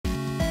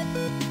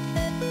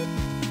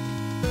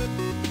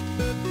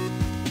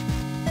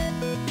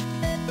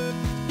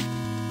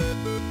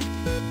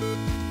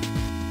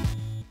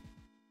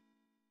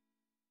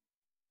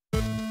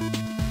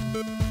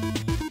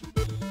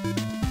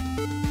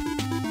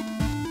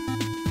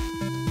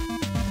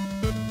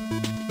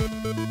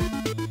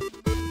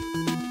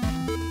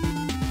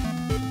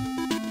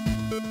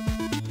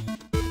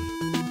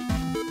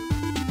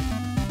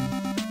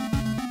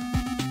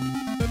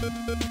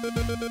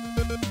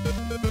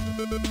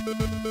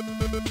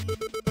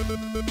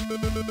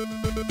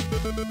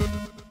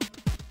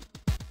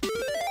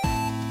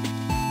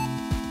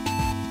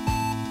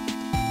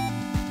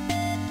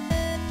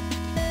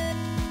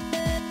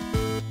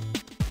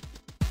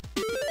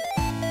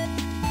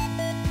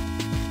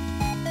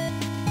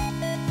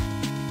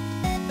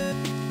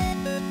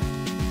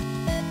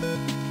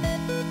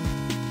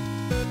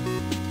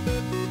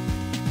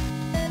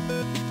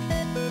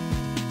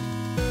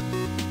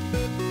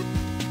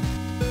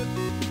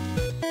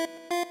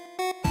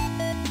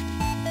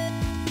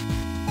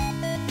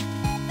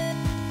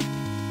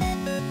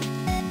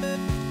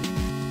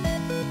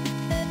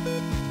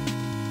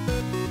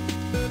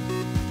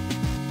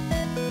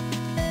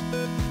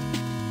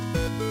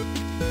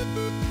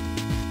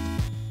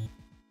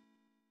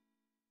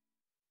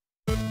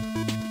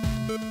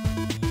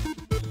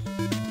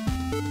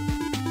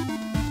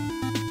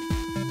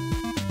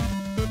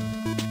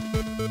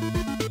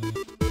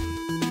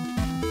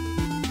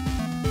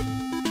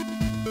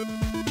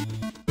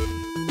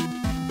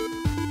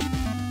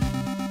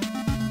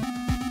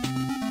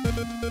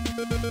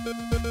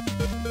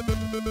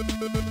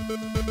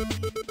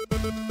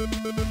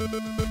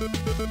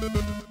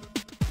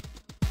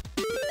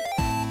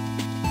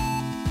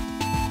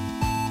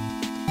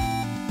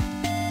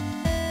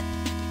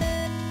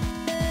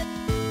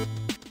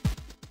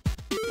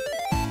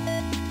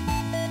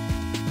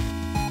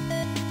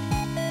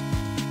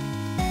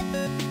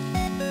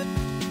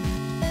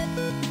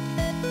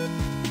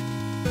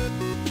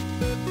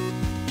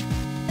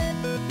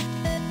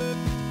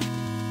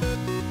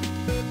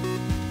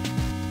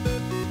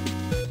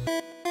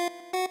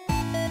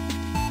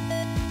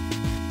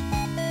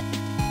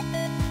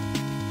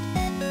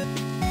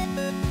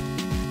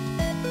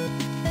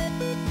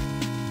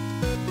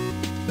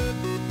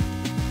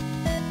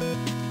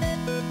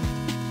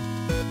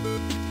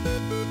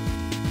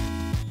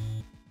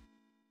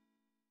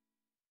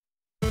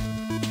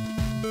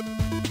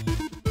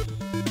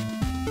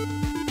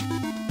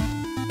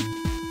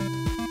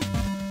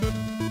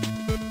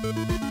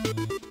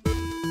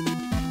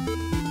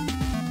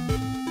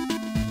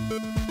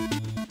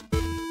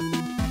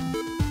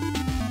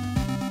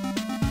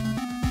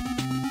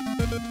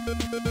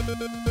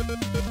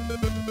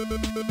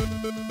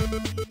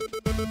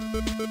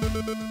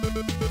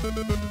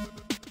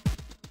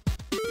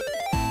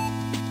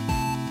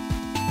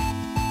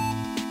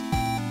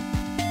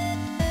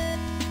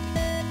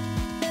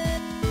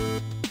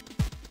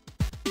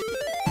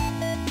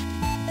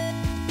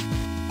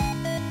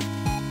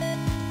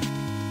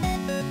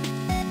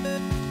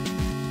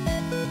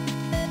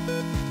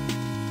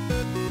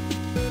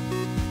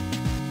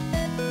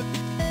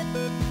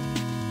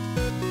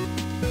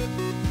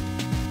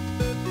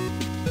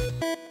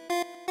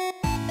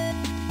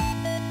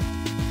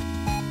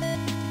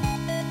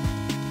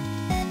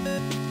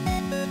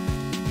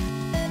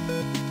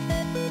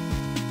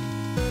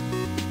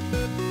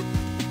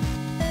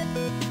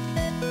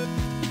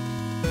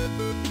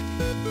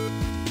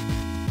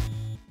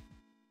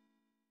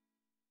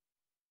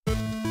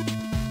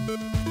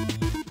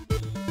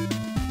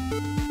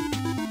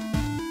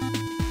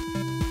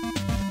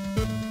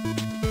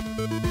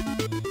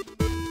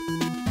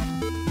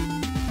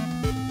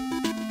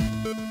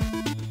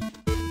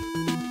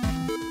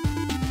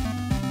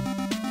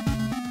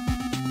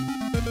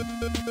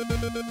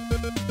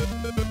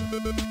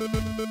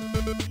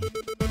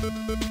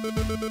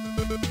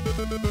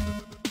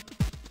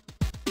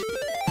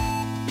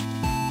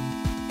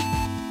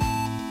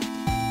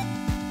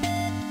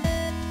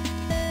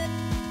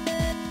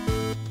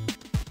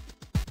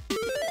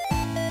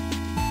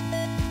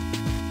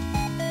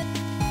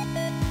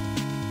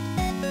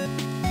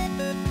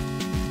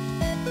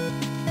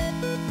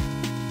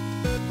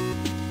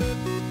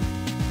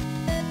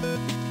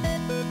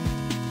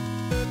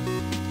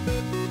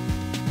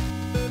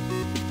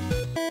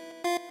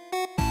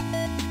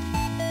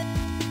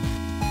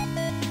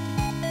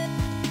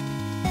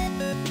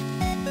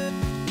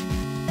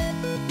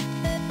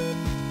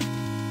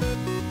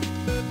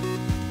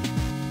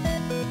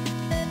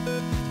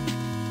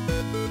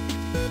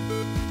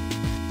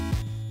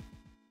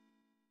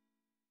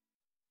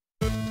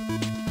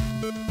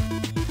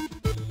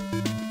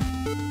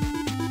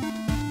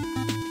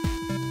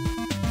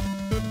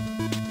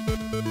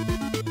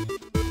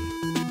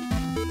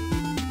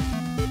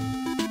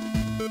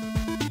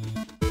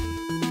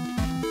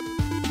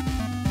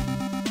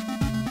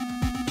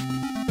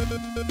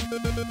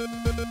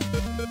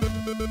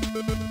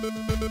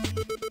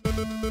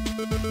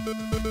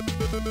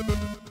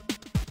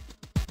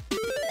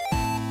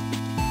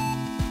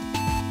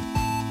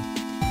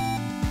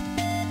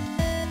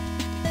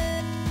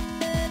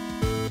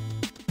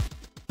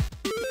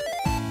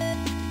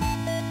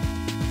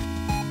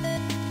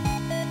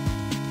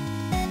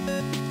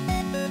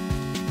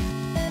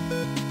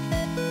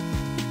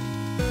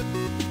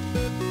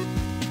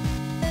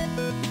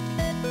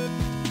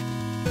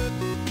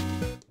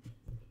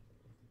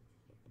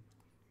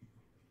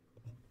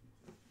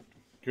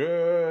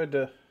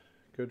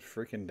Good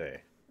freaking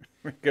day.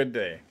 Good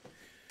day.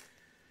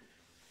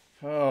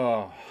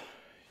 Oh,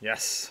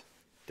 yes.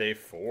 Day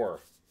 4.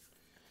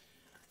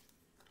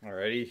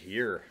 Already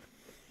here.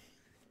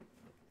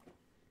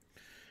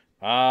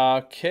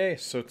 Okay,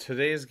 so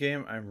today's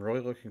game I'm really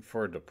looking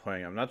forward to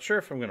playing. I'm not sure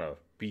if I'm going to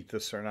beat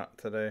this or not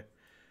today.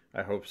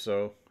 I hope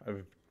so.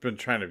 I've been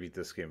trying to beat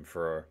this game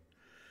for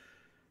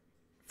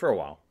a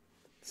while.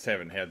 Just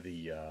haven't had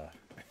the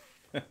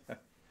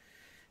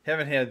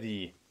haven't had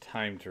the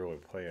time to really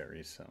play it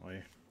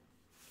recently.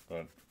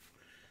 But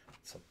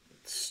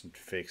it's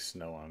fake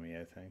snow on me,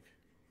 I think.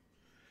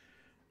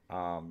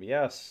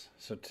 Yes.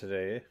 So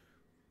today,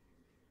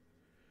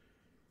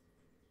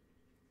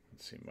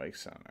 let's see,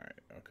 mic's on. All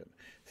right. Okay.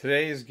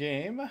 Today's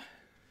game,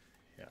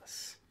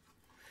 yes,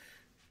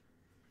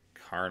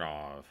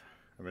 Karnov.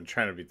 I've been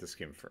trying to beat this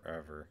game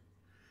forever.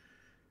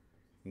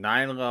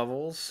 9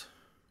 levels.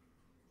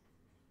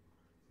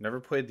 Never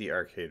played the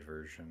arcade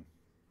version.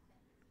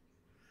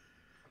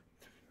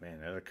 Man,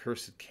 that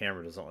accursed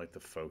camera doesn't like the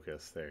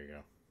focus. There you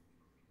go.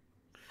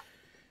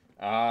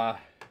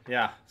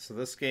 Yeah, so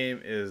this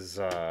game is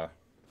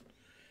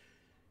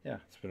Yeah,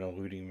 it's been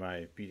eluding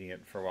my beating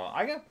it for a while.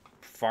 I got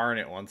far in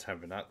it one time,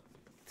 but not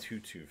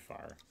too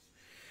far.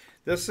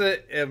 This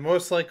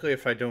most likely,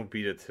 if I don't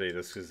beat it today,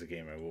 this is the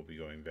game I will be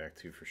going back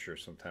to for sure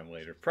sometime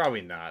later.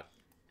 Probably not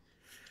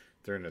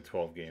during the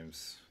 12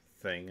 games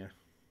thing.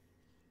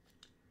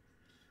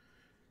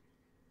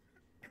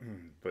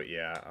 But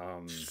yeah,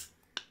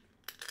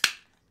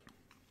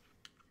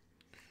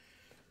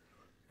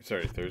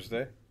 sorry,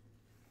 Thursday?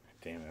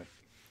 Damn it. It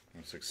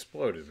almost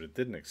exploded, but it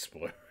didn't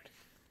explode.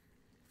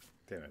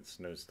 Damn it,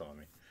 snow's on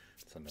me.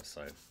 It's on this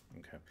side.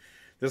 Okay.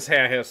 This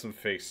hat has some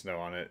fake snow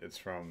on it. It's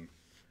from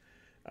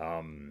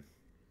a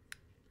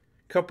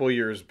couple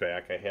years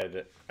back. I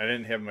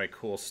didn't have my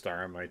cool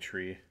star on my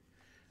tree.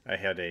 I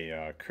had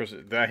I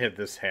had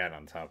this hat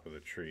on top of the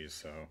tree,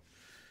 so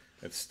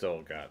it's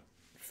still got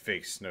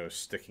fake snow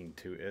sticking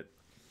to it.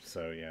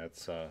 So yeah,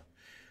 it's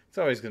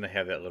always gonna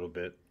have that little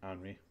bit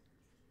on me.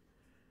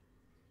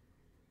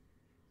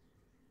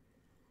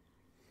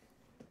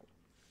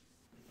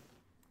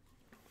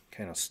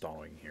 Kind of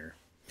stalling here.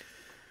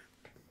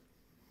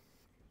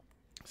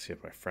 See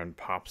if my friend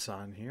pops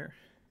on here.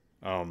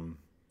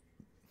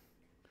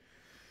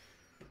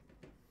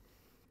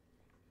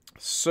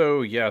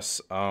 So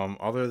yes,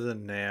 other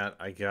than that,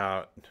 I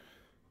got.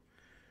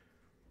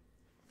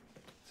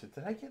 So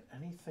did I get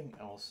anything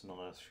else in the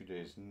last few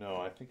days? No,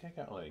 I think I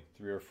got like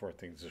 3 or 4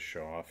 things to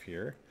show off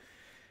here.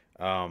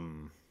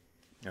 And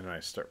then I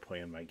start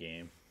playing my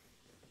game.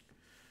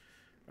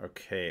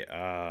 Okay,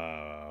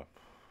 hold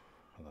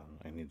on,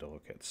 I need to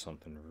look at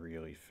something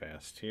really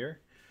fast here.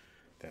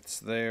 That's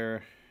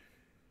there.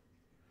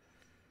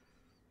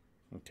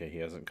 Okay, he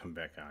hasn't come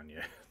back on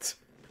yet.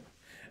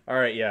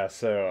 Alright, yeah,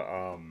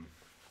 so,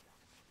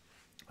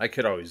 I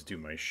could always do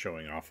my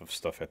showing off of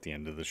stuff at the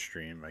end of the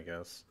stream, I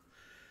guess.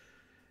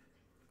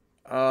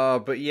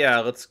 But yeah,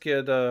 let's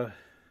get, I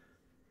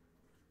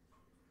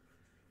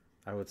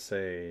would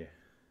say,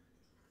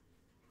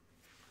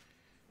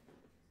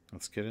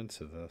 let's get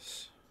into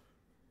this.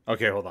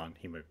 Okay, hold on,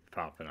 he might be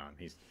popping on.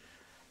 He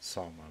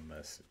saw my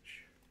message.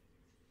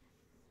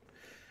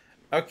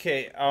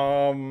 Okay,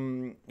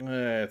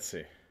 let's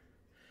see.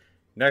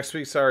 Next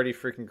week's already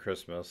freaking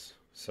Christmas,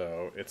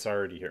 so it's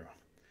already here.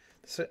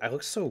 I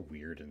look so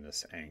weird in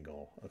this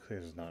angle. Looks like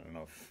there's not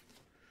enough.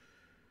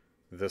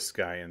 This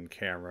guy in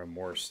camera,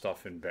 more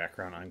stuff in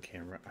background on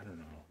camera. I don't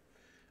know.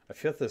 I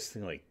feel like this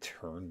thing like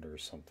turned or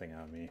something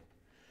on me.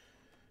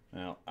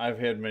 Now, I've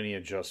had many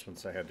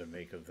adjustments I had to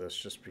make of this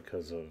just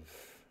because of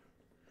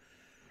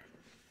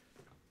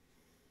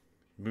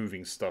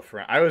moving stuff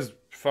around. I was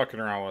fucking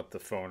around with the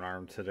phone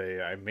arm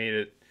today. I made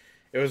it.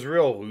 It was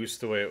real loose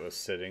the way it was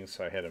sitting,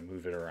 so I had to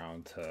move it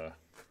around to.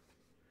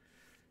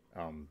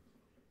 I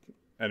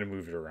had to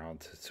move it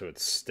around so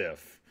it's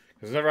stiff.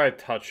 Because whenever I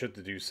touch it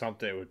to do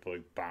something, it would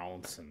like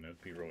bounce and it'd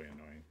be really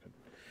annoying. But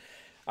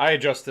I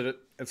adjusted it.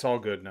 It's all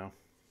good now.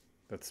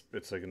 It's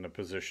like in the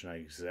position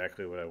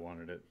exactly what I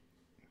wanted it.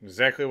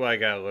 Exactly why I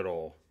got a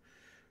little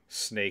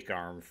snake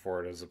arm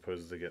for it as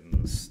opposed to getting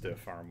the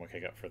stiff arm like I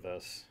got for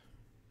this.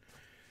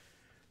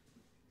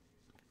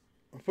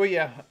 But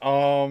yeah,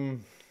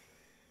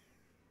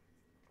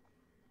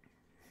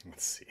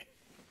 let's see.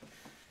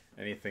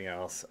 Anything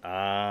else?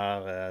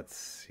 Let's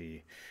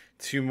see.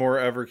 2 more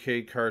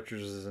Evercade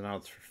cartridges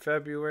announced for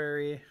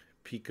February.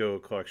 Pico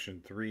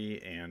Collection 3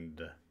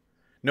 and...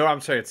 No, I'm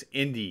sorry, it's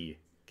Indie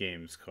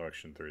Games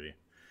Collection 3.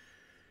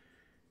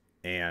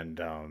 And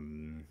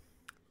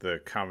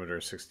the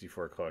Commodore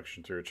 64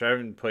 Collection 3, which I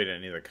haven't played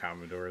any of the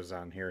Commodores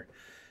on here.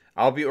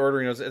 I'll be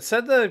ordering those. It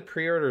said the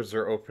pre-orders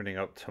are opening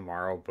up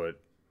tomorrow, but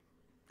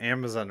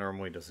Amazon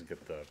normally doesn't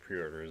get the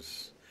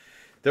pre-orders.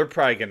 They're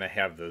probably going to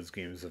have those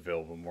games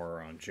available more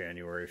around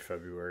January,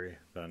 February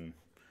than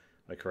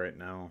like right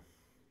now.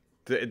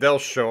 They'll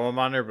show them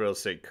on there, but it'll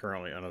say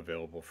currently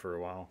unavailable for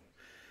a while.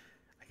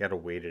 I got to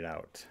wait it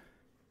out.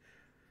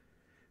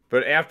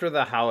 But after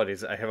the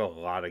holidays, I have a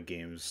lot of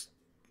games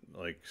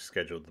like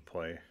scheduled to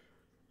play.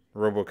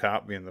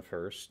 RoboCop being the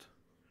first.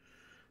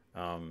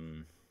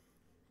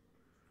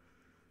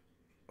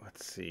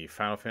 Let's see.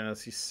 Final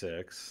Fantasy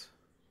VI.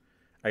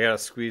 I got to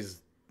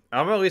squeeze...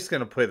 I'm at least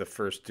going to play the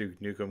first Duke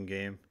Nukem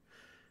game,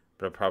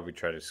 but I'll probably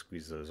try to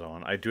squeeze those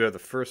on. I do have the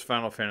first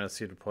Final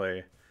Fantasy to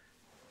play.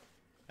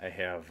 I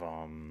have,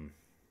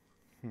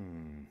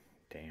 damn,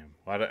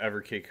 a lot of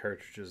Evercade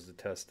cartridges to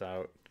test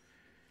out.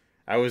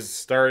 I was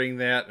starting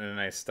that, and then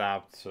I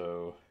stopped,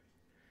 so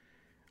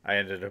I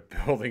ended up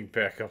building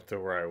back up to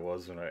where I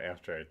was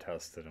after I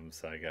tested them,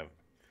 so I got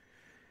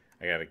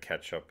to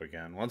catch up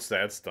again. Once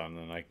that's done,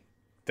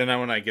 then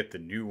when I get the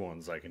new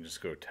ones, I can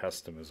just go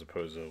test them as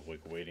opposed to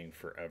like waiting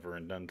forever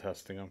and then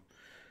testing them.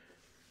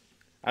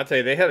 I'll tell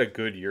you, they had a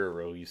good year of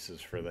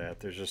releases for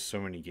that. There's just so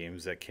many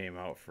games that came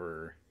out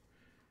for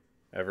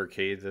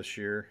Evercade this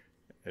year.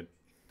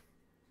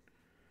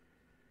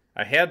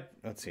 I had,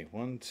 let's see,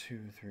 1, 2,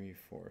 3,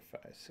 4,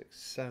 5, 6,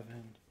 7.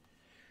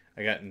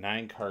 I got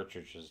 9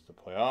 cartridges to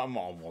play. I'm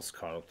almost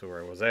caught up to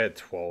where I was. I had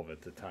 12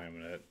 at the time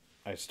when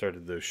I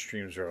started those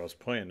streams where I was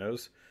playing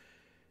those.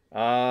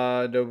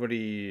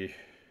 Nobody...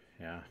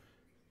 Yeah.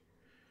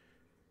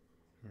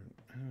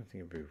 I don't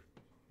think I'd be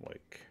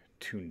like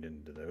tuned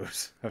into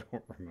those. I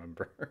don't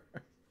remember.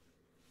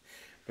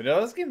 But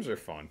no, those games are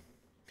fun.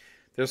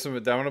 There's some.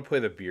 I want to play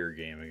the beer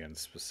game again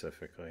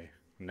specifically,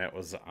 and that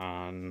was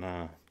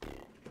on.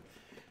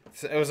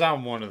 It was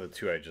on one of the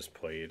two I just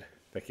played.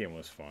 That game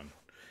was fun.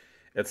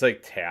 It's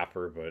like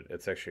Tapper, but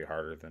it's actually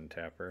harder than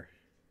Tapper.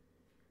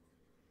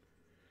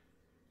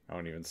 I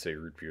won't even say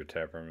Root Beer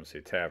Tapper. I'm gonna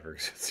say Tapper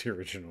because it's the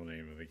original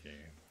name of the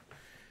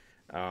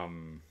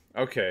game.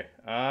 Okay.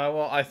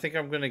 Well, I think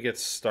I'm gonna get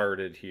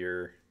started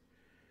here,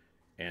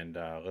 and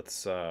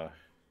let's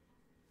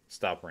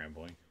stop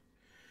rambling.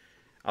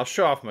 I'll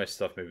show off my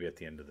stuff maybe at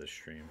the end of this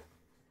stream.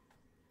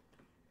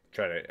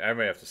 I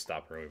might have to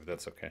stop early, but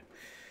that's okay.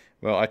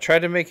 Well, I tried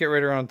to make it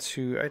right around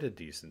 2. I did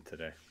decent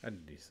today.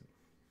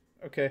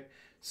 Okay,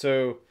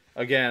 so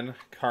again,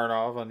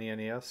 Karnov on the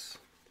NES.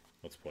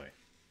 Let's play.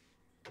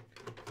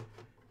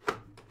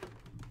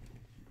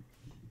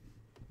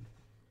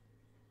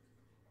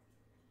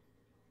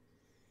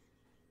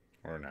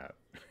 Or not.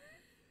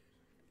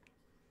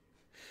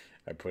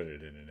 I put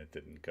it in and it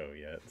didn't go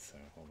yet, so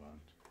hold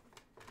on.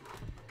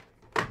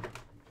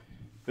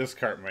 This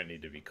cart might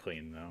need to be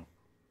cleaned, though.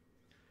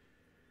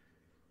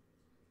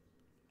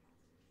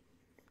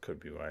 Could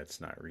be why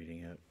it's not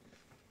reading it.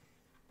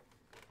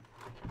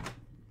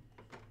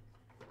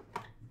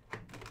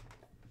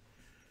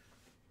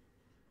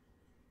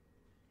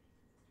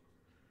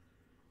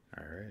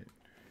 All right.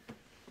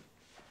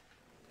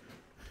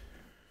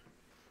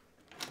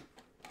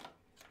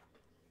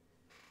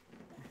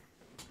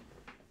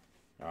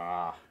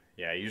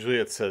 Yeah, usually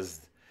it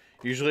says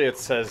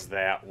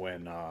that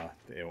when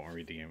it won't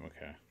read the game.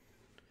 Okay.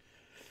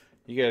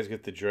 You guys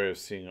get the joy of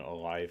seeing a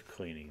live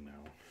cleaning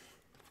now.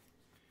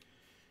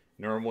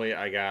 Normally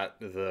I got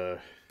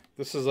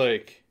this is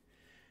like,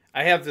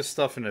 I have this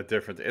stuff in a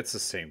different, it's the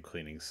same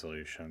cleaning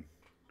solution.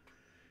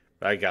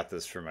 But I got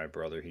this for my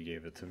brother. He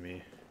gave it to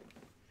me.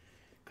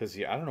 Because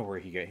I don't know where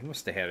he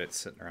must have had it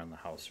sitting around the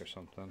house or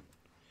something.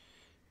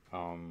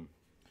 And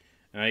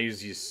I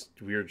use these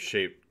weird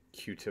shaped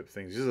Q-tip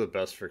things. These are the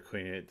best for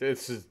cleaning it.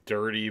 This is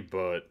dirty,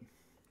 but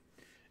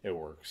it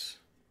works.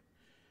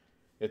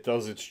 It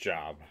does its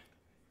job.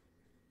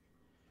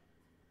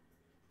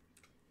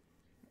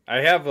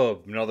 I have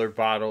another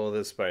bottle of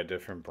this by a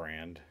different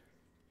brand.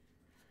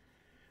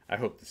 I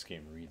hope this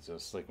game reads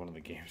us like one of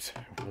the games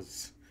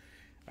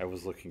I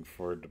was looking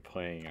forward to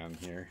playing on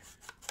here.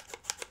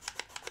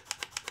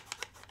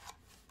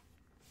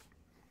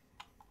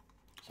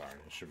 Sorry,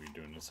 I should be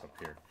doing this up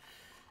here.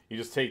 You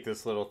just take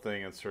this little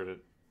thing, insert it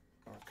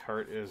where the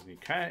cart is, and you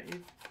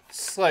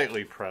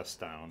slightly press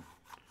down.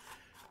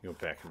 You go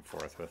back and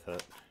forth with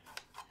it.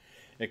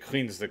 It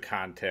cleans the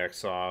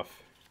contacts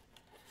off.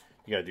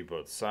 You gotta do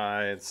both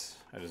sides.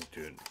 I just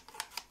do it.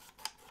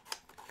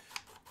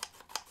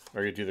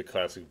 Or you do the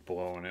classic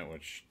blowing it,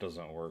 which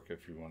doesn't work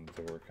if you wanted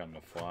to work on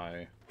the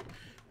fly.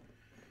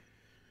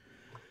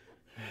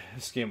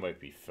 This game might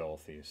be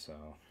filthy, so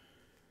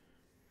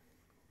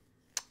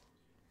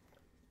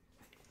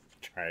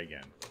try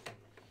again.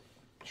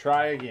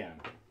 Try again.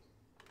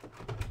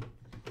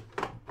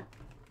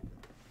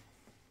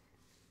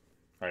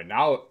 Alright,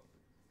 now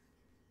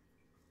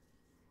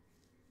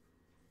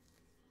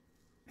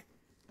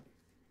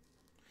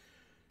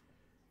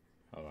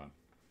hold on.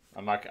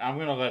 I'm not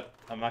gonna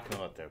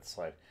let that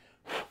slide.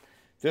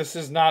 This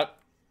is not,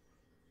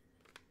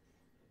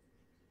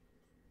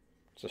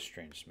 it's a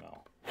strange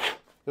smell.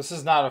 This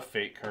is not a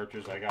fake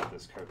cartridge. I got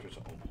this cartridge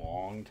a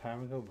long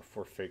time ago,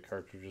 before fake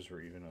cartridges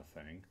were even a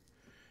thing.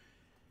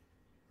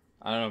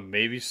 I don't know,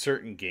 maybe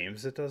certain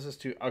games it does this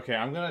too. Okay,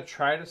 I'm gonna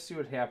try to see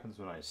what happens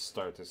when I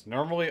start this.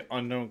 Normally,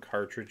 unknown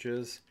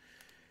cartridges,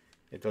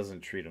 it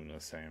doesn't treat them the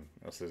same.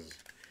 It says,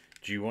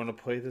 do you want to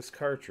play this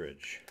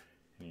cartridge?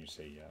 And you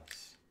say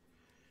yes.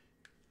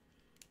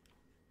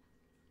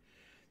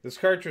 This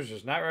cartridge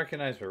is not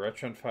recognized by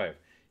Retron 5,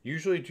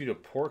 usually due to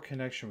poor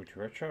connection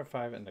between Retron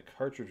 5 and the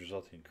cartridge,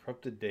 resulting in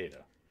corrupted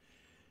data.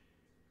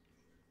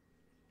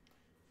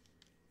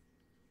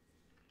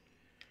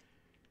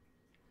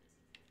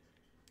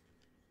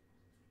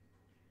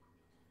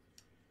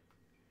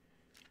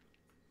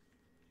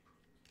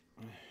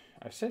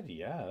 I said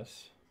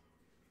yes.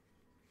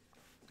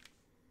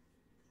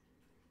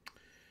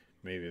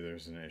 Maybe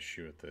there's an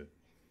issue with the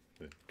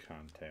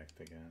contact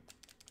again.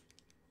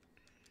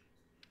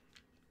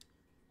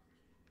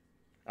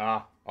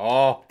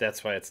 Oh,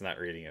 that's why it's not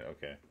reading it.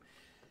 Okay.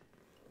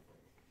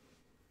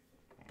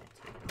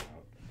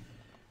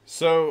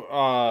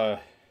 So,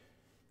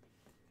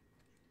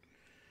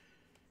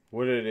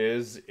 what it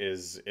is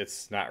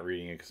it's not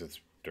reading it because it's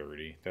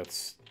dirty.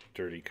 That's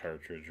dirty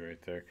cartridge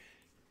right there.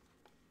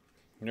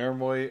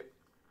 Normally, you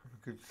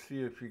could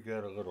see if you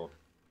got a little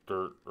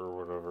dirt or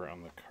whatever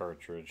on the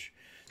cartridge.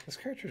 This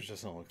cartridge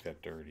doesn't look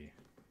that dirty.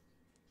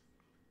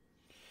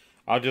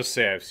 I'll just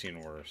say I've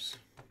seen worse.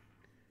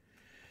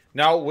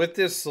 Now, with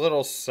this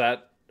little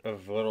set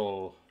of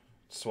little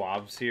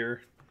swabs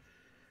here,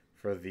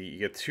 you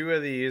get 2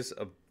 of these,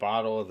 a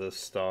bottle of this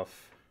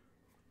stuff,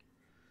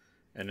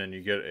 and then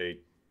you get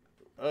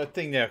a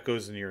thing that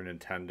goes in your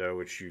Nintendo,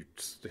 which you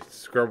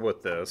scrub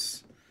with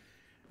this.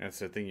 And it's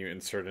the thing you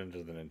insert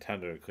into the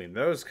Nintendo to clean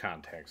those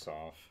contacts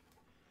off.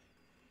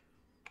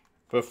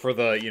 But for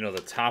the, you know,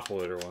 the top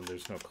loader one,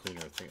 there's no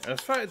cleaner thing.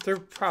 That's fine. There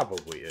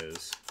probably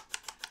is.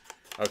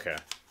 Okay.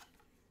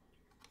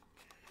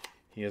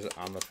 He is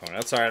on the phone.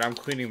 That's alright. I'm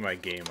cleaning my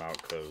game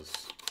out because...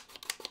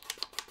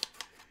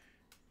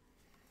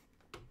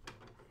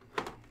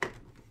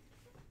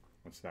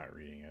 it's not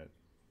reading it.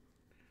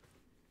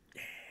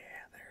 Yeah,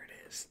 there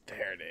it is.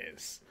 There it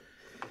is.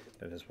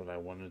 That is what I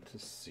wanted to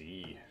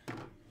see. Put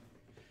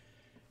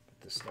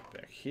this stuff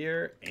back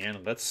here.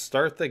 And let's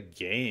start the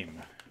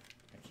game.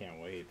 I can't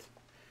wait.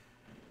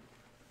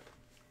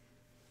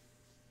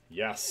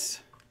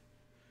 Yes.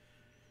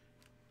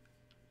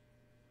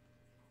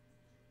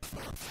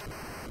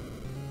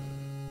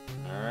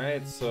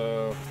 Alright,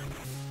 so...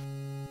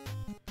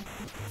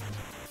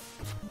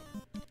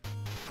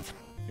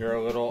 you're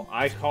a little...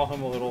 I call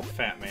him a little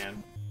fat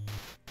man.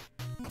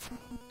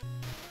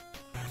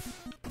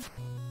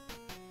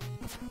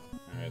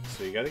 Alright,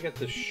 so you gotta get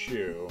the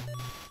shoe.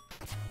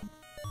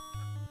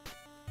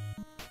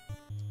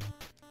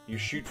 You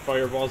shoot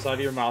fireballs out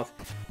of your mouth.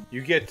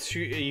 You get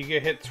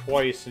hit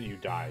twice and you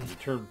die. You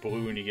turn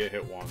blue and you get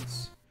hit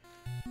once.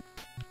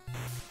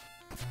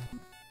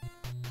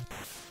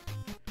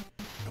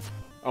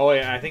 Oh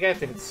wait, I think I have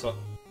to hit some...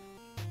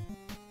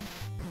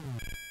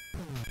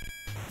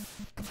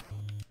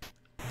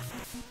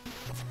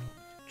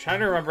 trying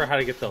to remember how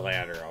to get the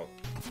ladder out.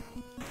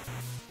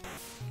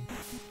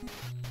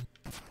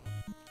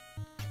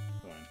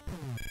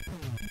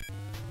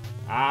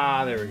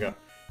 Ah, there we go.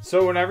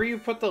 So whenever you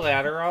put the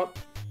ladder out,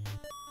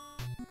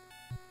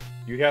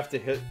 you have to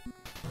hit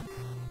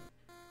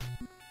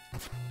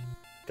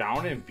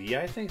down and B,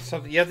 I think.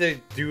 Something you have to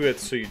do it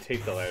so you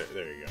take the ladder.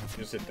 There you go.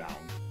 Just hit down.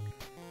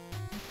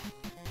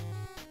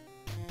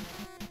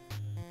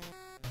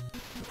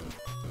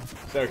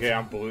 So, okay,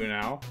 I'm blue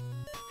now.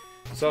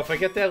 So if I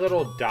get that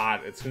little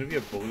dot, it's gonna be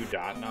a blue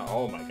dot now.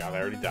 Oh my god, I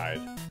already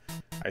died.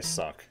 I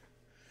suck.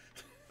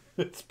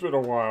 It's been a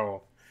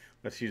while.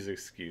 Let's use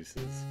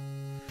excuses.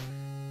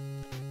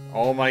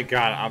 Oh my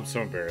god, I'm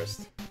so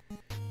embarrassed.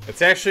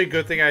 It's actually a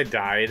good thing I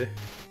died,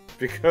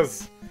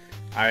 because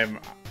I'm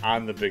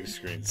on the big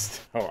screen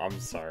still. I'm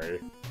sorry.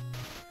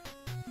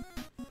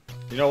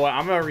 You know what?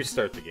 I'm gonna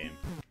restart the game.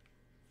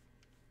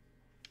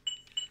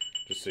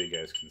 Just so you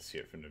guys can see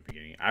it from the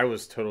beginning. I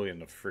was totally in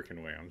the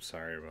freaking way. I'm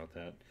sorry about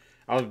that.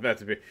 I was about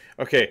to be...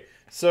 okay,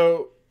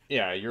 so,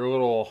 yeah, you're a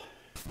little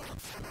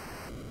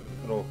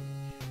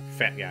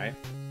fat guy.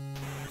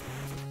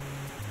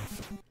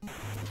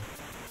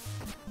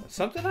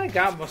 Something I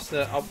got must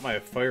have upped my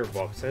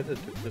fireball, because I had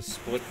the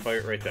split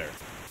fire right there.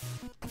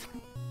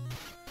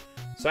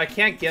 So I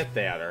can't get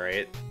that,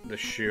 alright? The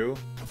shoe.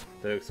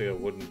 That looks like a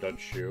wooden Dutch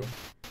shoe.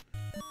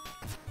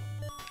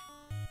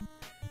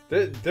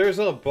 There's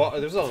a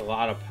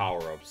lot of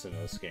power-ups in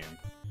this game.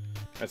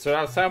 And so what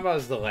I was talking about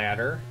is the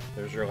ladder.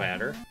 There's your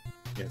ladder.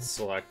 You can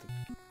select,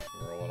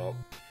 roll it up.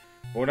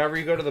 But whenever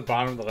you go to the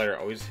bottom of the ladder,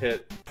 always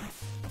hit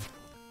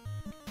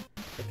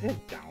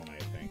down, I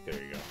think. There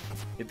you go.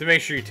 You have to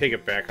make sure you take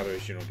it back,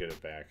 otherwise you don't get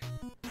it back.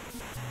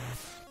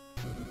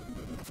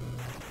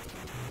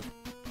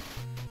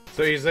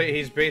 So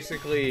he's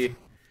basically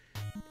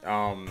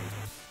a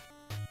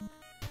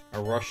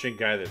Russian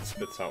guy that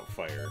spits out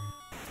fire.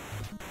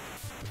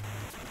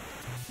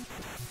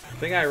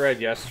 The thing I read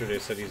yesterday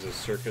said he's a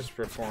circus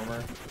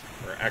performer,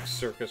 or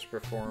ex-circus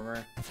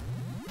performer,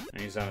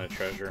 and he's on a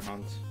treasure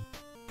hunt.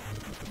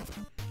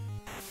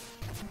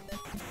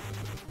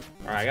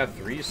 Alright, I got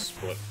 3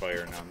 split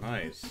fire now,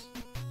 nice.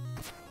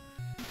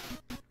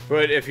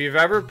 But if you've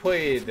ever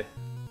played,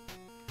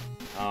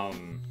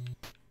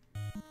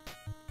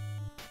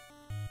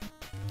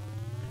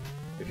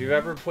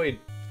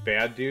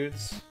 Bad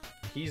Dudes,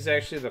 he's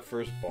actually the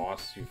first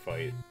boss you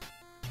fight.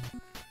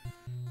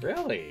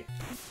 Really?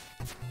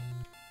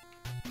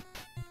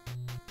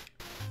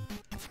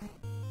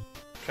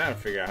 Trying to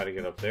figure out how to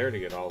get up there to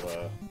get all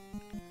the...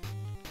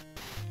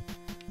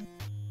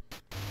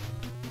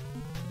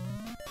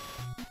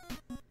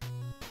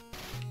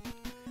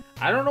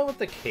 I don't know what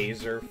the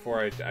K's are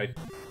for.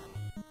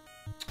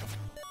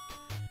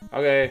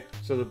 Okay,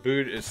 so the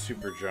boot is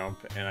super jump,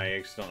 and I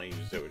accidentally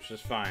used it, which is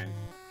fine.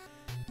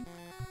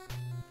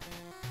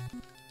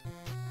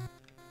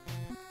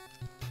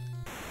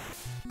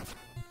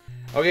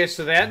 Okay,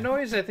 so that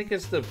noise, I think,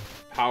 is the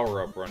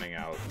power-up running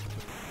out.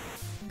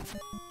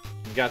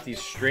 You got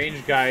these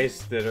strange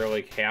guys that are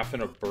like half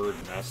in a bird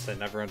nest. I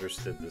never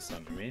understood this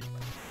under me.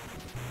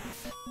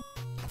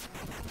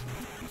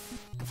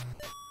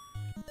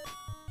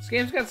 This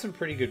game's got some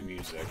pretty good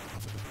music.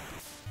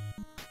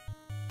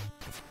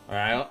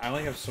 Alright, I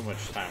only have so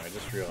much time. I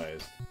just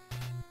realized.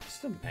 It's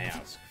the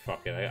mask.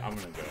 Fuck it. I'm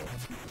gonna go.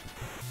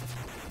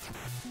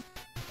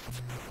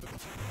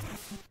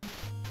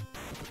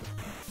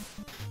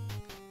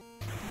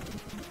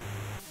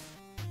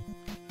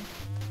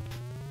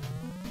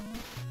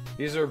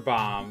 These are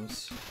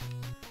bombs.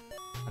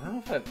 I don't know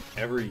if I've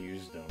ever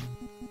used them.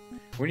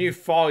 When you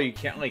fall, you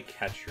can't, like,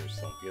 catch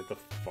yourself. You have to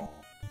fall.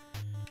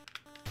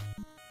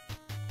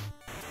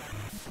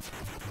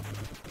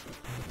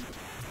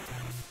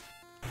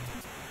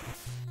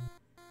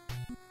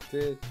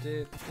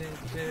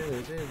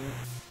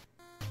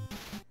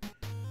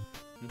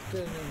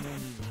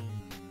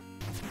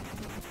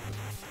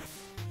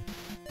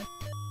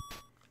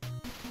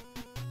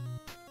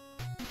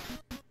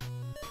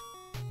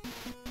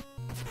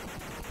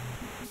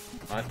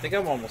 I think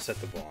I'm almost at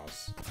the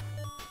boss.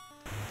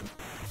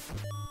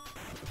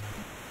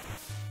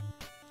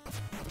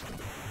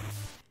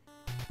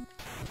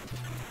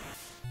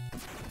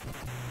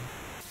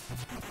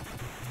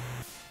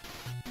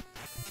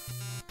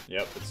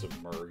 Yep, it's a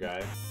Mur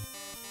guy.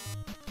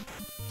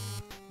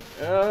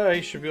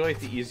 He should be like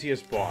the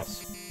easiest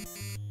boss.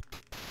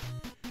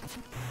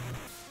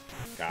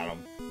 Got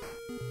him.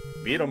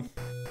 Beat him.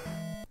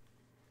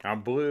 I'm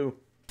blue.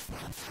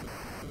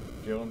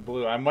 Feeling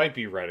blue. I might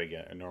be red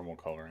again, a normal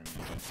color.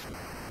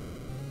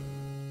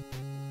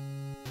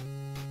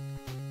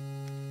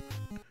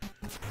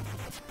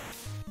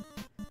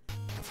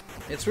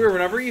 It's weird,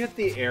 whenever you hit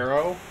the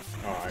arrow...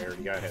 Oh, I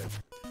already got hit.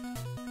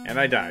 And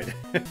I died.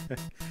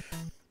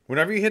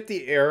 Whenever you hit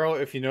the arrow,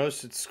 if you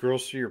notice, it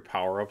scrolls through your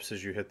power-ups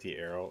as you hit the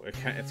arrow. It's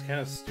kind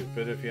of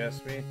stupid, if you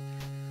ask me.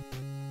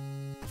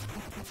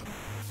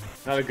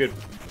 Not a good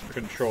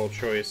control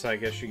choice, I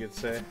guess you could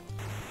say.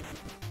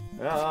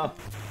 Ah.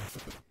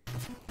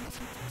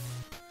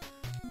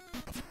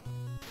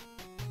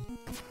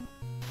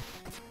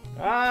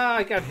 Ah,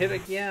 I got hit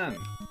again.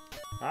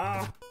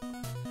 Ah.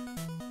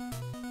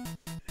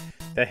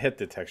 That hit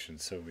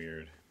detection's so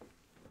weird.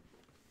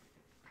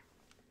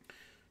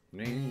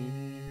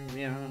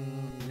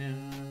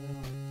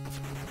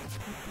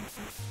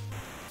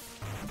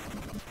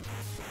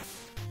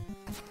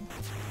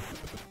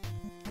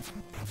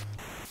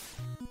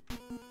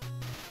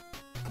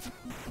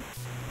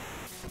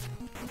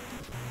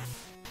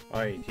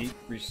 Alright, he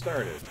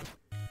restarted.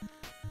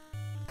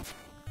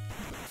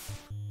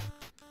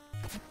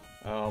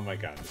 Oh my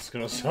god, this is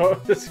gonna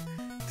so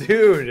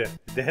dude,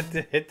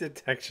 that hit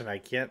detection,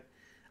 I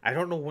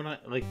don't know when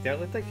like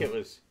that looked like it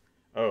was.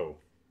 Oh,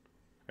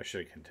 I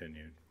should have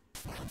continued.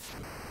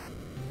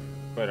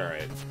 But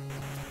alright.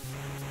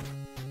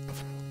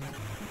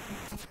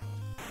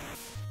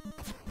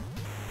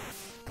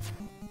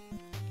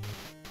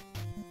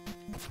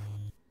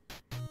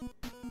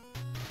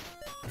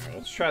 Alright,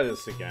 let's try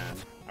this again.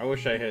 I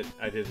wish I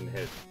didn't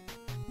hit.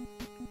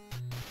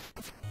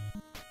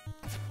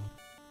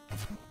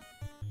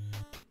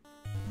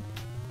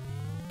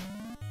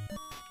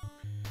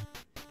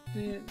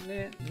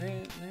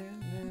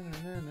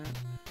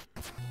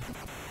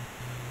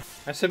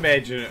 Just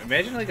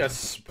imagine like a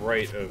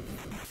sprite of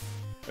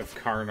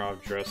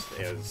Karnov dressed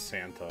as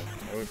Santa.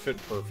 It would fit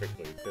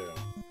perfectly too.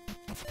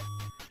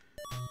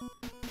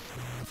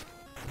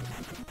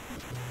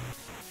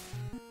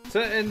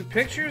 So in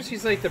pictures,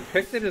 he's like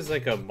depicted as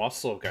like a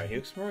muscle guy. He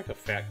looks more like a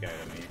fat guy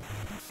to me.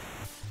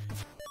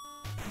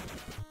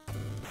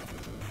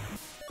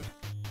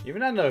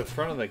 Even on the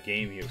front of the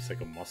game, he looks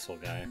like a muscle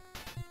guy.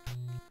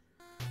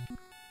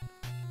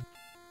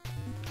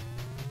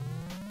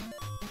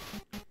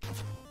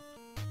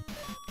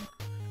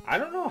 I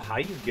don't know how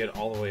you get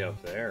all the way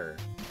up there.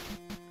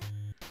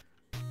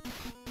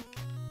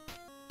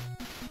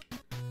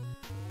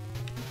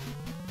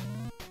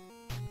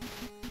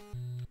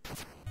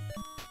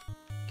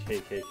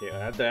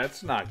 KKK,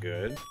 that's not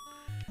good.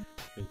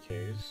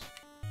 KKs.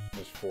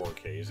 There's 4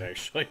 Ks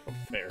actually up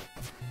there.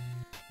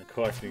 I'm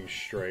collecting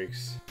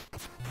strikes.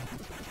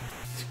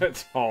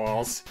 That's all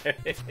I'll say.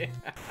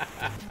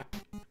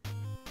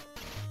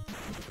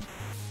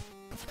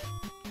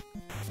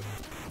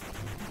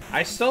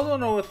 I still don't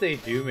know what they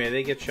do. Maybe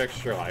they get you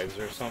extra lives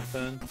or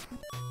something.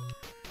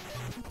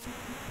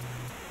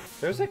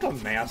 There's like a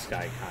mask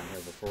icon here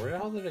before. Where the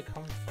hell did it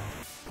come from?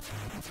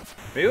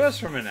 Maybe it was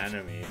from an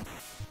enemy.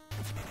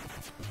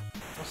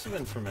 Must have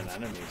been from an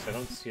enemy, because I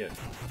don't see it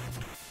now.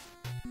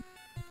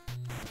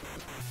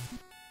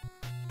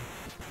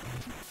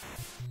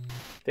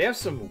 They have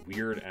some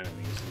weird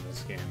enemies in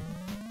this game.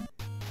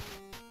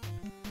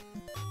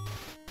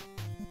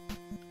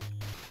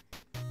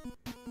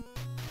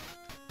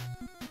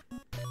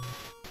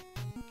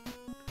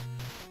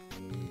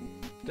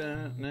 I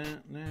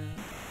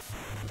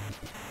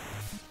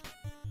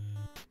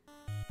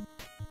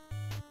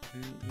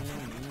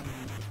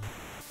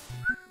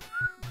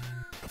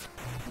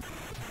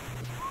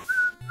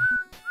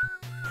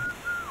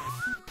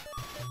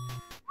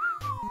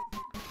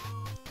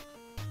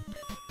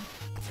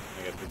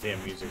got the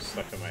damn music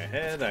stuck in my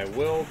head. I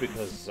will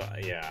because,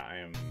 yeah, I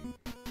am...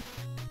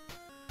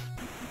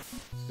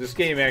 This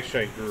game,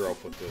 actually, I grew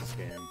up with this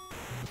game.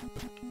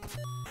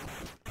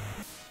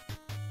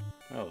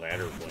 Oh,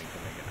 ladder blinking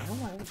again. I don't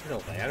know why I would get a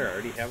ladder. I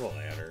already have a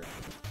ladder.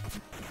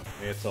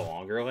 Maybe it's a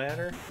longer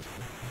ladder?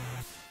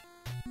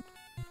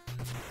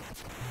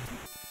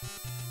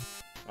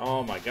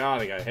 Oh my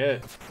god, I got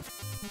hit.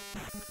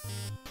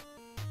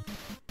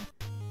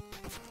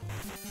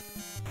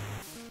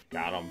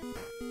 Got him.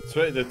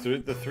 So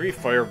the three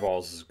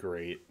fireballs is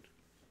great.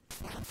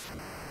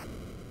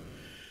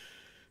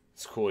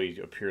 It's cool. He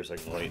appears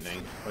like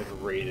lightning, like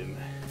Raiden.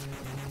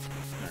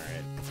 All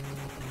right.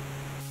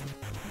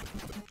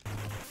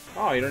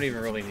 Oh, you don't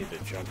even really need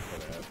to jump for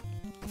that.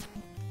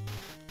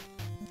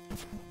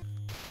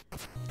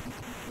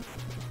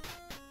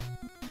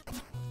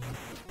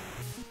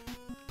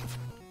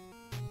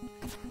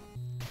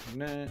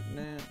 Nah,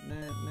 nah,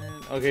 nah,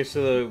 nah. Okay,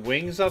 so the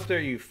wings up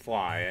there, you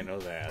fly. I know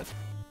that.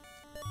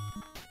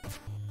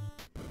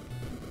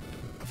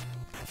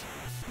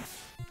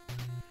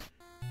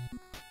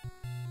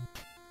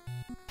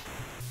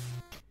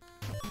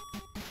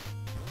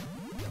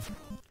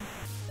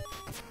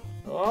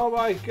 Oh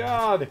my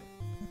god!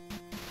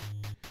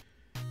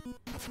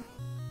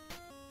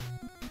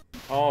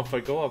 Oh, if I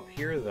go up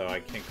here though, I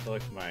can't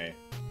collect my...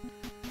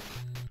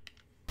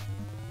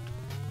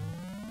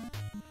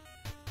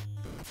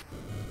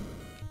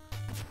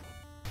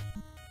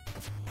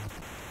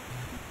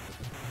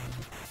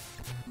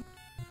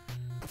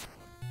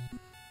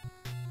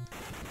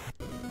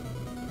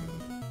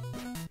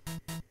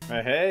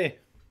 Hey!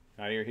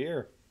 Now you're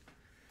here.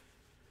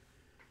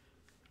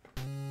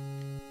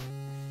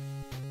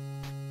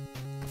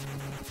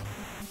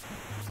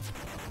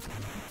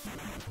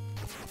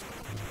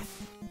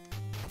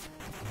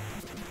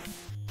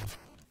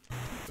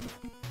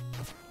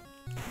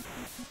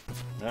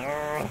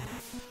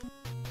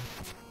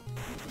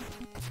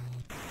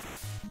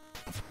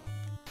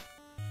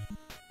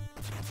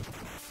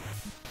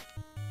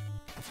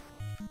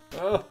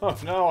 Oh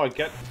no, I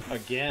get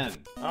again.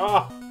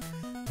 Oh,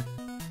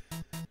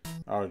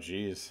 oh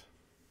jeez.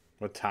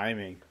 What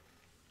timing.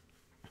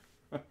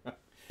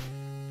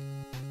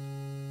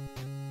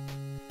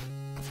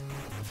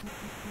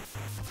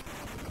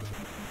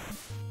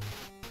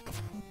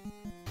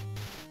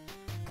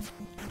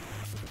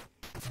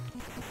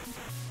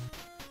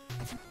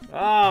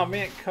 Oh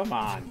man, come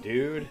on,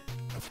 dude.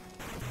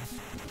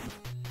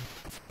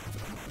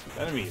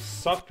 Enemies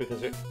suck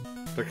because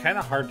they're kind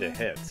of hard to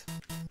hit.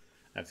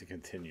 I have to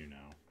continue now.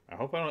 I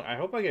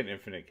hope I get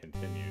infinite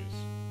continues.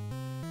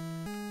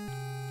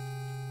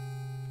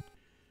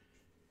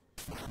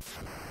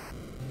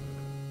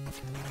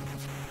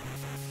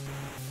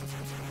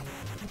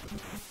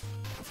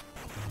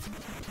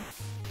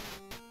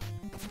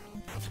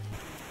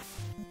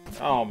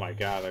 Oh my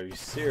god, are you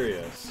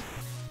serious?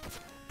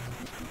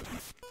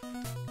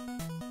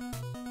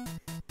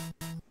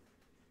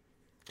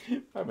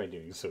 Why am I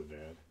doing so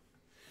bad?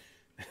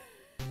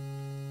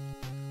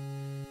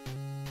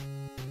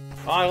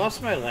 Oh, I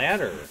lost my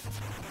ladder.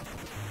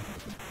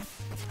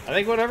 I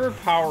think whatever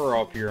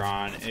power-up you're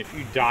on, if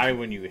you die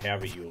when you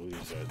have it, you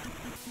lose it.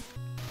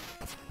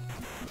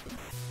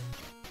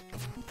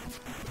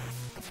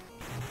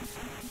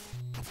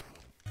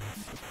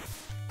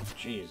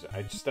 Jeez,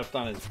 I stepped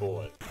on his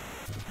bullet.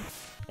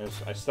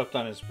 I stepped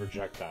on his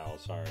projectile,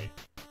 sorry.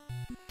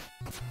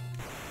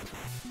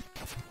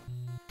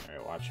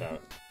 Alright, watch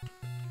out.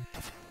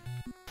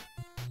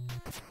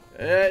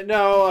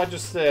 No, I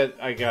just said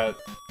I got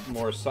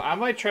more stuff. I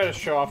might try to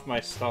show off my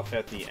stuff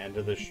at the end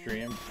of the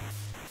stream.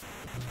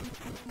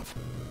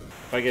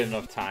 If I get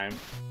enough time.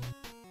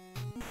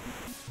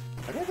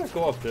 I'd rather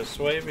go up this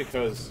way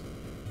because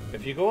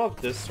if you go up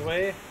this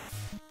way...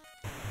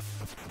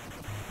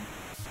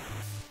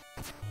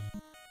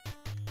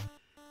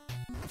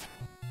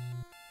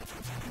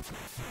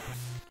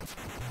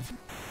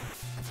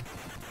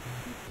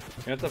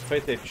 you have to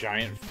fight that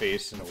giant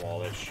face in the wall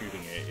that's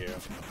shooting at you.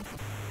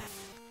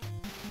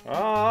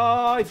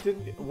 Oh, I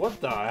didn't... what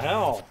the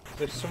hell?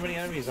 There's so many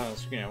enemies on the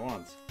screen at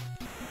once.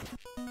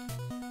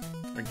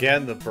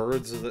 Again, the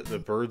birds of the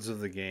birds of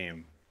the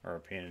game are a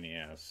pain in the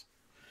ass.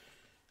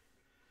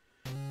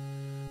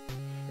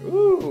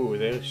 Ooh,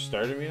 they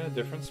started me in a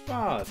different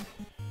spot.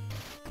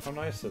 How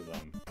nice of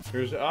them.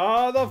 Here's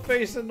the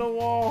face in the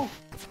wall.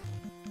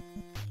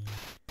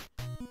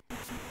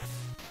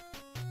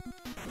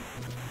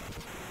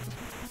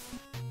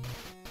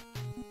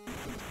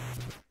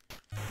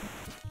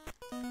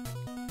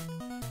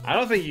 I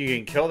don't think you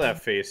can kill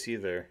that face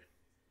either.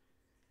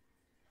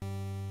 I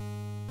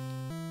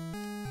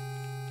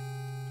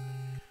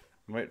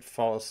might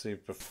fall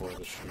asleep before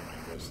the stream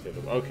and go stay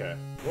up. Okay,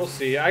 we'll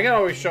see. I can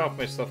always show off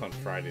my stuff on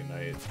Friday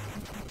night.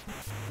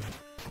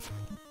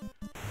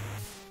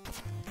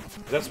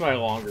 That's my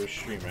longer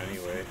stream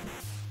anyway.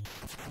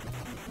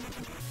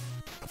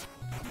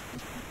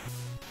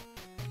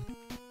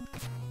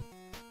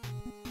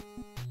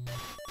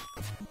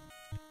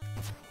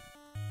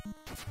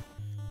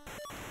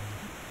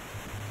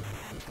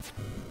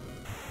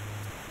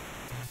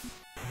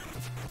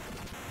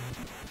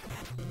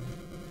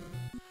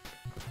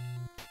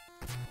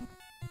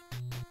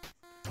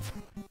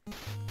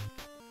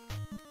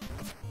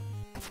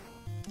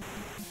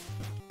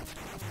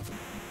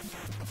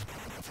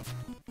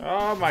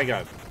 Oh my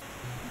god.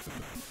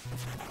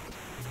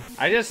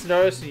 I just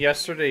noticed in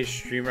yesterday's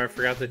stream I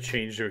forgot to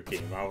change the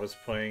game I was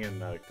playing in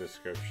the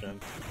description.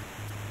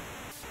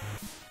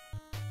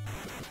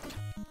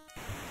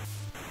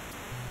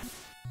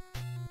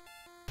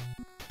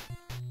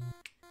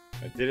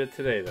 I did it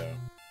today, though.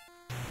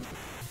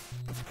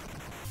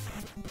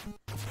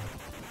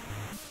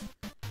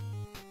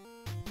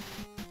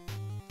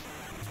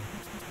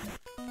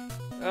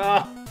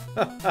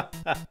 Oh!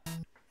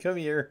 Come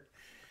here.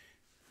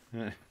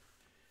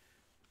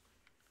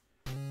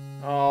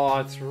 Oh,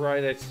 that's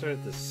right. I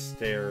started the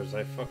stairs.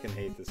 I fucking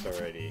hate this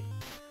already.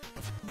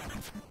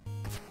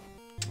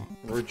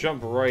 We'll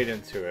jump right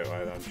into it,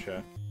 why don't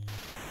you?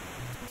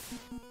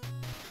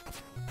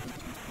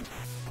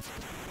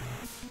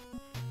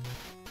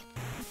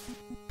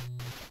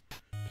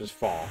 Just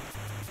fall.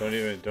 Don't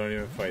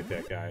even fight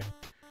that guy.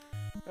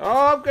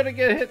 Oh, I'm gonna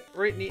get hit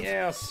right in the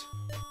ass.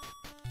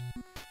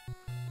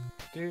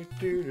 Do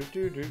do do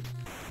do do.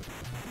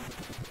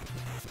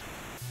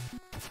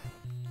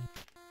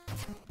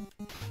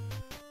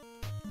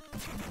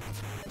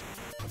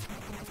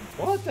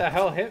 What the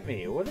hell hit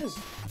me? What is...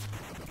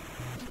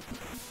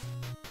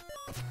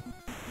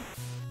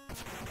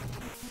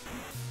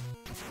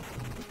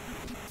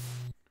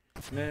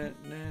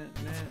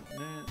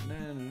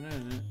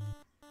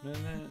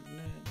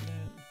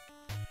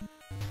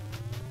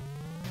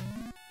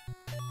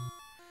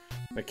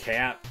 The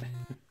cat.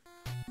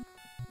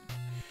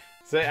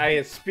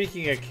 So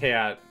speaking of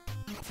cat,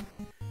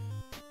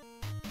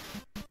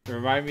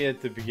 remind me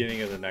at the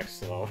beginning of the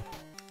next level.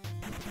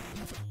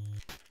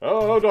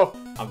 Oh no!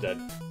 I'm dead.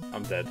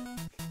 I'm dead.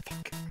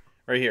 Fuck.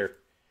 Right here.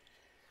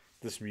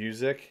 This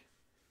music.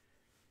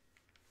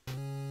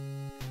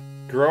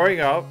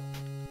 Growing up,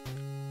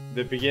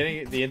 the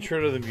beginning, the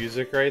intro to the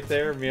music right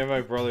there, me and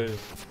my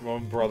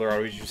one brother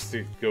always used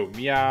to go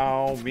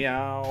meow,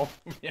 meow,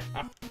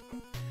 meow.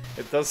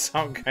 It does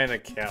sound kind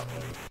of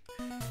cat-like.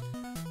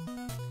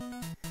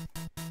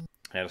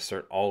 I had to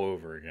start all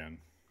over again.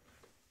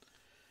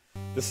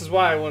 This is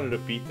why I wanted to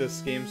beat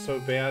this game so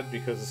bad,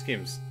 because this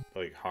game's,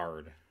 like,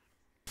 hard.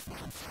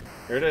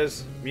 Here it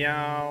is.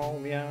 Meow,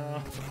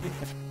 meow.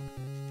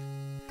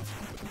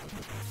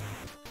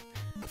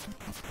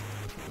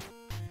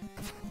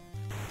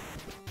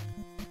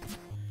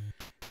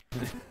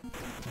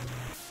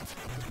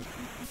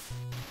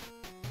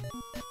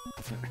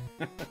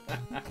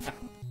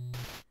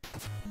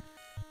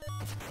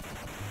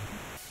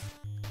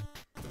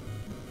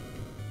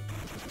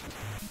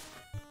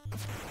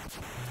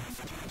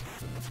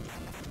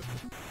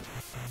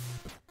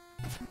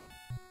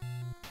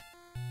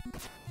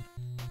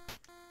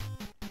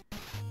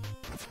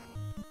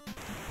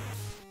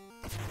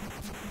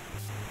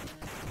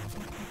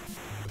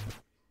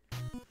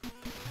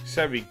 This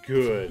gotta be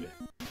good.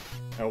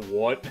 Now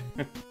what?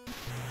 I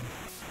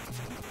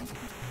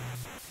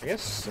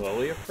guess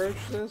slowly approach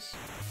this?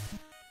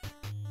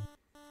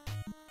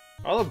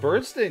 Oh, the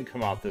birds didn't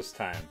come out this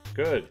time.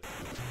 Good.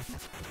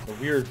 A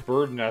weird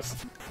bird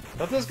nest.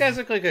 Don't those guys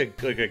look like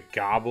a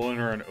goblin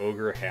or an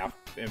ogre half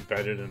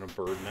embedded in a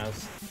bird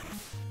nest?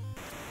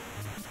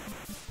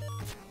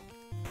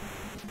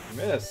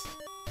 Missed.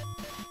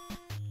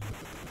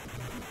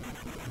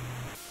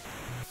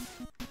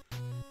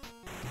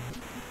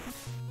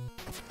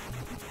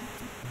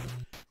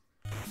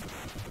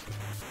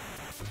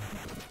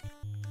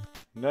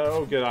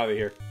 No, get out of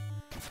here.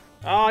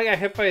 Oh, I got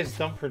hit by his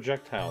dumb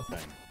projectile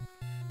thing.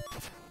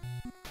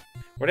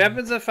 What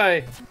happens if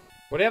I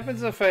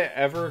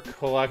ever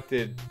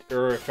collected,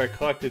 or if I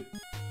collected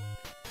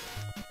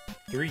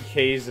 3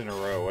 Ks in a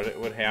row?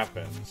 What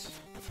happens?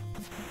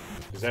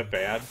 Is that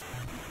bad?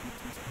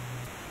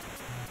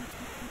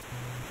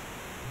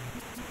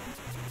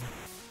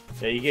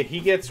 Yeah,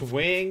 he gets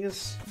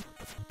wings.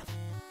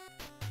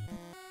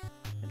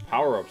 And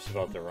power-up's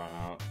about to run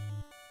out.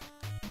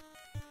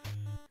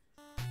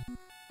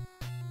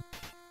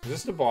 Is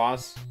this the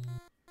boss?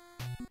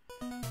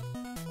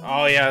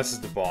 Oh yeah, this is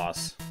the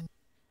boss.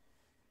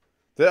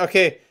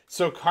 Okay,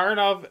 so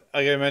Karnov,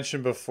 like I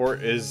mentioned before,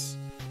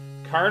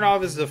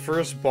 Karnov is the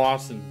first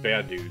boss in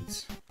Bad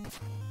Dudes.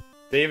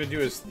 They even do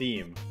his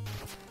theme.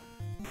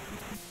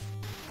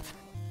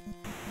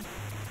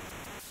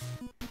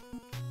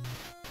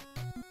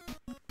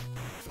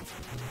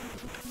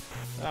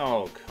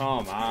 Oh,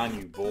 come on,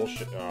 you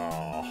bullshit.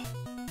 Oh.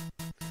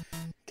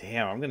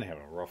 Damn, I'm gonna have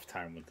a rough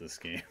time with this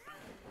game.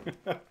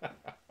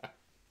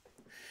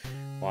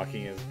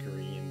 Walking as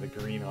green, the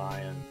green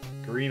lion.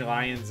 Green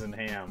lions and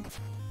ham.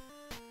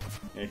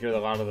 I hear a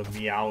lot of the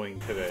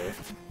meowing today.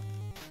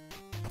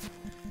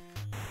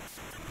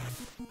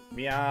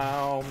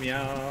 Meow,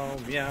 meow,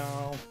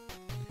 meow.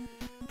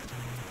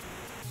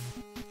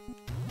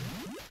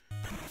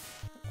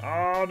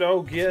 Oh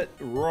no, get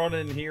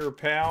running here,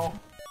 pal.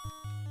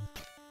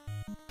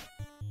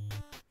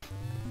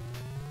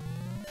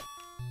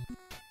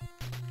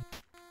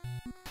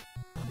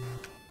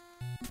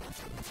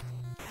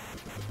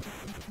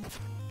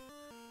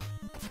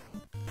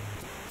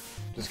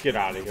 Just get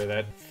out of here.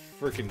 That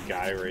freaking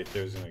guy right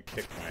there is gonna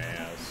kick my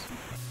ass.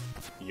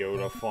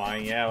 Yoda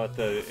flying. Yeah,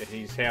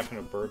 he's having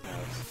a bird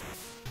nest.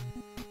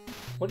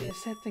 What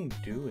is that thing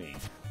doing?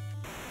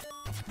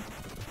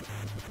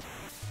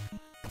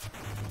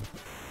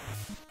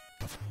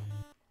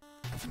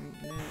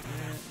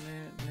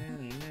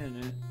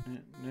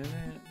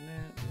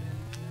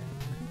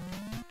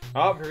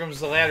 Oh, here comes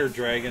the ladder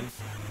dragon.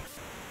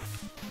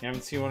 You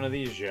haven't seen one of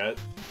these yet.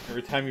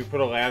 Every time you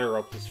put a ladder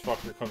up, this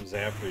fucker comes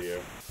after you.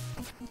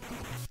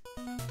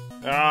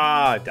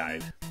 Ah, I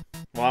died.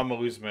 Well, I'm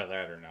gonna lose my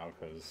ladder now,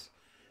 because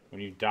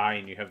when you die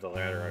and you have the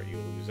ladder out, you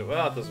lose it.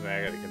 Well, it doesn't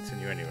matter, I gotta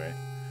continue anyway.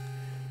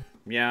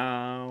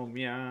 Meow,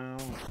 meow.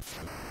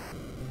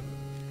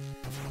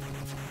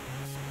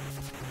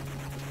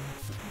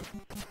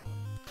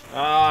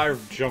 Ah, I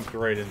jumped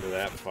right into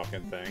that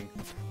fucking thing.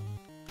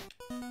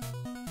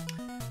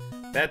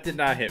 That did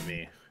not hit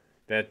me.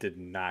 That did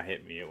not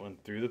hit me. It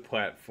went through the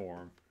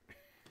platform.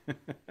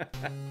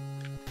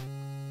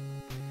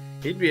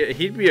 He'd be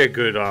a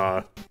good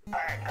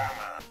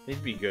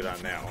he'd be good on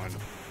that one.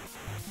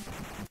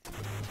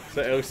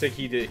 So it looks like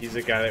he's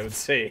a guy that would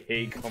say,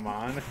 "Hey, come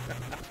on."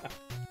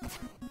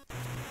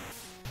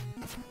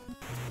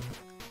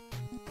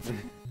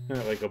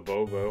 Like a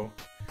Bobo.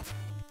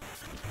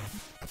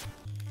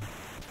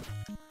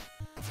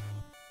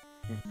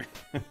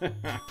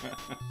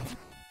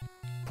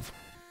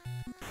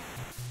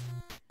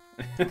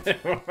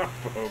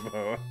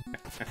 Bobo.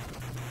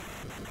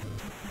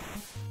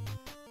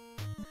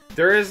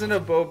 There isn't a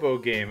Bobo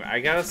game. I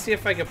gotta see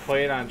if I can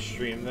play it on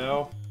stream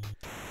though.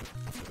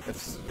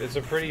 It's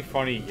a pretty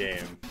funny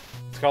game.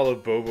 It's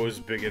called Bobo's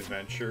Big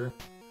Adventure.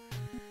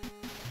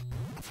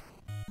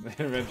 The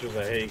adventure's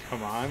like, hey,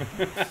 come on.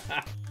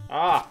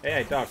 Ah, hey,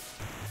 I ducked.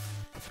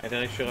 I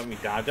didn't actually let me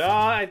dodge.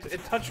 Ah,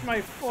 it touched my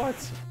foot.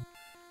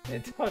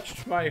 It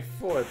touched my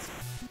foot.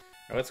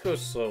 Right, let's go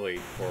slowly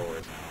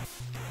forward now.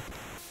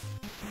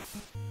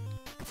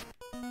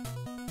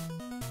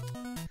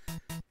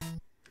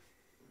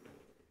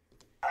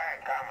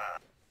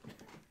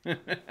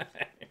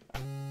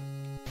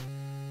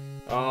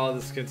 Oh,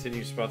 this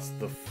continue spot's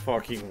the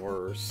fucking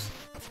worst.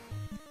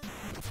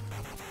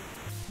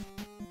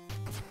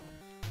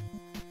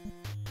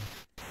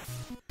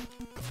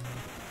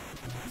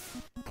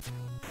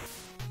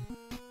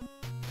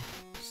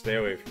 Stay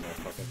away from that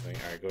fucking thing.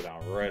 Alright, go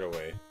down right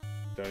away.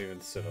 Don't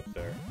even sit up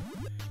there.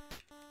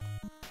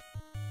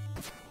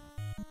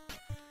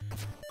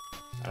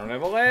 I don't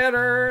have a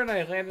ladder, and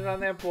I landed on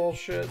that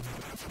bullshit.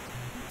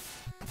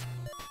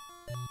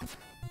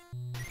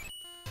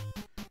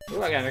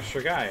 Ooh, I got an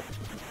extra guy.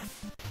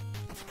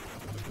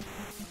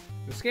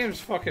 This game's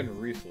fucking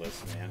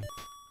ruthless, man.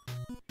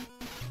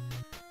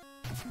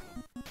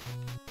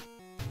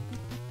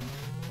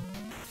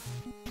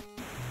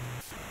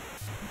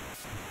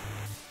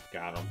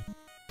 Got him.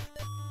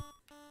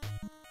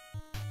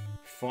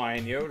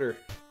 Flying Yoder.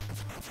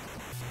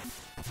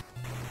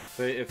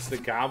 It's the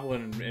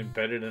goblin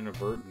embedded in a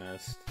bird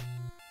nest.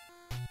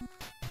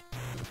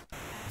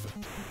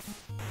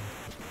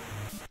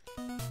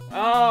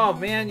 Oh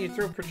man, you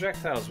threw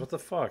projectiles. What the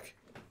fuck?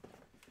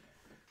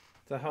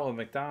 What the hell at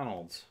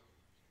McDonald's?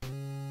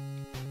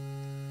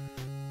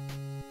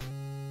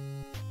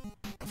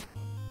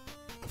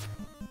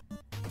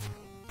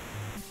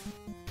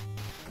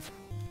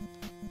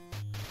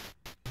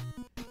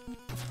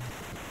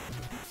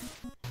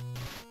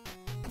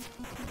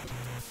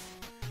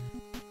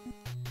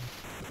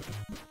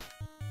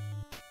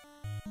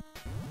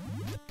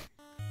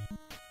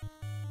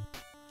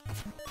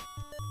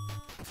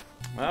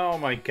 Oh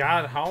my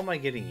god, how am I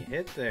getting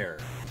hit there?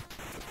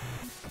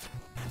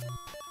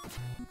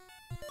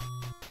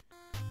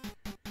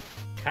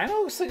 Kinda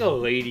looks like a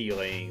lady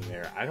laying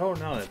there. I don't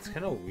know, that's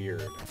kinda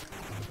weird.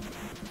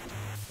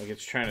 Like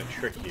it's trying to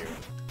trick you.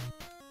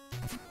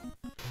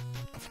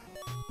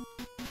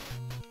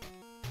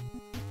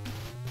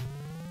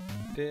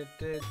 Did.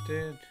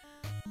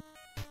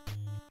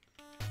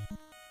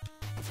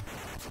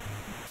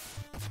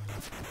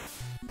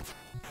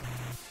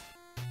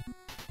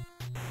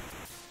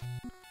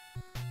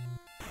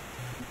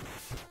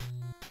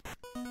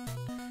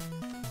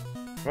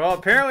 Well,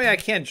 apparently I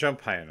can't jump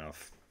high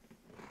enough.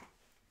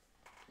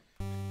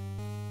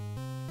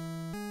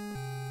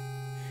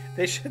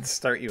 They should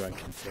start you on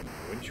continue.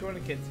 Wouldn't you want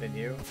to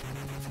continue?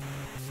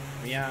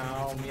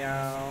 Meow,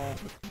 meow.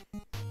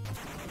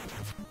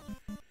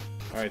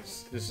 Alright,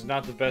 this is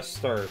not the best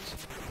start.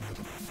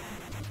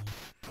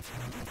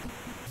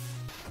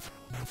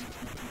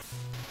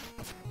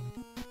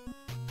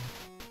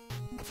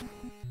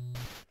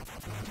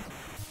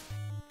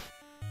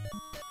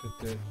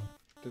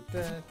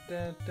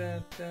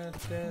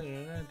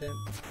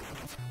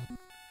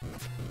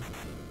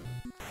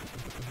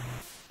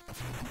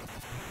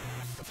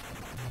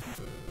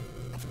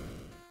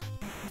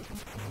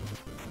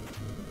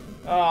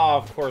 Oh,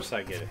 of course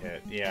I get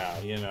hit. Yeah,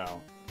 you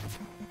know.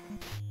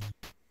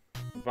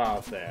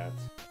 About that.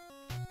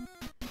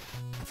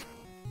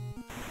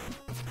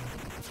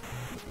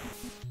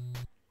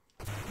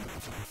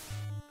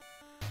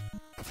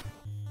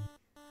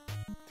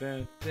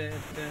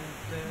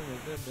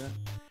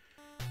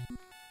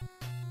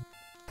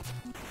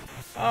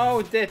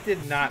 Oh, that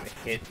did not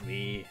hit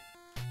me.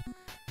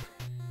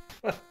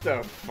 What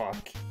the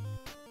fuck?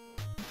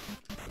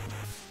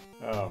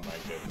 Oh my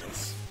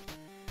goodness.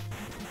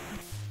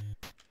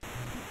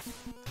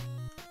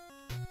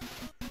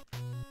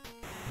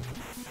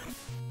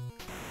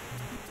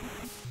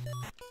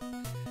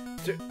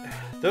 Dude,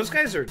 those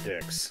guys are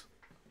dicks.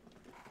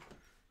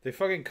 They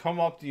fucking come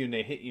up to you and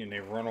they hit you and they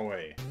run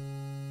away.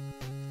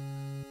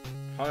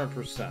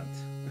 100%.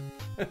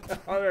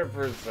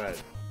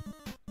 100%.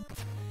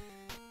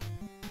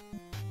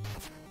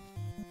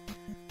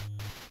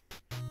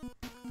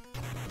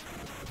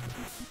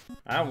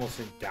 I almost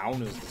think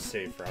down is the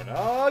safe route.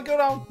 Oh, go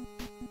down!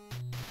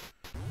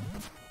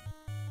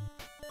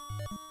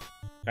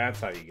 That's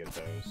how you get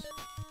those.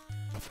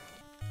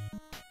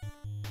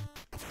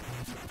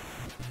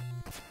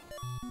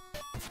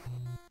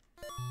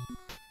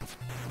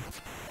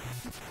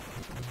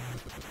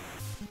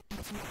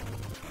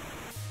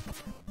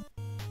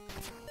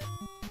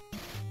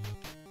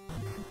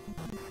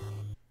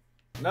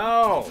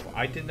 No!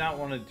 I did not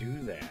want to do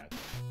that.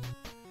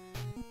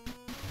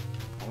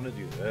 I want to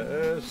do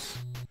this.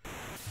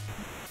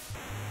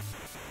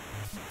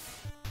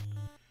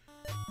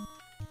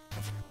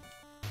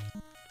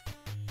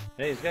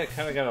 Hey, he's got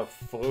kind of got a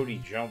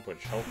floaty jump,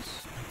 which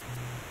helps.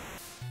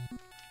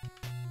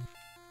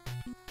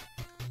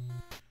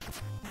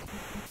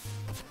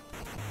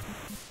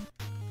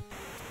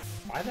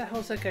 Why the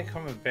hell is that guy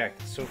coming back?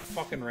 It's so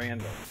fucking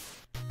random.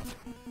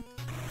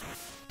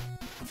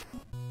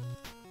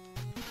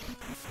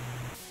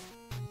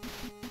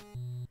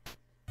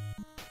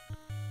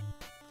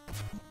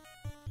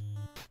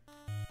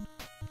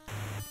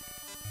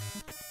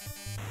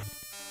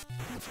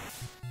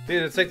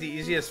 Dude, it's like the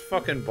easiest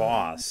fucking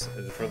boss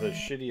for the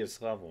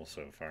shittiest level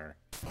so far.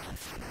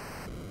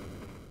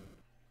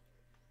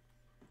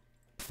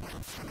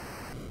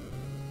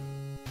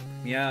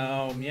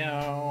 Meow,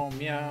 meow,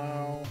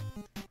 meow.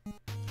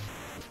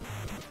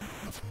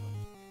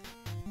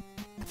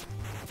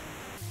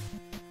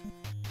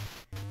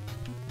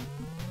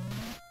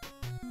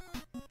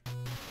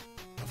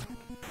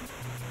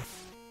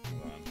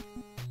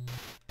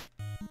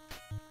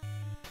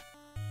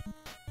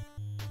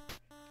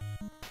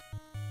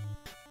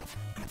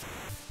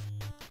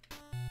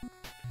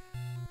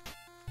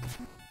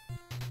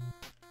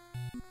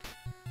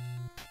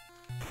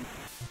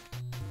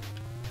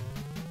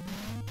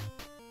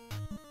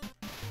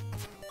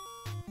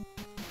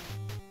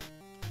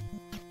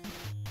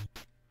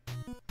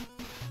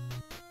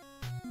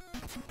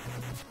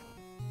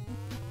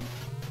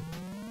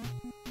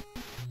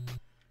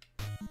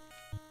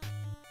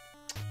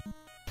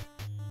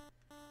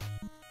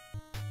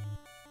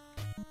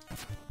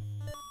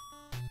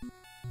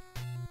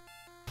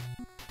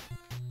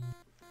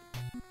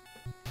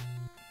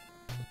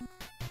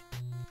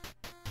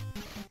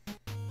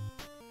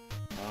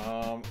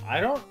 I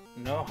don't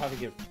know how to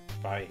get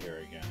by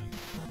here again.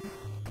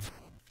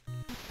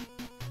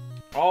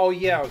 Oh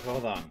yeah,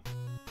 hold on.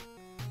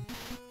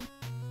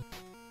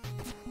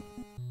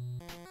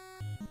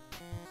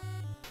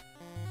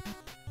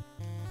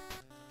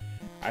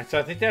 So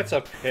I think that's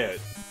a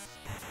pit.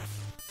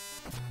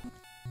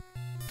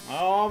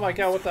 Oh my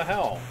god, what the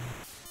hell?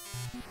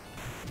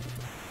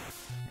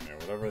 Okay,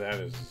 whatever that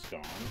is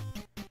gone.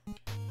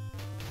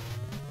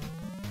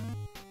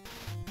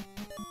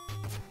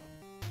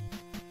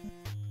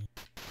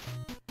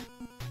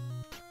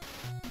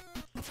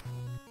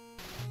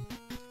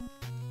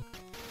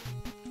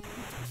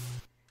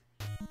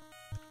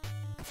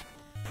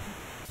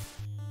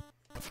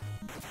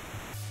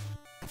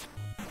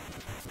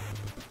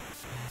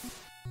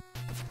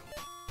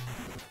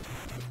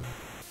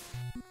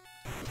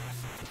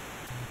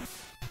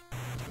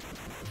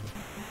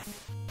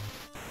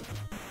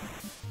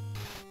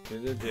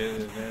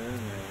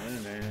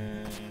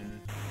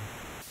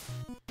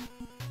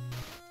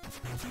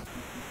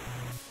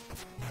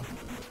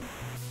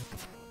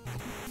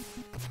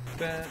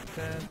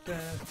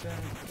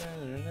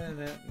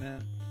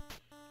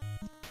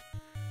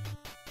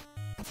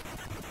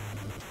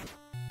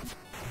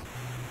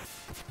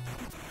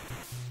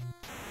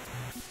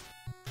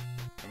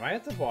 Am I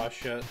at the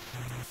boss yet?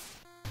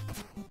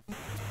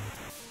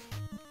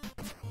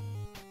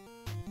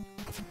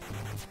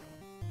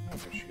 I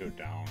think I should go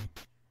down.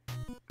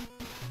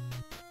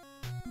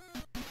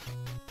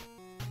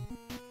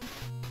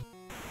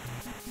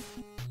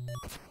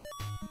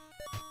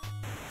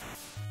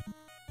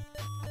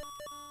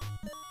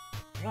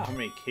 I don't know how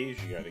many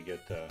Ks you gotta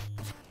get to...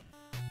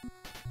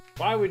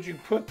 Why would you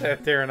put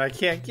that there and I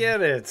can't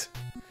get it?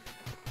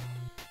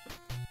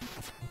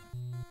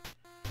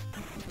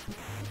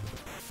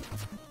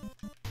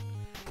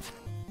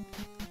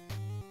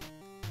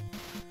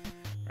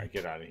 Alright,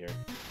 get out of here.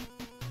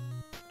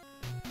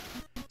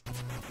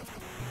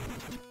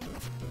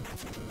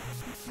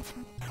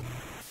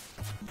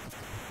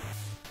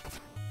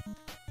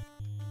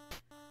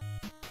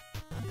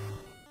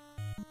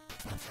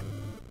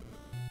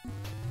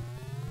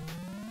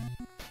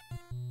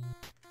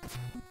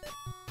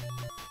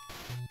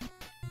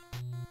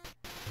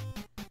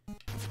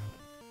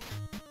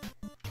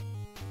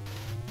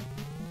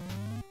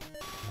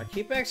 I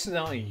keep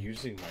accidentally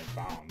using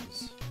my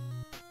bombs.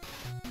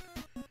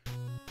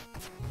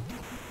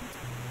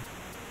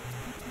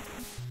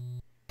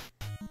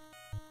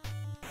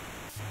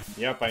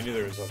 Yep, I knew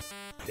there was a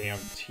damn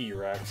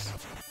T-Rex.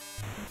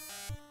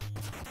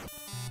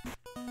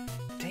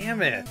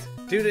 Damn it.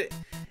 Dude,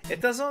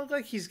 it doesn't look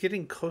like he's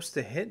getting close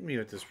to hitting me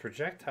with his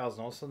projectiles,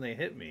 and all of a sudden they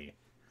hit me.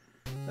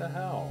 What the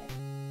hell?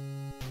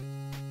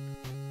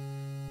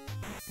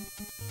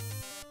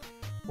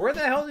 Where the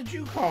hell did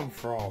you come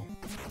from?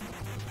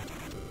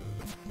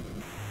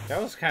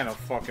 That was kind of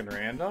fucking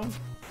random.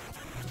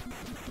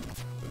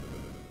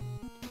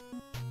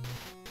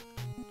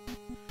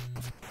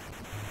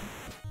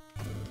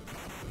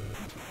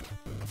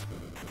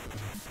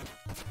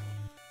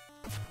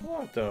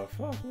 What the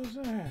fuck was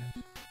that?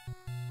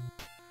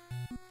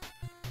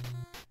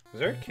 Is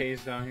there a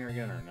case down here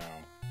again or no?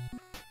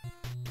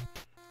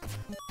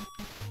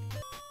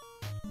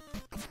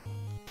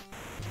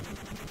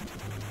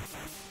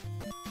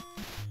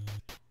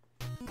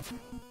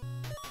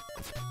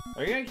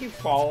 Are you gonna keep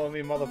following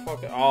me,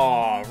 motherfucker?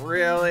 Oh,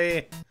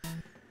 really?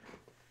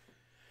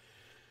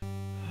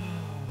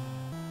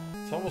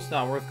 It's almost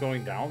not worth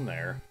going down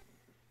there.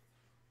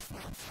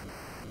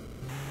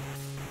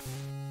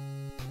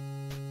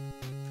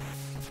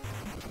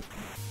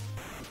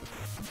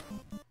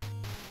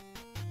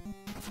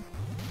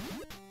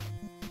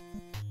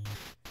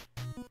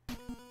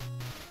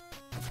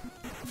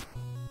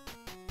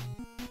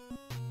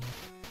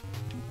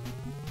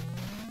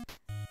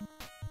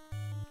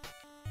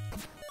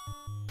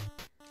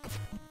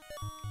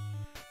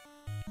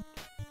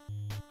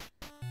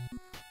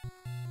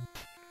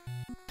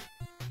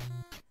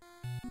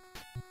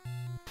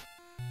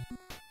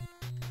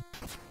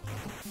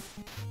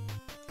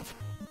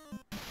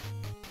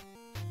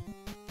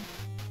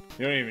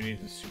 You don't even need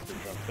to super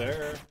jump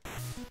there.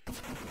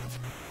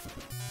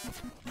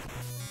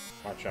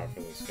 Watch out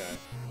for this guy.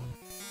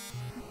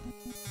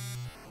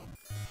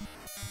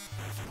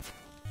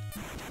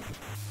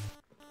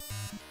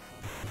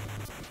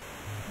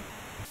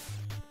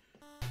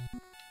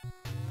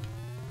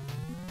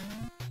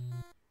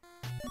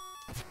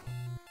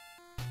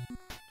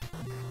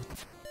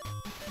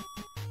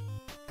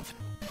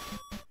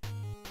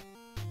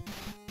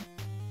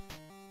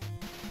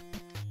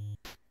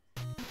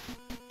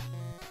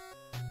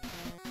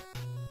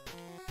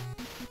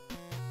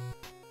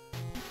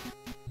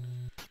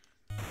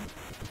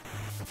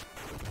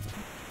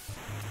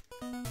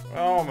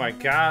 Oh my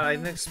god, I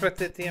didn't expect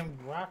that damn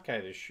rock guy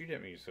to shoot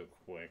at me so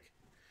quick.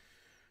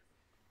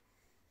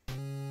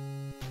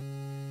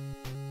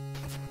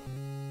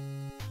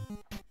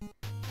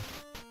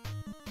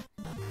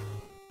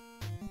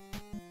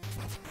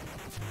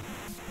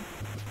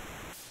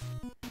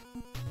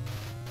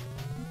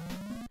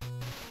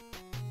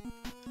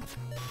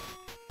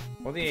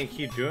 What do you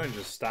keep doing?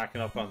 Just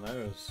stocking up on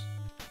those.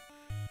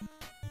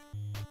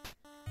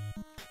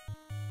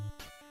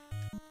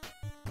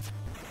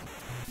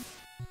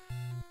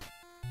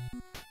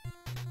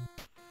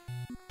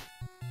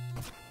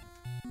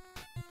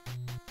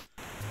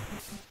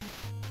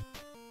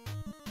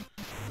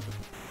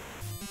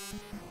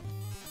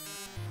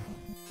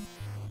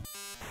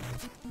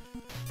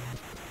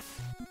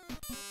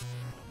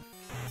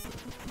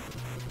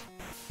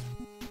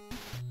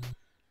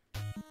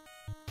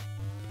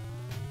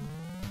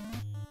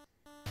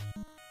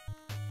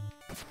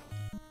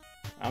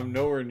 I'm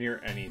nowhere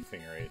near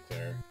anything right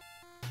there.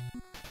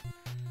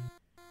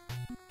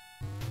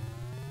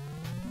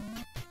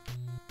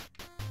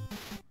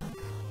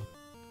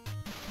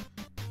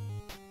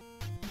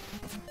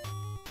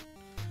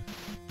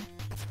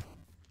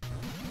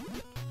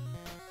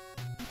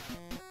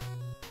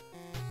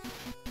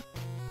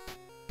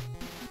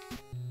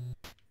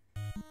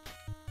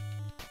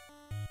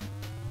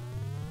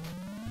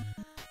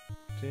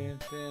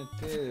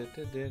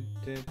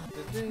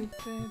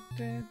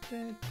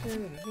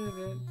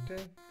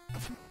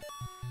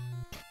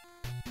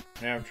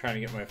 Now I'm trying to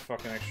get my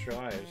fucking extra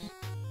lives.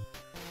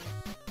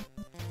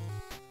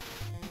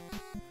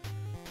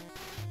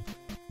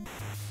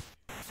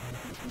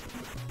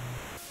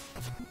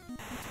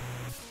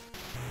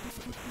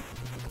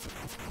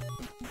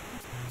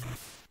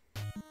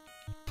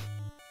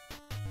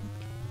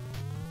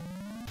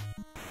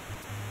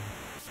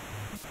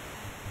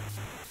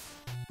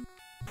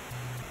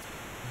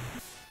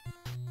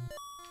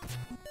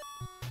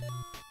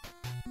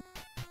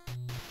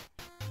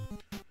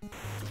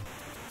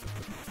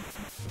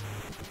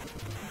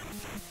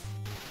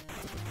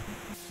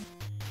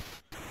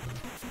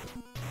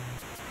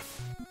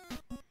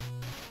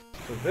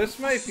 So this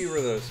might be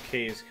where those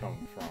K's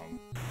come from.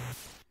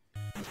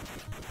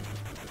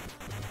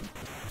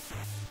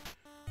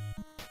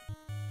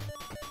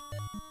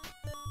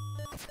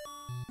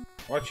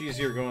 Much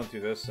easier going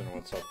through this than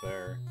what's up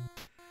there.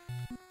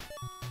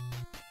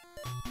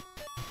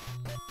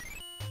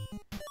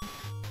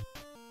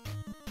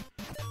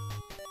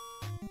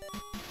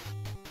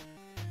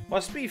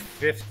 Must be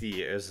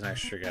 50 as an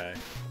extra guy.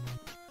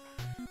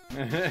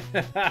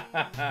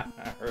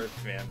 Earth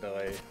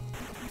Vandalay.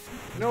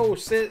 No,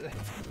 sit.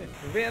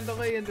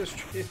 Vandalay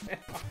Industries.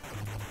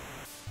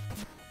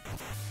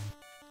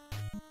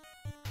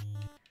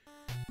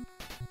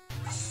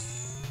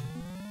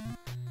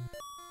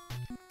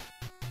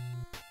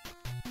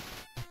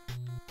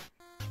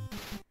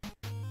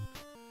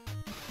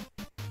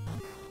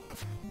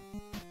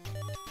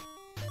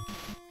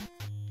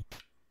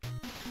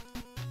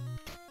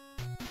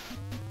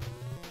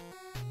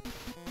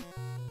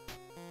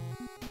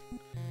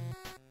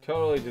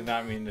 Totally did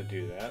not mean to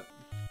do that.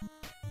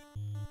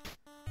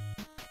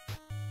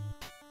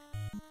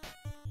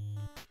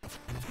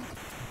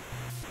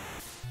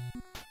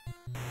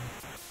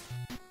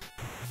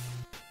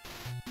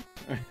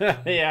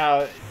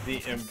 Yeah,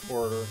 the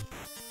importer.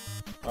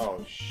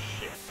 Oh,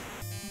 shit.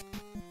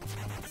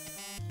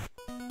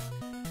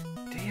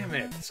 Damn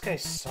it, this guy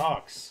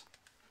sucks.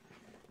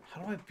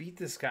 How do I beat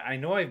this guy? I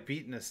know I've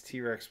beaten this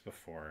T-Rex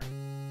before.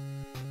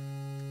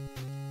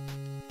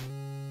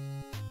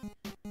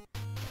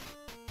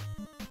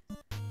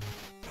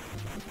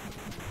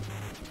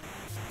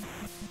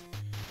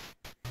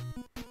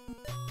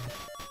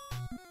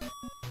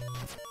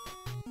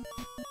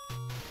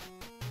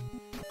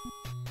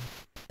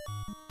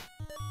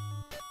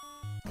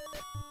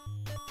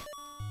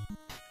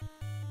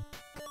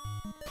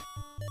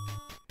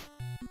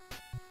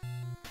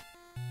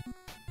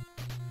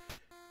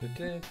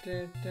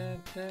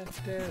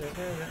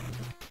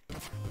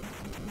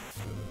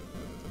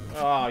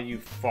 Oh, you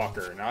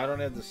fucker. Now I don't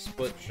have the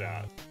split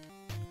shot.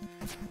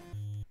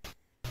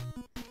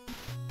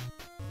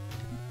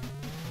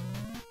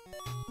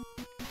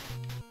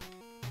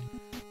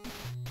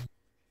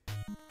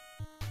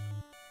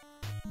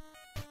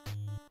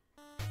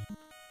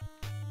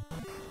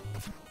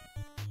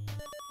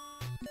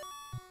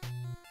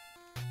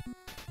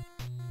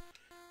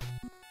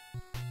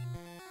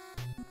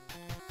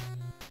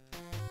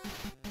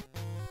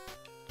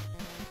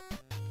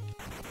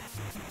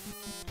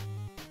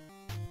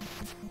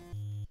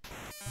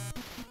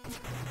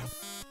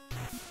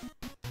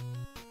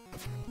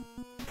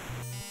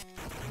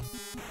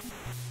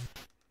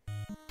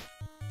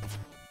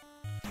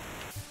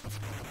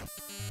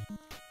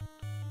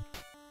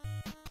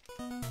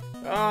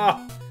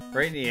 Oh,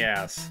 right in the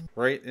ass.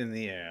 Right in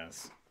the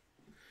ass.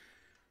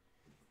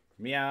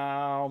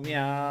 Meow,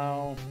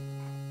 meow.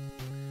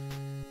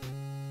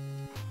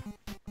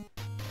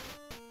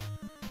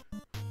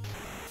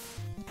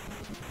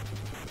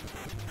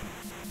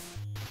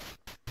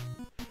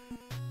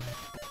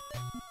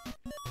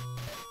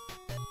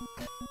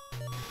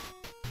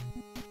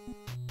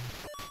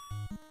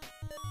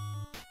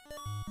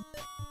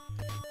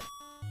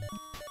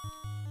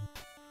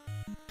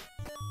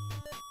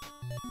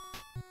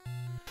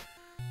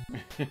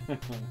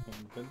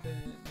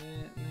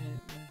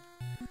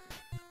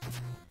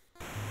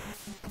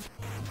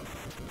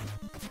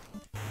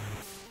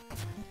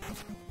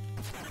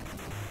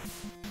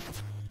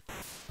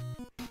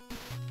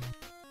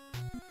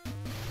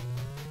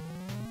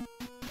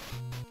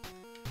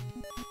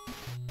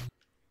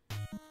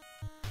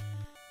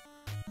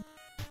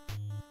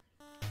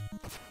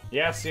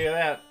 Yeah, see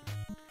that?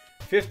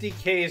 50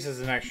 Ks is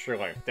an extra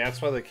life.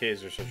 That's why the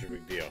Ks are such a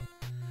big deal.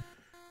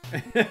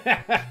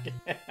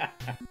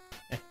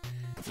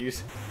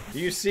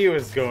 You see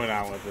what's going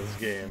on with this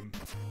game.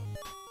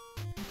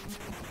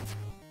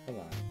 Hold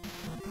on.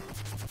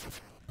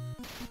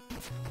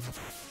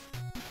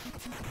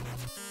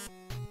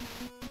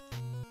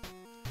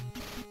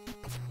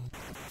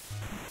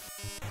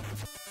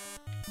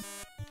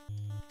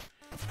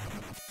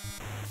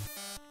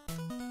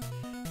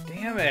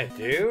 Damn it,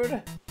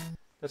 dude.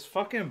 This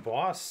fucking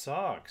boss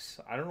sucks.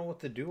 I don't know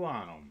what to do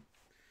on him.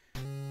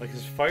 Like,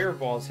 his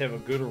fireballs have a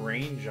good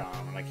range on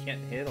them, and I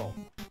can't hit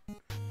them.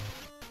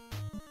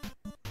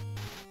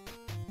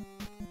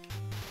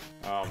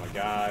 Oh my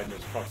god, I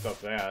just fucked up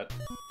that.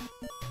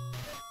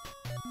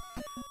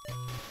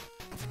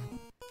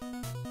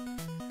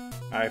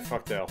 I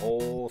fucked that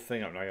whole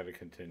thing up, now I gotta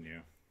continue.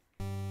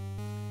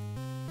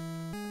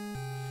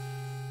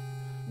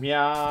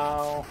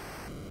 Meow.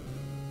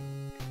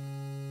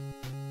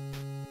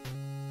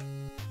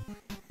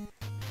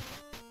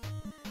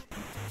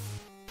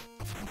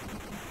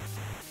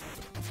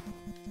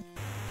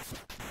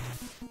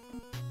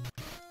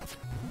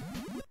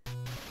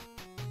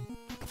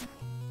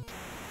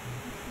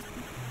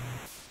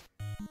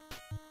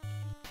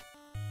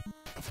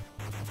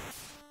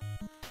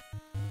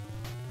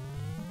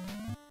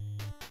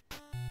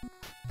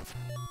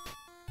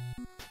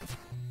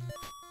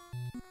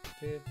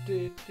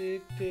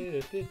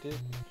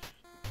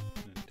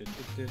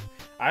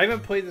 I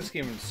haven't played this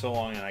game in so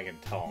long and I can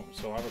tell them,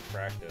 so out of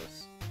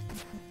practice.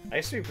 I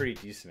used to be pretty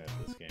decent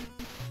at this game.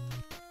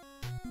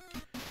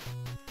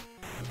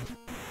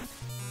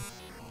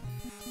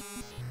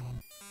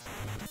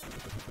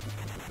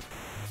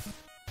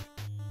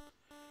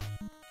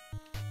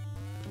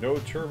 No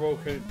turbo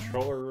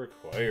controller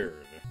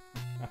required.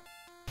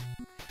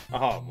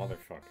 Oh,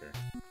 motherfucker.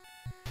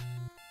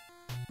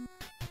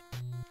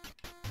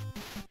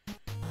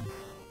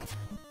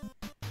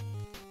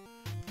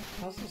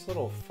 How's this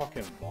little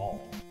fucking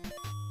ball?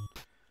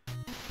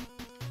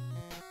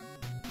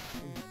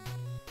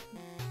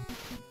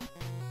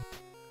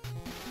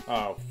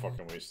 Oh,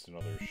 fucking waste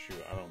another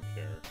shoot. I don't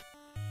care.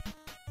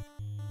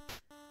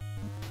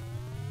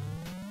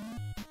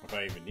 If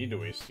I even need to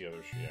waste the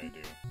other shoot, I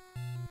do.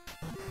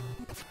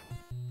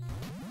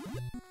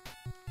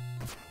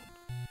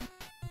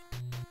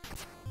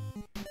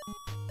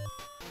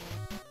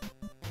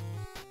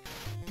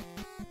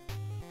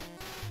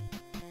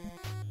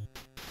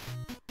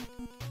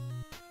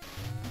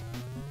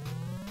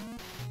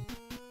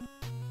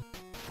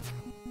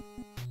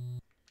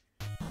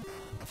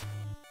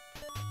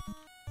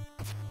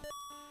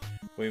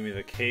 Believe me,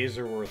 the K's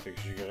are worth it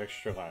because you get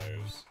extra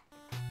lives.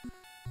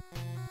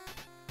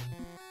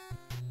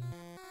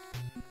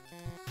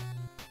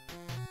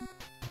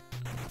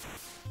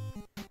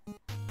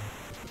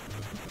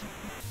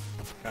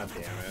 God damn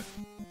it.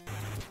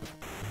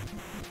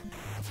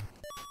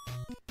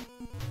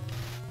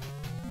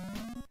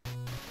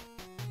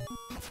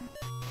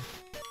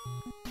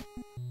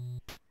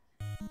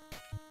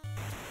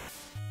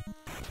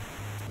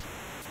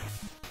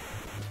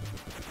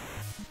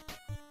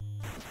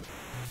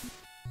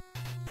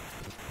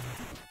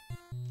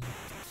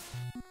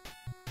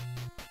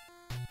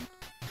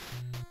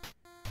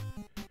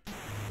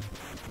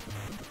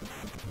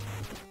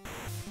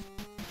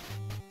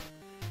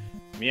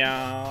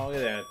 Meow, look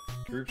at that.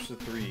 Groups of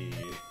 3.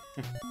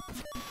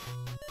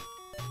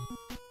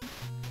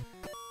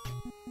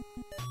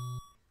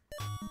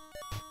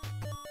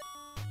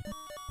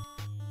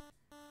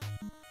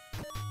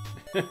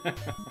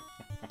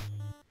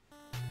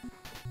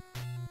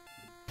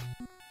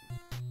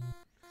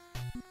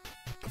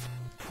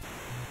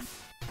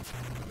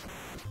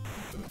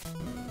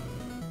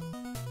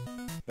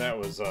 That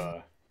was,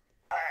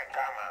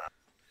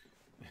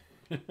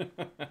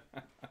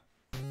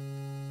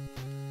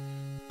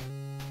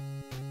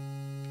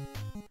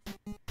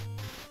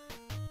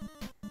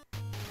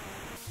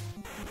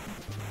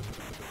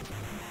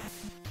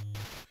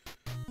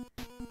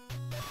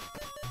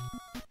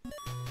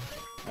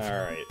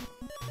 Alright.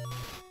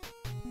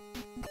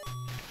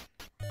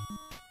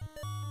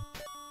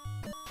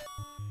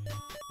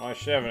 Well, I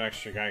should have an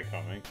extra guy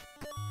coming.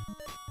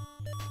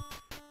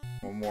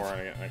 One more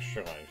and I get an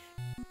extra life.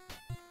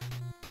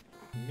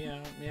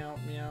 Meow, meow,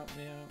 meow,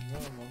 meow, meow,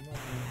 meow,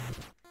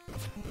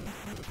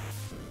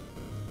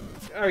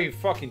 meow. Are you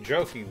fucking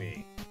joking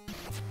me?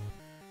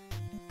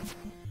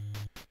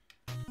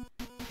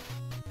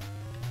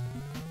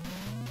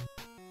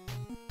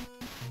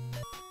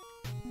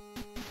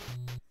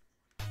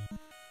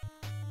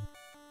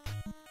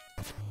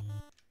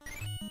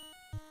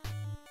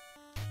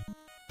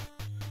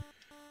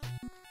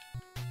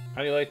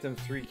 How do you like them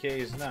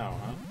 3Ks now,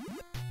 huh?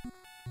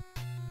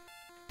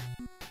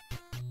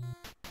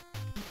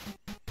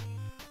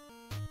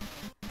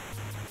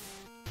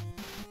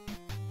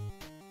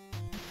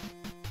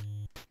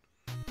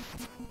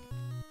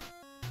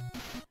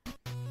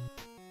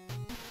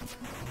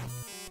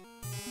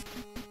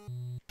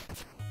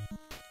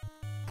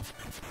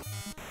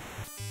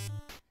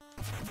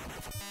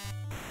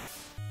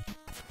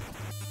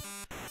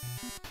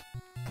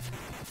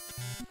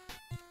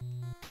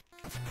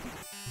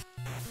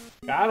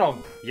 Got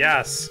him.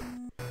 Yes.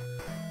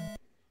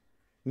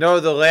 No,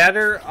 the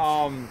ladder,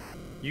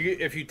 you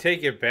if you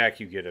take it back,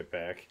 you get it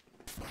back.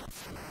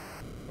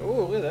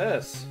 Oh, look at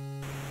this.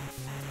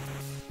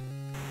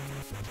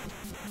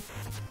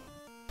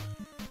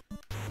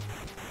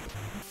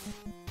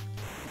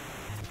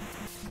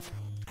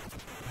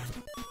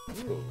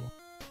 Ooh.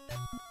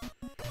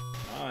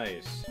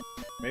 Nice.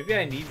 Maybe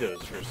I need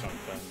those for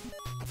something.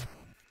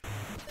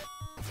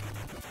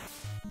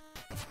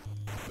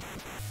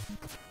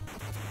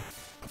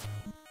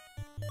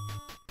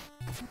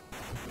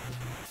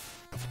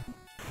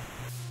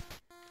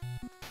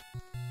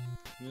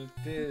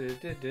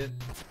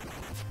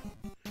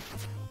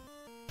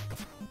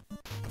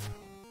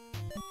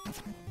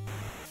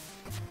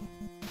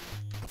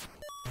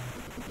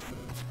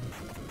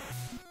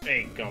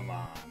 Hey, come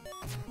on.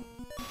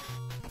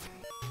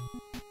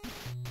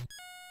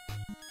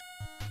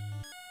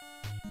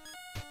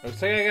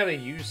 Looks like I gotta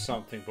use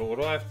something, but what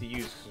do I have to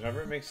use? Because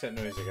whenever it makes that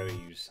noise, I gotta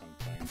use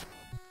something.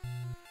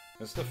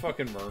 That's the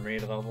fucking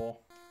mermaid level.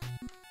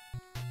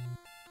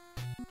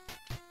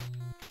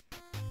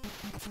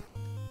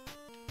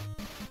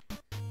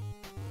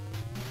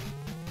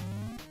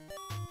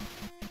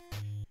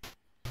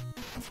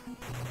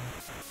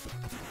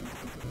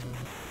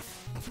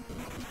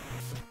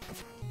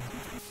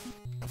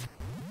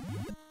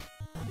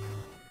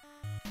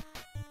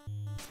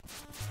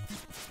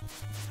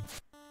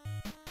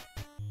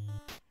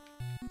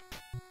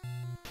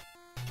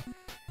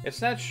 It's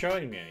not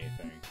showing me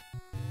anything.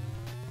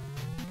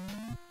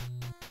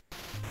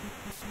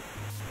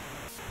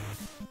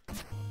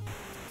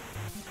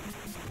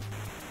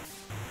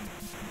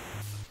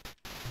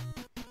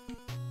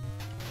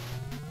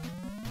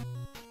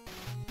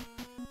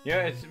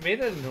 Yeah, it's made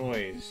a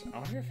noise. I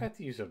wonder if I have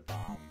to use a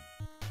bomb.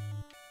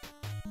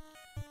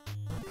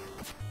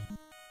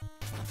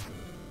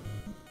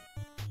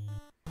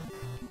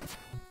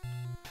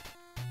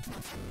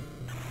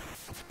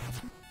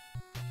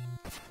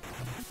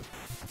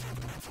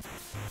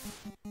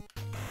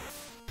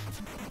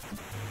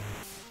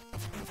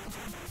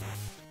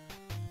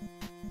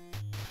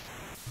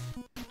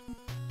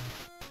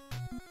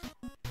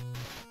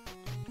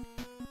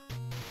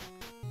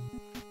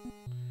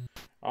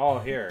 Oh,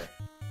 here.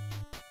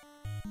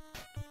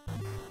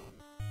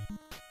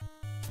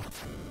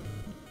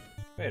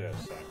 Wait a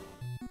sec.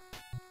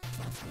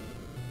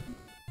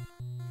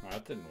 Oh,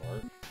 that didn't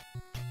work.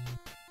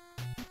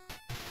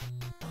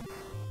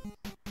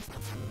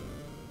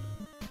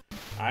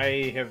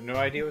 I have no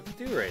idea what to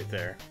do right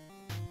there.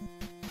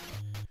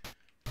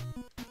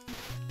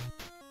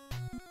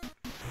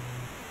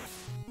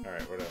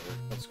 Alright, whatever.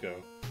 Let's go.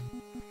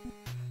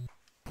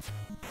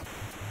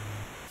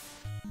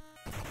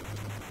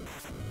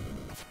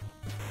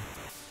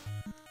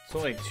 It's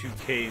only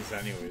 2Ks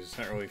anyways. It's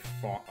not really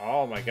fun.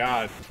 Oh my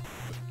god.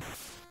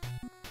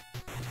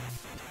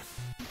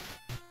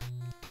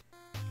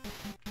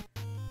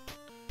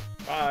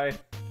 Bye.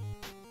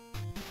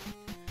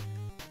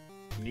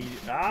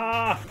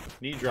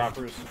 Knee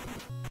droppers.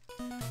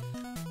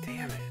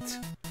 Damn it.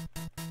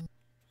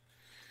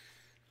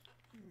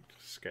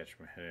 Sketch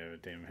my head. I have a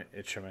damn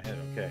itch on my head.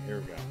 Okay, here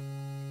we go.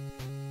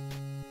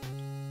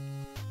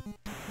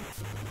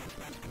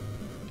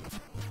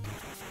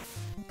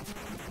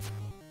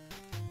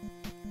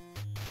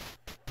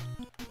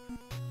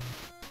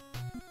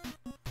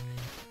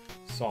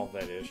 Solve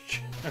that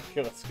itch.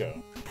 Okay, let's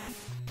go.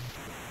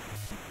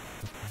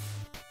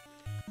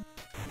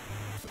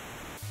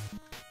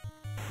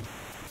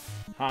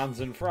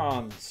 Hans and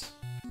Franz.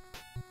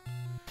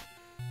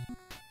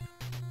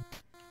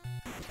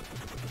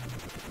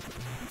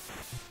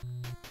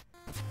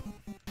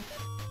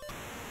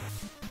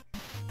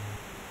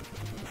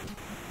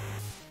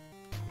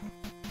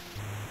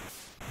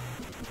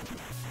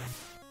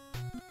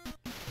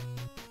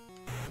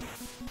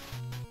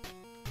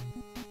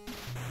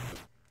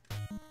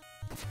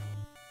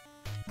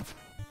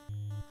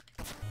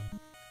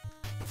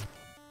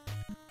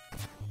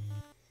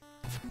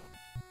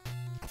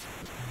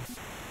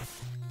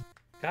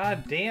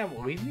 God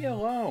damn, leave me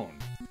alone.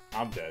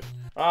 I'm dead.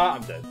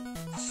 I'm dead.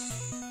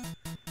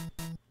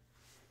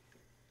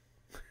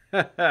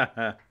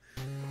 Why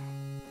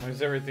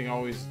is everything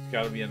always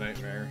gotta be a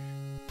nightmare?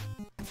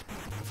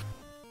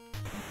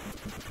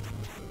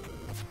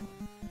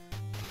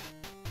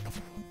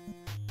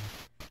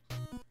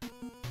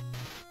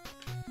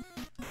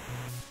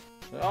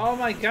 Oh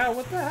my god,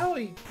 what the hell?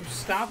 You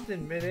stopped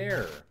in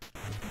midair.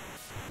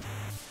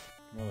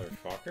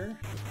 Motherfucker.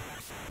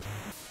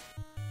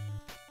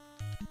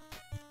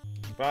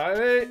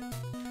 But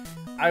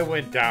I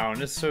went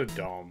down. It's so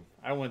dumb.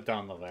 I went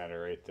down the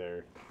ladder right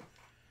there.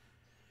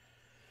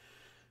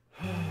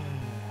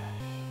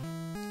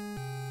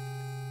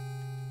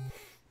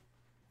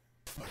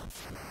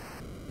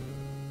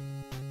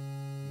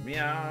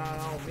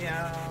 Meow,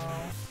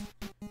 meow.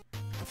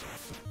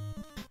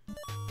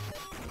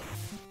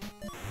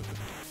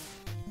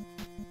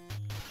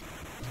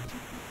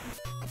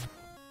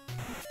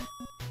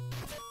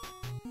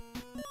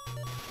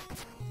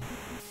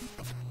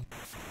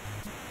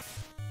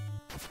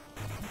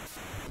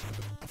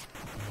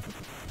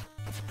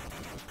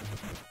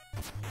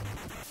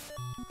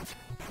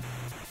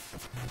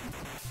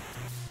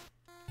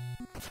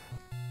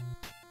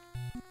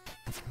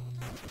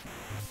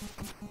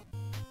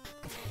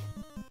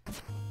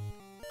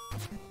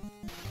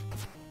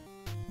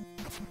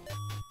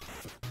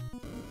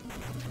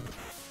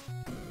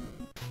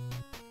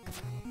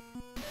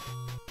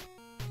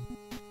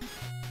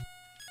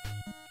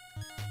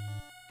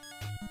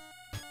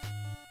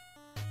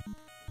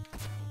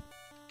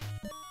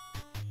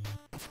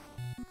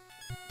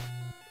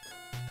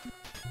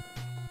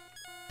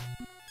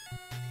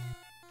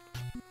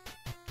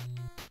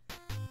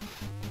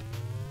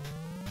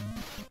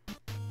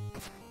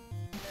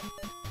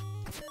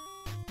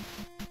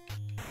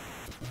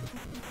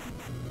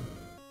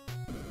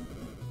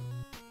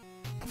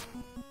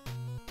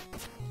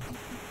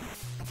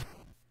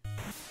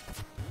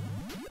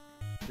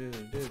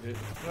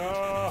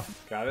 Oh,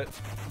 got it.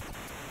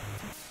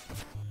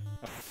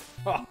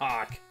 Oh,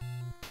 fuck.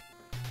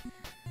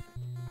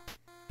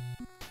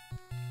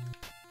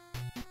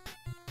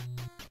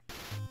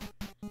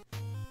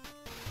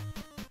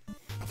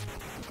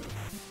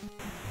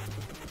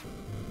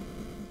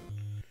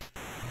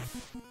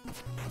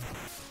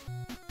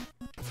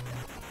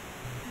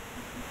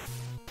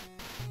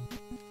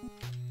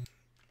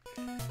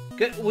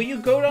 Will you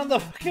go down the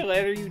fucking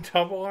ladder, you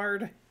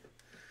tumblehard?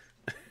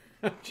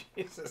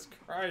 Jesus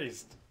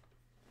Christ.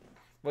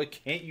 What,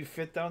 can't you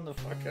fit down the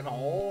fucking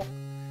hole?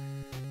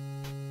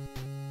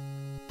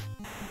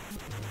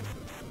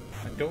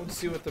 I don't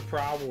see what the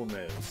problem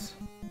is.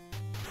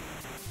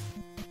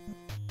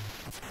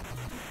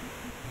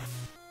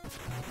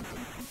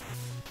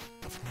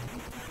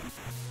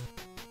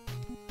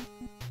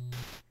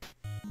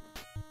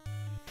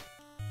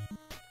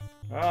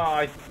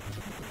 Oh,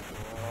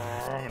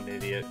 I'm an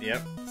idiot.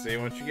 Yep. See,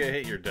 once you get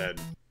hit, you're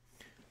dead.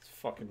 It's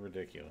fucking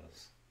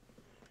ridiculous.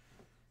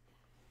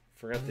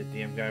 Forgot the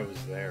damn guy was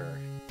there.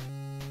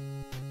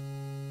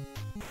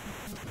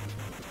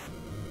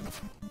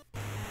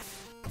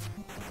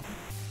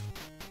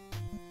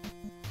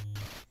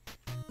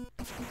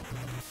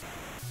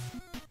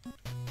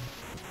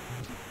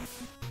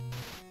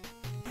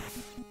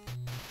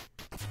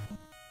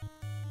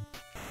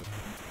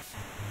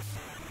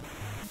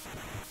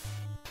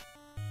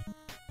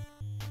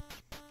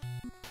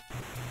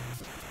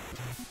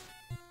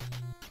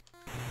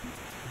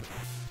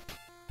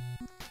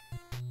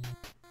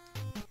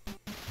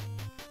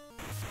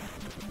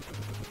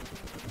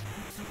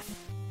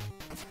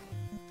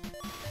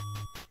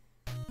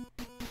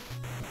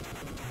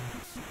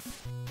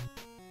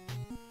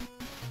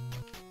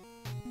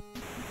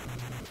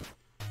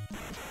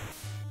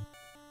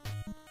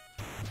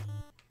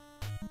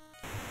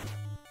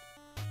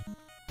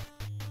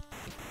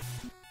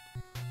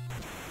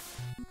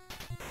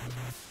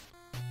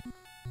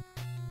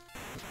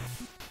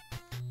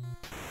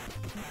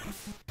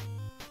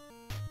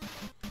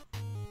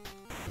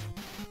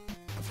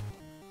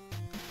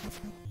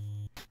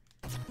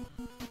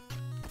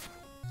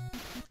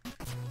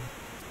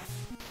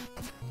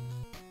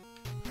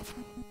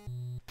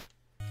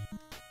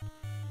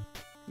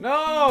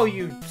 No,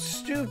 you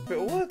stupid.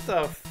 What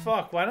the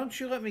fuck? Why don't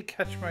you let me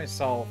catch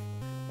myself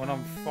when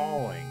I'm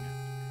falling?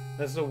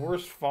 That's the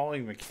worst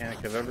falling mechanic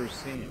I've ever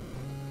seen.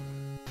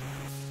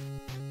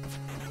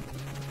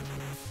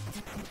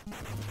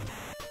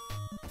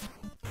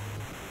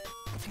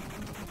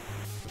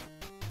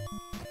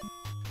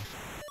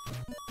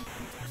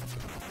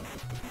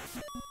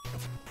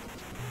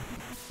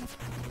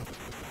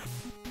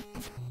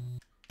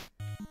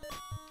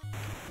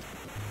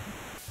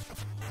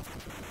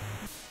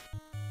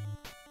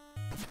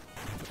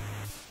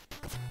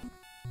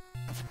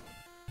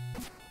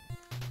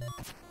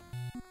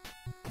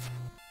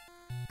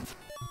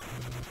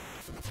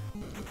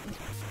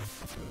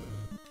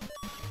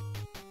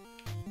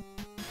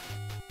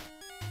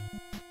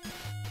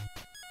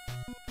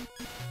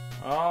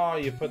 Oh,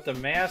 you put the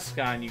mask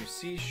on, you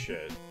see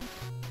shit.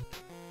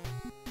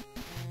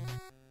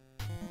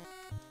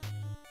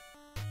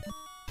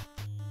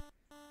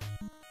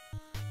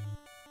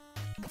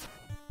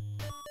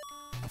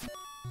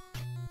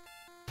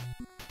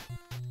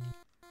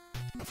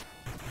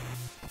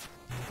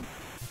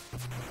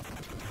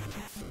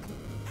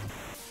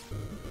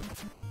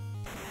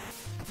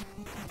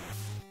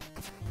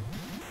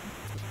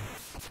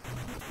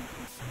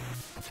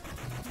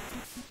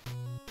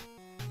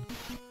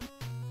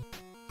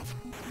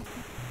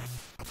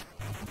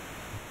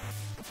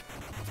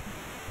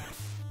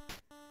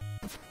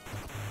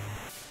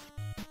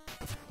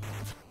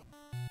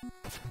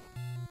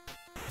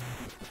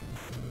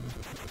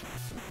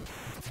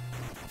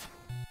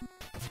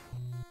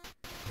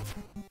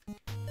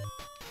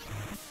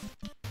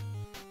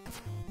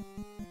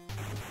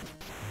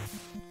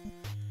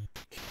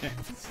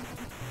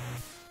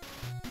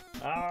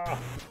 Ah!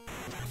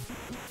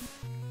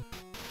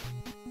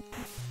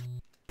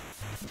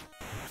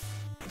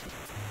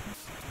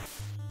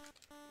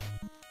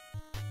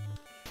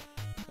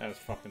 That was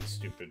fucking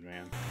stupid,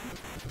 man.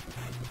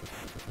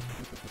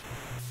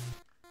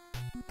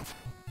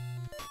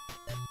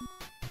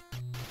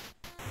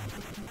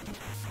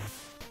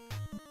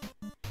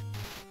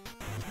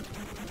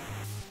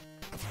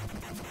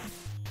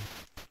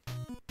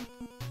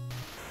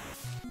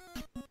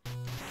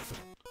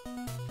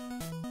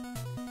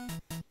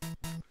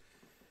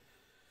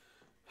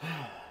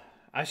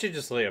 I should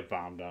just lay a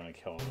bomb down and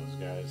kill those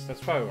guys.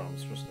 That's probably what I'm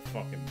supposed to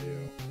fucking do.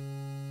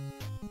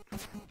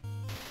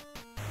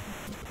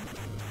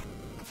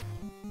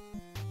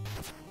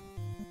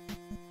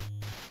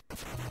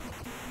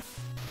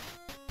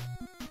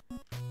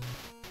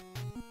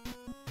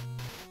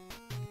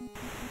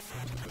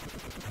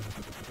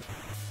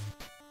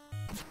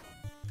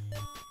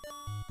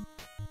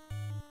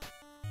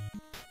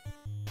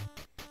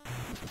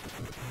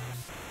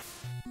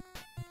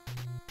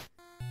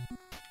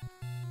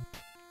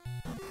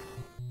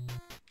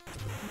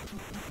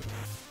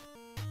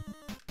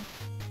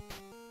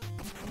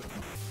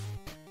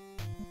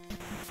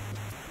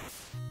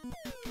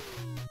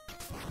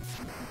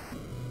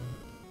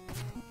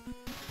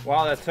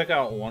 Wow, that took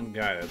out one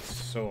guy. That's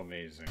so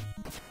amazing.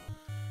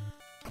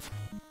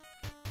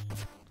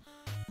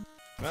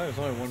 Well, there's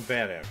only one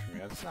bad after me.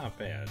 That's not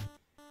bad.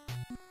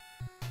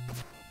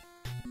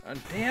 Oh,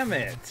 damn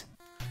it!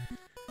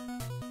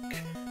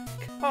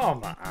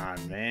 Come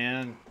on,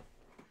 man.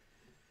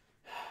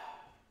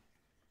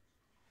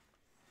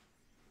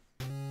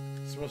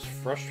 It's the most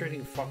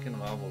frustrating fucking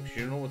level because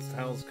you don't know what the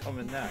hell's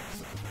coming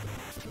next.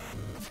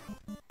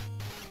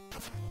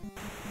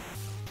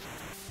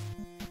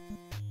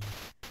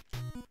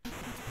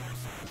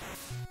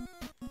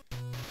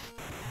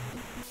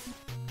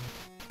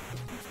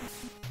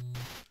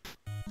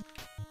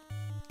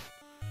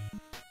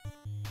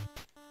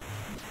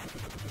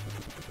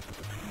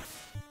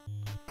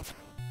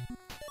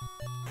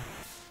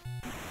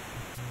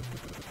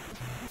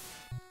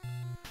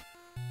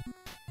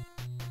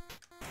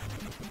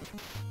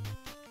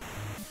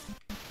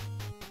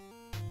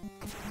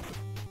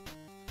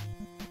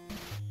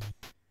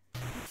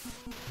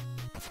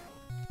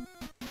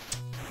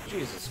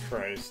 Jesus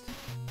Christ.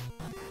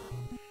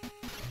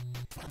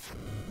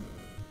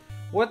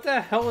 What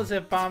the hell is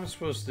that bomb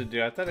supposed to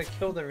do? I thought it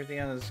killed everything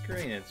on the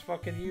screen. It's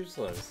fucking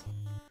useless.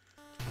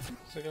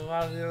 It's like a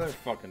lot of the other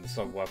fucking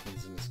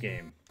sub-weapons in this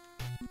game.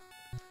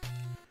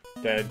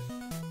 Dead.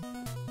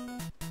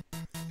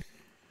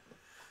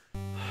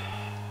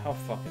 How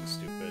fucking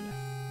stupid.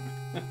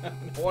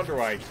 No wonder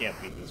why I can't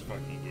beat this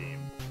fucking game.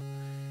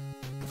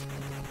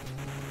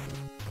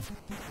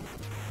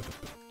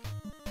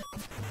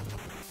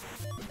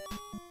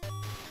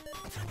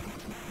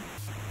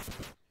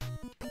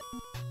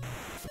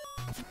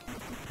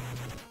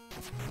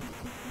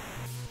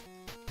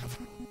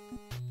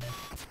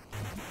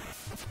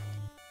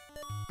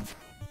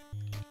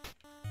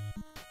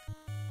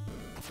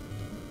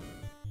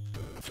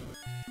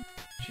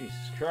 Jesus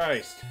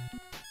Christ.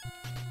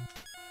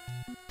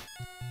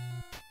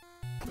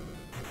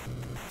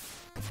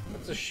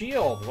 That's a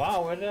shield.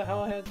 Wow, where the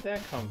hell did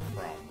that come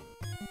from?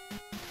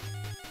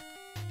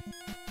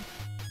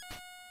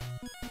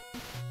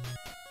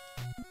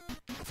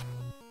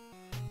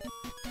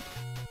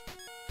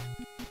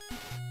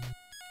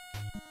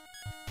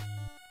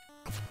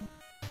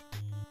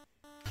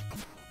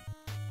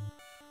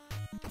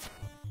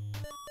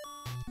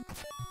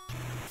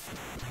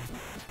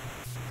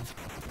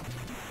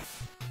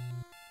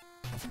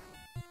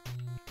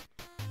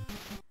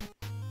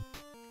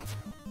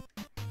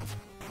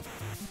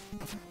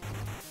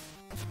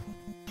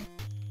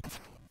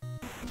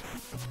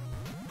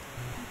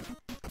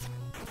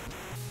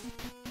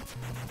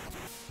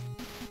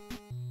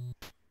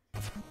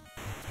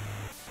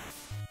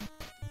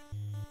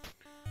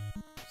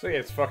 So yeah,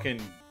 it's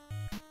fucking,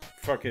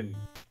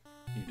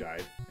 you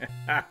died.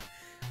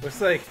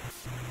 looks like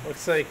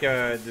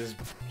this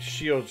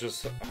shield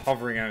just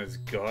hovering on his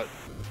gut.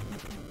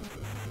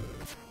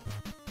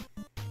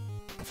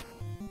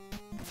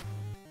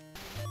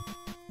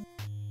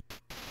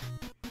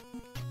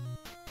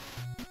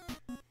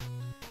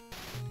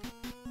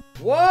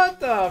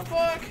 What the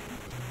fuck?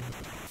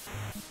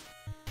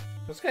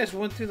 Those guys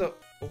went through the...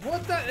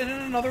 What the... And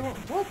then another one...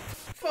 What the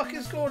fuck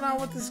is going on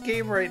with this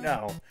game right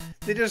now?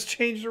 They just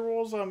changed the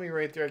rules on me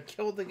right there. I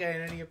killed the guy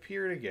and then he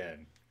appeared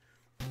again.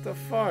 What the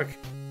fuck?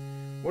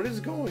 What is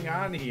going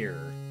on here?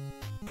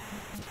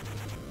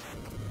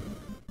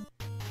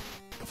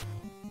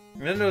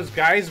 And then those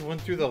guys went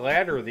through the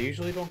ladder. They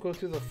usually don't go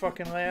through the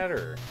fucking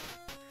ladder.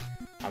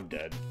 I'm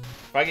dead.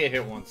 If I get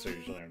hit once,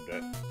 usually I'm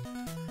dead.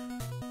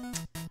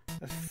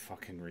 That's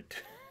fucking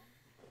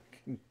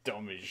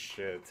dumb as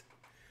shit.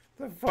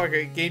 The fuck?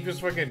 The game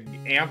just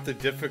fucking amped the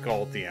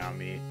difficulty on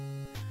me.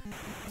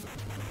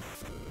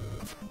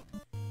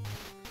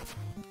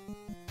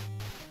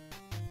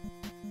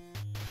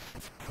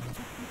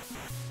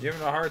 You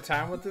having a hard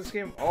time with this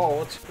game? Oh,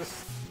 let's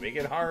just make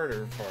it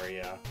harder for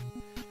you.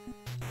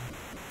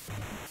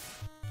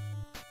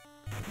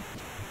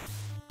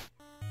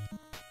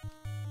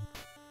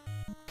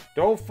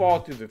 Don't fall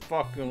through the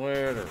fucking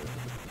ladder.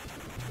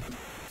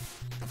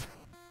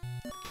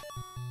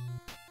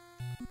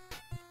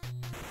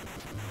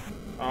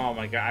 Oh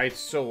my god, I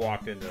so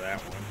walked into that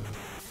one.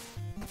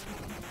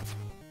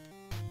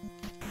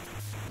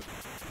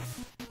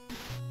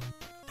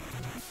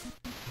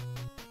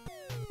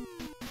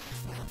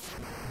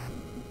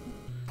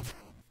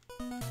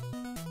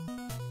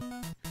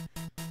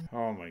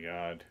 Oh my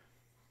god.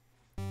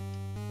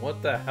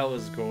 What the hell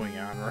is going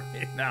on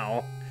right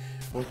now?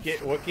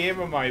 What game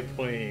am I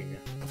playing?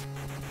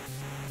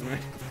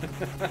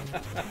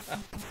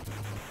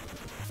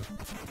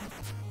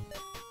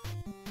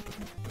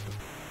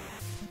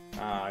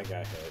 Ah, I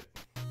got hit.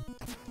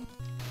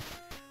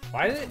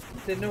 Why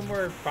did no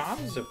more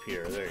bombs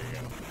appear? There you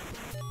go.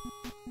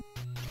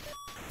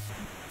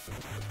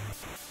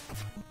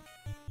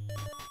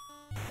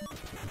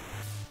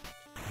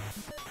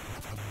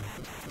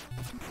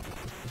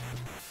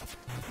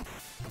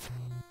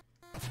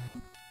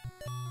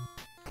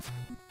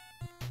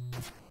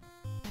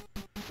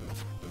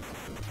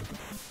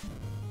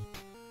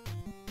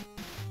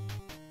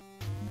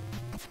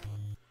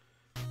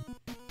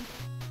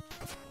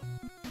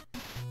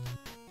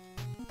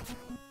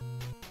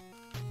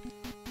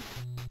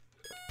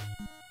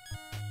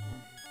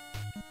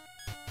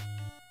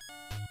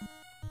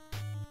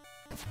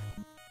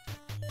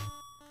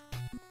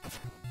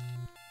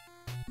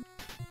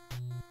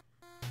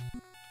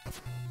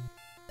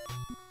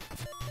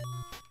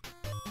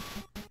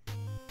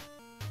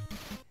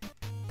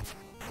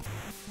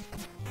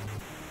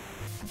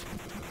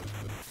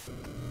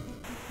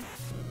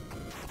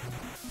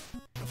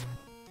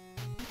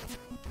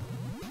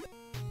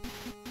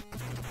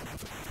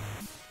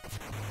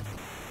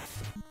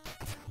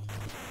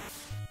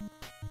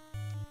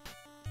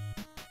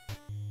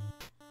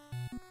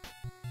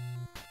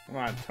 Come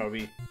on,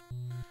 Toby.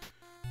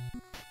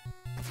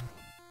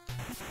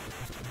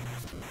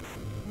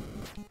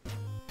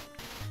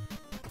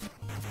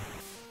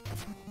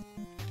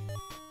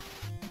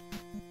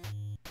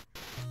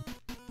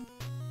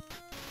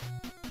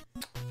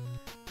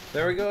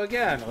 There we go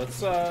again.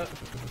 Let's let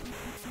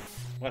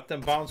them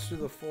bounce through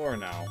the floor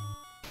now.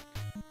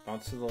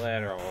 Bounce through the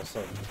ladder all of a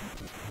sudden.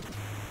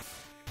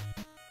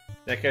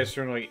 That guy's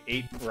throwing like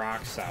 8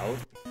 rocks out.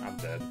 I'm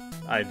dead.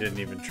 I didn't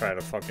even try to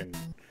fucking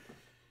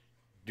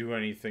do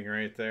anything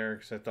right there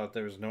because I thought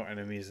there was no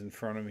enemies in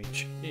front of me.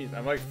 Jeez,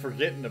 I'm like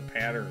forgetting the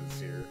patterns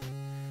here.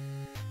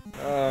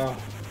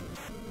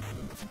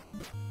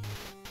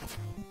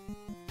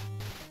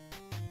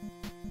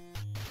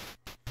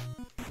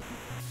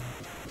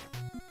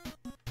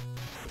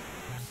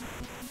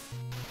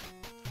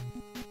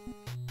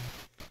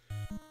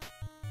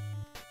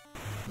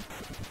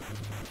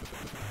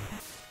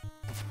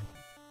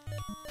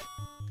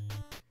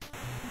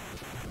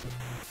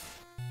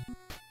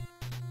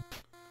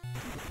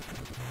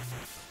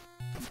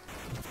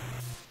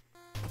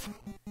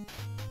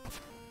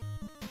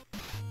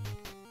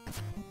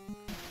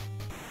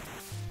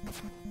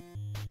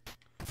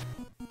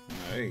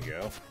 There you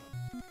go.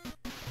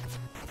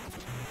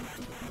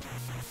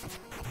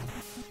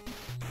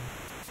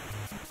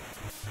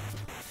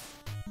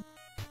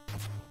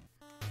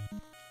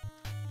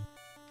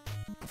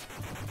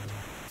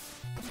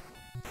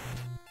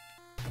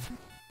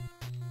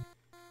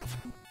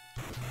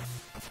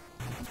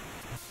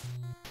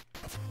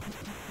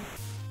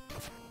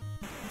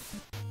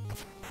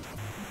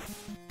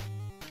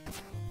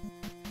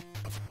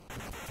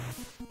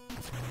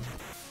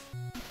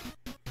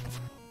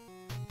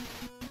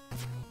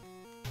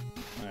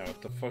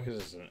 What the fuck is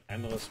this? An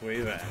endless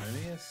wave of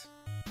enemies?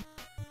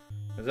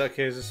 In that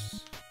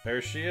case,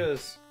 there she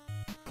is.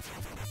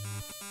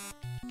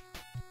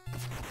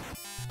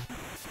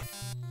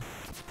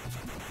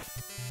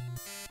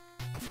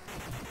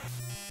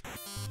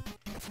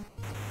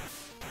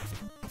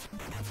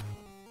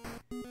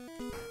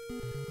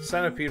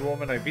 Centipede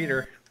woman, I beat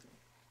her.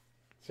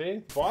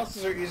 See?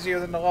 Bosses are easier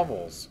than the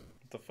levels.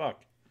 What the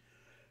fuck?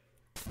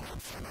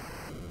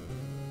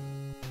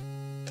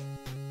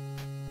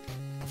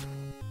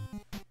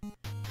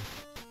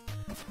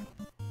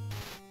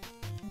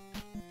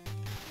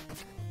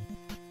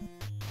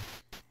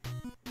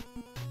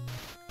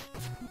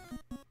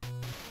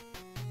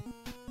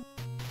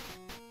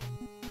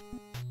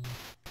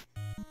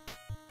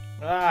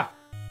 Ah!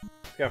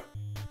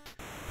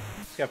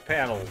 It's got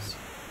paddles.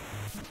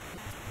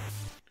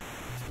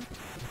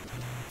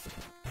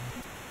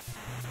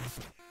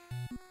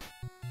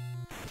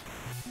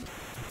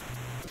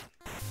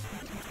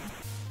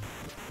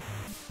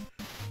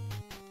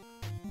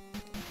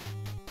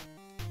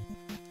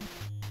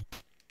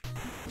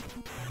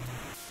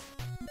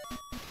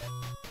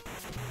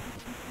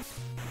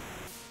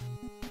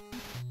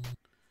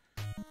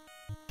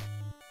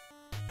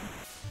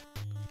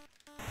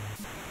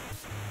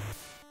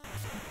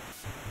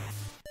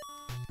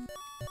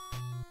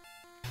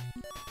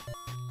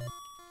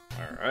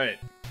 Alright.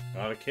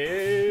 Got a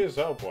case.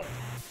 Oh boy.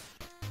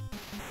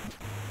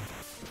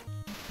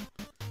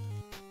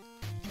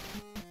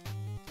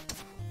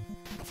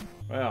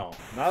 Well,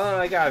 now that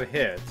I got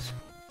hit.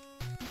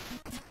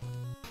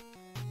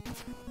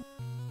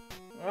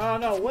 Oh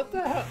no, what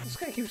the hell? This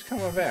guy keeps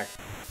coming back.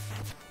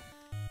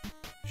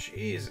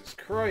 Jesus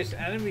Christ,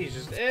 enemies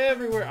just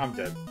everywhere. I'm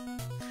dead.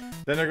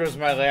 Then there goes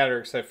my ladder,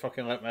 because I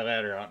fucking let my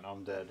ladder out and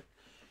I'm dead.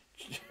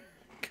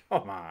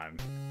 Come on.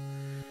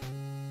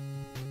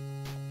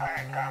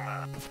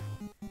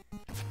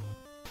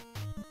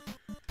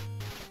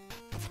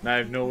 Now I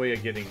have no way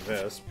of getting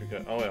this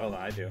because... Oh wait, hold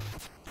on, I do.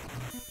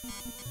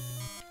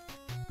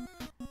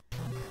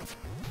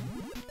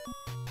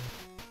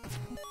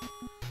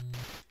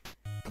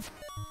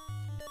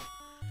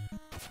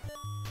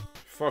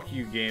 Fuck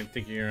you, game,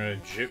 thinking you're gonna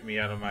jip me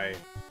out of my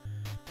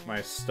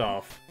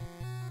stuff.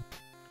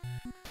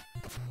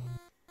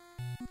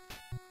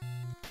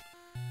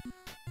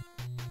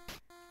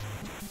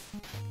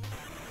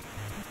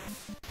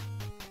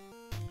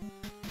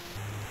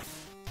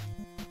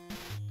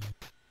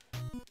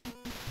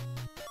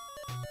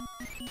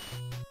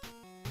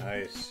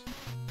 Nice.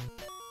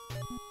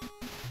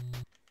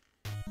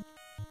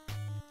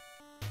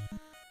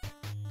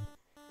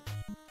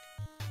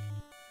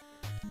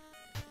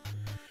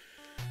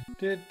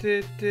 Hey,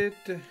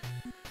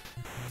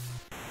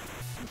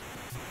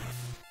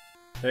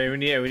 we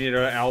need an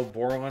Al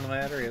Borland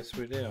ladder. Yes,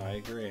 we do. I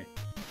agree.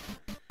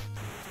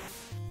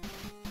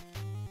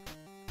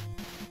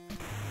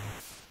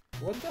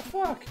 What the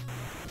fuck?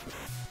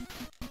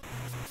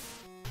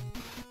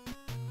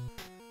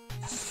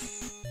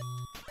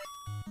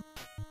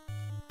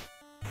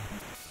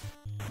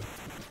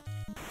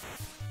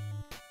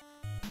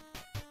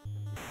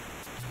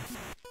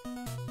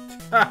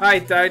 I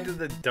died to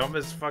the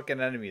dumbest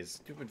fucking enemy, a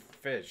stupid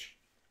fish.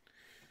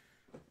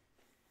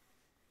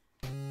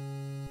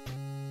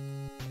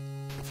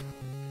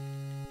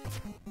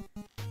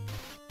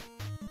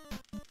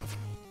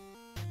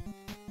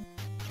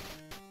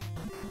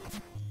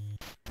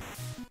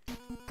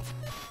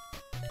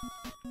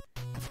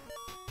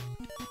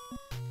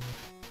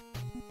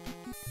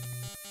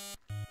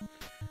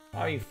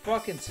 Oh, you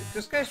fucking...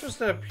 This guy's supposed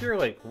to appear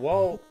like,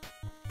 well...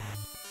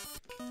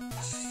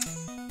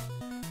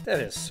 That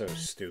is so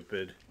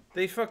stupid.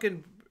 They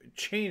fucking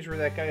changed where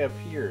that guy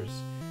appears.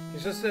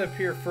 He's supposed to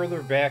appear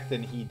further back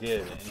than he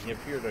did, and he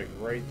appeared like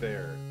right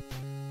there.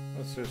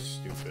 That's so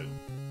stupid.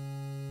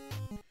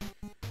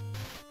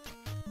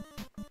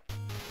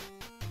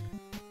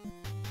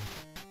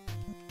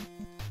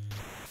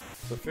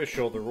 It's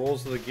official, the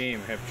rules of the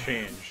game have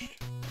changed.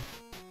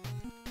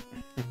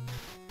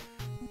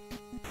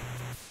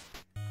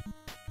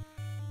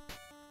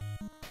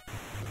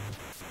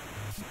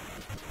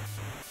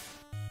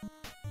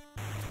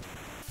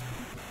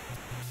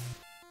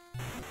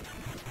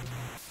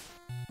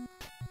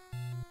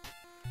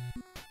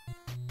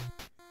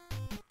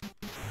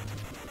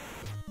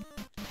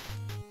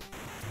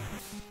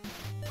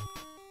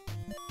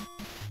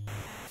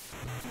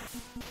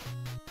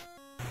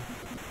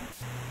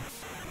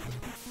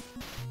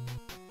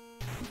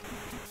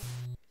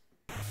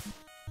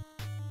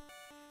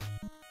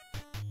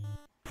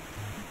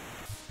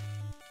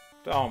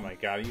 Oh my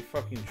god, are you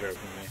fucking joking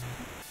me?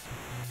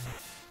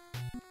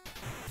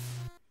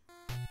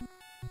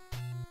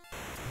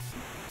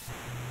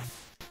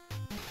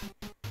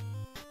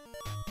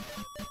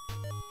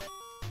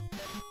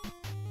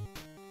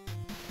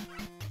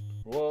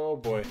 Whoa,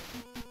 boy.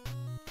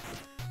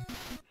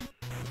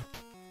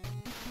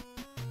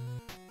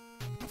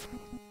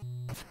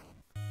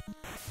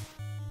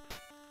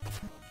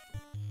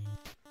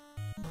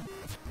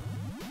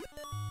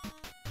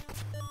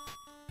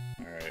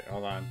 Alright,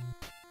 hold on.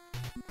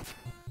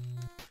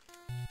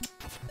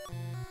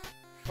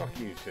 Fuck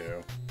you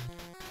too.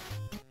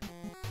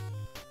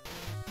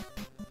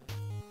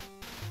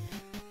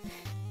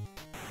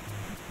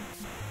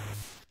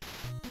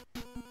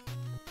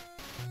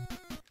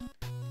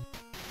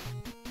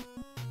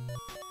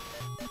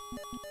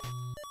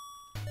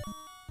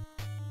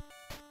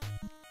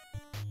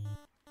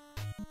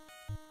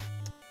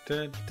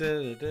 Dun,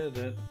 dun, dun,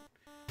 dun.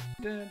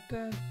 Dun,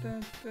 dun,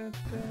 dun, dun,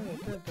 dun,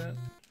 dun, dun.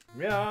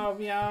 Meow,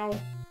 meow.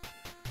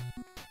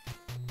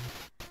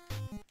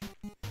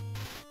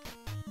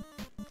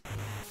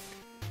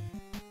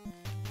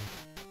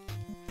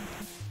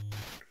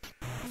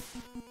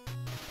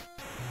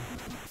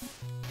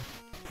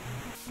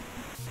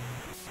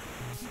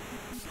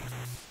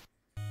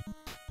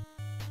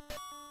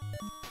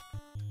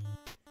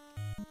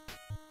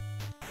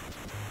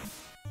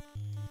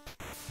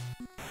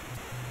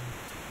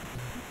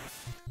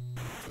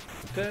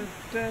 Dun,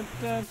 dun,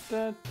 dun,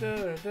 dun,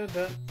 dun, dun,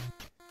 dun.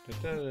 Dun,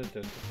 dun,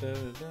 dun,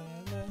 dun, dun,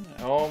 dun.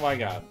 Oh my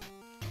god.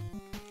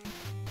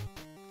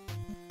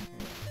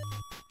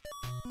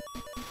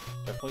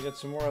 Definitely get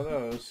some more of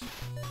those.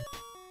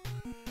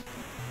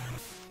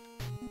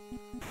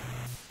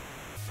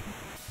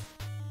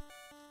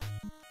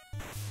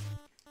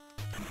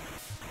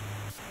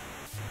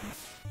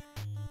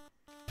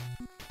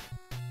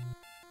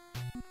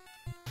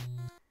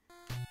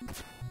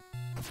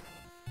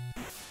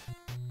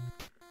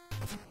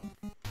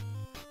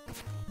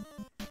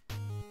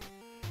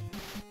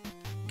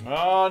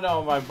 Oh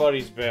no, my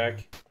buddy's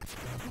back.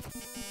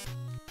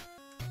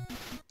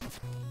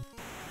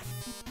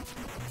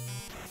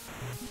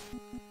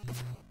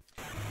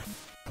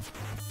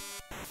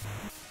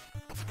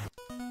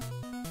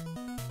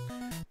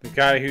 The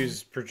guy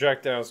whose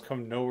projectiles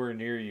come nowhere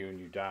near you and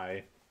you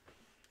die.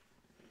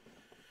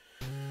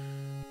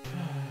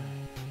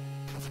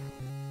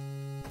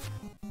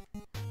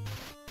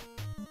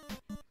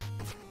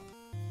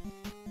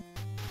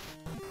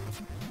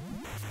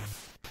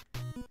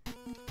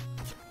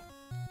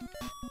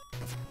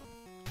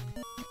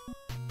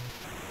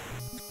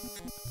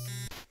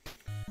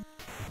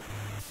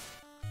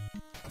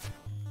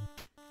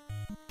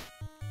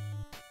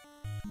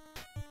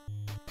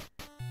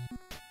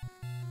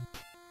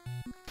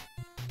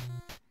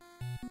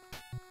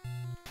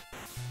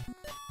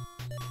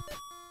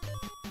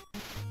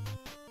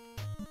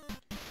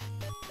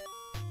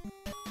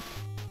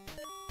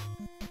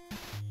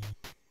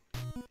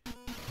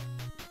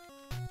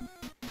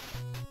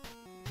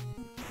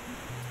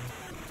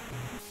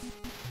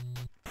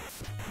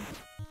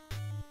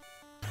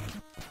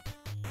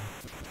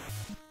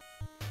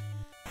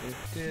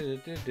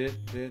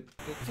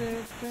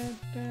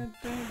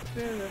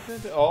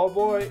 Oh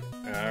boy,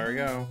 there we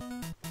go.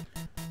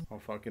 How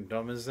fucking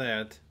dumb is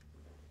that?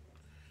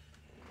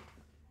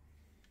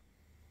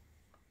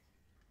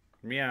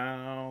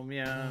 Meow,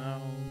 meow,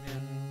 meow.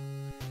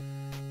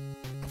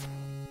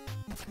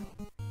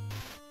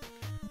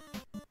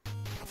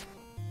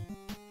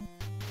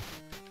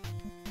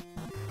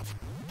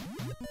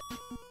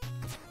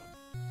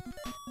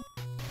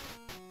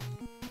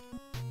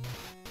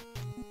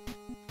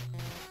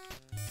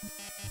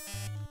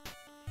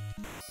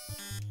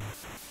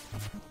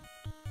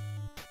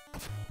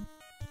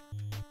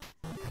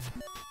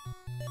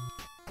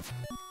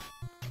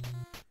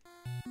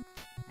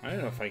 I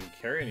don't know if I can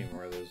carry any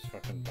more of those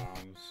fucking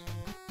bombs.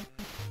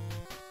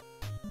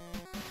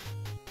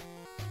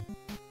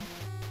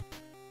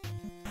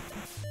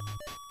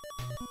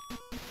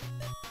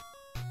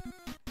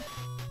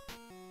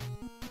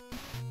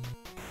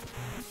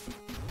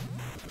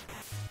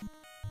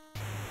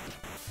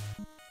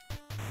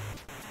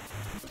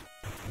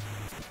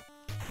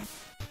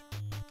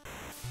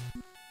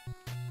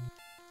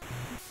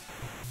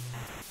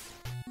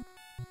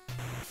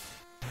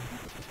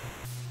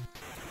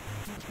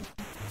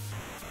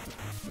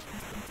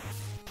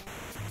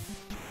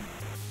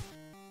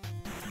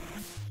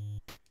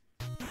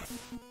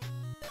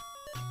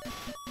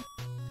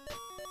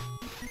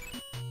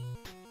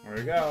 There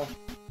we go.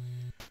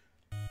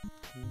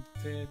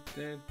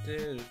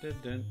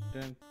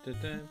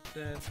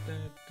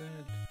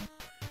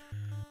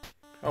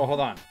 Oh, hold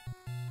on.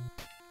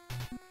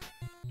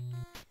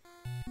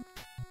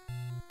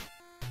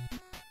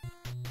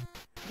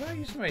 How do I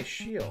use my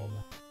shield?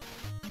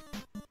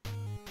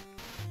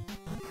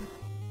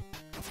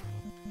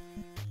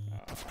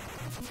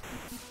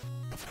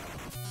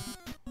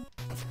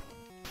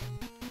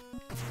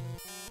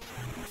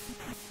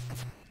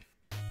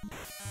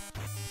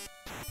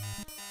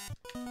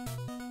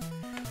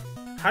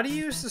 How do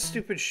you use the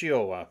stupid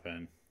shield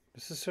weapon?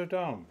 This is so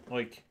dumb.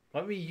 Like,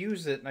 let me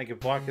use it and I can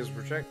block his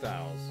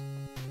projectiles.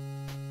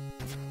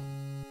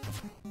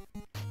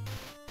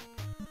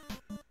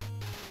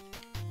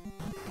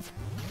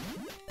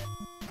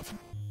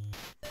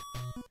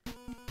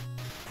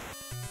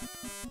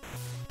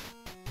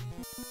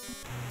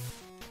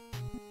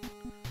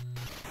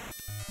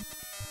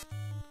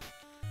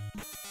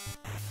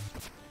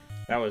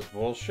 That was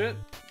bullshit.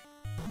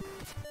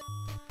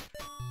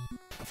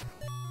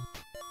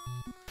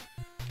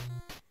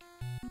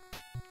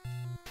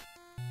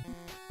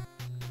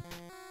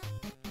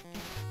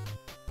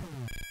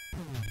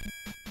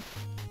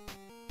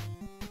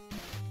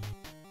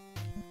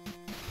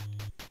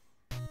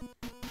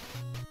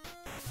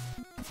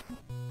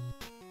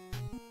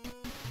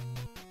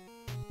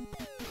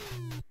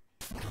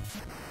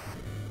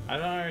 I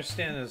don't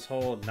understand this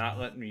whole not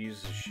letting me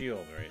use the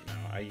shield right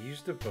now. I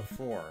used it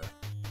before.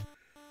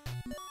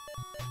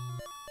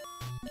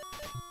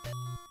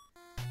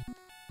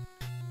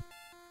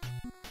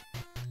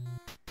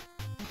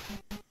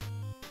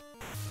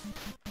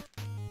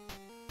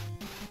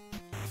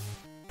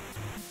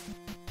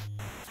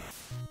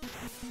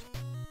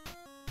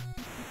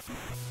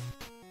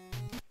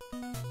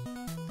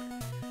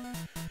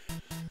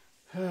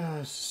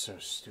 This is so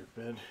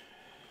stupid.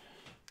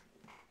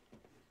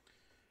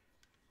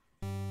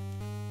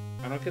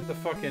 I don't get the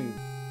fucking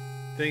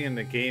thing in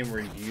the game where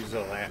you use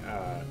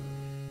a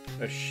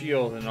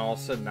shield and all of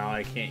a sudden now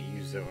I can't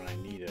use it when I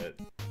need it.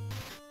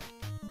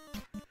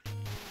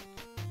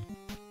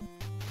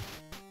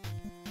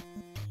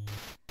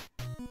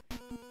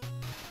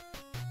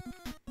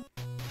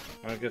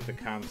 I don't get the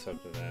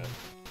concept of that.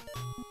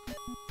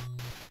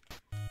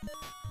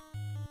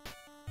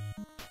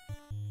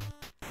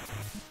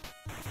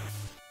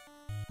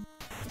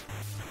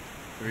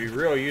 It'd be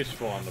real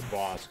useful on the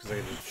boss because I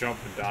can just jump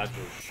and dodge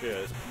his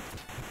shit.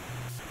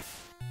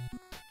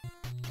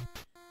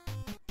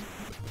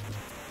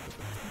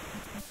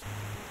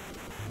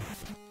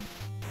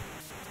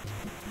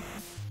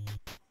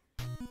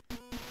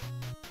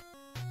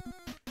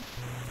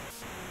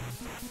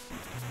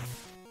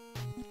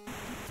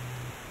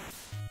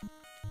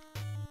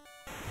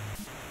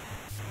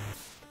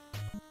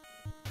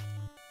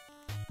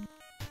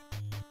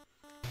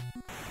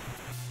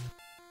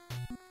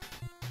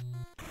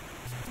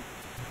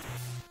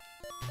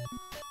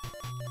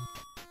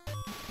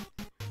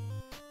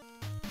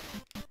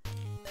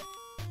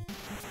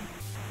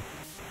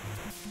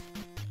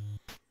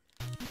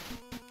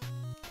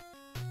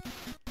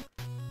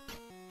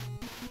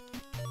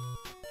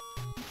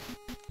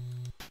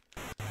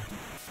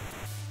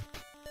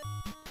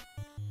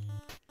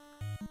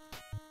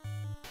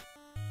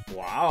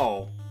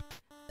 Wow.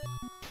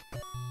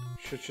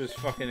 Shit's just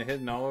fucking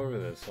hidden all over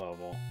this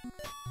level.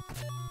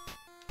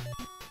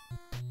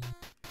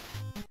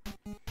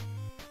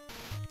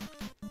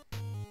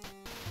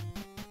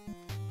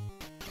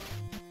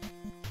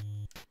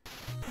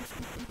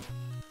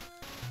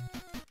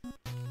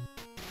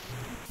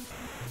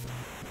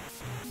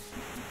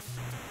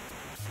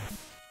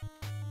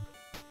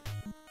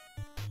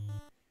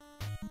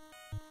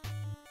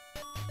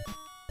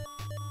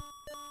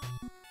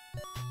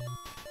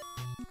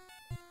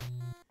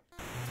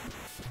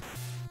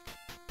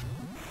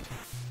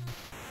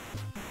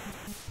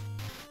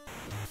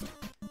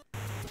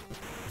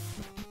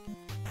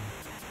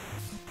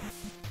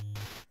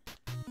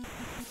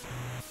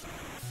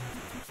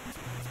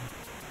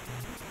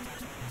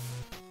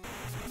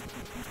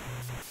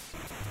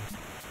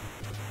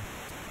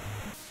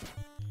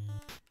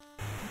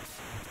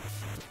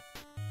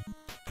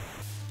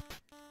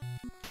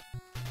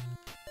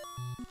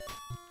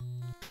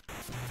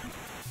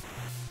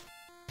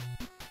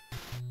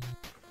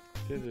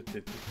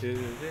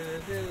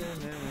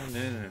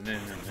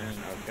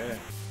 Okay.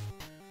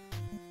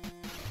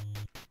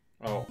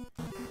 Oh.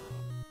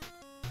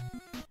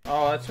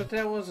 Oh, that's what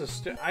that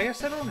was. I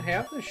guess I don't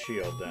have the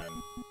shield then.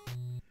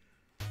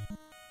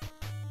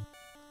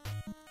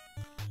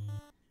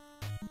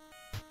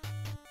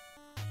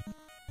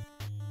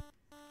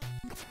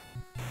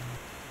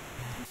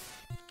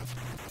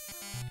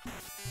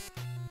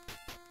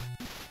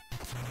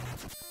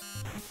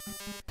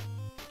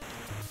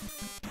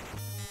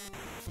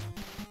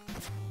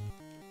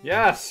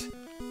 Yes!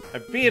 I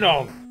beat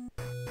him!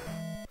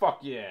 Fuck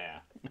yeah!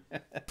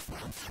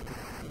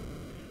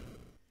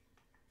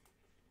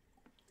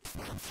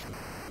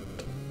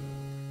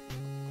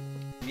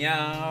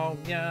 Meow,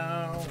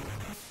 meow.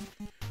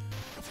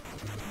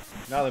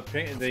 Now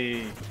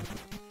the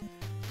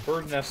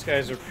bird nest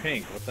guys are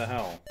pink. What the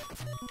hell?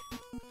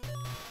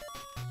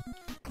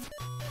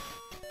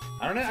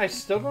 I don't know. I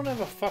still don't have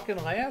a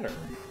fucking ladder.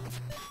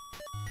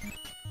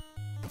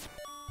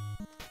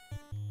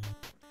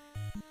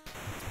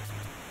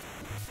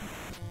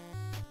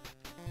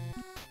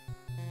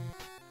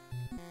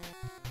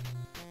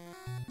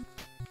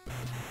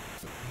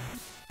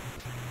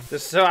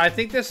 So I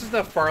think this is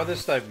the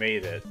farthest I've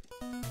made it.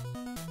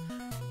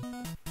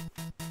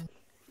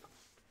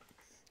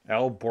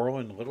 Al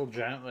Borland, Little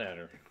Giant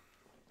Ladder.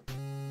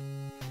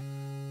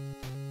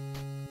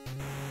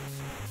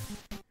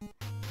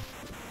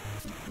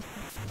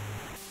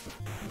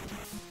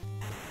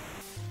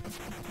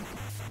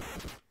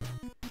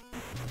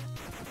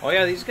 Oh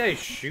yeah, these guys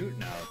shoot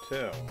now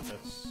too.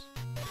 That's...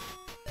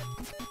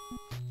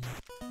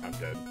 I'm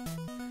dead.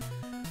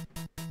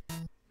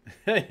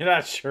 You're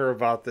not sure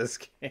about this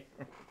game.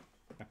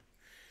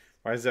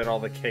 Why is that all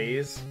the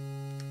K's?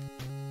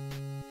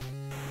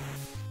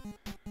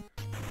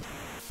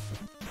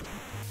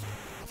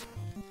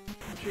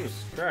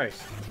 Jesus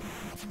Christ.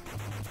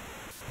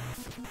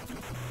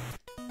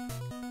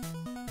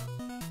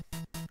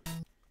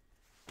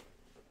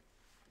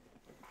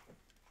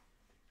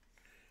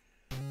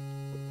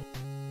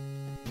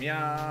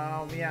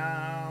 Meow,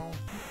 meow.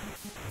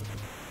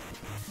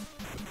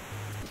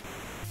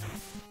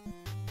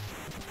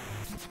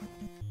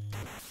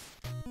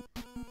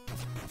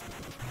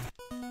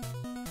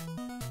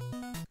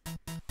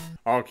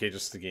 Okay,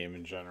 just the game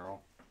in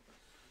general.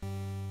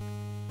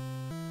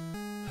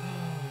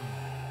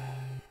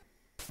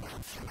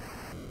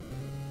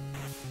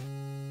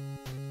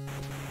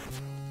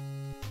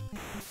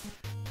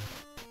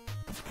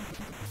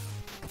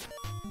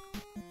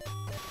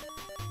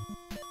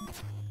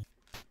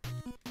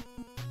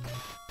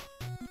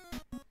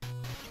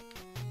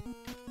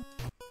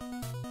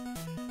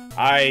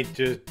 I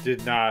just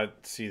did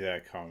not see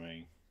that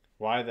coming.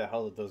 Why the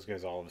hell did those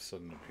guys all of a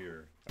sudden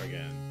appear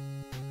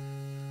again?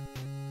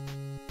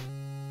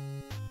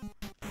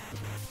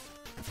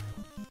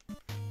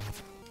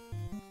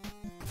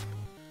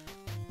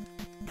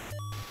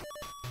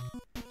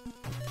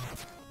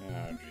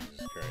 Oh,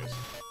 Jesus Christ.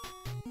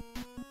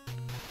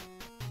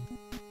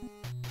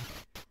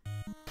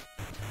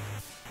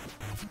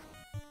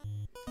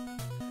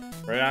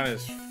 Right on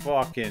his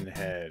fucking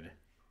head.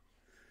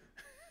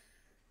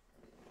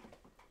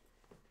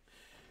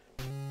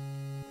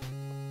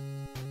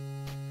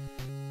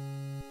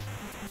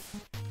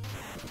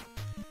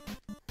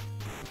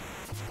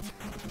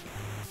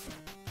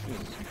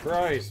 Jesus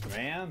Christ,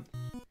 man.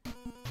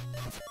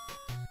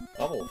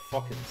 Level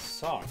fucking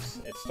sucks.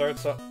 It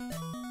starts up.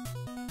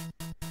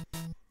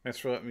 Thanks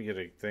for letting me get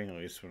a thing at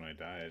least when I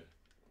died.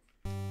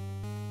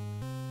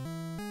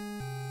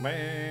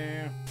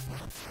 Man.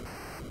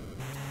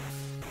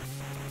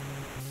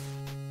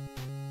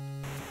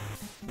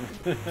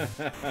 For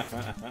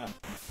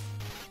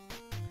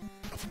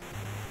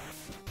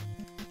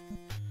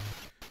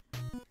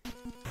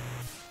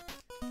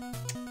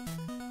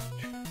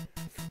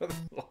the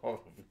love of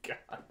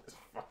God, this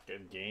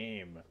fucking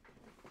game.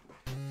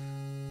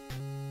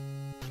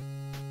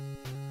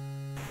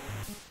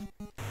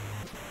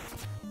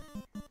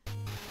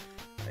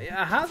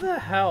 Yeah, how the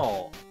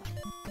hell?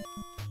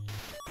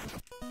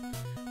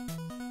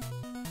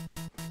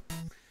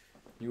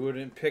 You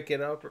wouldn't pick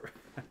it up?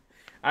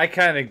 I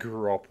kind of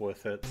grew up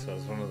with it, so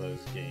it's one of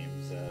those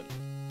games that...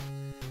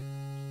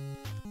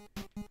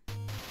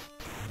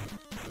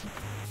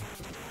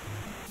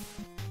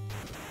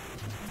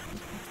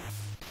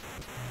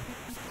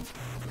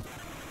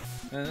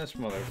 And this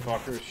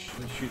motherfucker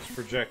shoots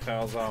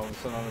projectiles out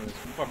of his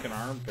fucking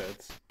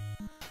armpits.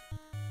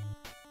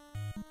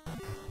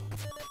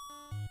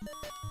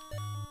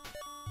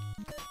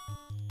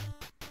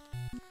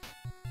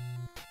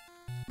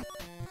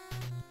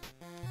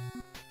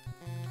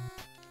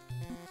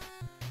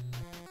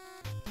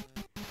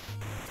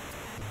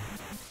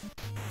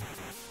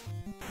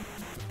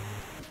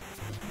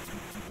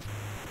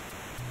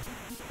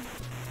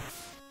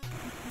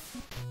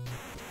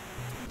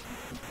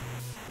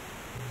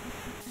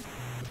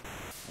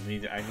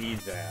 I need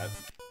that.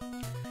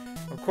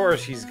 Of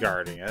course he's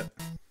guarding it.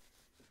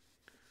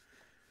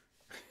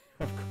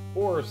 Of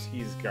course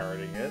he's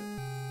guarding it.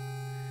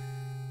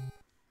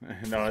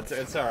 No,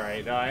 it's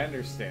alright. No, I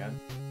understand.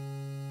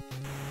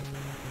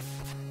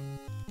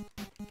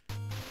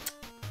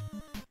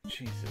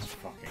 Jesus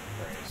fucking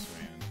Christ,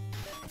 man.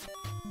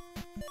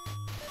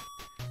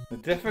 The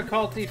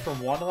difficulty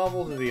from one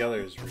level to the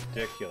other is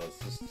ridiculous.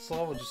 This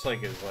level just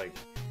like is like...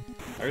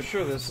 Are you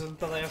sure this isn't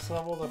the last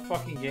level of the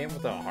fucking game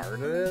with how hard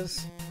it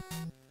is?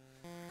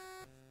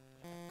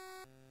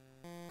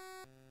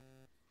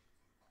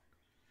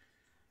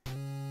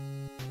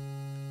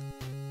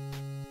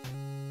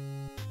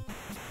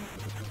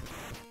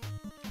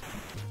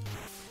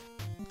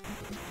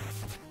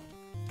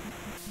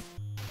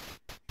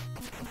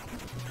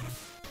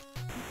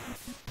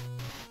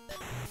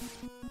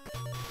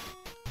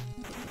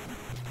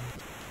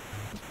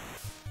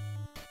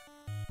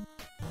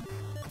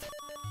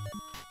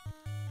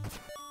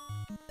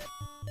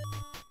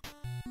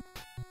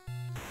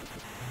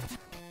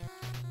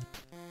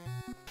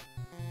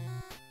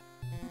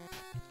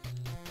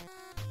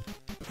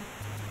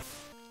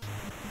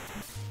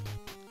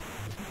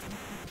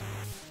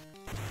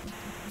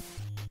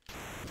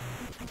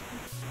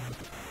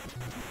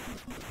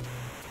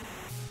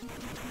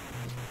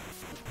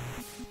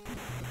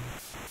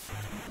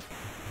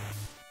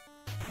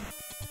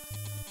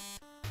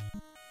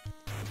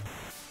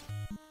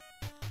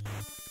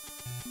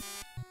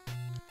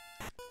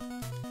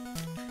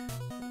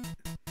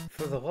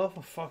 For the love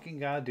of fucking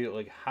God, dude,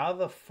 like, how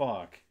the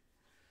fuck?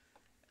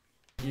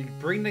 You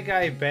bring the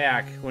guy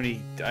back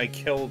when I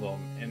killed him,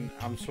 and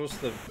I'm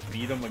supposed to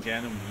beat him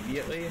again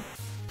immediately?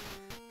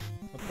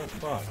 What the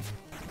fuck?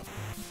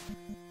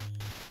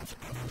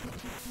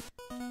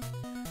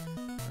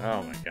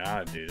 Oh my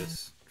God, dude,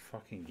 this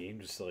fucking game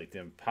just like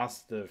the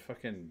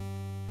fucking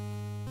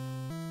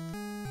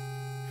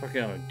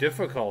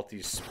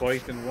difficulty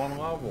spiked in one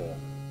level.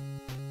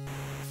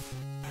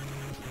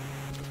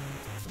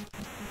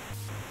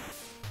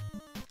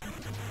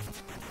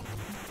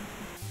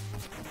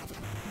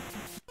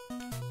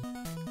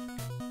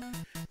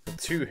 The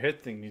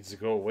 2-hit thing needs to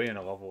go away in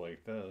a level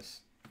like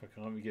this.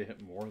 Fucking let me get hit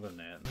more than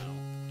that now.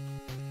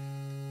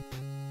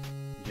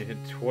 You get hit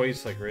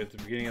twice, like right at the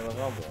beginning of the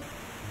level.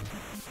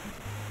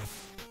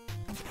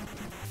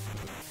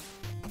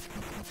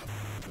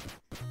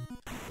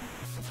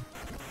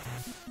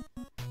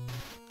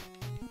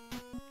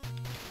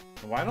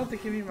 Why don't they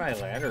give me my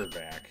ladder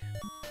back?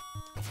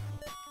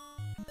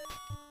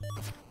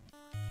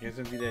 You guys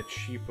gonna be that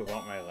cheap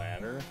about my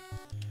ladder?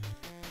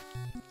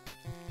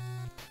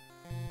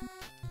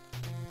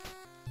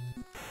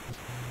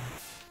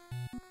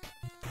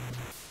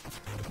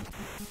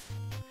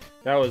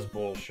 That was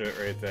bullshit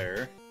right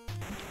there.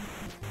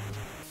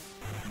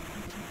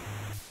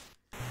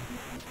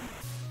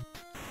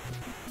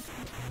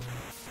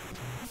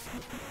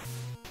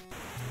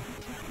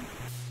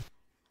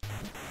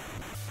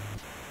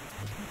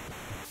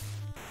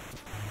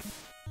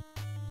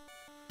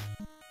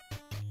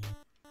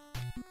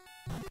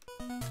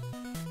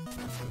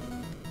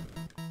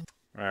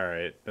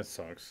 Alright, that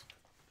sucks.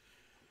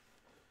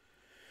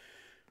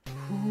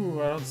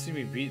 Whew, I don't see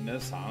me beating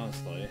this,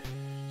 honestly.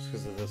 Just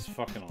because of this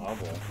fucking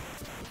level.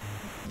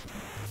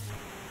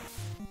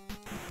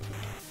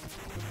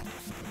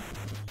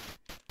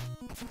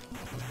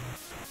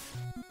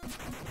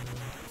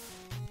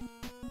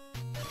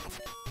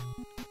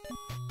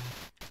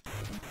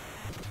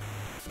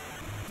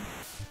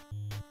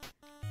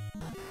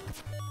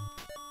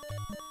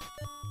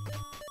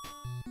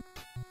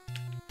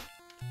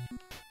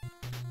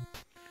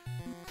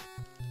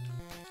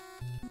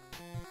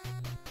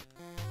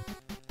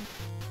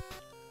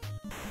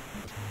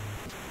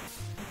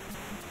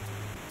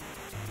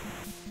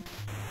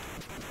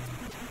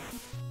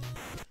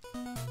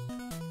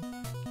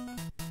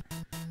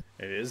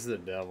 It is the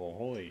devil.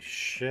 Holy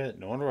shit.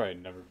 No wonder I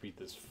never beat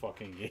this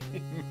fucking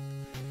game.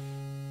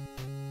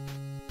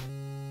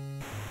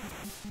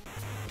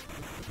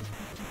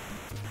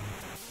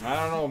 I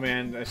don't know,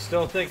 man. I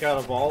still think out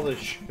of all the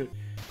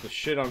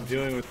shit I'm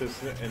doing with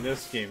this in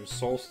this game,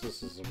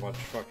 Solstice is a much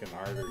fucking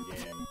harder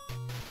game.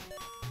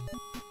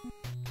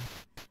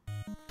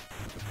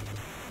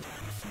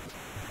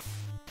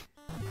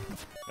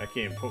 That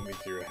game put me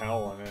through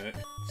hell and it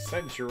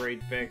sent you right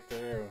back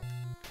there.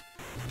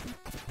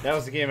 That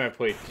was the game I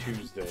played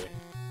Tuesday.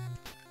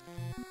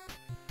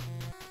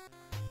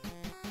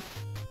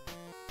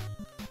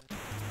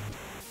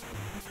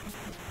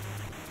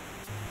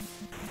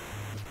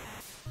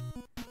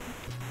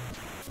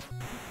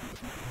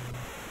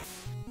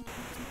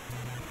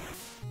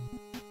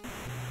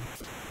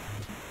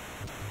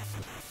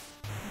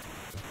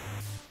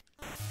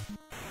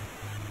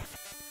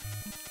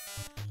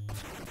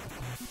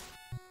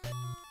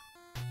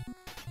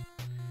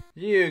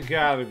 You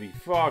gotta be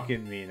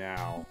fucking me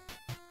now.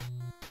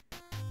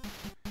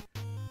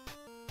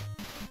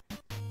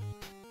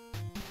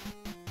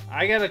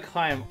 I gotta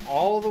climb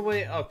all the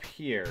way up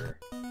here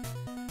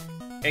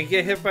and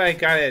get hit by a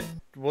guy that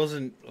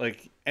wasn't,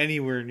 like,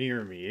 anywhere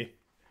near me.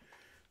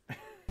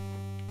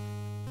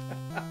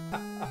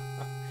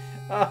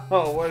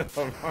 Oh, what a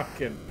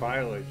fucking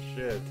pile of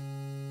shit.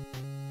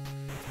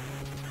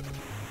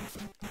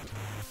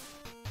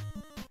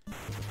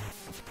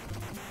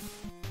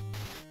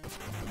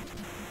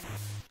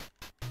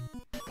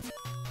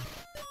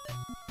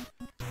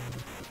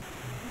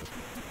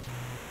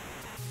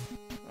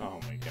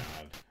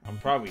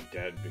 Probably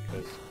dead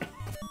because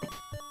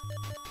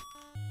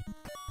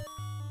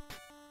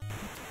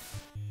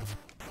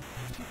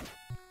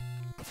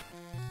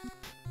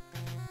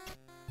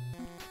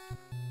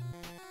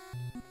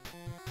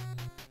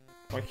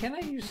why can't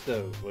I use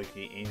the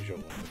angel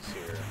wings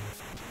here?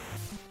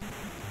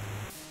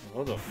 I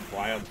love to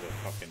fly up the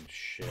fucking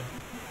shit.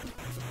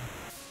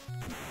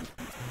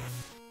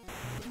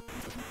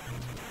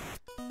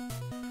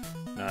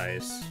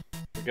 Nice.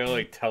 The guy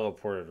like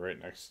teleported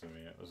right next to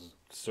me. It was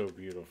so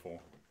beautiful.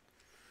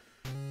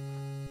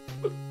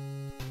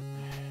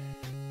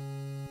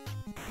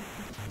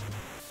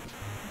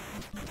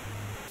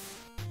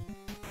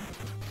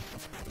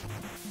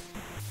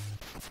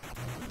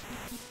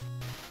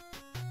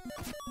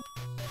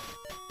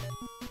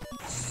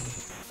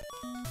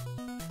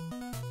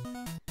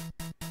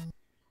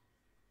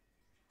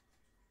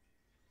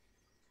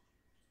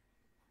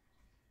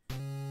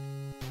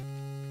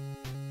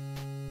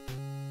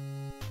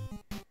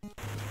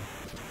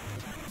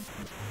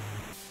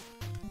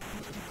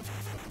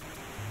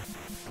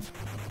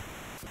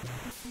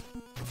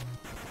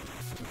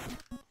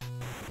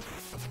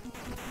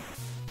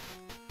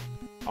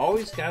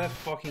 Always gotta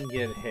fucking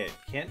get hit.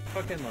 Can't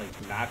fucking,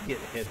 like, not get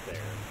hit there.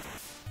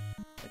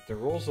 Like, the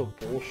rules of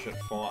bullshit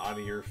fall out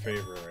of your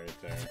favor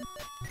right there.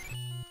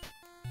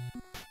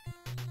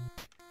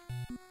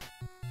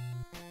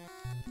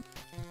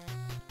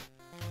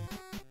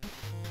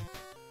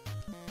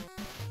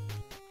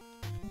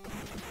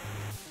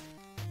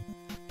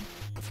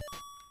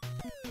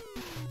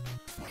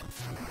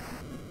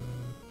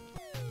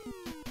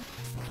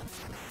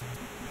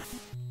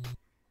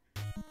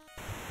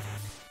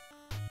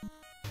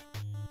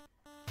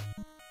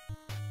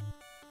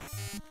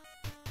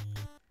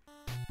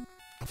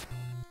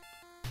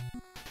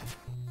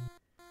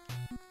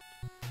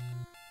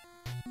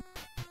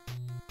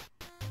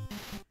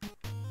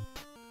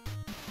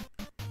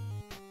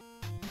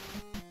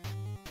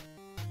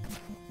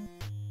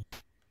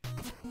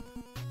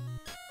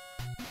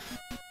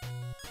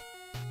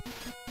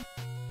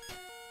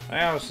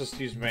 I was just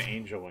using my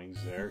angel wings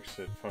there because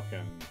it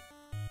fucking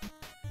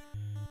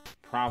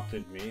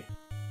prompted me.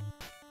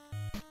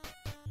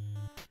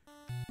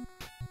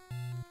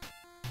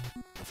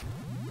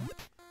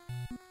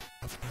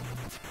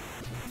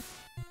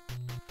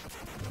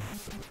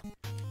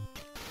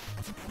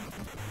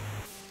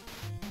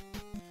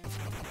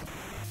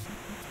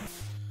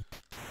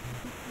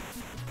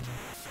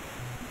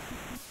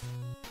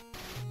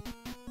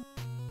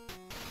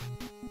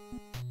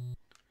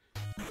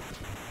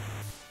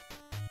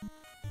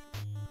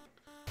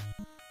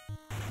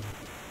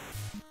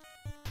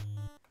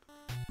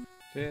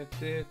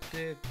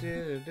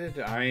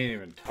 I ain't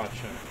even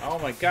touching it. Oh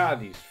my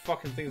god, these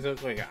fucking things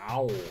look like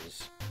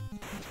owls.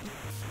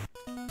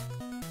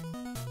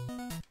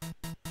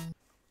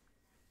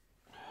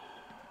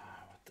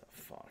 What the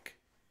fuck?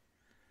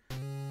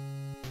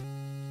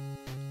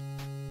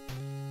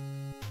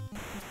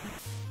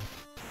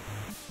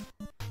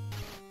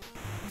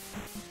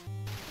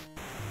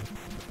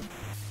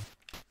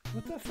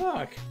 What the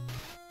fuck?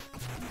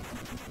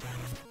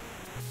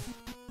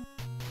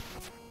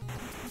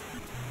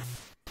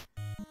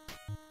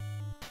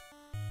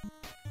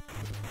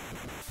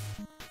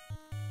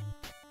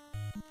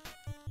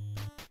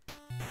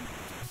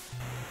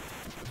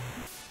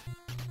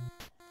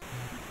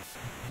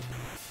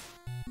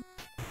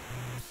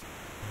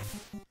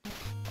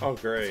 Oh,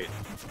 great.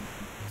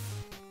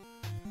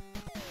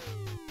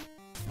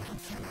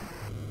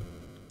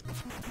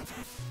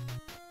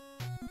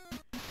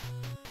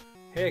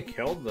 Hey, I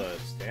killed the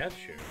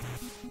statue.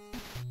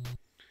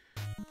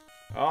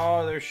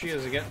 Oh, there she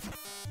is again.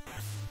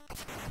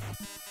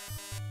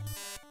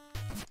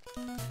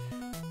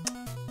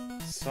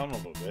 Son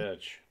of a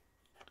bitch.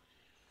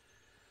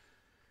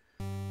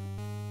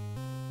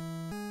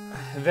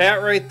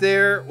 That right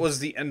there was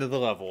the end of the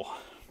level.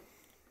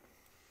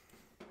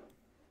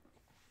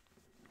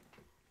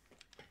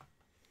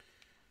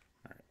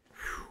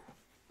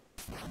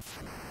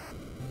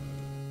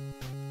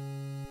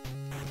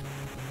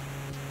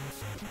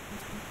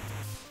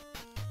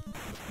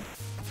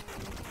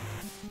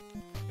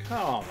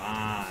 Come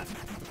on.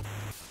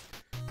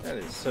 That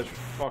is such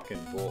fucking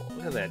bull.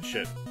 Look at that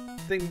shit.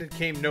 Thing that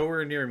came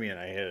nowhere near me and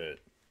I hit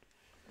it.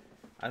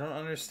 I don't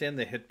understand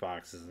the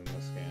hitboxes in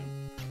this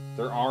game.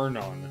 There are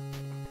none.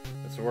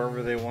 It's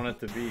wherever they want it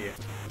to be.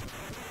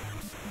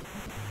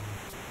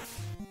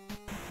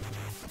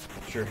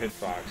 It's your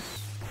hitbox.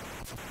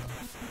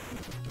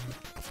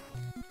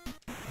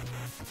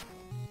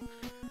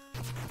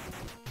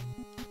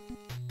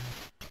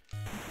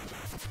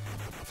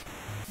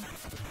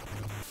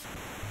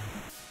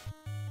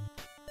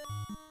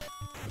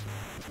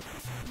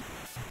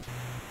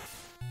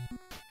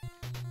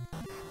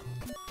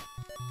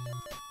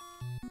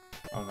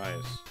 Oh, nice.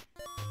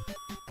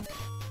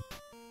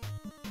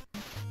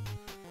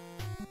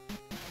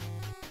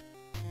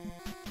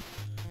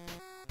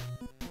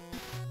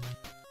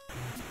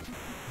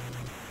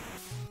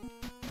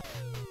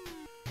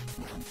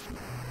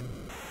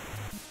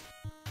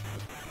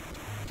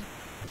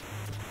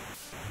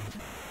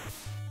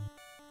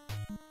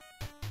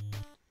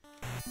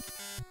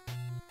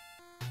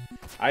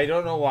 I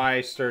don't know why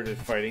I started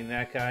fighting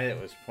that guy. It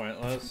was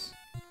pointless.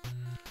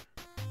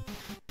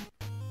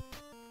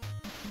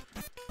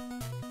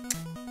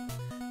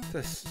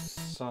 This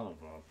son of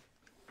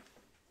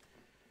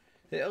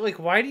a... Like,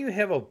 why do you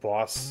have a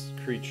boss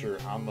creature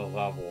on the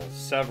level?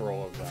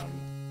 Several of them.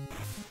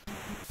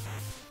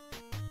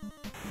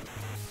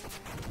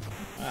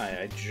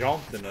 I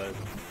jumped and the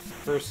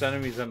first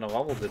enemies on the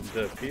level didn't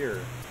appear.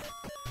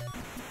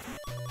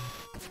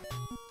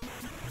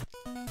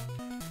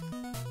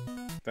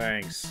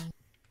 Thanks.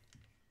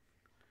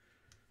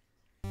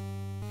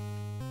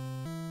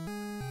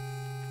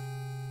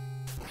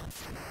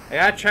 I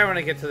gotta try when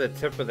I get to the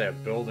tip of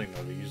that building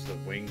though to use the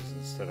wings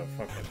instead of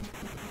fucking...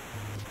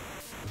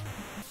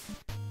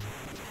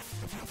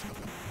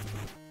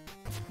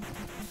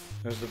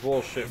 There's the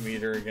bullshit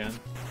meter again.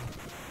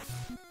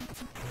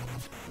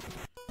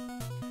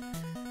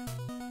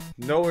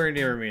 Nowhere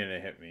near me and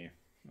it hit me.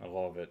 I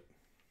love it.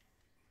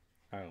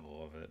 I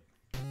love it.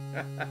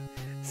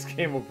 This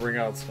game will bring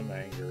out some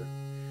anger.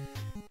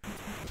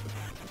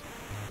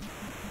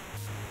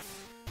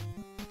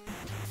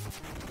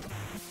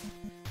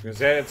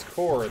 Because at its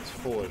core, it's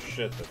full of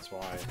shit, that's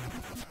why.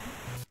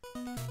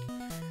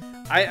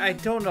 I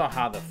don't know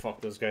how the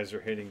fuck those guys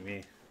are hitting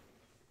me.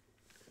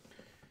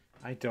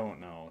 I don't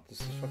know.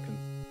 This is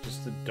fucking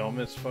just the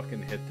dumbest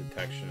fucking hit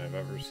detection I've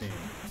ever seen.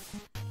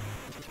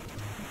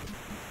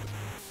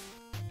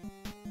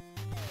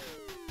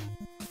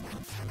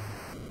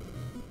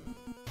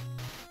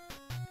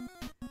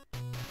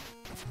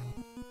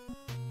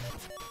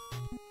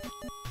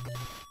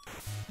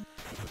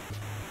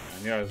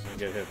 I knew I was gonna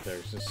get hit there.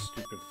 It's this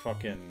stupid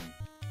fucking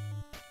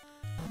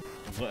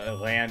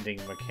landing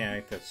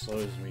mechanic that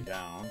slows me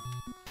down.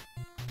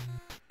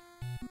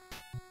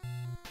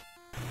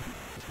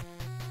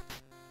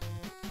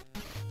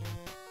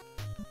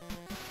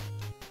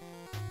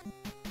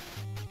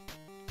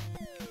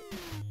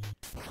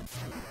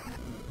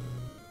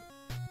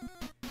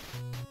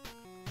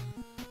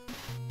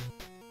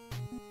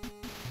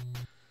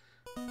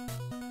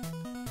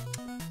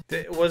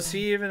 Was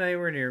he even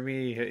anywhere near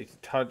me?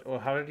 Well,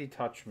 how did he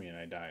touch me and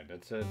I died?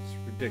 It's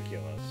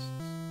ridiculous.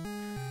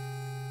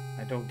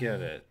 I don't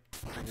get it.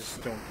 I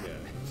just don't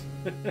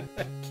get it.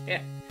 I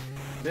can't.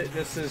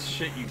 This is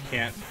shit you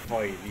can't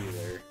fight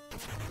either.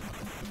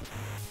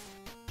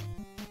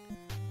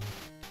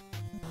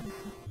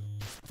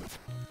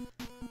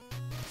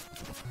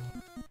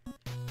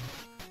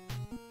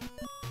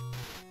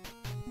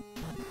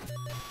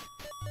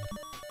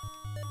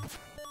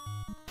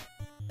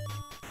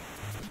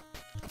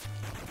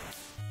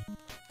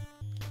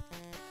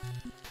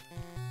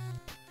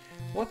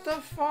 What the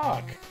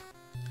fuck?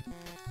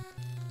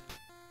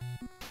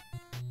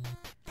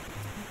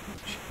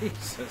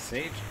 Jesus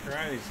H.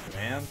 Christ,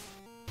 man.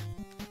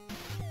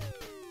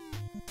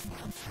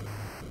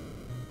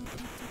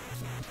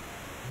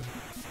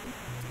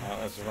 Oh,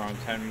 that's the wrong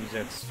time to use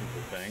that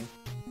stupid thing.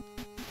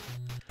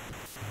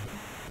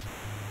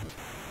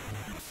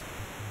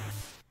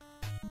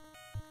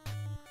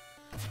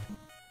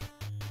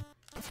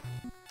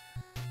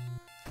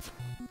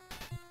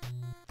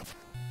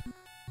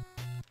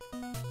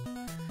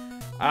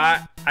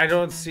 I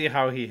don't see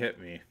how he hit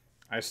me.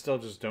 I still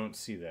just don't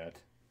see that.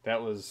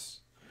 That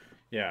was...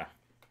 yeah.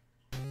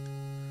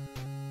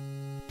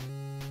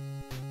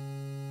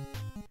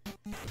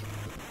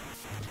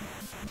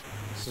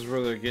 This is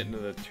where they're getting to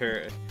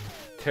the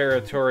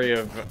territory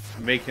of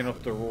making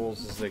up the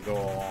rules as they go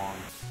along.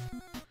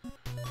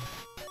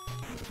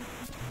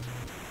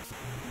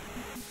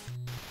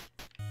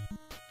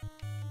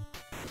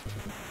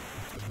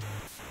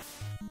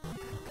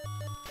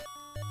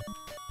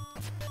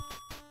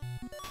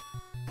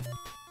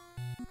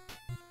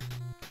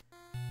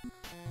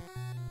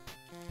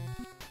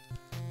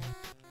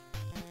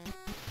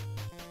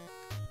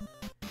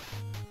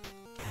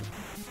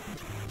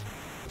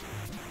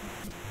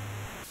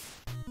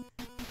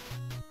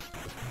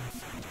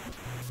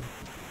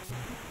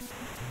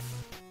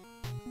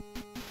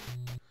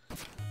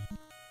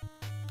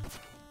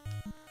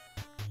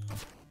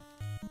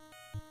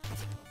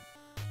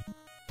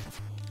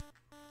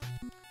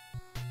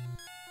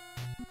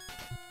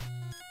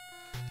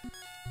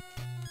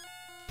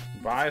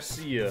 Bye,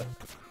 see ya.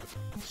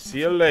 See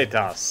you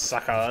later,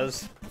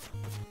 suckers.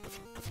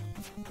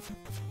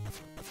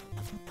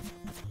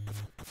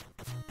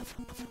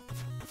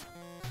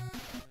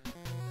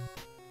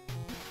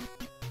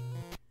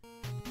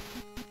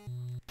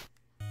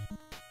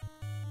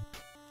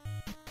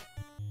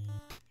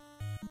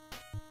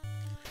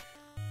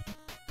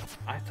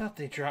 I thought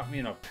they dropped me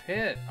in a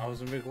pit. I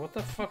was like, what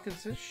the fuck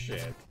is this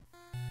shit?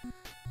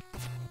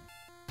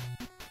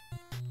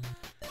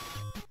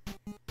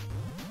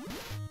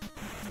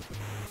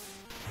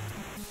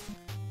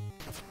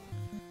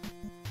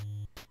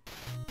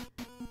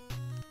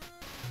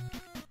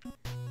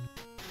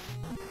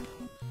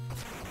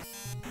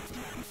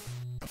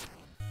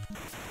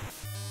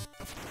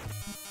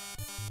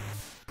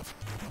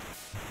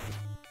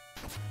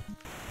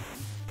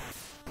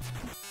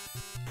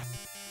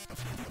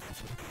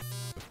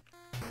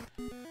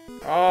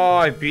 Oh,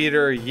 I beat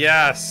her.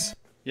 Yes.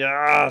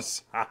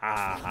 Yes. Ha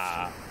ha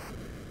ha.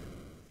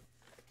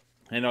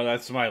 I know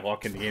that's my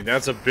luck in the game.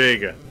 That's a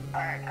big...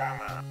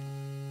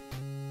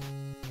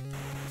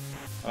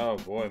 oh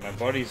boy, my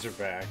buddies are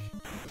back.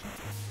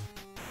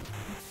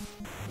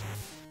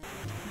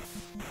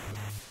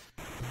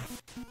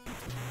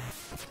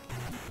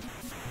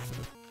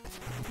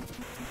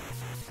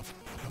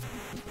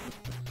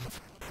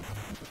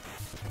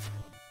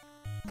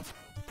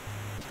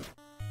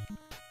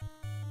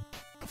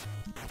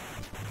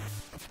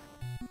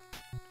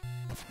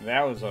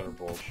 That was utter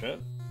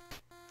bullshit.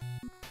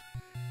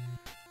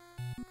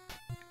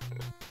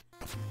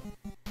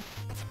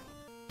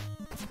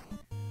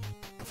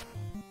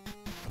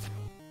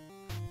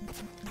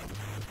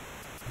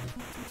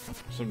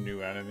 Some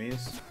new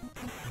enemies.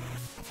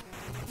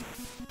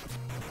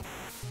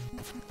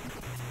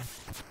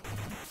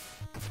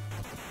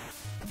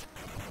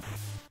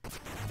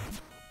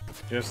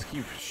 Just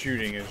keep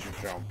shooting as you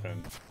jump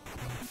in.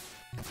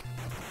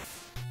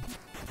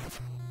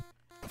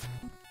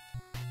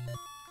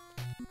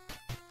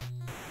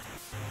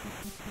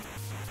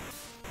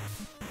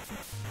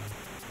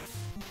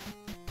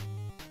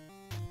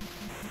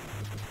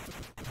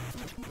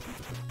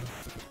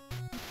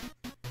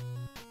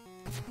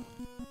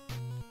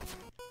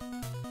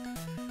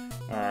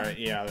 Alright,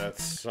 yeah,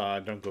 that's,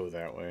 don't go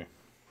that way.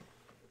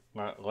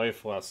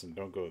 Life lesson,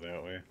 don't go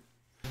that way.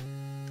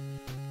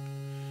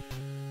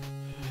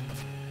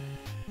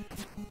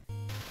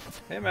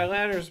 Hey, my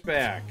ladder's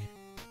back!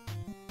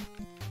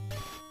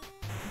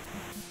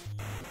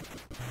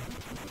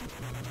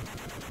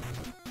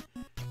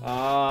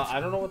 I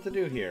don't know what to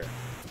do here.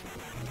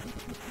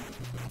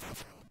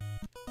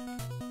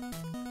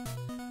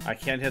 I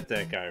can't hit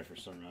that guy for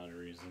some odd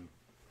reason.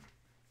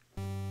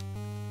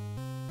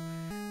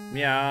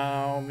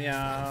 Meow,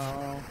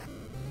 meow.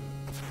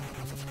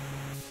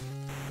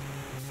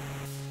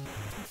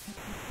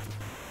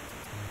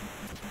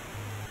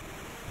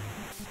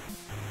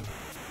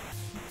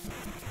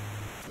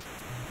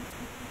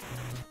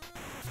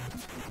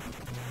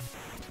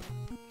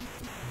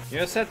 You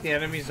notice that the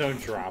enemies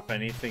don't drop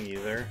anything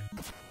either?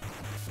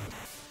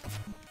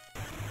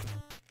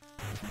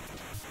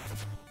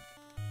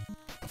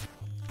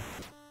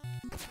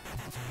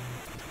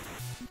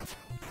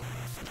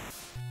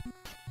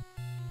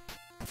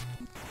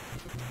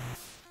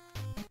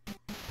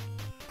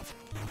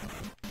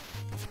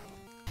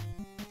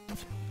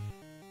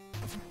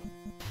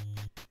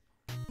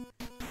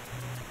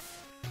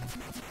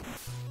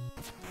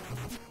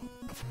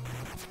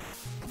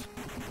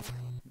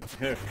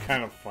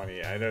 Kind of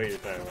funny. I know what you're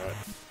talking about.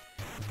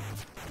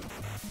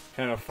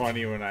 Kind of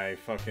funny when I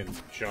fucking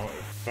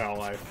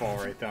I fall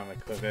right down the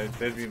cliff.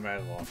 That'd be my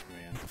luck,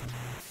 man.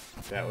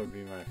 That would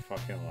be my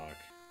fucking luck.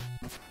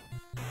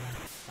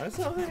 I just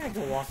don't think I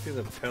can walk through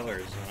the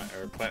pillars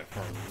or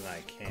platforms and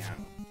I can't.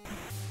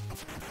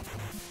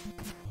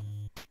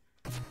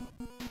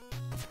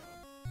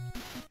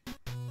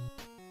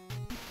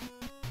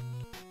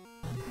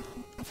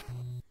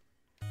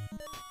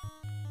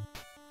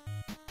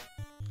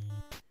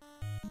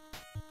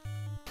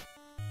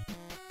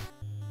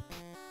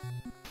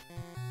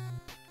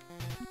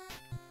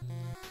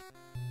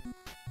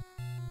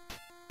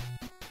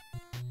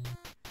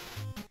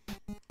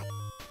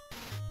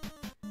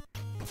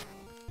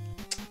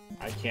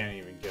 I can't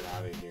even get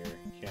out of here,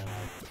 can I?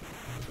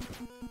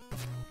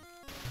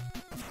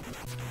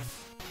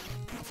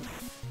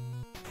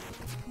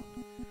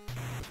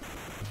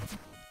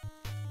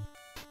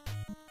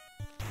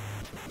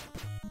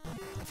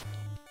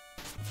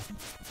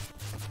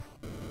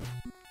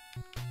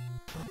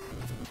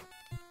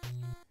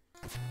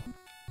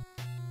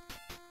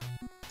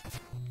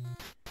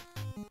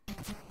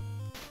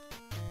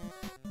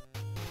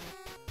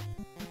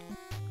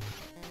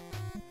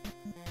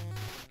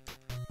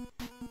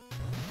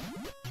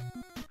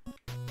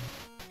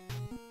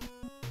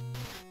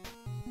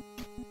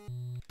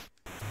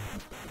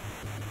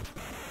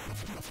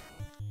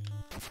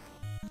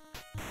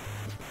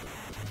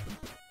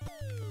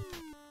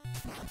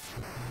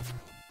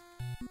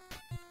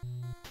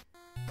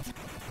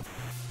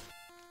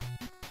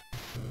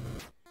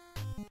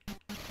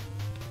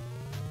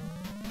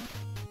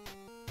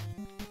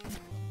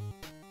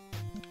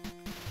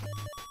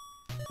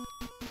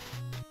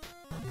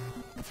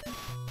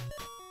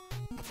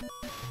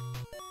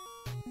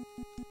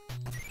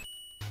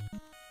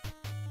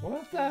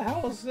 What the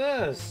hell is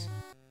this?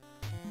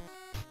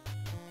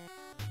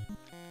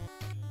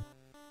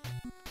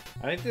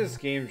 I think this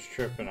game's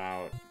tripping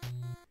out.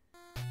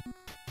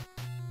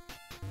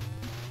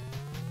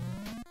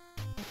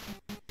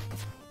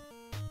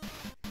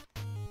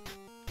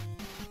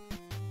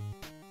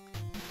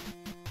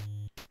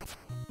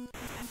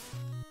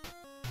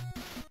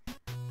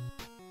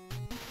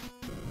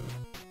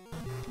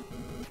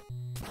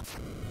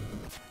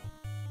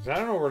 I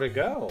don't know where to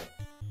go.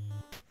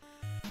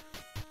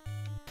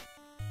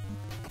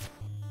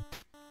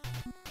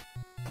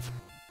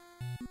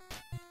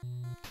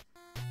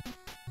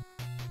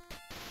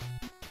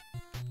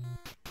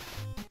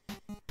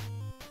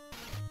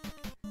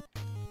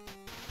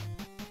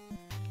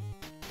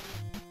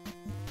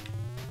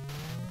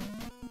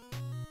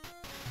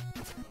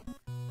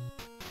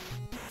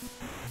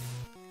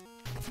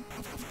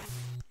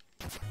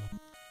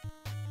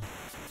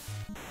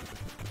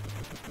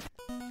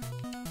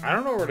 I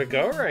don't know where to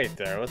go right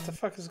there. What the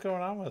fuck is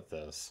going on with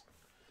this?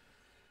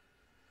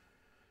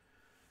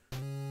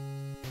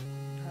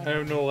 I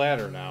have no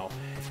ladder now.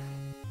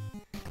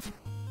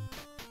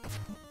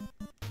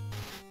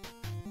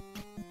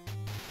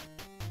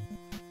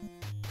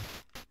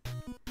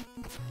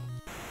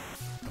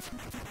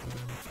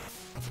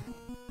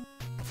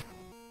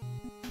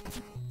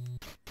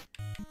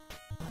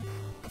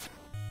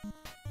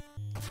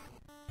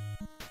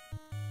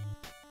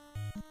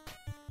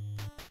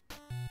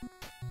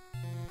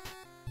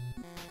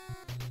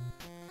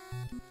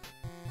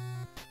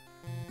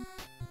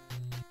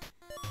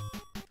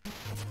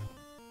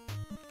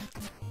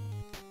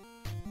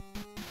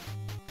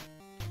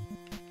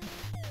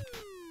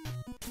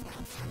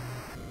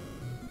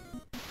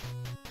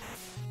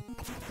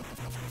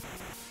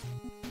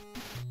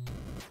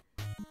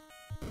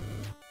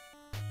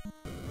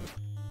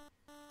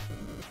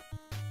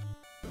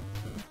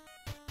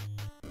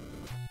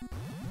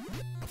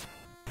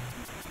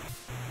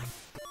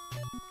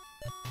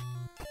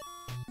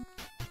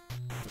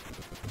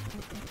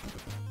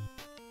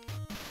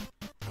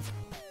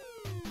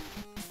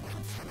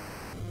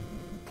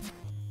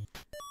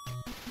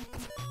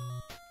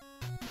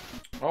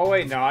 Oh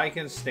wait, now I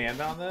can stand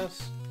on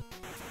this?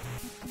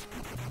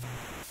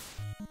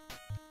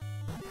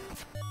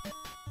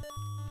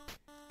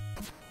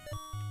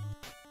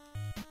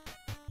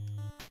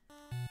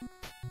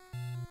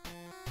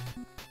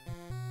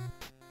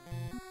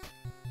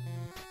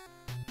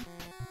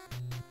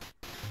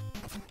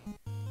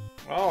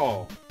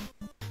 Oh,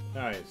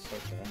 nice,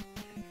 okay.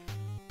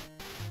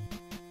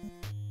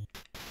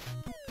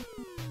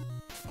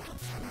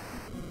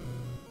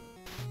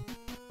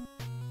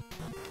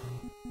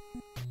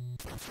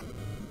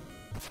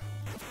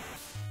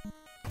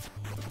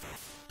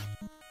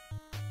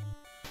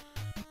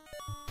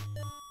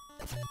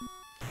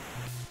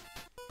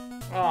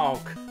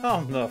 Oh,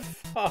 come the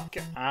fuck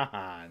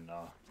on.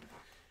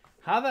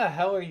 How the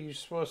hell are you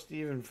supposed to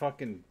even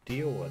fucking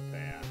deal with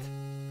that?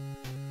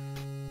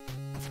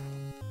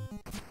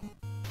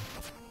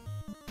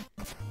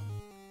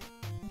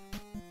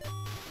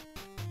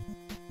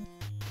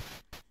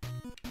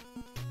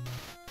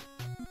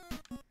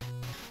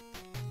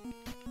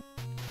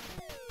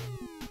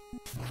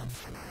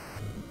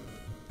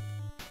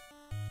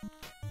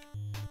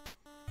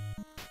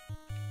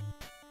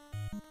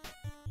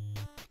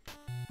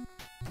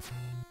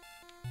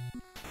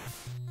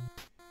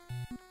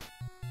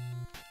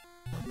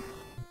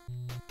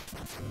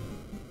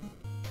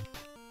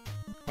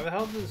 Why the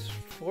hell does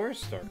floor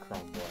start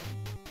crumbling?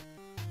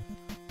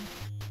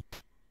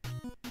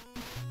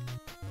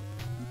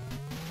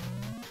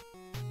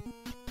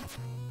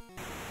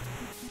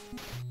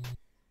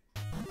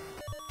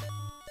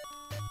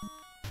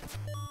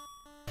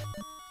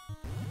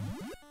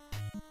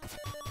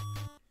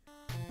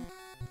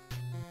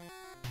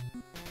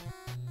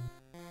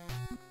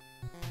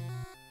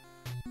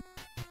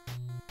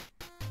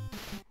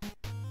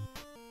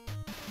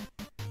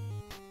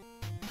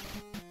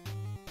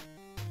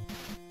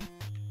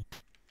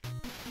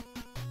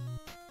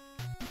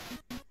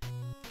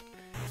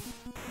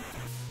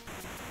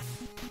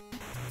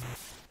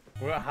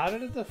 Well, how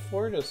did the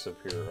floor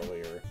disappear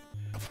earlier?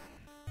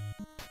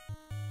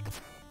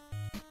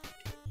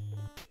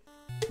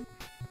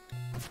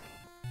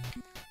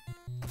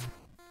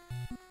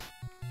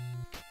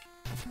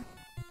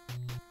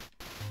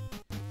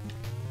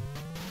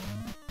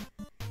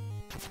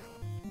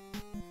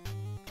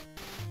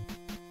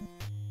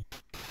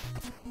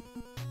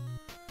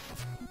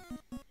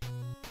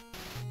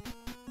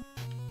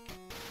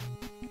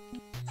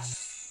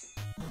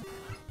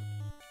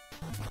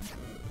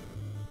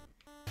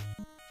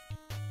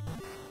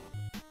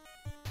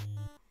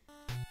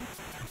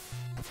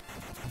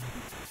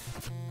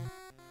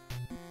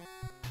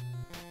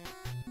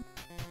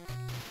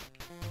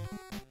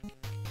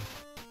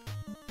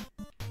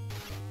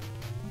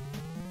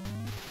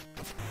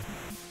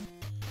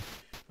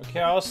 Okay,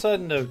 all of a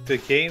sudden the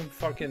game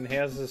fucking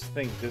has this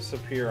thing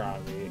disappear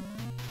on me.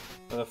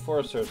 And the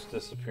floor starts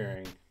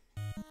disappearing.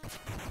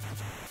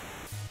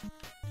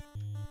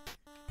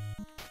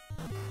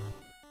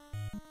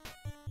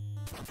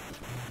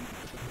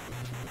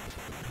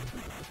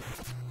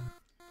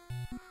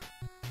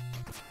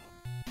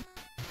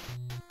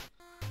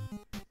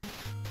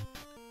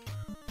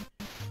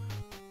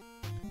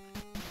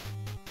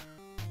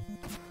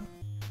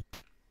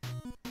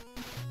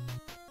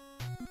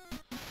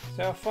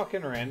 See how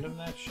fucking random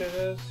that shit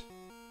is?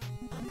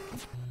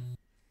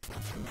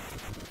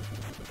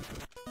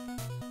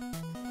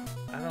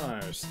 I don't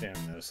understand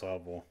this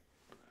level.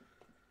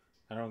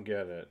 I don't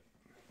get it.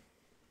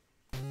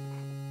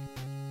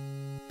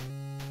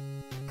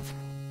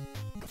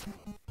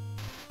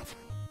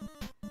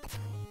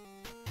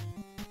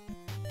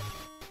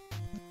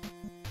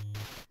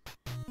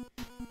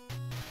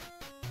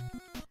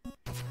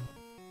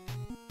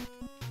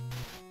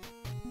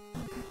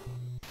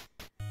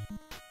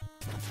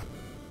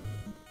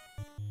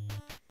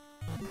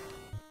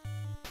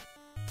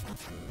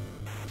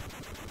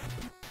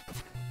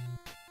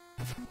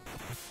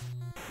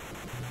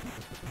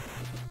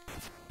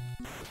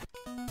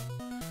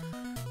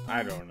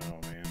 I don't know,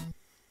 man.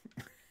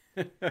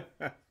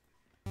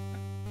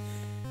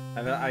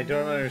 I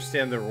don't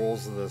understand the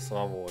rules of this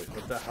level. Like,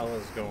 what the hell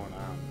is going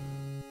on?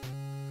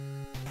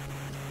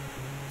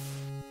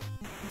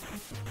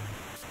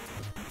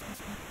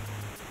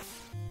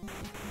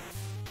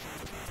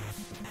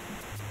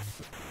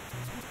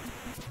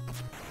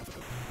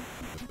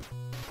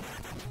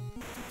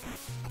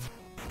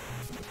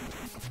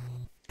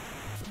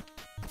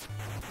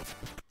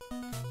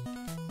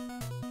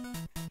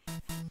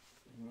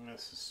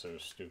 This is so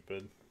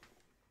stupid.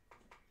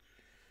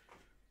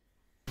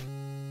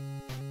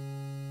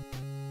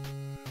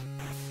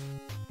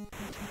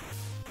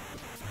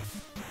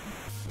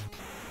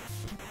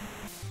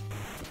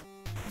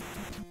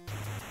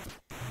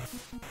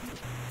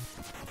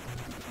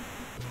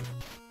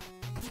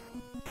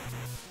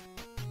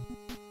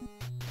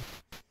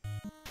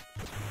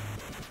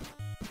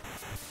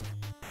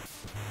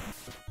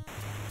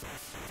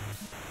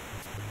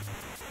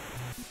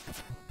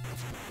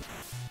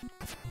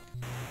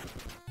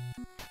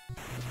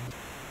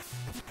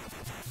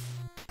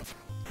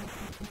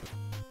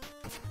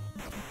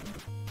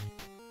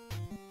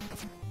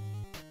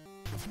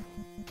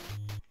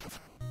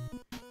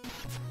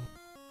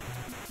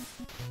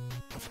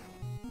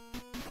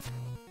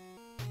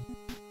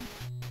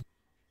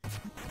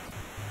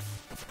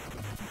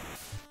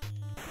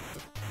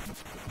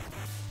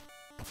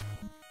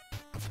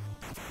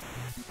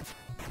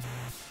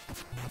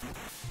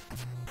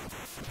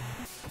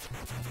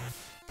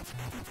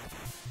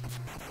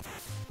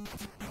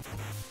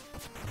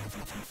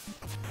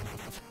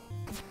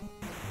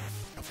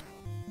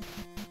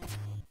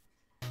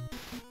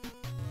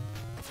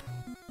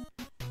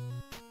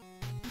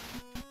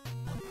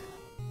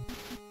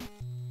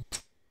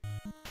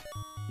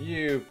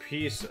 You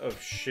piece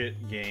of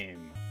shit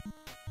game.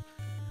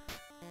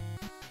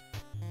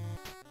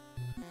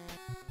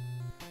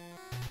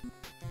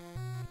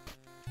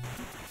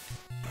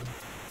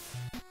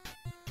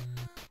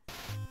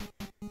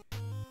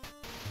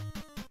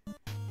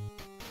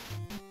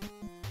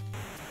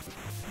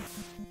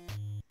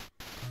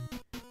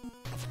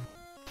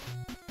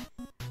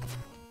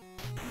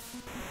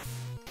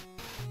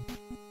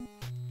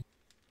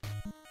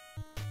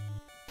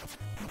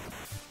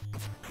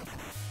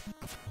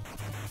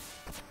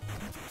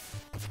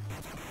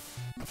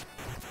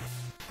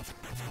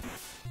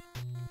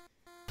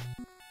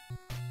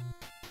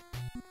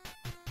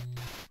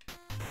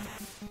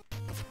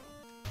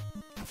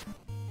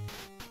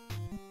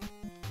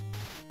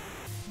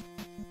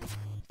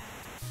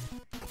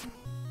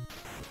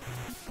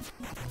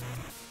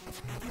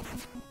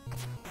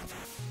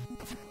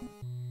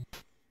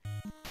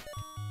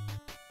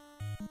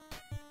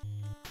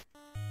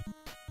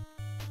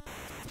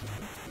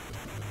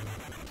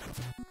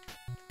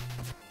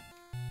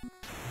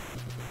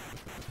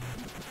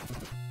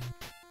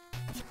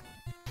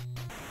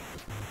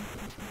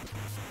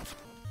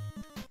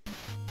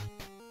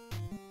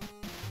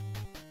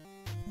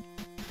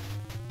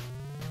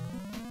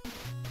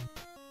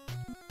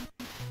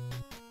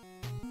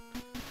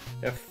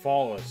 That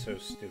fall is so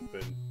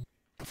stupid.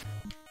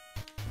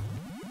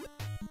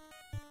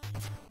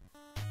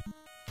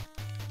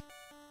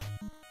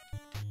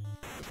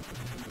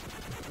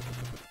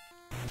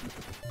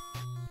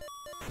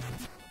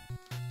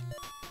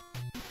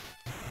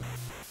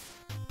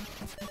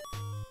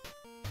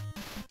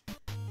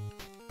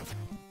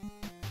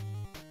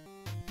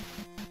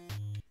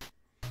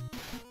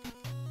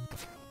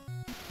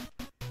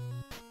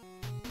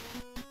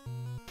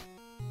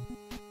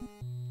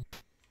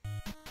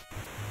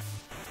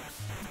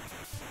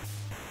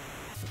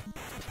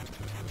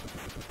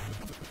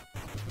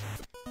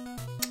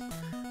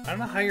 I don't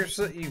know how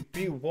you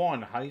beat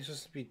one. How are you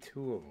supposed to beat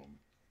two of them?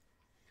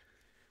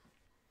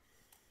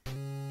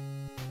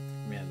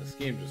 Man, this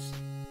game just...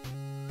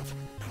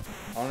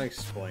 I want to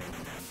explain,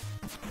 man.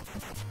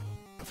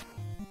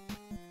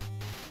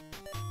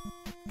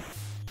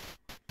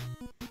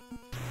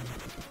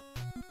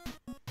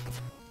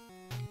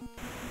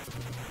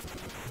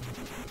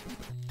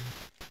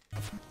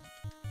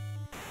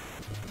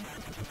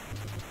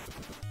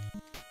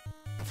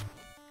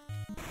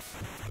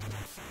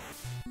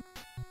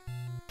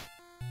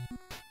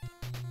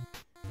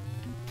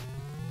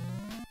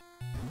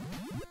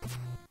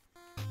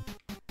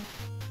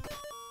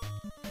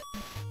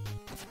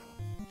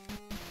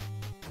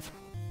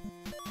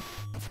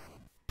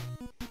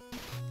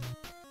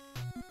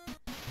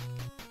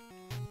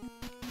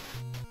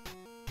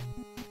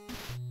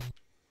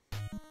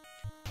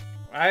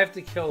 I have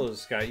to kill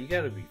this guy. You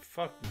gotta be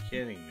fucking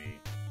kidding me.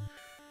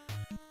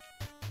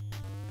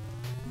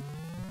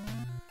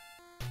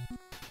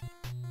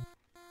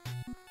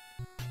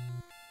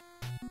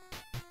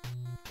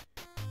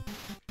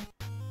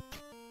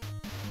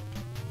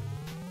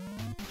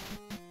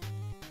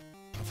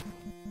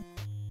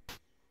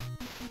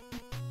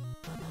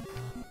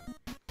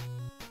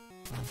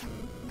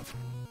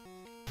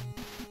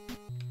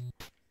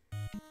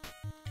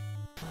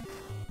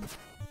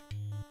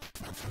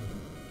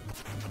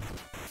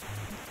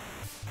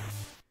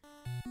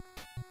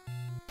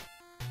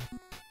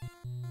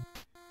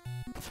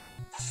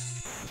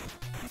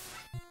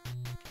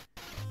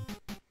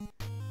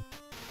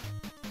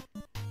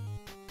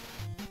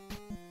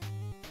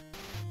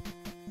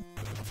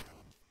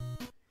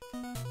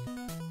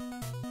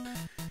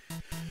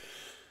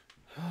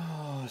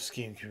 This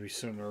game can be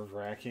so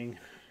nerve-wracking.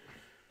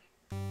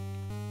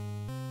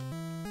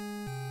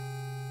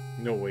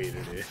 No, wait,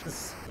 it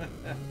is.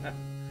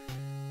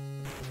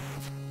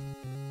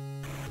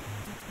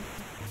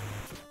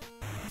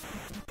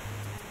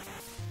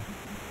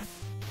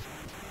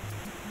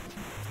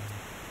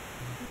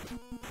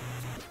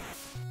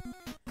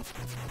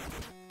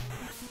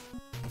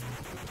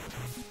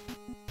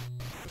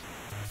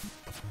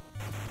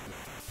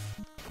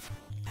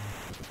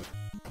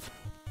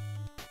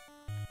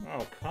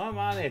 Oh, come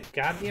on, that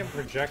goddamn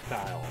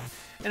projectile.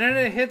 And then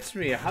it hits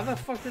me. How the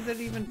fuck did that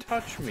even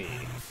touch me?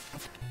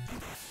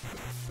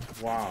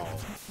 Wow.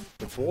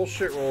 The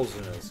bullshit rolls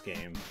in this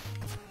game.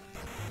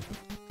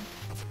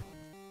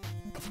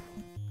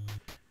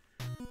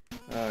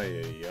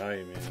 Ay,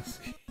 man. This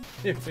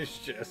game is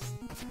just...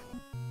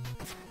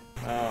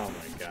 Oh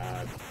my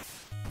god.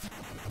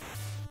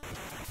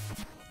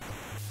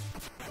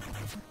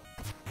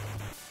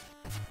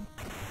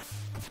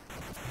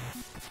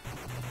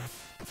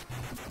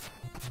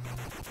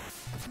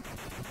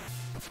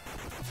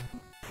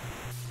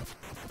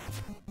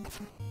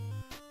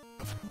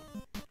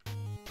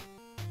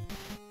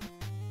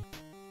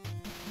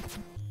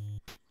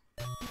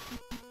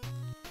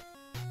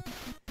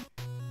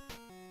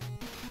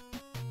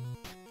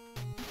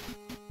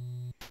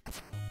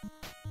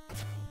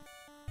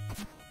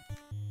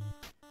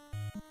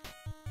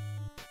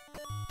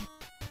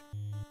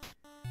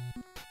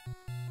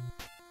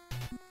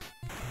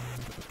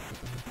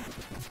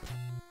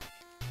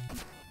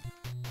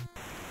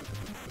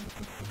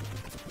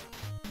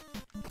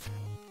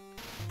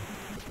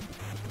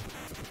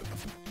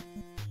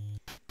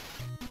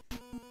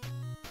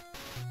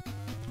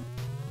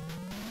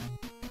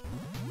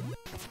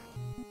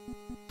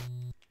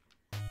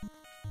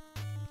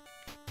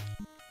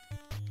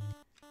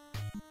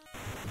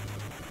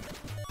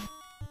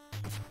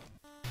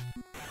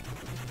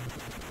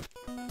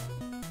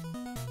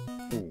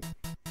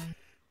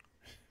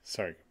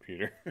 Sorry,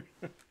 computer.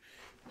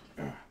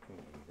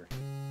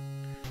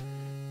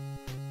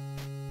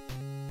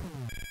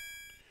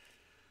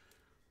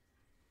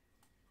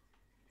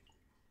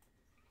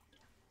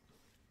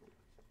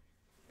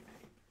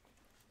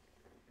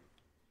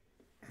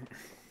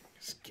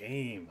 This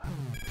game.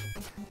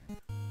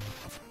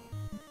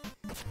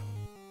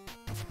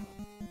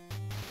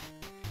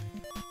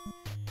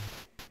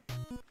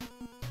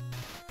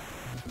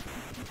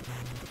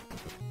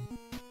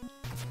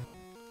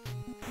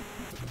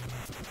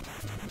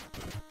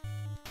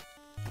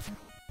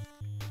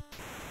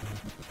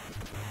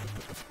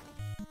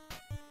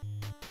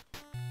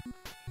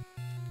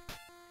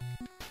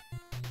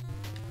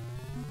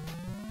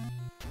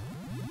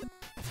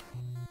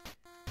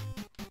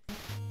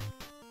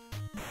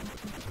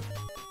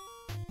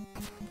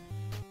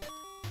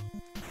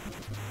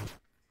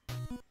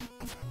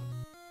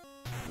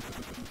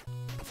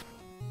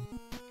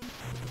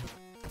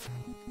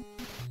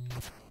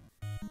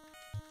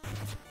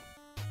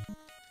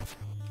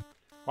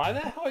 Why the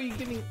hell are you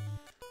getting...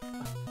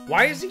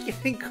 Why is he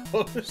getting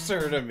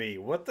closer to me?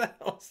 What the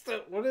hell is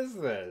that? What is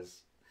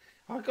this?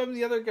 How come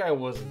the other guy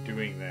wasn't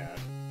doing that?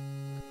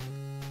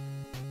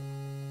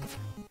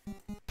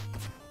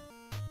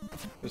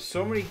 There's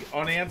so many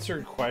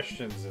unanswered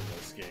questions in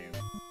this game.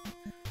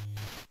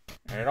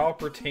 And it all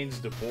pertains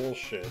to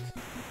bullshit.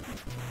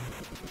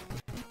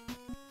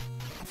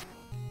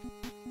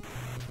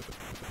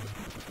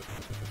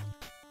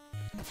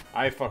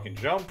 I fucking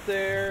jumped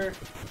there.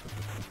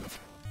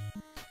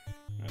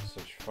 That's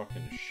such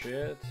fucking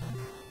shit.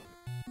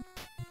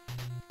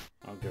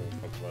 I don't give a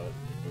fuck about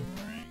the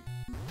boomerang.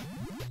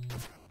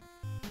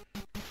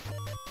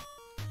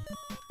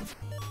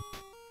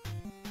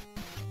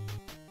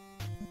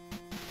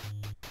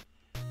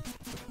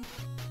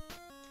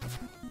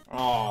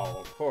 Oh,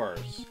 of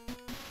course.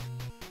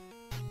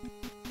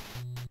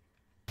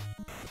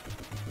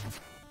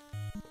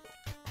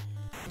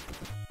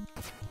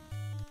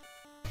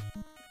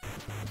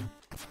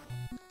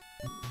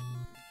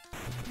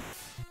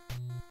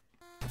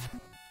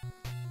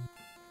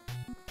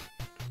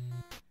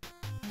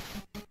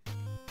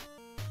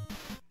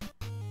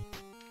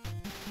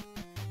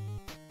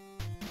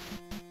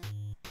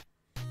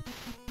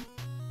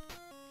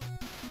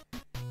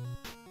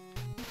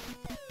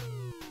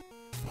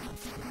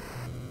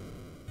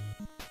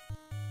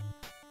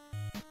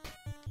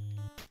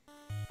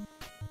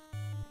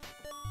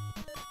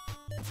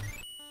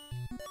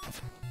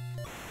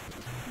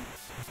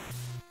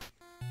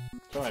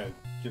 So I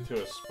get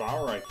to a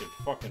spot where I can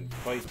fucking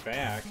fight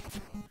back.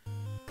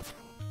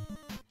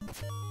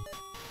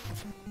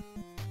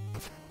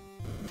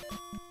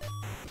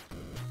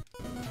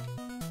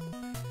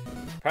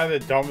 Probably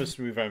the dumbest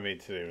move I made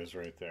today was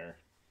right there.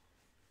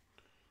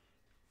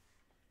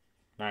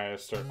 Now I gotta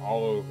start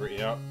all over.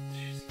 Yep.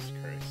 Jesus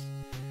Christ.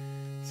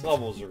 This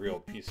level's a real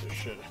piece of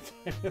shit.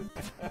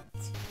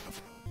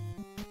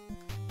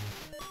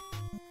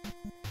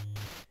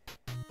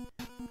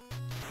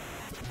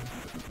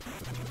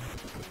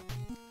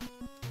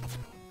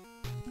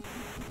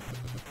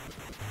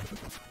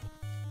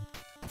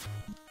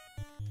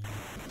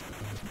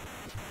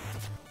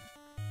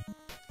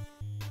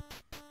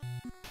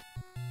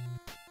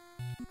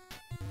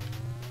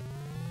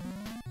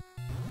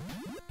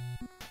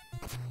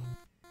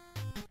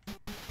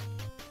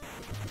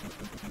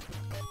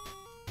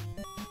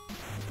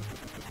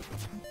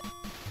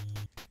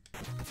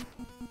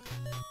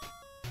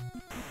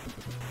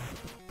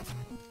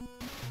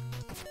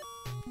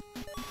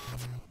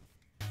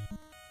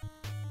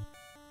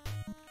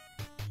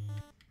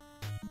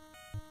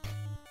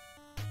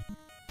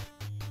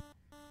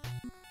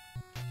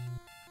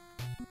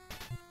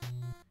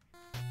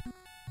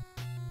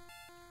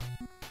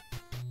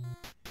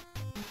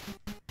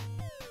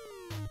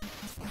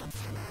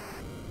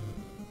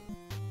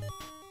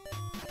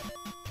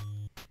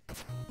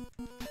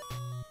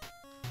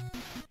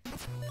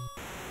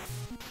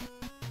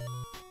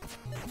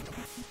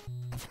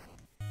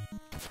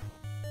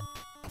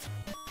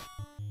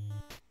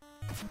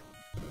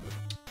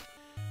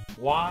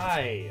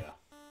 Why?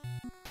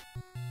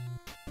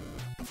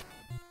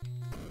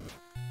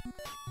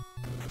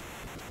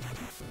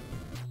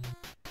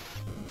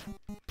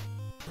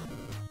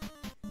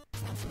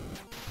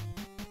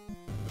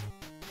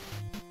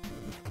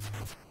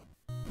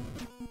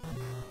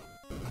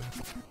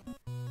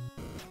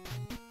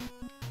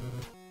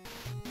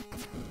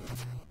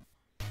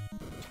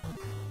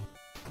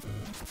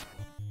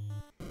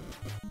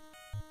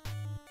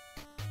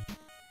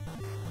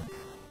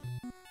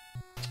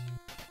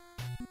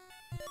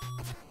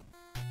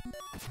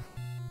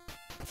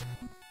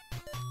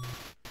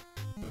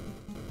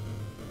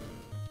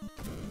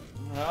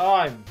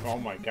 Oh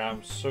my god,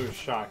 I'm so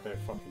shocked I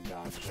fucking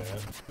dodged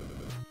that.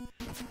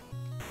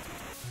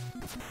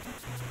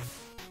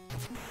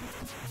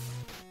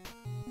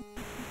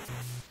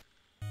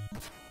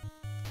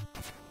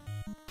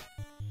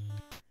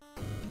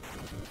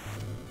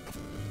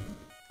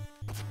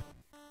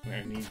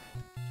 I need...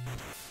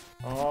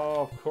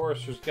 Oh, of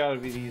course, there's gotta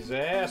be these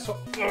assholes.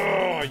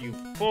 Oh, you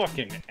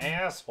fucking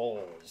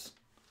assholes.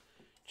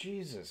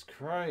 Jesus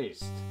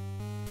Christ.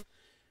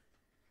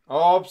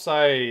 Oops,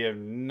 I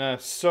am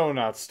so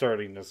not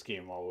starting this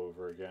game all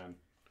over again.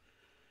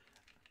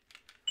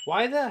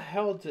 Why the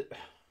hell did...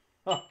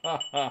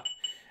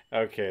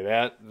 Okay,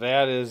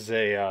 that is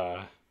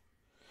a,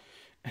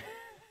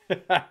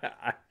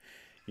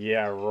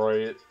 yeah,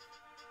 Roy.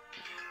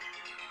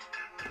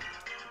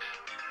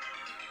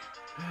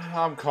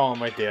 I'm calling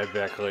my dad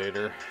back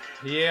later.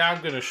 Yeah,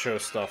 I'm gonna show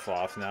stuff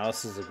off now.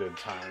 This is a good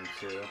time,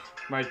 too.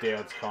 My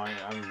dad's calling.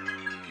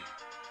 I'm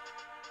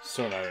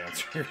so not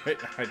answering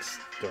right now. I just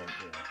don't,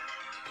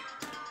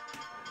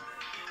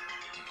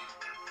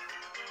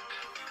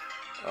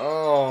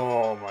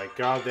 Oh my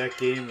god, that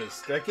game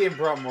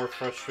brought more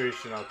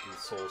frustration out than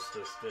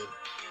Solstice did.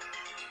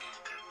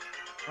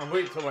 I'm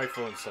waiting till my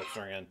phone stops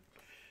ringing.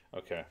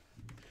 Okay.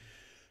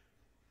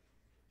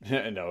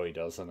 No, he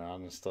doesn't,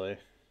 honestly.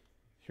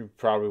 He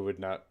probably would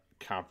not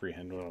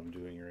comprehend what I'm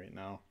doing right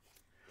now.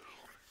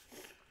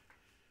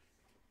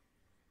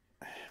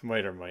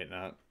 Might or might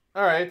not.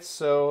 Alright,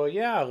 so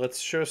yeah, let's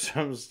show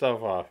some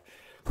stuff off.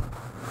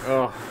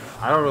 Oh,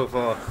 I don't know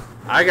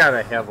if I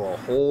gotta have a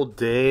whole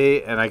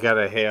day, and I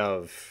gotta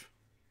have...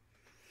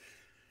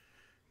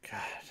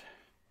 God.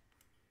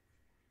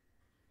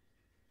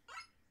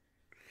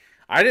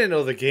 I didn't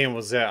know the game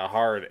was that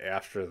hard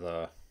after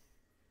the...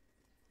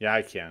 Yeah,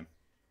 I can.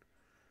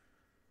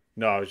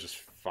 No, I was just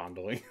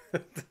fondling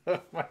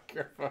the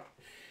microphone.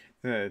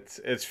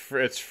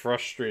 It's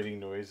frustrating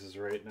noises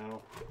right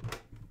now.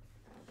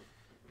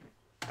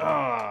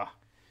 Ah,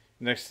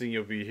 next thing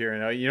you'll be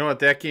hearing. You know what?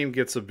 That game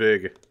gets a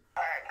big.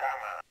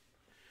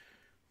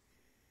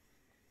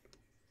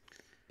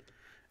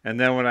 And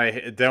then when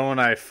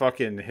I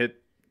fucking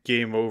hit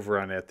game over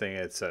on that thing,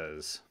 it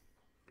says.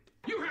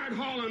 You had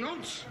Hall and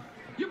Oates.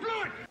 You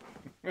blew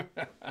it.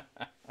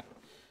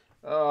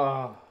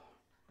 Oh.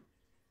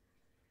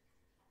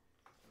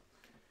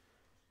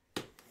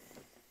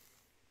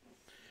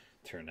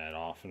 Turn that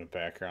off in the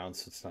background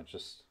so it's not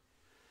just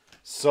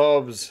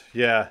subs.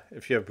 Yeah,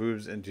 if you have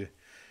boobs and dude,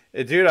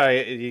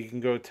 you can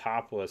go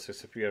topless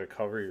except you got to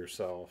cover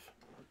yourself.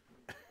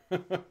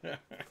 The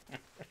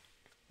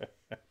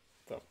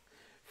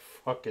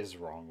fuck is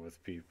wrong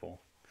with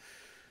people?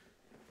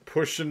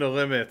 Pushing the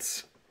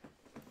limits.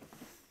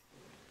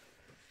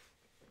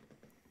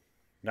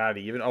 Not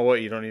even. Oh,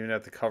 what? You don't even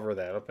have to cover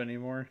that up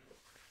anymore?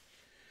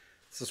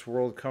 What's this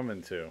world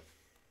coming to?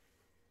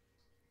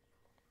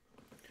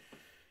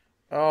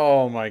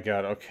 Oh my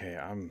god. Okay,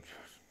 I'm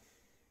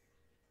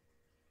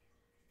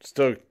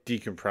still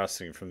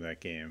decompressing from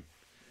that game.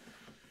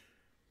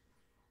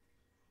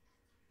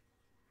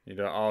 You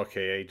know,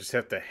 okay, you just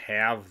have to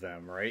have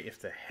them, right? You have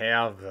to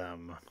have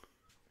them.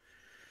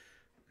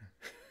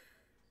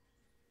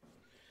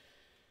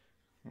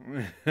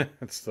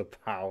 It's the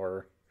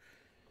power.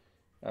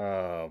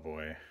 Oh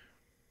boy.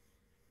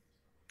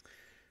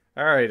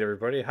 All right,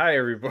 everybody. Hi,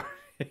 everybody.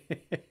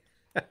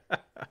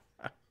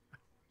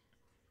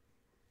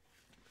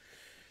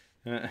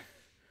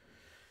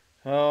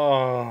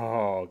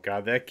 Oh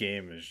god, that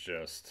game is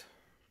just...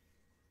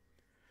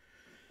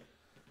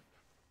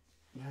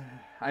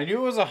 I knew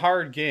it was a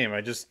hard game.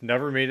 I just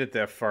never made it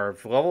that far.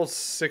 If level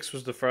 6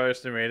 was the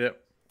farthest I made it.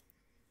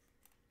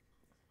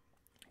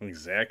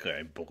 Exactly,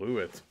 I blew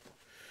it.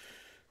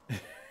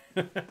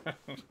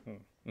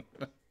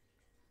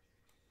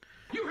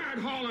 You had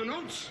Hall and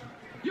Oates.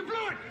 You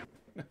blew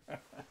it.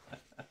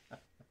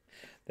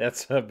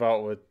 That's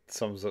about what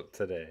sums up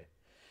today.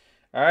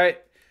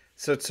 Alright,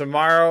 so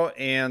tomorrow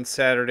and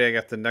Saturday I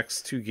got the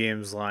next 2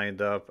 games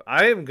lined up.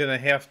 I am going to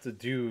have to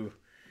do...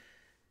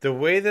 The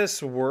way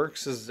this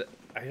works is...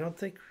 I don't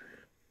think...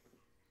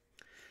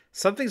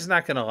 Something's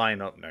not going to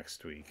line up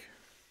next week.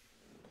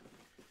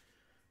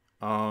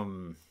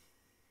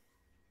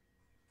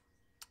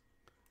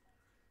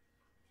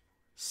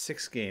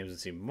 6 games.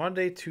 Let's see.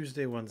 Monday,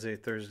 Tuesday, Wednesday,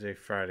 Thursday,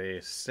 Friday,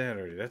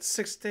 Saturday. That's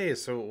 6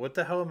 days. So what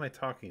the hell am I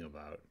talking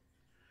about?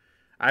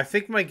 I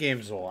think my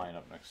games will line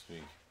up next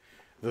week.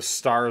 The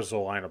stars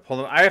will line up.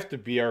 Hold on. I have to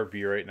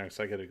BRB right now because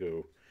I got to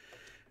go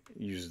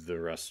use the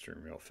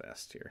restroom real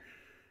fast here.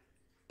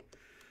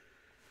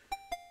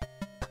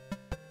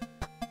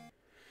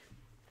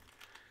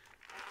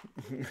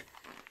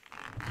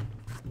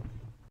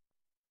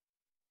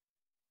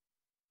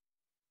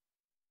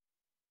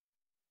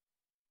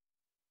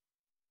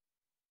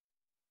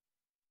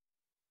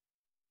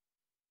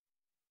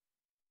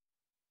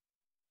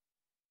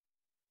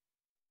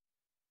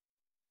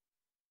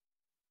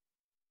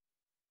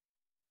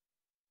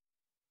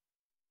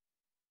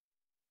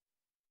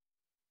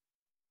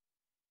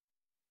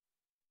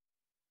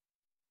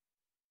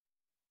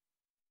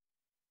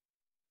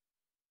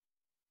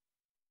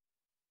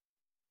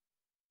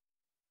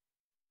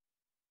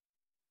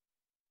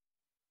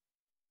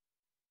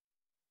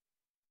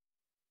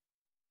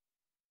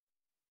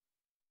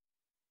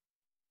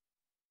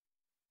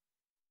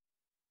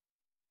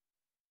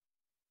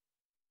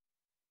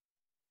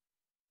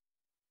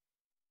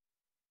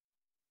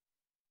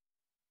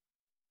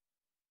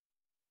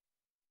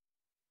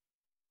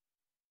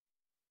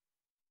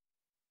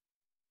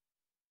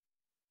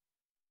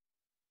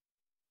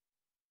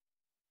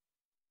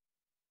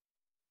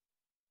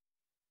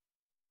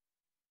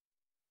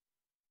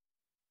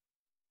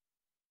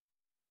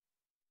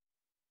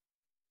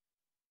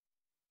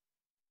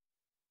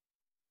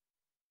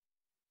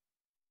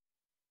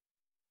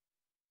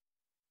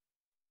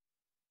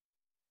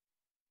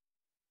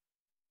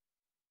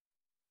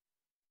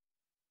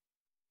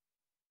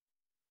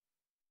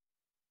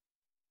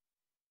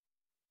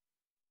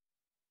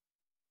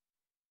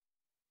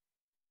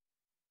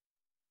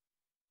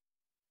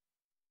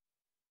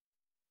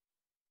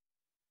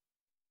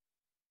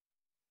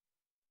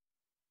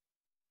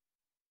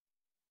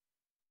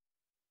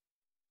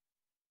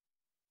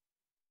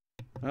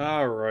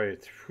 All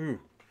right. Whew.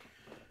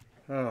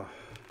 Oh,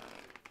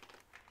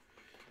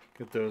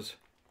 get those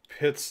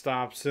pit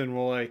stops in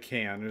while I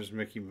can. There's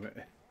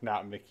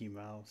not Mickey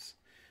Mouse.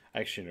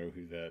 I actually know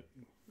who that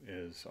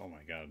is. Oh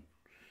my god.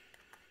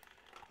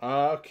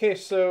 Okay,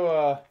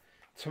 so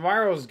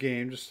tomorrow's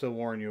game, just to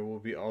warn you, will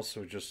be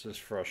also just as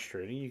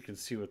frustrating. You can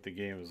see what the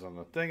game is on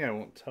the thing. I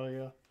won't tell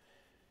you.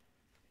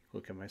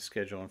 Look at my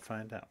schedule and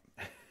find out.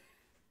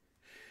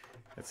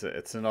 It's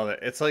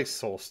like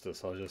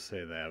Solstice. I'll just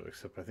say that.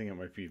 Except I think it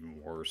might be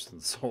even worse than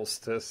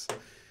Solstice.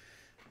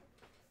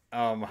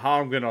 How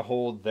I'm gonna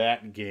hold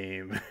that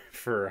game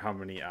for how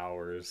many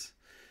hours,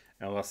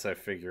 unless I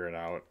figure it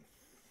out.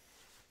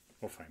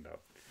 We'll find out.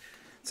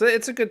 So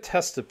it's a good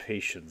test of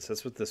patience.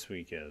 That's what this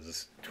week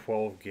is.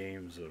 12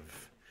 games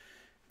of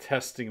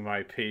testing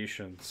my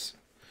patience.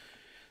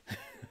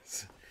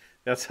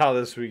 That's how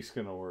this week's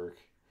gonna work.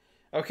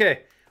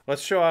 Okay,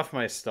 let's show off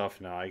my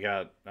stuff now. I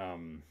got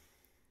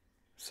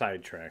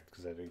sidetracked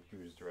because I didn't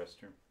use the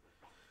restroom.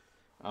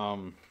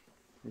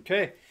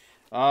 Okay,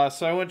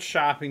 so I went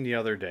shopping the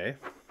other day,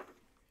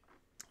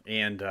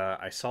 and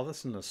I saw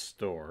this in the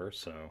store.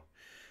 So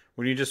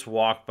when you just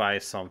walk by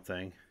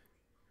something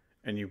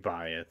and you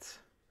buy it,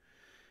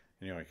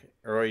 and you're like,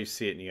 or you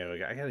see it and you go,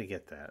 I gotta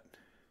get that.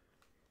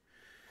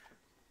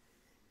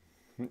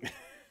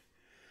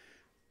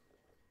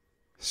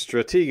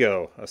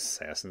 Stratego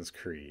Assassin's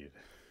Creed.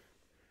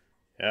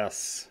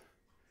 Yes.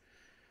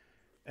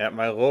 At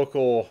my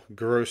local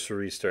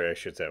grocery store,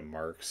 actually, it's at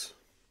Mark's.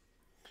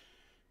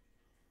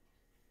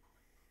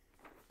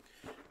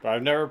 But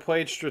I've never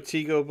played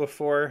Stratego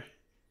before.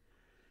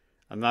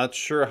 I'm not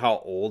sure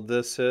how old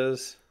this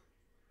is.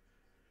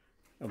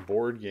 A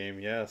board game,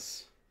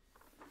 yes.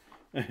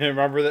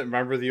 Remember that?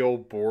 Remember the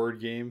old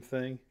board game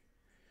thing?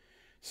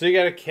 So you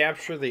got to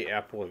capture the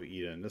Apple of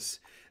Eden.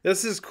 This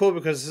is cool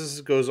because this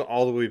goes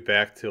all the way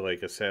back to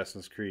like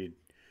Assassin's Creed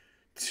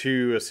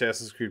 2,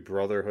 Assassin's Creed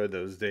Brotherhood,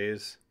 those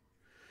days.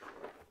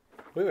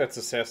 I believe that's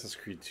Assassin's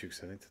Creed 2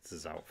 because I think that's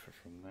his outfit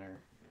from there.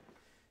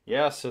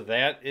 Yeah, so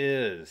that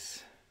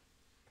is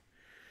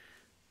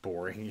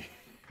boring.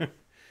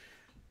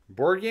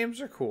 Board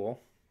games are cool.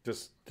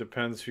 Just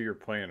depends who you're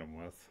playing them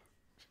with.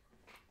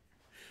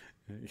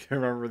 You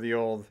remember the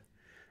old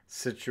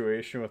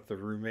situation with the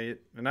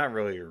roommate? Not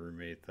really a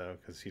roommate though,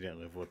 because he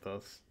didn't live with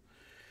us.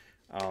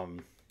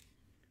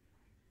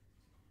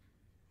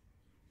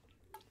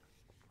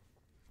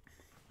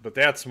 But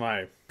that's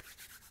my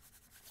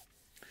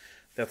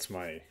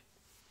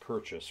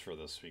purchase for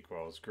this week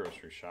while I was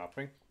grocery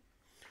shopping.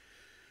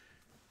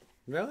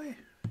 Really?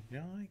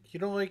 You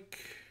don't like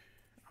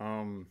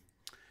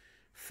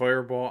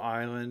Fireball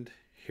Island,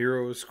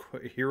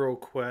 Hero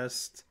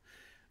Quest,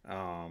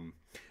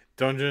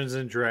 Dungeons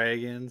and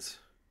Dragons.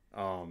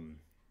 The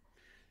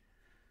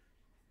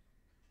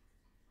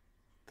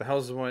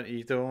hell's the one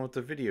with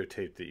the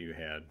videotape that you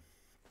had?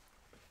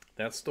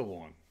 That's the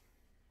one.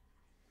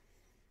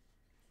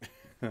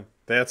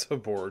 That's a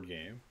board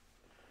game.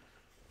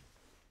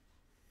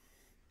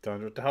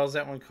 What the hell's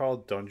that one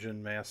called?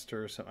 Dungeon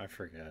Master or something? I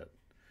forget.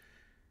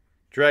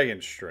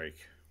 Dragon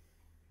Strike.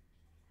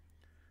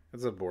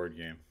 That's a board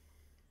game.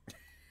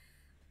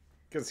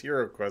 Because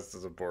Hero Quest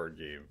is a board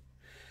game.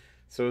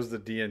 So is the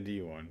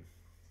D&D one.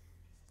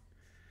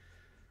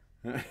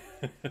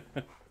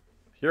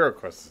 Hero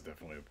Quest is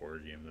definitely a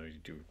board game, though.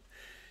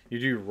 You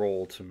do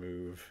roll to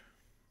move.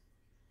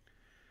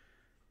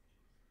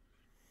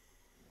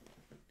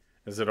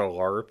 Is it a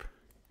LARP?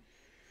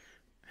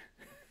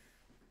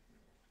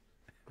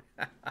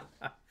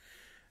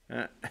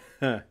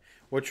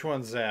 Which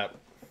one's that?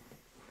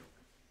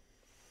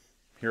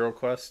 Hero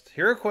Quest?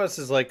 Hero Quest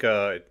is like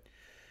a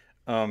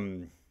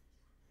how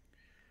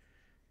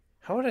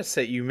would I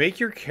say? You make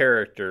your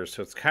character,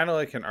 so it's kind of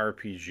like an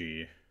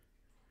RPG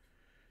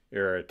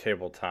or a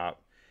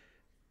tabletop,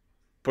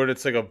 but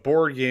it's like a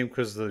board game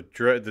because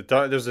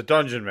there's a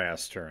dungeon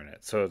master in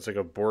it, so it's like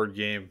a board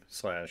game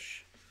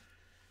slash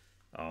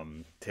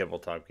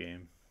tabletop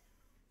game.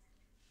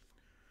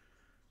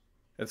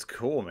 It's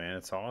cool, man.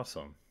 It's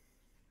awesome.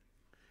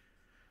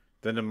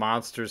 Then the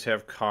monsters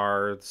have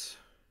cards.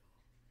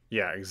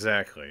 Yeah,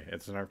 exactly.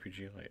 It's an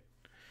RPG Lite,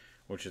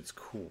 which it's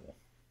cool.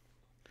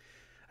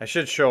 I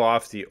should show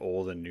off the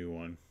old and new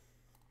one.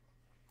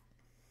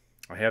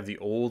 I have the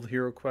old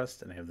Hero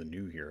Quest and I have the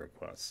new Hero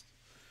Quest.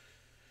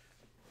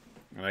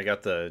 And I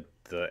got the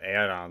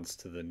add-ons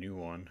to the new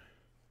one.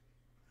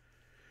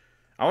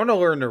 I want to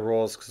learn the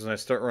rules because when I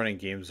start running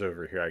games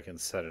over here, I can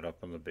set it up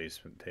on the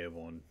basement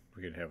table and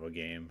we can have a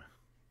game.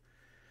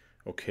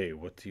 Okay,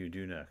 what do you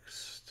do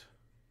next?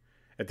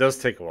 It does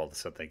take a while to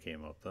set that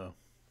game up, though.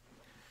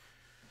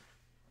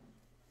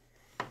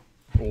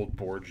 Old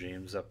Board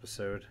Games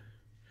episode.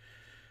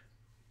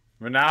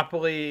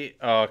 Monopoly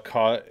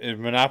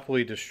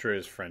Monopoly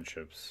destroys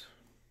friendships.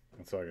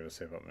 That's all I gotta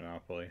say about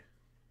Monopoly.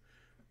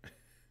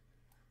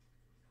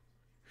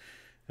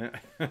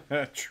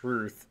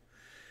 Truth.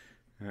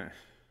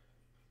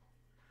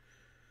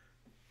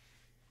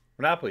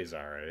 Monopoly's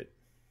alright.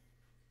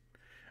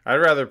 I'd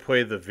rather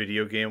play the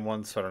video game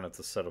one so I don't have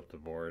to set up the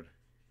board.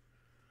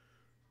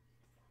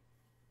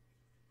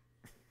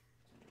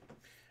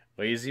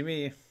 Lazy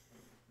me.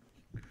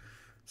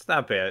 It's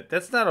not bad.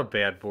 That's not a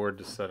bad board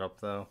to set up,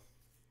 though.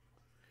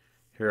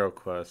 Hero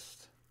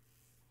Quest.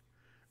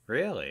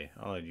 Really?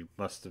 Oh, you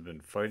must have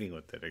been fighting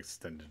with that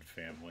extended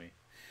family.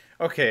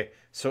 Okay,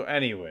 so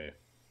anyway.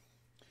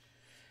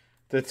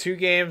 These two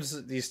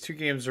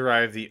games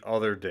arrived the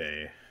other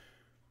day.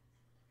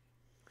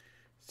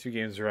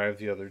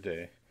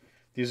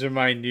 These are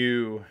my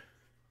new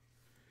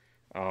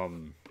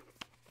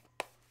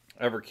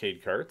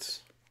Evercade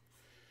carts.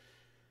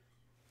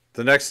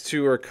 The next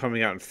two are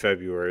coming out in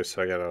February,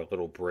 so I got a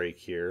little break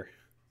here.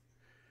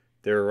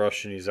 They're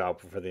rushing these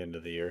out before the end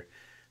of the year.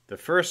 The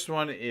first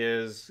one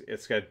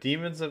it's got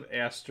Demons of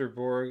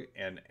Asterborg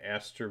and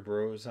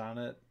Asterbros on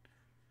it.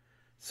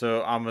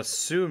 So I'm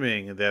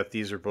assuming that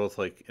these are both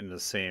like in the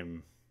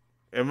same.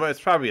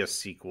 It's probably a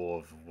sequel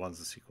of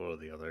one's a sequel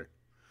to the other.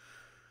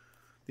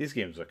 These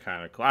games are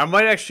kind of cool.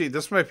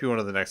 This might be one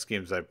of the next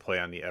games I play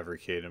on the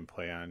Evercade and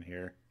play on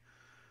here.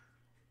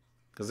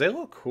 Because they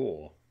look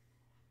cool.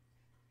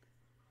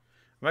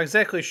 I'm not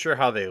exactly sure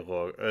how they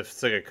look. If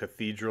it's like a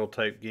cathedral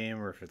type game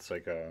or if it's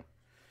like a...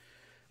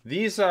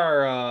 These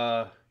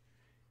are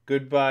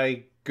Good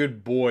Boy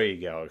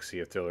Galaxy.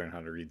 You have to learn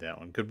how to read that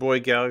one. Good Boy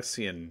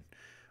Galaxy and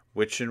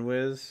Witch and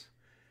Whiz.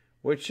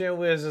 Witch and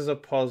Whiz is a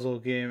puzzle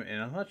game,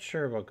 and I'm not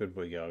sure about Good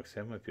Boy Galaxy.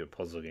 That might be a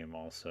puzzle game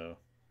also.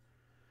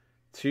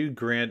 2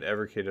 Grand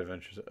Evercade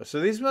Adventures. So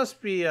these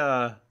must be...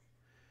 I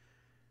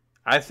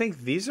think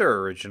these are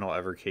original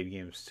Evercade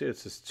games too. It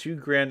says 2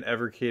 Grand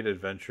Evercade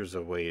Adventures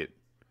Await.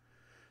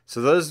 So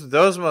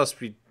those must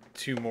be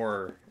 2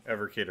 more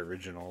Evercade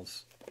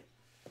originals.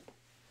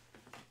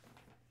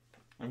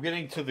 I'm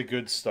getting to the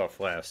good stuff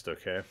last,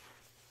 okay?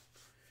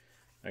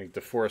 Like the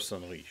Force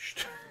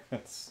Unleashed.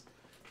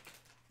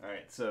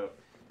 Alright, so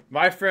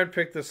my friend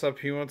picked this up.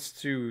 He wants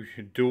to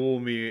duel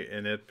me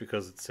in it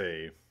because it's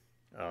a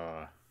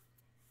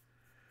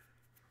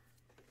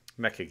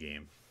mecha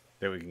game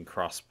that we can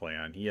cross-play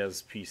on. He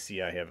has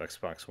PC, I have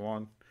Xbox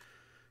One.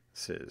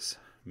 This is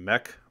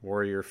Mech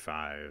Warrior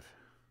 5.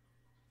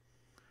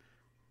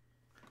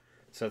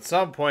 So at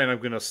some point I'm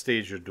going to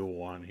stage a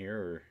duel on here.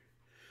 Or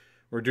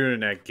we're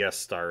doing that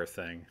guest star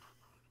thing.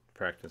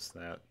 Practice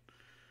that.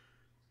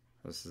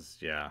 This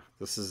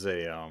is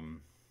a...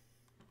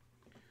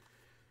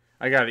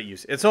 I got it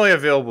used. It's only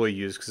available to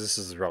use because this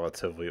is a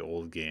relatively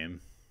old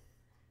game.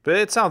 But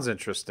it sounds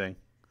interesting.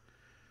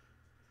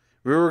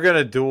 We were going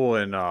to duel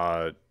in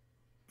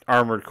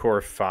Armored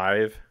Core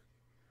 5.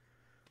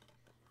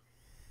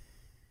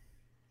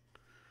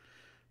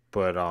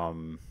 But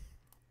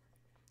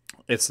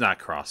it's not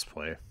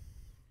crossplay.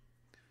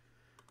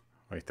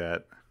 Like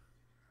that.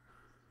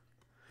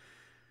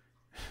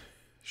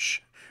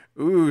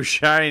 Ooh,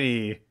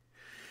 shiny.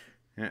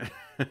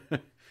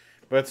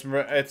 But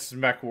it's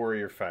Mech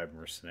Warrior 5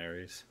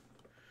 Mercenaries.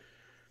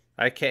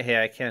 I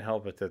can't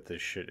help it that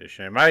this shit is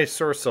shiny. My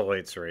source of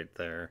light's right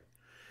there.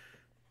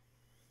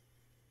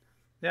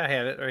 Yeah, I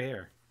had it right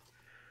here.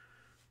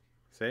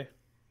 See?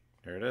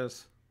 There it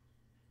is.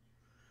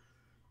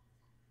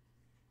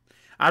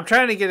 I'm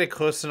trying to get it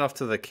close enough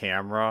to the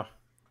camera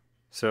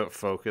so it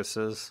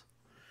focuses.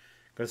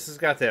 Because this has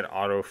got that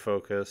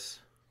autofocus.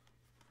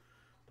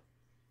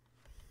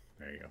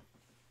 There you go.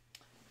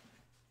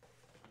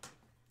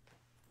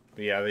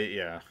 But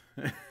yeah.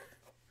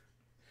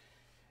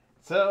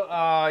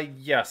 So,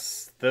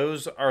 yes,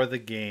 those are the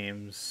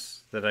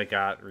games that I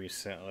got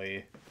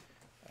recently.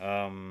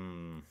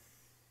 No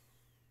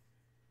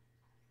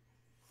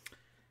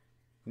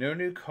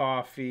new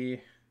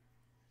coffee.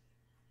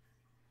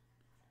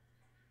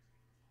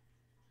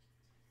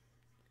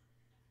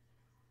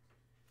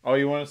 Oh,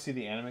 you want to see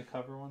the anime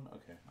cover one?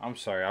 Okay. I'm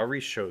sorry. I'll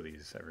re-show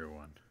these,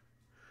 everyone.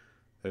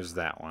 There's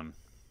that one.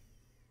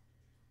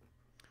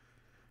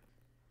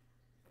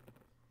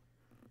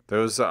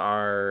 Those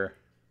are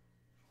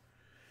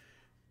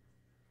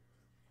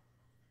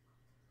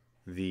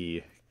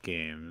the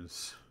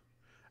games.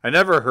 I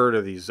never heard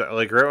of these.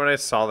 Like, right when I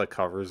saw the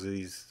covers of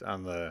these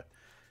on the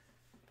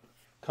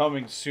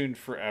coming soon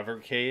for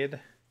Evercade,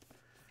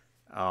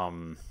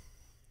 I'm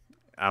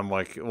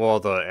like, well,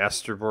 the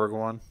Asterborg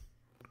one.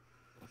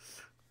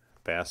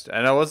 Bastard.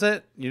 And I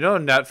wasn't,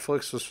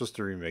 Netflix was supposed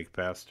to remake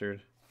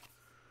Bastard.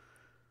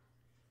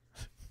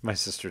 My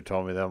sister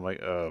told me that. I'm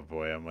like, oh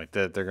boy. I'm like,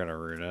 they're going to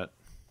ruin it.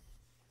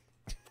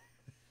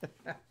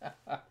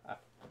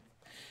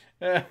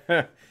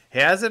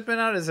 Has it been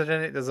out? Does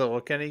it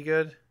look any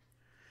good?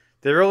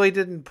 They really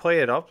didn't play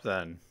it up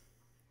then.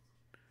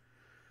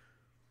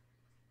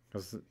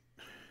 Because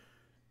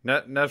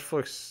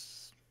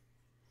Netflix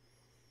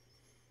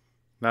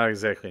not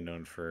exactly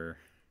known for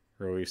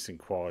releasing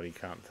quality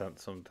content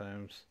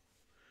sometimes.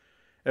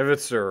 If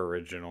it's their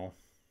original.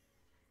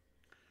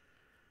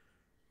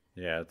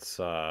 Yeah, it's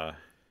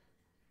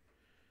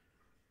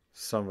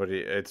somebody,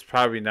 it's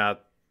probably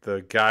not,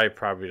 the guy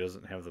probably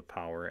doesn't have the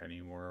power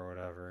anymore or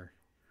whatever.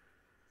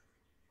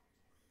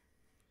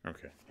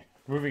 Okay,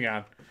 moving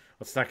on.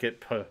 Let's not get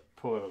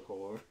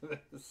political over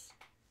this.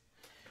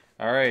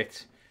 All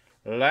right,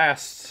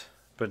 last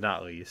but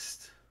not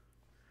least,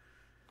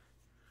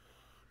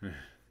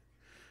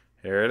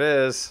 Here it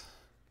is.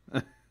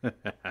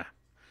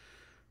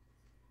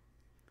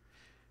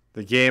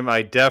 The game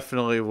I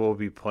definitely will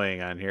be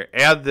playing on here.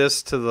 Add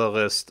this to the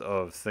list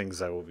of things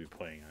I will be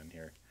playing on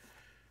here.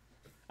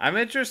 I'm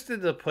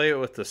interested to play it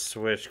with the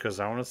Switch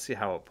because I want to see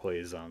how it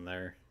plays on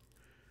there.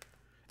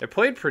 It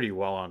played pretty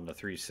well on the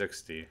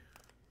 360.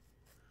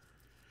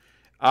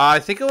 I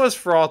think it was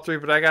for all three,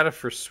 but I got it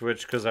for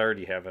Switch because I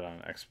already have it on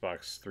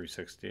Xbox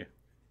 360.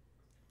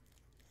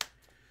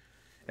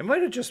 It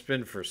might have just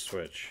been for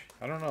Switch.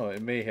 I don't know.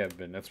 It may have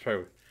been. That's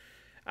probably...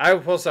 I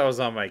was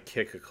on my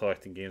kick of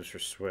collecting games for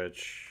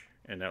Switch.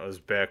 And that was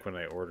back when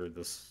I ordered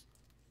this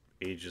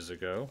ages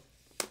ago.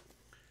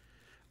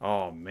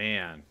 Oh,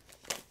 man.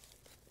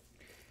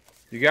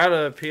 You got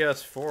a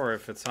PS4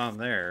 if it's on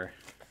there.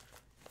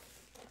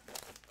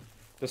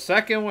 The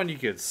second one you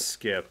could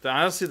skip.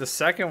 Honestly, the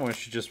second one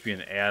should just be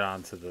an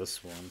add-on to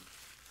this one.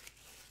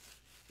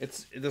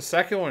 The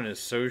second one is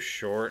so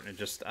short and it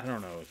just, I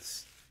don't know,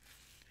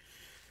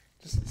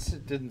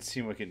 it didn't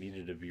seem like it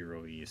needed to be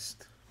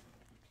released.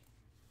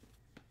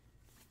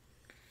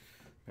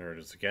 There it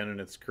is again in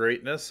its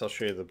greatness. I'll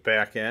show you the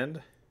back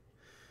end.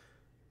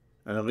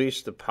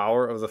 Unleash the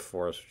power of the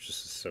Force, which is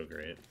so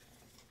great.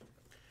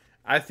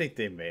 I think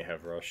they may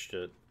have rushed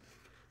it.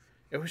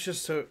 It was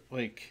just so,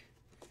 like...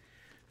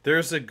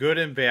 There's a good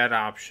and bad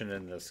option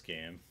in this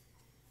game.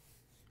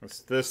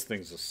 This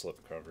thing's a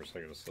slip cover, so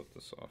I gotta slip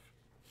this off.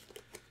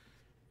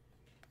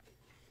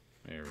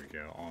 There we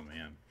go. Oh,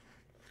 man.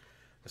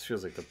 This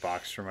feels like the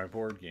box for my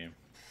board game.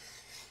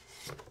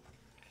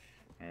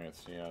 Alright,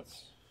 so yeah,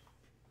 it's...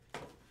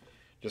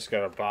 Just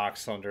got a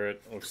box under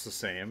it. Looks the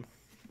same.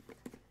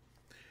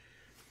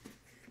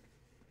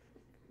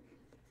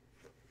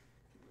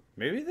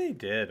 Maybe they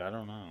did. I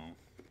don't know.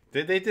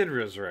 They did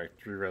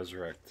resurrect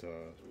LucasArts,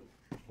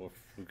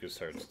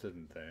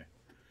 didn't they?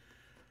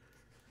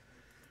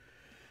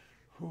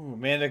 Ooh,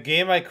 man, the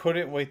game I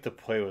couldn't wait to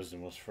play was the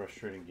most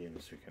frustrating game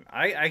this weekend.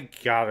 I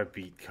gotta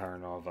beat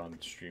Karnov on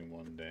stream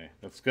one day.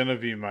 That's gonna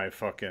be my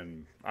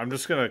fucking... I'm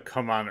just gonna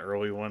come on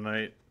early one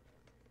night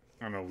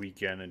on a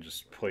weekend and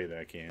just play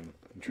that game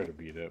and try to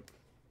beat it.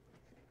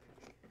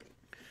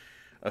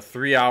 A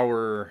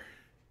 3-hour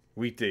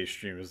weekday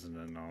stream isn't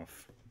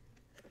enough.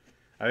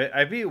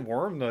 I beat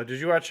Worm, though. Did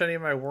you watch any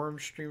of my Worm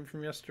stream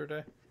from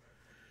yesterday?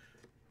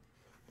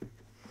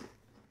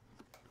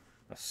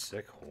 A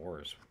sick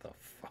horse. What the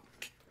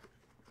fuck?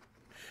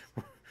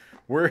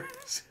 Where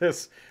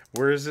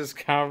is this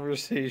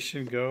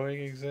conversation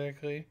going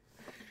exactly?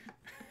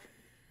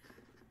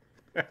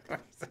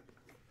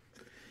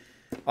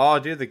 Oh,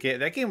 dude,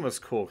 that game was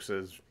cool because it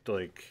was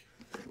like...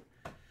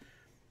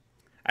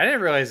 I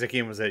didn't realize that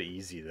game was that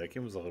easy. That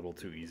game was a little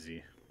too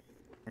easy.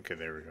 Okay,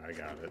 there we go. I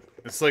got it.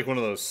 It's like one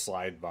of those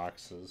slide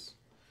boxes.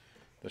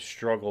 The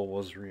struggle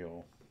was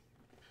real.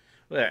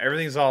 Yeah,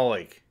 everything's all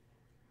like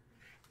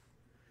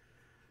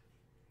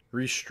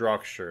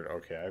restructured.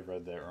 Okay, I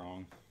read that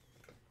wrong.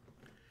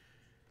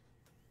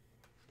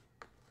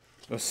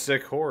 A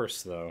sick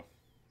horse, though.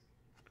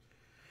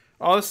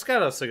 Oh, it's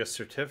got us like a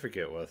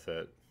certificate with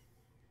it.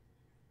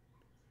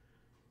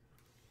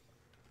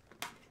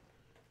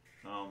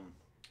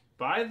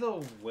 By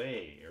the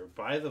way, or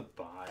by the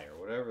by, or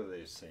whatever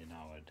they say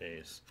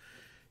nowadays.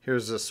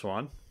 Here's this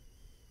one.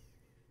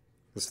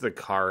 This is the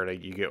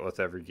card you get with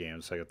every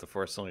game. So I got the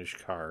Force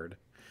Unleashed card.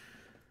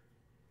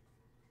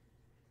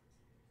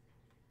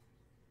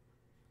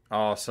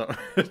 Oh, so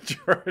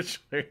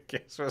George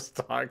Lucas was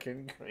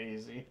talking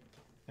crazy.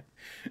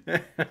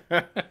 I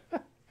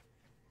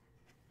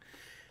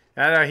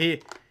know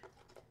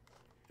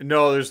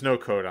No, there's no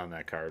code on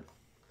that card.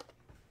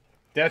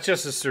 That's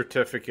just a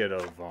certificate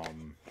of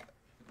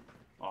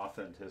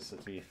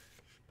authenticity.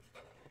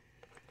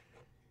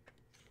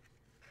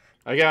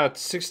 I got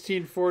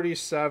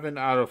 1647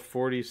 out of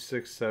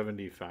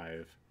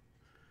 4675.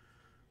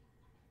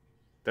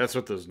 That's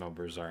what those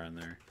numbers are in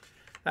there.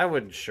 I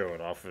wouldn't show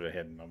it off if it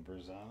had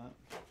numbers on it.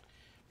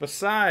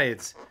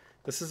 Besides,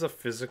 this is a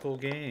physical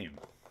game.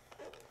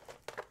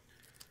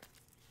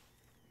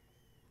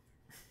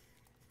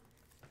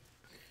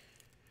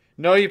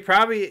 No, you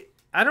probably...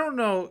 I don't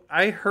know.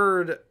 I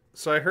heard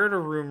a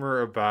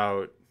rumor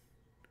about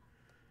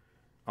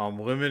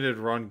limited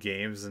run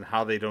games and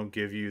how they don't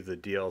give you the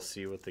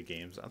DLC with the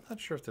games. I'm not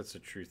sure if that's a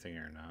true thing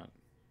or not.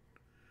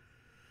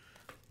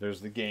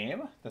 There's the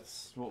game.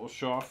 That's what we'll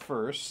show off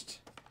first.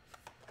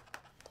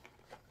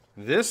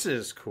 This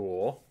is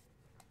cool.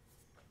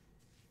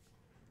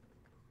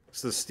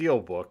 It's the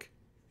Steelbook.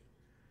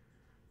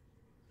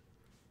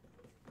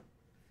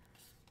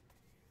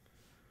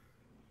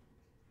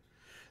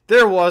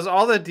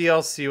 All the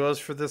DLC was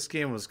for this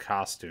game was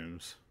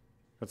costumes.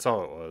 That's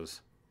all it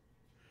was.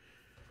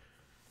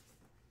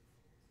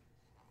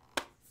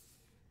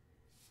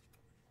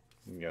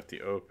 You got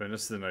the open.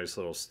 This is a nice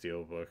little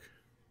Steelbook.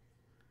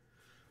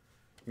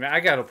 Man, I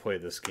gotta play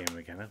this game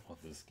again. I love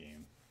this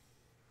game.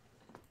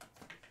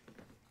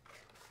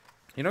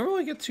 You don't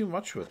really get too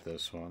much with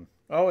this one.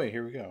 Oh, wait,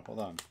 here we go. Hold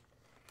on.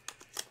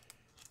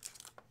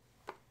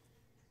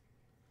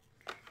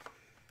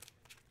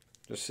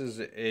 This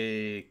is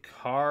a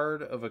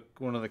card of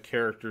one of the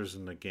characters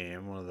in the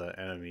game, one of the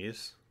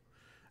enemies.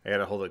 I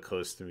gotta hold it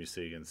close to me so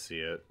you can see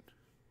it.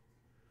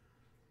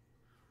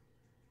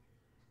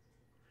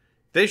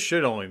 They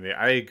should only make.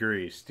 I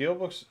agree.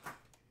 Steelbooks.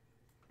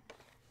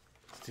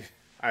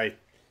 I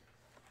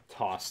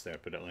tossed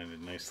that, but it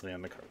landed nicely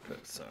on the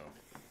carpet, so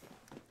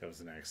that was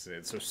an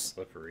accident. It's so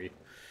slippery.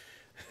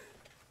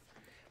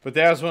 But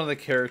that was one of the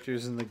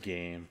characters in the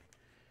game.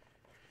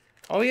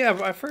 Oh yeah,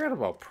 I forgot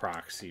about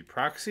Proxy.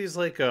 Proxy is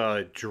like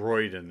a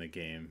droid in the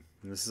game.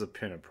 And this is a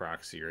pin of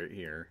Proxy right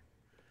here.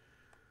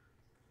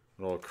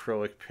 A little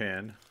acrylic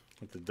pin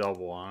with the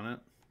double on it.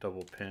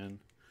 Double pin.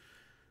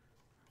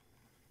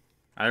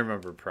 I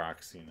remember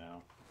Proxy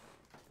now.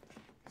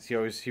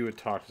 He would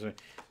talk to me.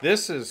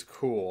 This is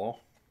cool.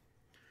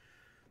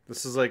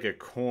 This is like a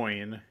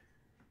coin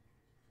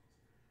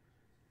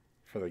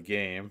for the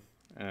game.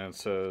 And it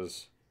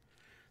says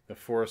The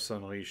Force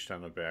Unleashed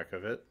on the back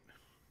of it.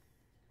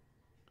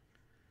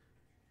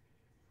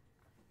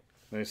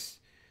 Nice.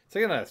 It's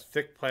like in a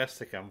thick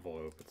plastic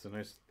envelope. It's a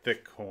nice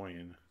thick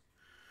coin.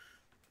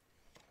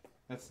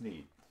 That's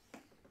neat.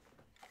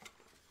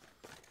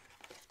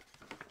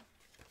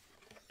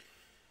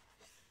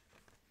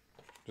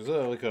 Is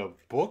that like a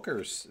book or...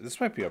 This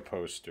might be a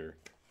poster.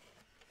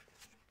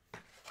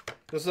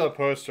 This is a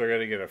poster I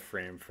gotta get a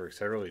frame for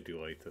because I really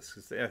do like this.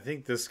 Cause I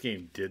think this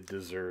game did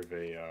deserve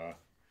a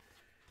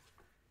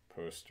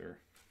poster.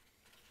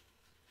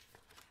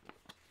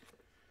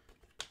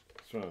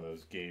 It's one of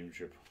those games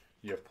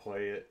you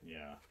play it.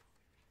 Yeah.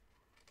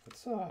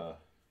 That's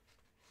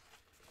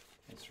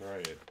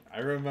right. I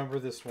remember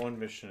this one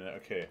mission.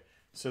 Okay.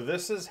 So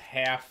this is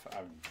half...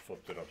 I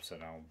flipped it upside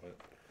down, but...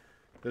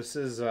 This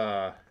is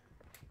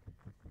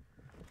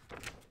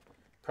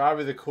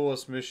probably the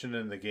coolest mission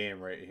in the game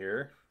right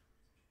here.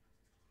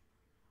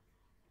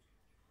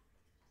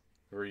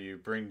 Where you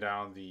bring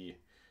down the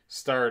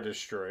Star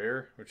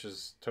Destroyer, which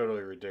is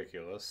totally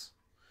ridiculous.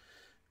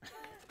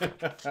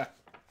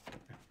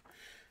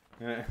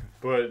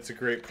 But it's a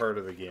great part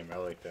of the game. I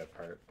like that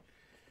part.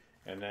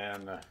 And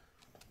then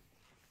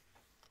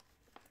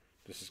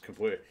this is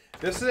complete.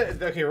 This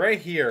is okay. Right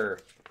here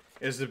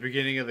is the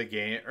beginning of the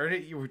game.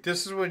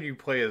 This is when you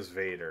play as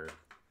Vader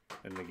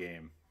in the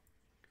game.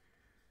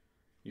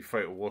 You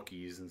fight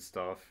Wookiees and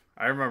stuff.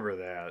 I remember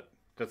that.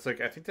 That's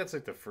like I think that's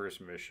like the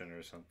first mission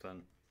or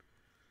something.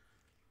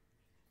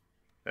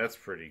 That's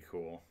pretty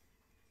cool.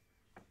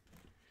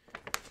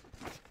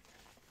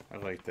 I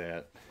like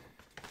that.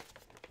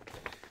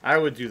 I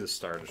would do the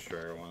Star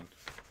Destroyer one.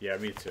 Yeah,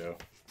 me too.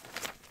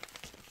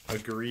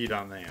 Agreed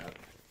on that.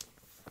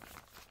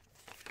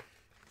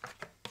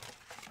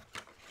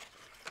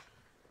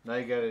 Now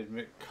you gotta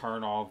admit,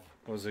 Karnov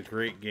was a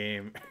great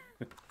game.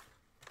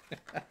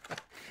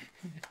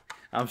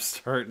 I'm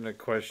starting to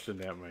question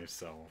that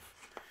myself.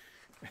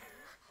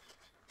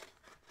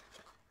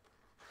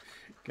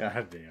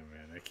 God damn,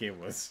 man. That game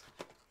was...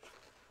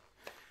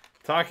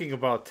 Talking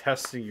about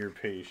testing your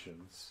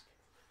patience.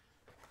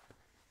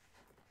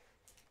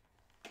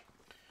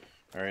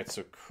 Alright,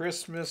 so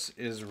Christmas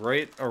is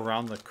right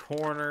around the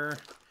corner.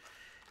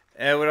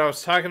 And what I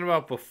was talking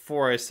about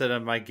before, I said that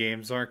my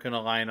games aren't going to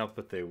line up,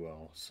 but they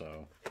will.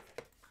 So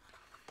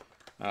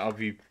I'll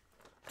be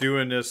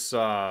doing this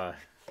 12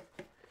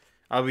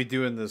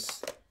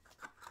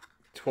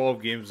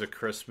 games of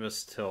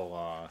Christmas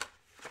till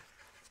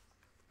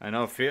I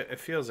know it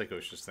feels like it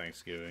was just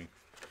Thanksgiving.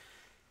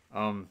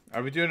 I'll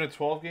be doing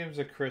 12 games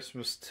of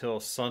Christmas till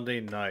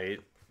Sunday night.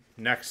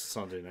 Next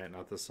Sunday night,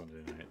 not this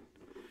Sunday night.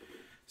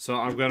 So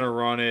I'm going to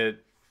run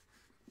it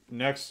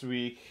next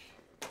week.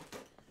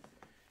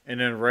 And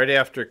then right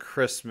after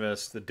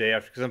Christmas, the day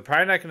after, because I'm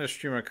probably not going to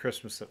stream on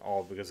Christmas at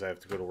all because I have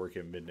to go to work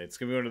at midnight. It's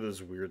going to be one of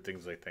those weird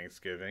things like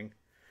Thanksgiving.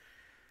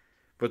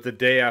 But the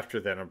day after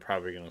that, I'm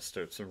probably going to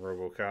start some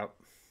RoboCop.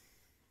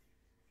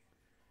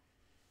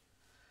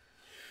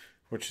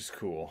 Which is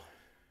cool.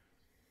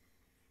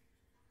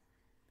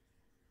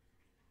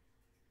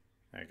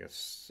 I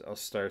guess I'll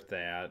start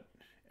that.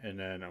 And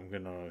then I'm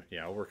going to,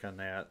 I'll work on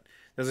that.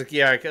 There's like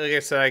I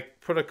said, I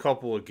put a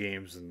couple of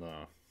games in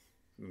the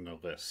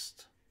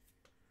list.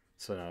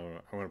 So now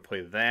I'm going to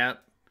play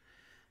that.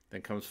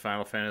 Then comes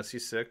Final Fantasy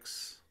VI.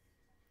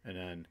 And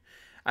then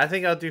I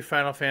think I'll do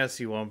Final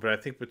Fantasy 1, but I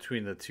think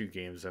between the two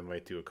games I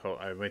might do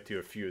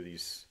a few of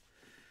these.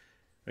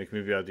 Like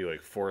maybe I'll do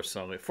like Force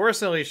Unleashed.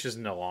 Force Unleashed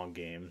isn't a long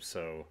game,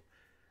 so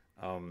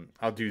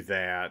I'll do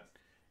that.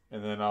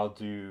 And then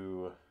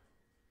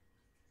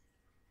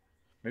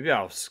maybe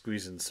I'll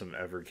squeeze in some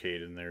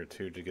Evercade in there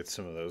too to get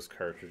some of those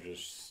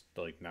cartridges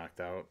like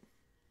knocked out.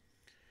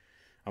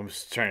 I'm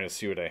just trying to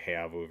see what I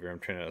have over here. I'm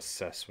trying to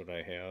assess what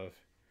I have.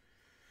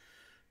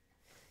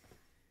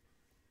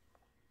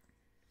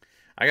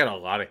 I got a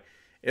lot of...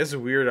 It's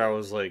weird. I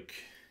was like...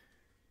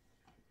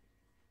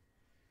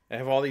 I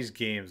have all these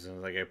games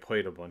and like I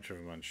played a bunch of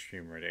them on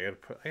stream already. I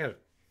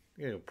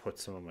gotta put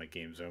some of my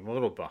games in. I'm a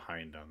little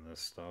behind on this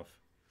stuff.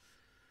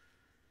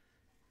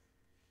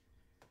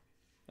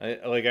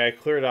 I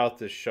cleared out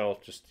this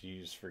shelf just to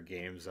use for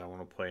games I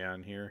want to play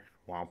on here.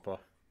 Wampa.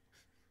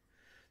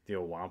 The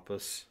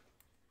Owampus.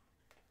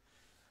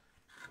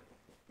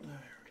 There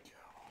we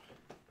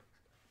go.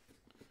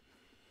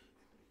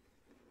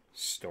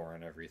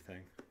 Storing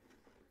everything.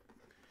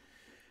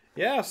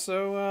 Yeah,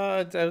 so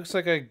it looks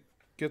like I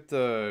get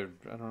the,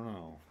 I don't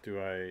know.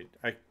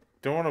 I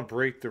don't want to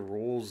break the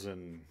rules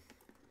and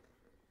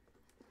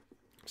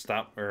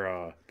stop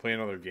or play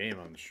another game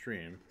on the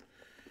stream.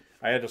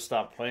 I had to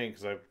stop playing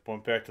because I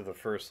went back to the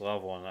first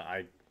level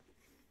and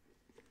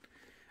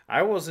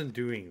I wasn't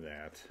doing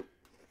that.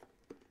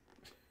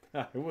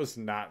 I was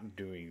not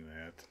doing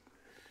that.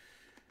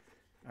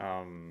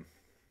 I'm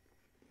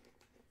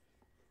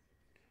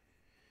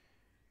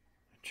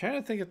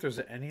trying to think if there's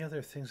any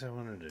other things I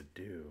wanted to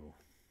do.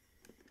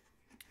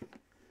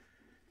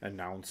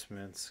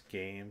 Announcements,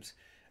 games.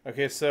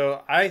 Okay,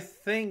 so I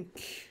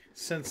think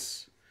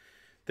since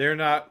they're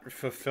not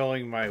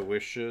fulfilling my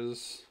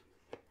wishes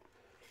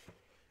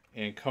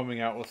and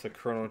coming out with a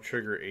Chrono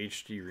Trigger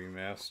HD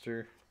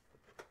remaster,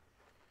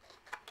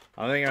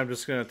 I think I'm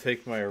just going to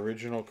take my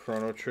original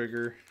Chrono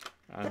Trigger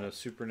on a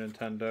Super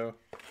Nintendo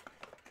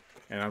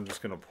and I'm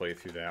just going to play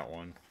through that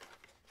one.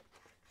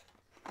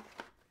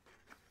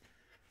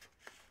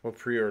 What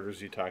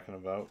pre-orders are you talking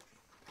about?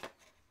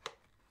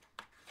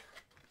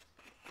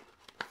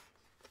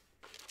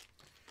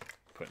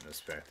 Putting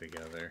this back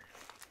together.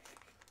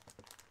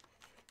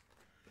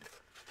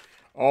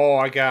 Oh,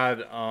 I got,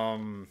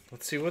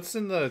 let's see, what's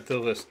in the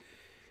list?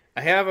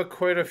 I have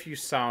quite a few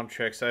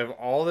soundtracks. I have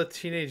all the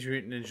Teenage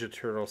Mutant Ninja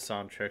Turtle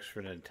soundtracks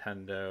for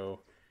Nintendo.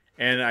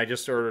 And I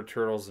just ordered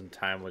Turtles in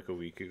Time like a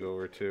week ago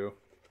or two.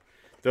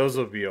 Those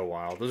will be a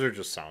while. Those are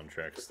just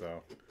soundtracks,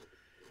 though.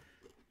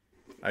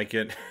 I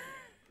can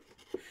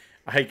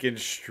I can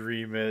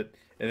stream it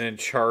and then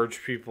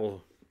charge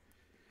people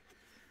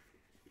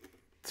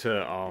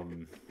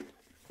to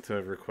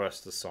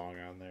request a song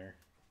on there.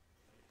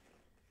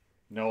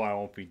 No, I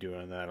won't be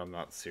doing that. I'm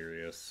not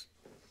serious.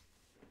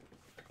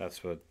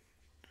 That's what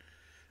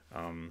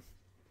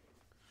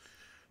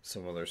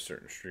some other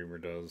certain streamer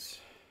does.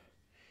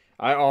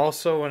 I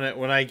also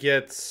when I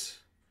get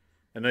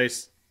a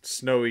nice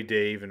snowy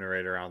day, even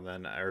right around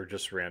then, or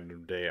just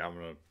random day,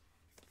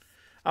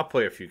 I'll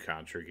play a few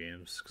Contra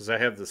games because I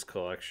have this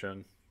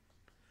collection.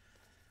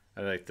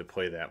 I like to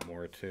play that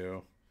more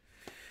too.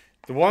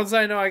 The ones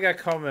I know I got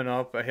coming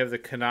up, I have the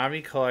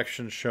Konami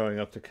collection showing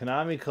up. The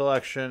Konami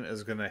collection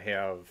is going to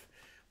have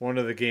one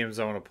of the games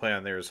I want to play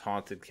on there is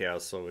Haunted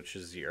Castle, which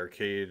is the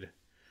arcade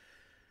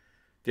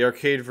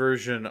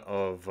version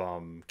of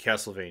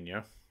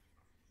Castlevania.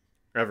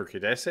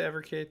 Evercade. Did I say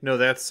Evercade? No,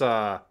 that's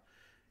going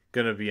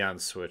to be on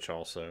Switch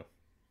also.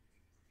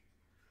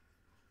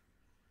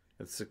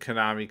 It's the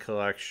Konami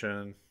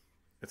collection.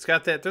 It's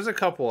got that. There's a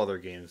couple other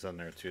games on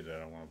there too that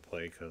I want to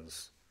play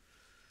because.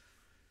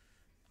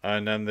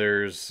 And then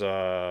there's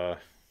what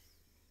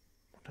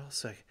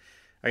else?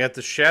 I got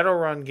the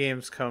Shadowrun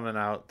games coming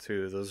out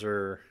too. Those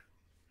are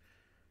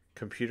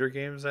computer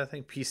games, I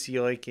think,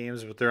 PC-like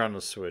games, but they're on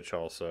the Switch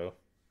also.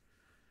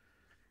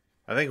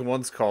 I think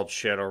one's called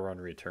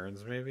Shadowrun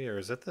Returns, maybe, or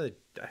is that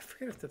I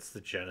forget if that's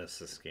the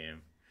Genesis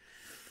game.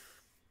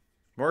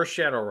 More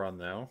Shadowrun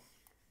though.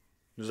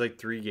 There's like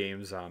 3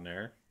 games on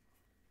there.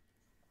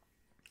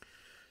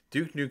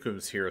 Duke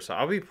Nukem's here, so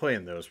I'll be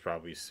playing those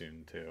probably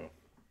soon too.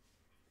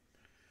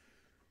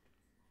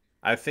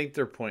 I think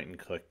they're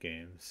point-and-click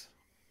games.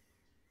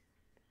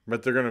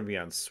 But they're going to be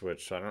on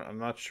Switch, so I'm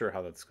not sure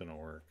how that's going to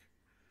work.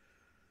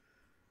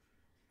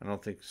 I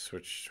don't think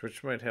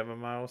Switch might have a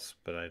mouse,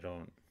 but I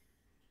don't.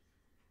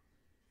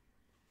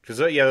 Because,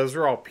 yeah, those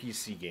are all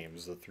PC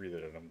games, the 3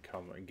 that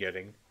I'm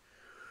getting.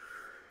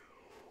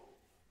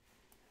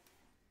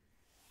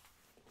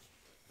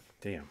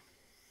 Damn.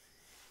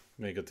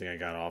 Maybe a good thing I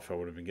got off. I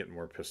would have been getting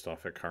more pissed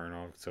off at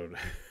Karnov. So,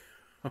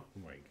 oh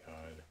my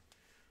god.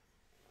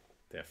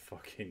 That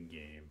fucking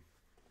game.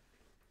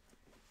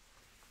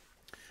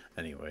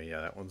 Anyway, yeah,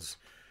 that one's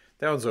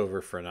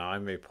over for now. I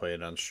may play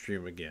it on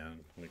stream again,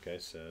 like I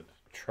said.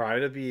 Try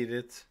to beat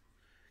it,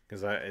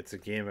 because it's a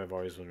game I've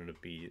always wanted to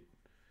beat.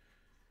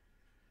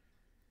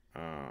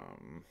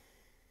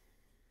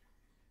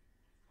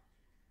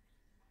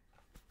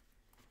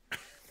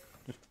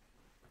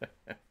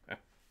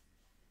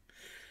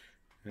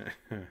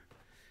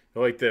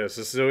 Like this.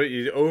 So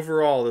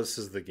overall, this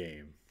is the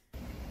game.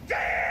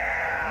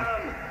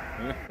 Damn!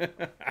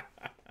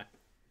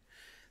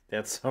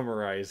 That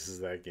summarizes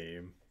that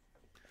game.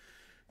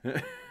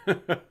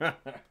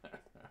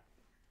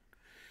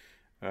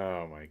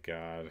 Oh my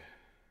god.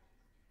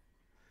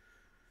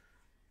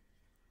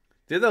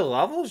 Did the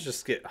levels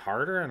just get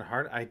harder and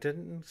harder?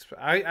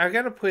 I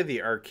gotta play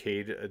the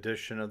arcade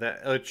edition of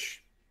that.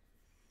 Which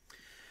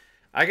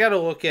I gotta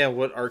look at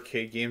what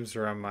arcade games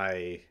are on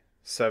my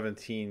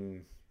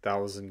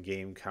 17,000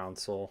 game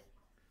console.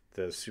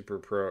 The Super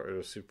Pro or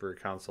the Super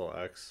Console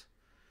X.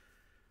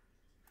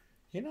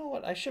 You know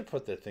what? I should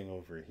put that thing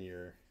over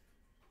here.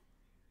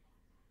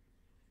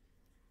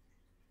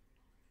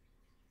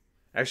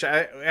 Actually,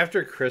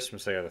 after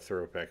Christmas, I got to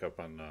throw it back up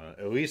on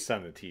at least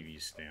on the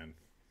TV stand.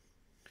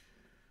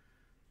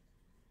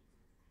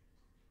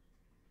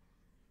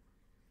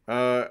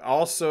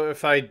 Also,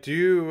 if I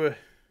do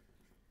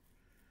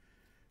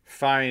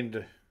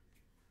find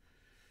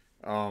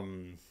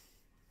um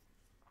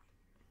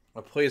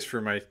a place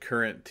for my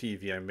current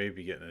TV, I may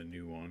be getting a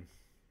new one.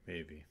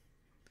 Maybe.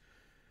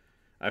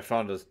 I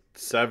found a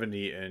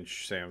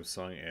 70-inch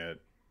Samsung at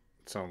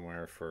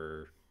somewhere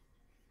for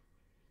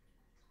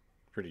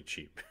pretty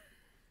cheap.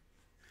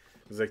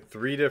 There's like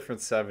three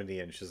different 70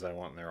 inches I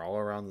want, and they're all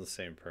around the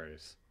same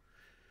price.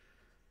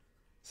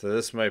 So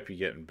this might be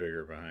getting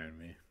bigger behind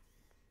me.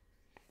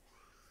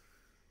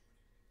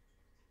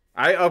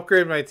 I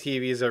upgrade my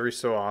TVs every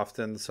so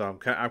often, so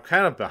I'm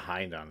kind of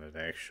behind on it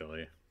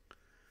actually.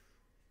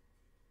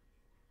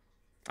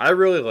 I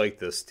really like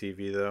this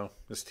TV though.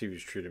 This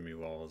TV's treated me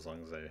well as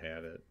long as I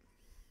had it.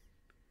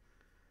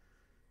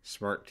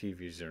 Smart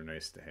TVs are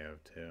nice to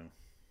have too.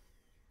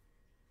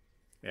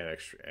 Add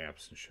extra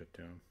apps and shit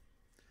to them.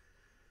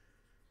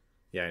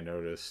 Yeah, I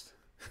noticed.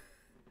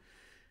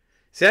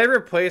 See, I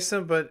replace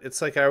them, but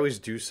it's like I always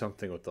do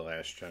something with the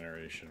last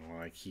generation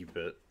when I keep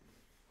it.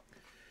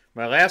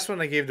 My last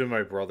one I gave to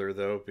my brother,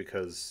 though,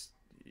 because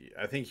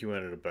I think he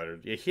wanted a better...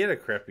 Yeah, he had a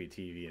crappy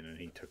TV, and then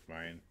he took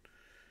mine.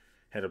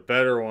 Had a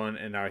better one,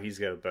 and now he's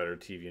got a better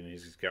TV, and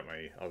he's got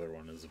my other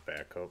one as a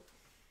backup.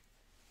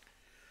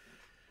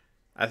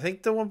 I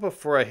think the one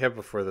before I had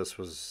before this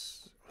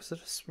was... Was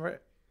it a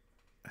smart...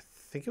 I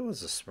think it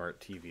was a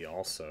smart TV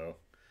also.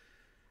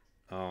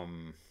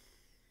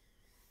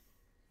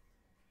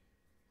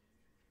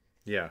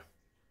 Yeah.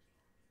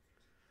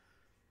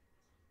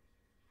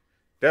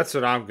 That's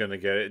what I'm gonna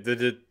get.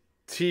 The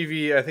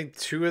TV, I think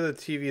two of the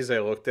TVs I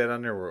looked at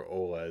on there were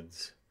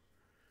OLEDs.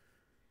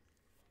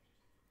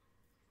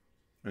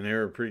 And they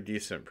were a pretty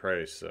decent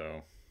price,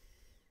 so.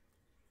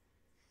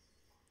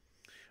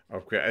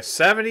 Okay, a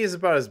 70 is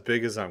about as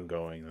big as I'm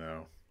going,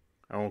 though.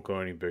 I won't go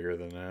any bigger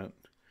than that.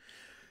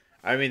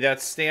 I mean,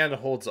 that stand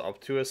holds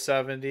up to a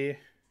 70.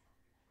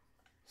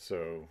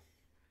 So.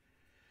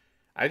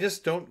 I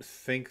just don't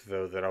think,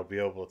 though, that I'll be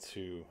able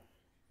to...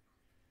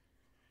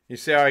 You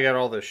see how I got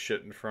all this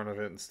shit in front of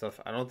it and stuff?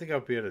 I don't think I'll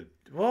be able to...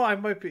 Well, I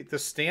might be... The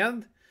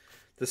stand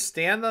on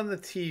the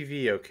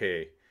TV,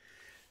 okay.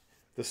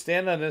 The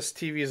stand on this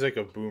TV is like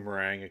a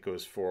boomerang. It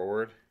goes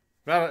forward.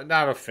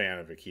 Not a fan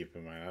of it, keep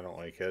in mind. I don't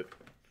like it.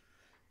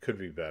 Could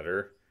be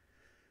better.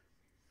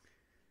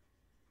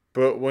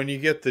 But when you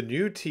get the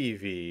new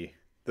TV,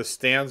 the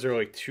stands are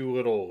like two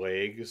little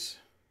legs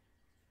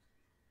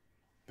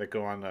that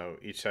go on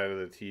each side of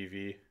the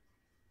TV.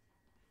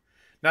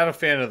 Not a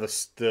fan of the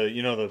stand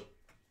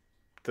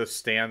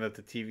that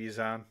the TV's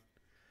on.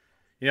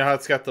 You know how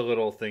it's got the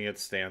little thing it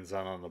stands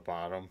on the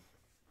bottom?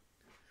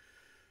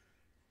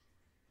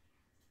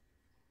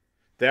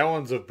 That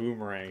one's a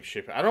boomerang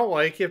shape. I don't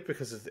like it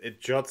because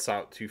it juts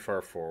out too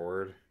far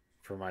forward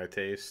for my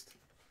taste.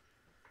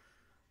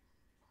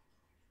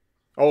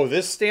 Oh,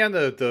 this stand,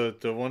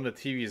 the one the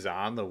TV's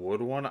on, the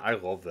wood one, I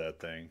love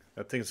that thing.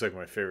 That thing's like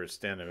my favorite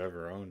stand I've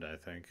ever owned, I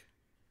think.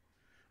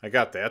 I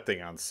got that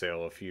thing on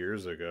sale a few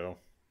years ago.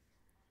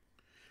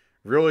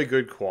 Really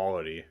good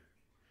quality.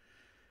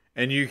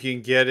 And you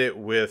can get it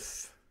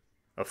with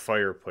a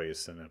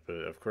fireplace in it, but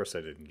of course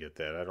I didn't get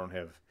that. I don't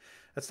have...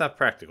 That's not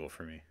practical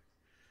for me.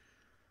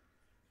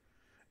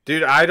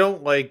 Dude, I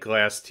don't like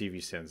glass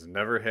TV stands.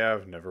 Never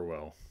have, never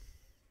will.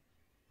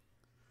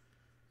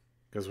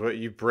 Because what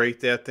you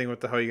break that thing,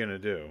 what the hell are you going to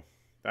do?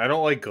 I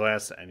don't like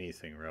glass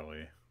anything,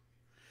 really.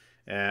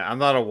 And I'm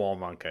not a wall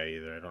mount guy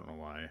either. I don't know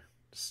why.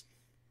 It's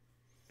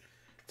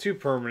too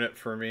permanent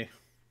for me.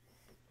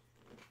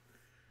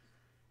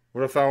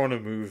 What if I want to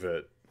move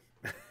it?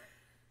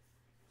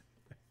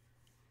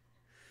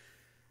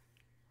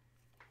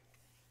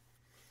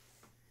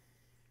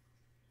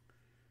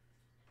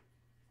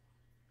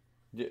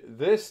 Yeah,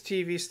 this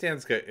TV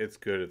stand's got... It's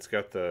good. It's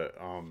got the...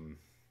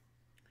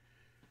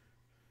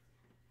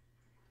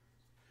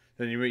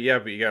 Then yeah,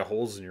 but you got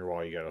holes in your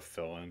wall you gotta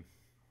fill in.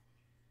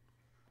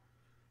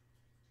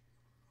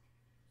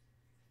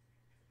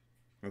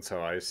 That's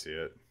how I see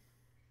it.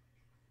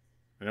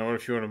 I know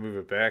if you want to move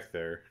it back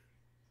there.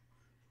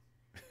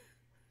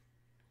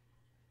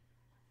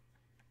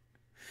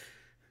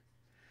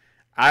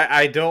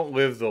 I don't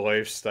live the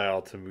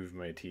lifestyle to move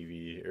my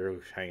TV or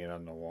hang it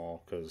on the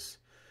wall, because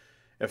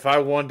if I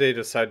one day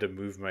decide to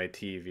move my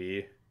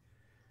TV,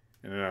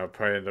 and then I'll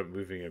probably end up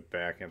moving it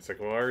back, and it's like,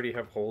 well, I already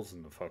have holes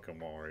in the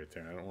fucking wall right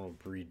there. I don't want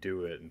to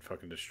redo it and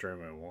fucking destroy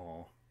my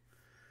wall.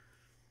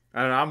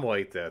 I don't know, I'm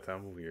like that.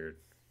 I'm weird.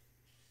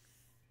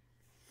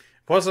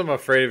 Plus, I'm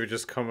afraid of it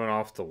just coming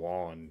off the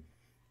wall and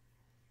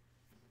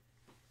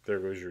there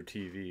goes your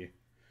TV.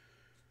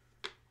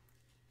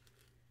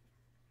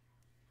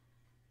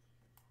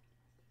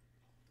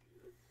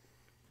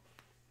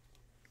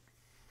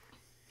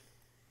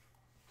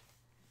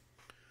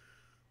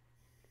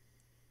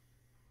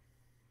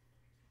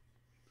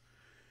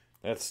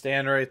 That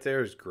stand right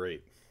there is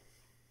great.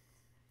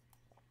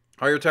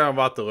 Oh, you're talking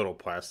about the little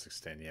plastic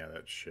stand. Yeah,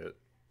 that shit.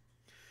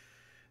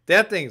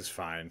 That thing's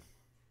fine.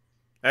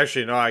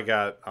 Actually, no, I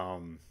got,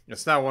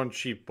 it's not one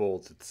cheap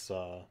bolt. It's,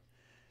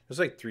 there's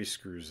like 3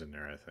 screws in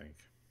there, I think.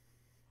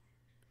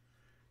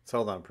 It's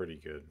held on pretty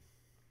good.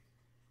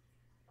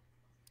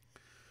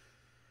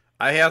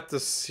 I have to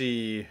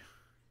see.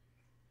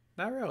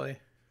 Not really.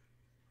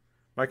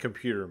 My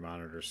computer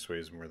monitor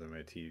sways more than my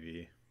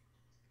TV.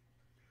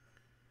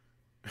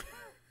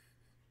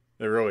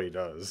 It really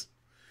does.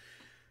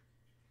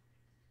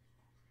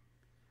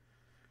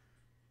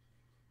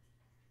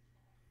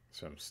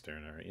 So I'm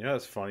staring at it. You know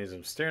what's funny is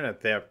I'm staring at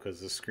that because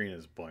the screen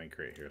is blank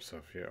right here. So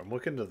if I'm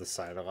looking to the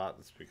side a lot,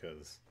 that's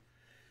because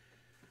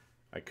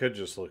I could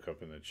just look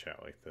up in the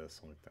chat like this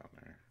and look down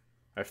there.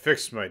 I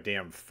fixed my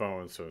damn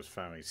phone so it's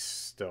finally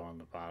still on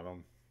the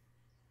bottom.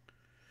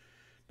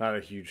 Not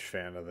a huge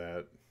fan of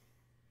that.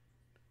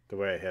 The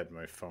way I had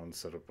my phone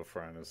set up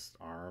before on his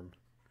arm.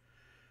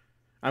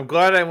 I'm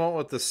glad I went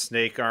with the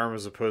snake arm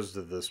as opposed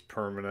to this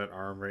permanent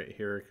arm right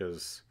here,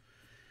 because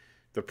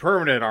the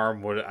permanent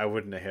arm I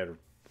wouldn't have had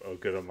a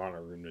good amount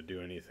of room to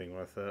do anything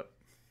with it.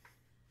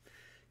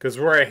 Because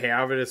where I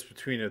have it, it's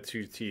between the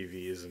two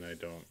TVs, and I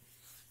don't.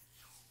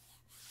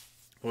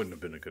 Wouldn't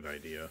have been a good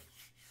idea.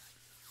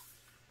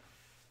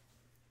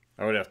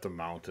 I would have to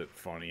mount it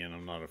funny, and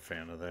I'm not a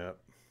fan of that.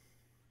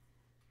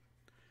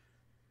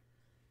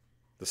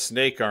 The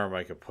snake arm,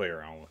 I could play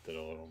around with it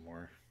a little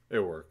more. It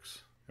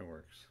works. It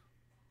works.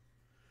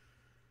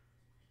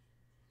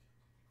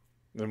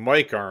 The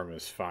mic arm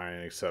is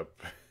fine,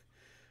 except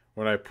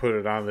when I put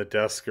it on the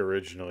desk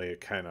originally, it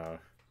kind of...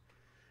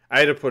 I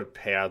had to put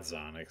pads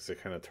on it because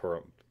it kind of tore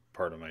up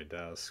part of my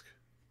desk.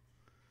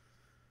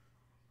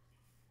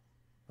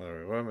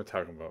 Alright, what am I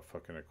talking about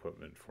fucking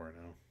equipment for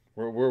now?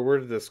 Where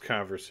did this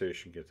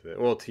conversation get to that?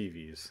 Well,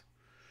 TVs.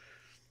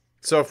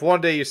 So if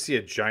one day you see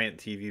a giant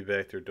TV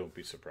back there, don't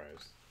be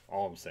surprised.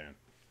 All I'm saying.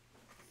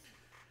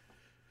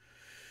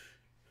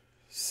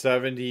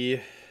 70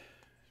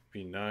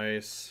 be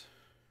nice.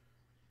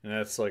 And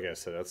that's, like I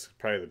said, that's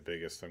probably the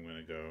biggest I'm going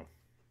to go.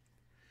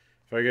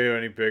 If I go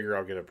any bigger,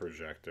 I'll get a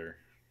projector.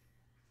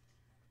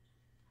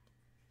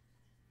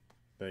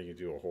 Then you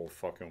can do a whole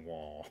fucking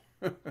wall.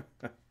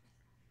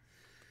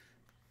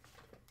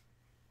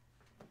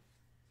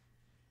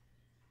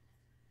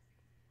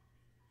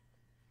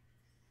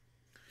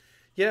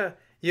 Yeah,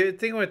 you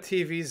think with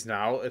TVs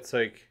now, it's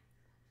like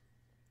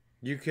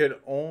you can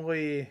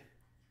only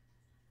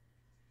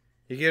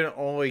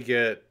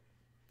get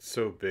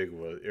so big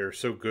with or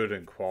so good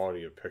in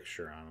quality of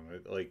picture on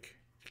them. Like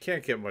you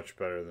can't get much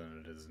better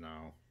than it is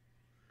now.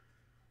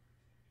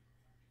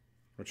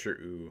 What's your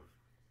ooh?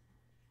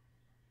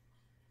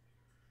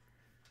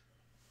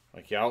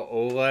 Like yeah, I'll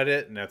OLED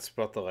it, and that's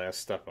about the last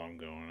step I'm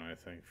going. I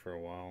think for a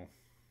while.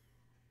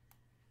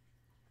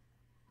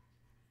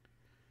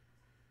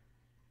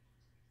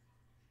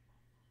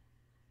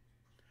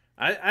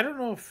 I don't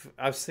know if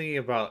I was thinking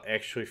about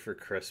actually for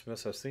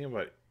Christmas. I was thinking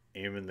about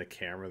aiming the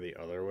camera the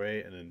other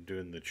way and then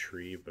doing the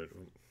tree, but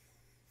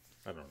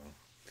I don't know.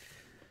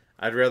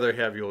 I'd rather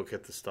have you look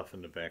at the stuff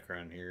in the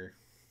background here.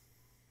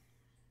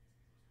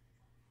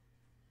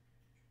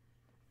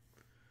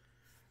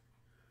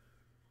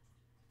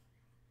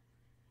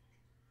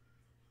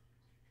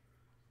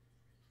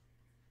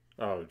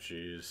 Oh,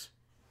 jeez.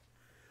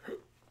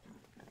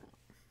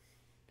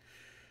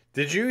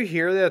 Did you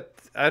hear that?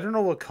 I don't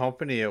know what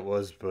company it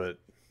was, but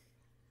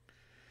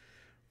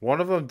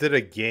one of them did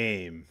a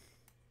game,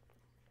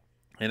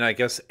 and I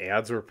guess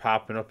ads were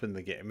popping up in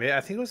the game. I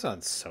think it was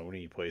on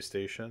Sony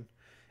PlayStation.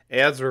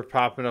 Ads were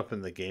popping up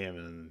in the game,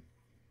 and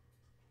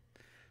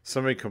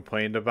somebody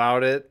complained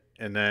about it,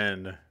 and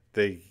then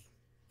they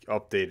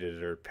updated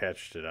it or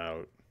patched it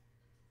out.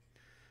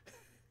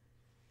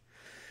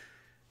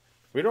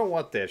 We don't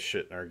want that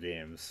shit in our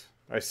games.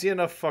 I see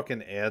enough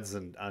fucking ads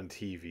on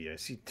TV. I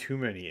see too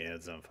many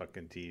ads on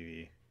fucking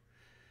TV.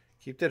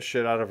 Keep that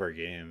shit out of our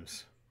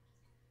games.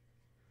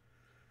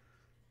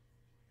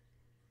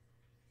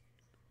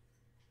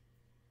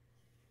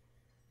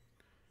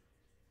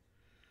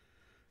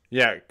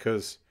 Yeah,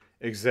 because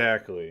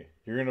exactly.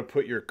 You're going to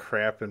put your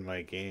crap in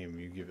my game.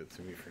 You give it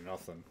to me for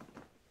nothing.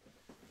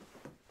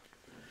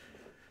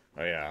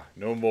 Oh, yeah.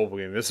 No mobile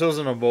game. This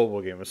wasn't a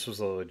mobile game. This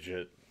was a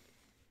legit.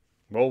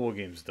 Mobile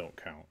games don't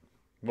count.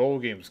 Mobile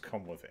games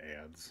come with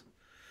ads.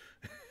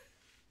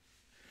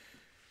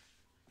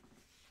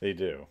 They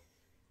do.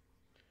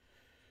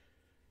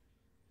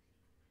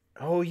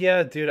 Oh,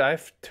 yeah, dude.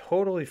 I've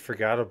totally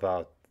forgot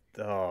about.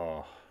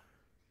 Oh.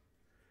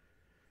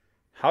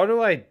 How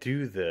do I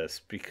do this?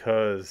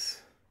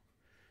 Because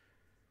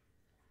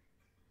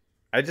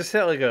I just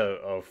had like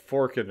a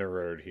fork in the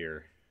road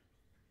here.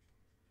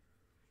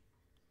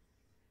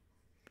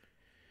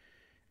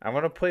 I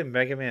want to play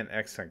Mega Man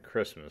X on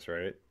Christmas,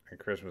 right? On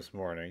Christmas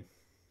morning.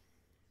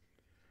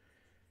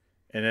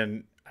 And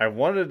then I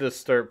wanted to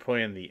start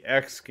playing the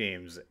X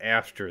games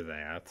after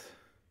that.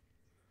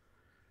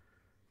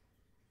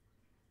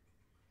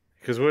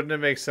 Because wouldn't it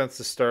make sense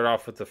to start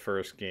off with the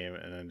first game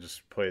and then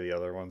just play the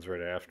other ones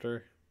right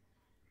after?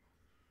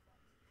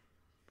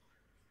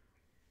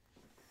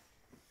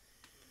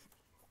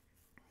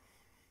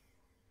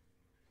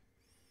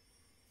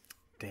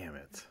 Damn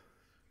it.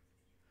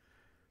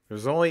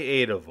 There's only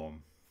 8 of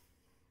them.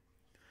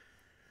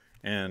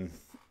 And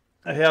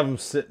I have them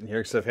sitting here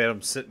because I've had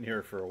them sitting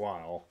here for a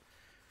while.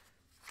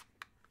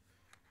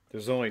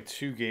 There's only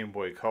 2 Game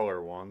Boy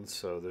Color ones,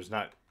 so there's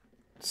not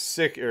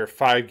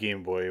 5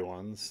 Game Boy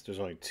ones. There's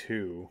only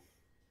 2.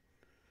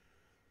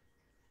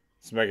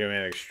 It's Mega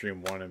Man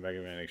Extreme 1 and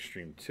Mega Man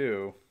Extreme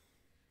 2.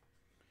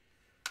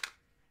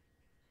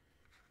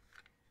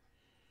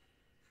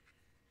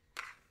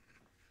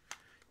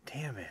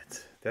 Damn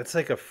it. That's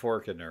like a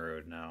fork in the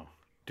road now.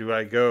 Do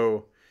I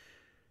go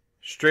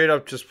straight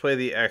up just play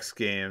the X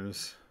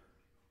games?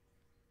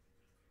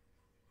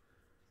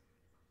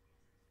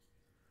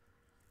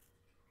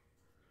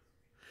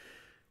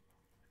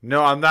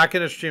 No, I'm not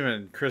going to stream it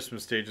in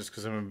Christmas Day just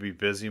because I'm going to be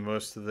busy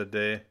most of the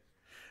day.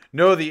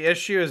 No, the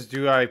issue is,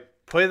 do I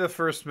play the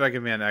first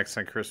Mega Man X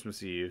on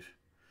Christmas Eve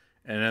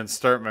and then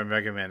start my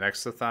Mega Man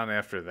X-a-thon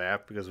after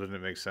that? Because wouldn't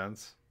it make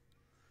sense?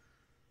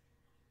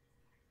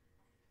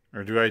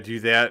 Or do I do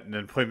that and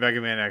then play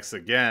Mega Man X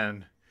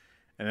again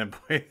and then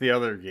play the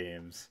other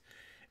games?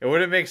 It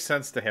wouldn't make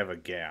sense to have a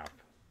gap.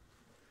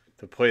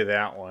 To play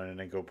that one and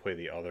then go play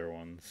the other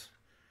ones.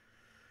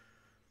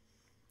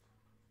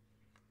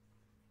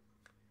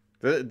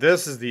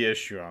 This is the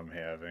issue I'm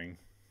having.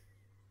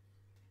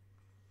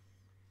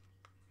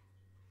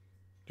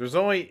 There's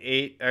only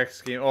 8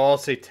 X games. Oh, I'll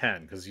say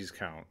 10 because these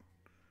count.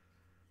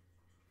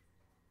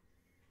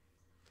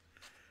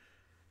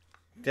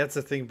 That's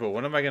the thing, but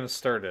when am I going to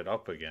start it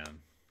up again?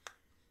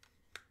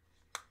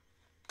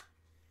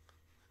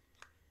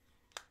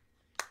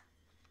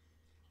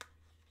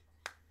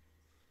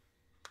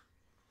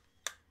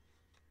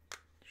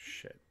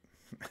 Shit.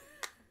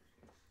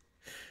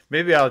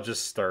 Maybe I'll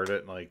just start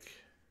it in like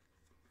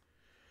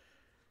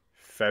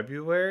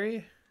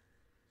February?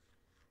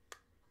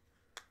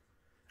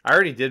 I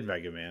already did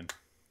Mega Man.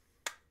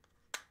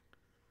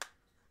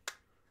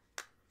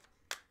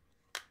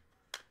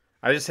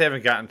 I just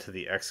haven't gotten to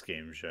the X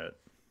games yet.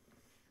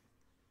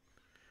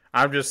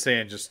 I'm just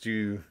saying, just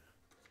do...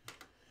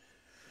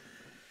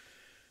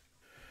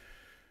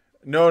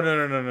 No.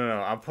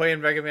 I'm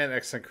playing Mega Man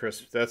X on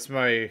Christmas. That's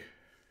my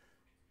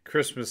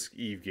Christmas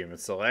Eve game.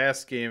 It's the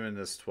last game in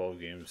this 12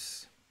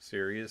 games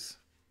series.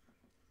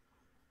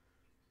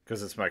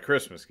 Because it's my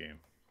Christmas game,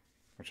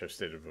 which I've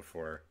stated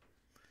before.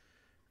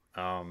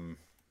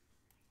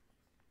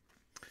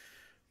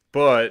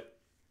 But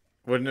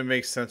wouldn't it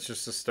make sense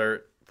just to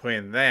start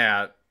playing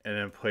that and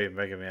then play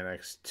Mega Man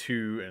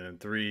X2 and then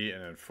 3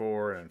 and then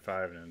 4 and then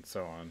 5 and then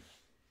so on?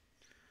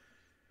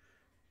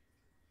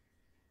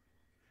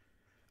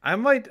 I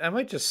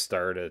might just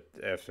start it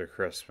after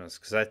Christmas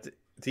because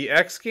the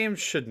X games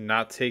should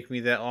not take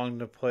me that long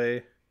to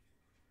play.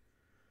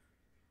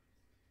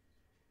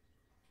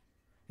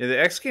 Yeah, the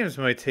X games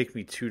might take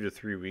me 2 to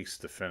 3 weeks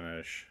to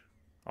finish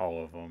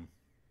all of them.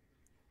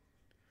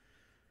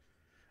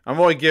 I'm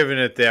only giving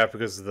it that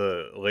because of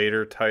the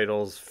later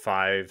titles,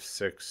 5,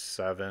 6,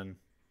 7.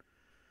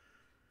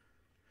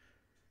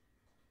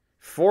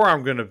 4,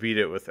 I'm going to beat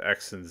it with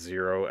X and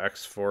 0,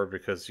 X4,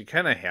 because you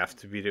kind of have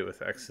to beat it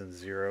with X and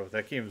 0.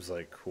 That game's,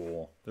 like,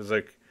 cool. There's,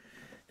 like,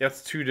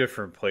 that's 2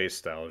 different play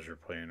styles you're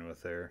playing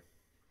with there.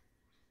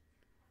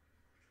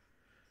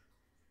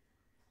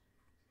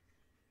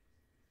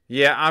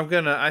 Yeah,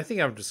 I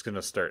think I'm just going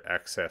to start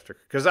X after,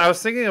 because I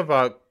was thinking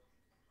about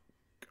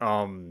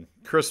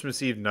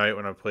Christmas Eve night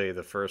when I play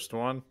the first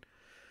one.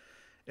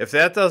 If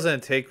that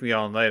doesn't take me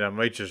all night, I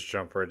might just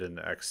jump right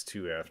into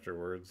X2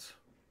 afterwards.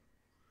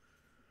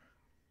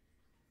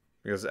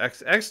 Because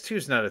X2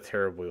 is not a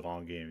terribly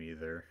long game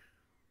either.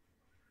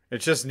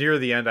 It's just near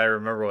the end. I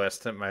remember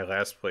my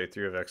last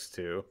playthrough of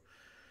X2,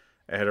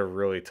 I had a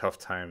really tough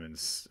time in,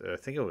 I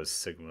think it was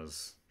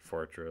Sigma's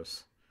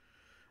Fortress.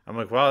 I'm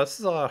like, wow, this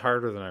is a lot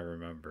harder than I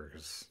remember.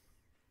 Because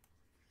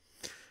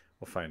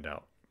we'll find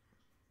out.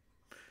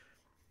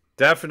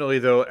 Definitely,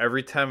 though,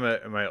 every time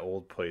in my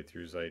old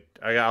playthroughs,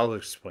 I'll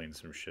explain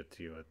some shit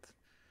to you what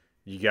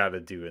you got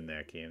to do in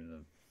that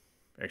game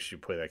to actually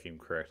play that game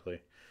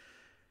correctly.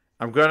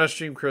 I'm gonna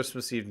stream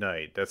Christmas Eve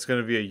night. It's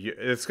gonna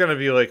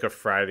be like a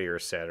Friday or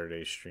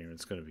Saturday stream.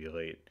 It's gonna be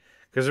late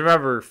because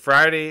remember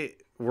Friday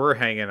we're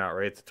hanging out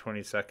right the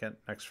 22nd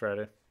next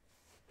Friday.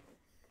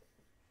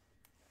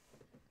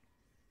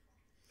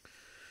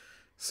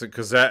 So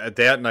because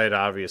that night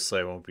obviously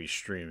I won't be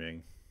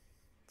streaming.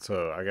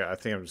 So I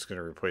think I'm just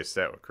gonna replace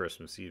that with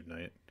Christmas Eve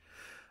night.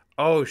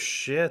 Oh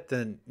shit!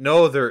 Then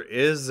no, there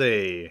is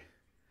a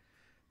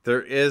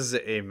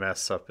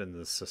mess up in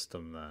the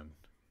system then.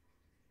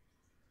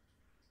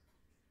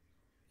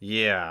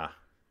 Yeah,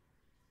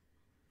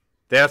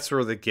 that's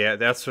where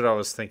that's what I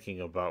was thinking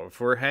about.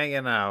 If we're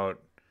hanging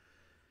out,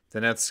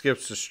 then that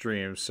skips a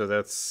stream. So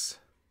that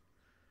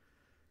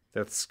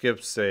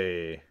skips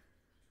a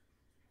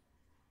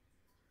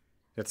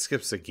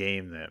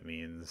game. That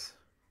means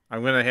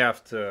I'm gonna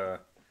have to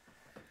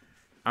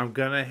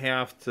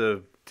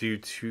do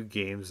 2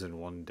 games in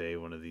one day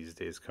one of these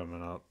days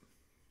coming up.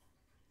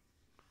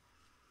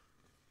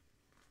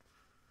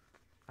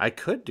 I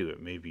could do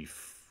it maybe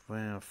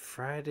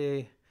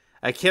Friday.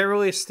 I can't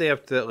really stay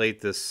up that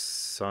late this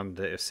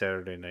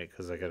Saturday night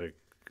because I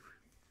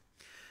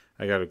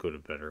I gotta go to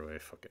bed early. I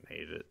fucking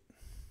hate it.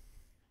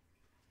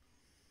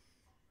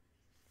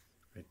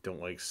 I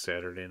don't like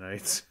Saturday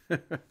nights.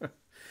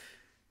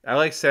 I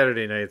like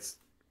Saturday nights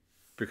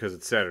because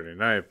it's Saturday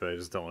night, but I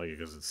just don't like it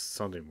because it's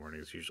Sunday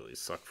mornings usually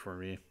suck for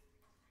me.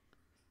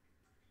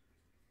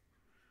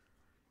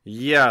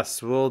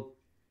 Yes,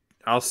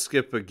 I'll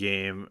skip a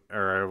game,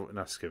 or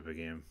not skip a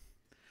game.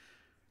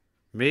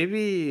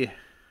 Maybe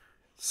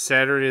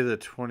Saturday the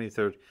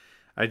 23rd.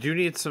 I do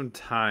need some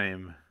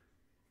time.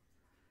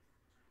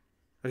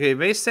 Okay,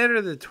 May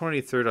Saturday the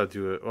 23rd I'll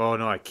do it. Oh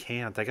no, I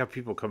can't. I got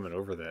people coming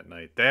over that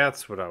night.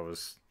 That's what I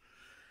was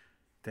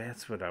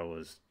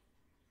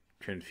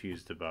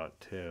confused about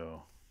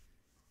too.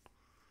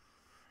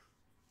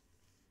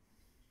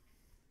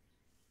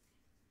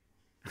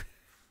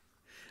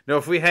 No,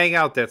 if we hang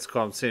out, that's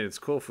cool. I'm saying it's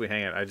cool if we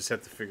hang out. I just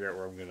have to figure out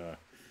where I'm gonna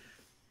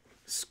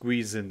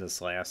squeeze in this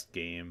last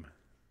game.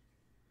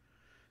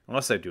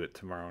 Unless I do it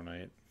tomorrow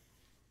night.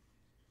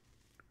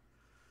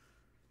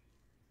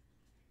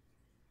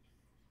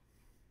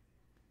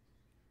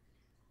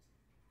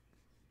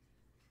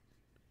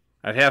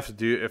 I'd have to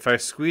do if I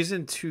squeeze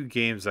in 2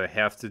 games, I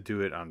have to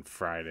do it on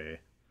Friday.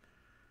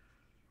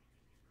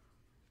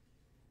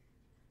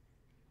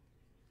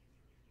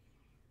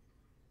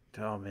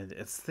 Oh man,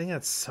 it's the thing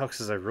that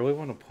sucks is I really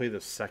want to play the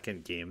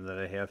second game that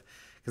I have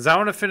because I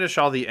want to finish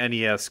all the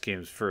NES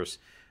games first.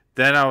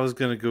 Then I was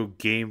gonna go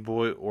Game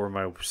Boy or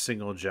my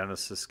single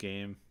Genesis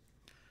game,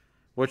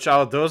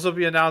 those will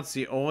be announced.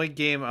 The only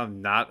game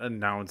I'm not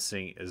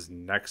announcing is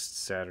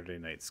next Saturday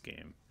night's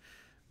game.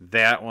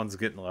 That one's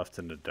getting left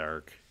in the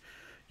dark.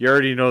 You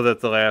already know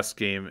that the last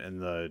game in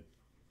the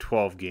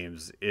 12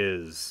 games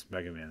is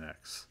Mega Man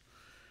X.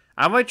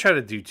 I might try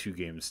to do 2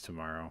 games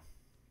tomorrow.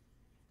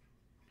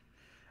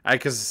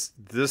 Because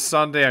this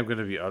Sunday I'm going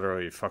to be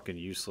utterly fucking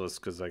useless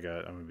because I'm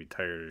going to be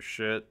tired as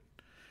shit.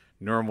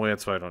 Normally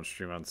that's why I don't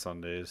stream on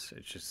Sundays.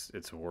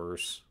 It's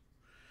worse.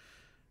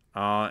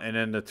 And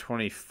then the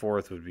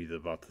 24th would be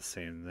about the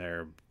same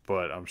there,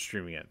 but I'm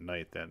streaming at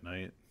night that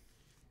night.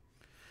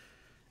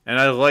 And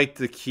I like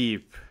to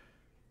keep...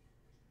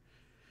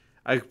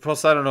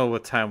 Plus, I don't know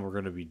what time we're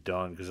going to be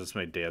done because it's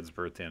my dad's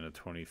birthday on the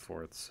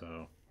 24th,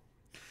 so...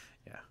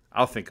 Yeah,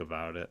 I'll think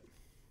about it.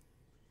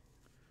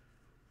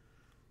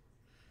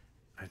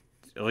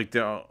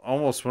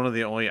 Almost one of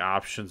the only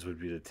options would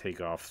be to take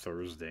off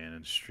Thursday and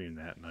then stream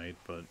that night,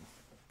 but...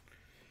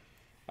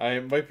 I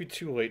might be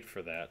too late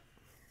for that.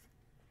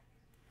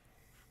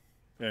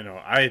 You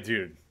know,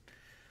 dude...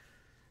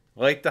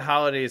 Like the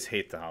holidays,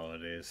 hate the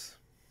holidays.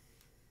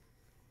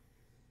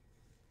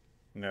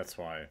 And that's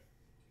why.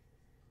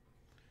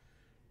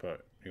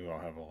 But you all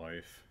have a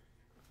life.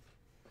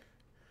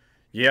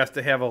 You have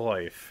to have a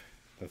life.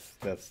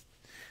 That's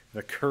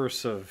the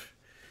curse of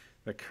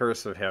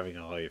having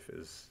a life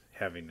is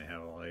having to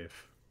have a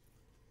life.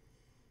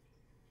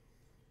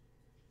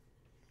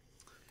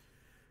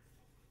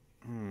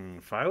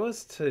 If I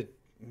was to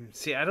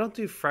see, I don't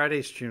do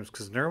Friday streams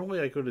because normally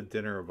I go to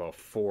dinner about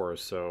 4,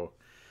 so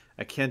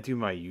I can't do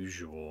my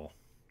usual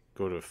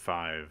go to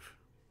 5.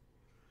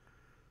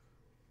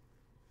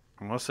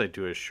 Unless I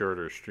do a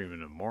shorter stream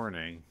in the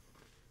morning.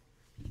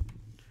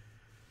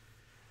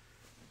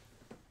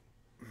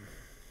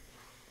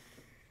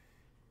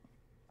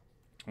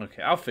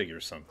 Okay, I'll figure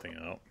something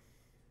out.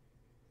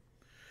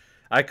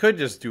 I could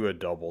just do a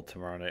double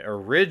tomorrow night.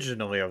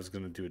 Originally, I was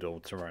going to do a double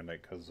tomorrow night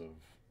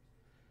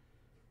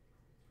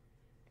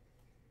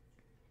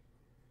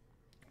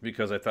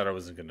because I thought I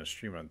wasn't going to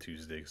stream on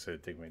Tuesday because I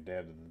had to take my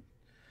dad to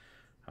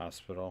the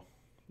hospital.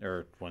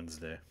 Or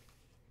Wednesday.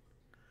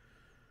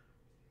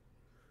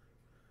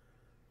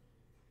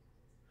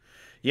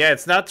 Yeah,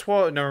 it's not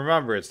 12. No,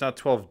 remember, it's not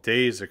 12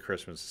 days of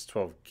Christmas. It's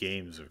 12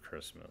 games of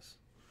Christmas.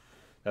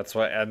 That's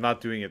why I'm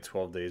not doing it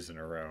 12 days in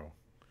a row.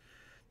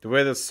 The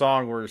way the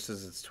song works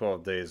is it's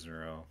 12 days in a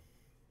row.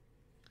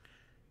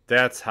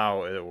 That's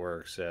how it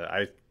works. Yeah,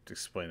 I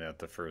explained that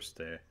the first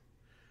day.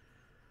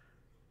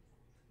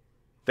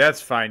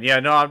 That's fine. Yeah,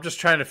 no, I'm just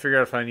trying to figure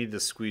out if I need to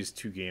squeeze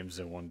 2 games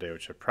in one day,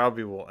 which I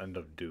probably will end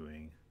up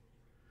doing.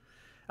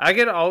 I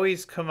could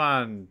always come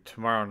on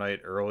tomorrow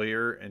night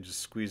earlier and just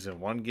squeeze in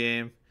 1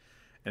 game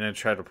and then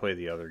try to play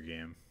the other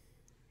game.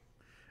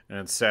 And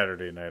then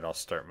Saturday night I'll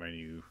start my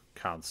new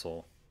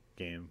console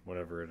game,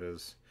 whatever it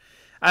is.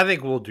 I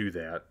think we'll do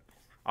that.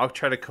 I'll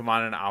try to come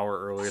on an hour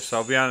earlier, so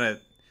I'll be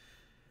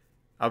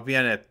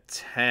on at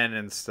 10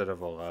 instead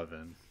of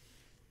 11.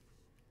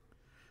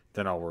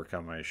 Then I'll work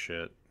on my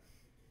shit.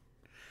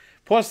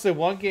 Plus the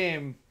 1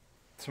 game,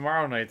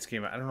 tomorrow night's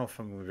game, I don't know if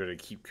I'm going to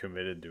keep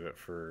committed to it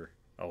for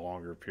a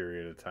longer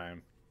period of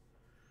time.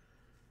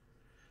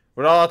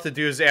 What I'll have to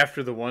do is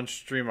after the 1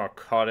 stream, I'll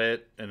cut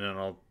it, and then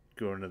I'll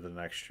go into the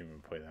next stream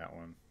and play that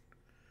one.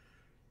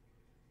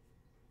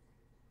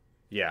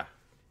 Yeah.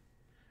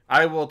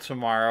 I will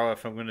tomorrow.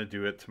 If I'm going to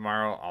do it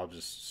tomorrow, I'll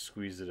just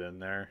squeeze it in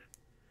there.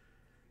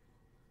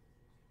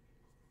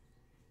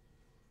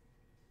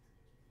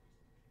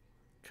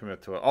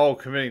 Commit to it. Oh,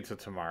 committing to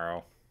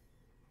tomorrow.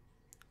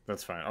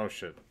 That's fine. Oh,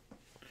 shit.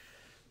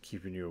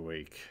 Keeping you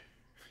awake.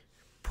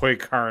 play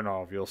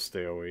Karnov, you'll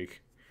stay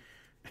awake.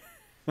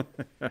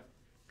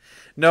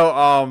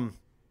 No,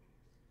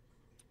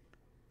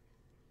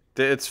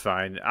 it's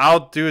fine.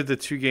 I'll do the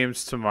 2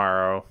 games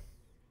tomorrow.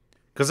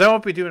 Because I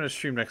won't be doing a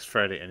stream next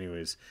Friday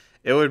anyways.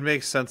 It would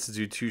make sense to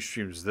do 2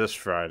 streams this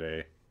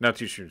Friday. Not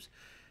 2 streams.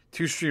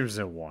 2 streams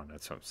in one.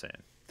 That's what I'm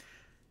saying.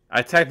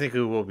 I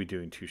technically will be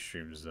doing 2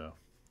 streams, though.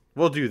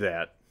 We'll do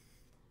that.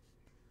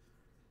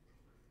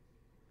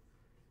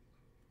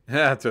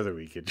 After the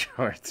weekend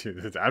joy,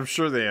 too. I'm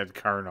sure they had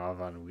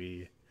Karnov on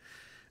Wii.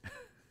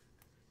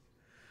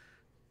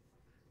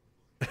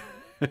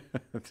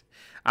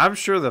 I'm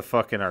sure the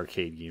fucking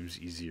arcade game's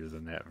easier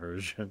than that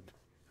version.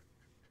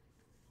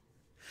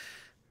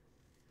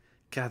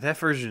 God, that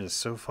version is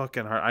so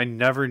fucking hard. I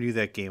never knew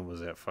that game was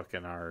that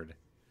fucking hard.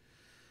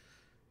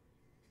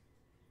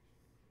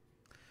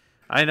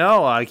 I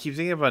know. I keep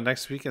thinking about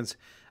next weekend's.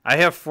 I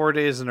have 4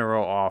 days in a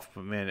row off,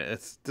 but man,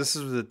 this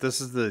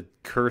is the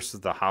curse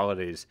of the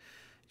holidays.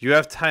 You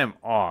have time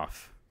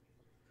off,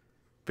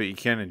 but you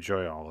can't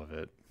enjoy all of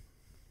it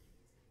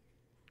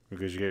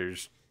because you're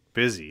just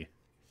busy.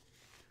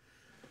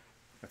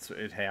 That's what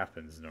it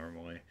happens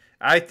normally.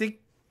 I think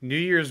New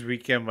Year's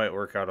weekend might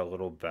work out a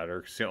little better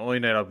because the only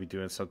night I'll be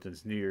doing something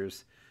is New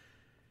Year's.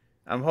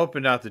 I'm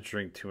hoping not to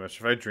drink too much.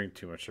 If I drink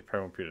too much, I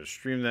probably won't be able to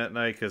stream that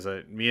night because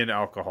me and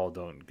alcohol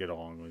don't get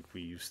along like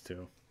we used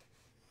to.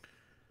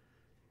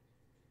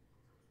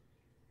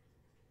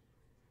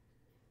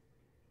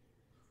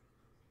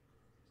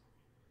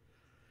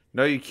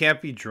 No, you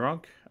can't be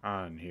drunk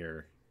on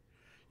here.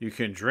 You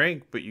can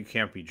drink, but you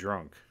can't be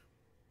drunk.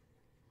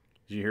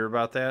 Did you hear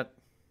about that?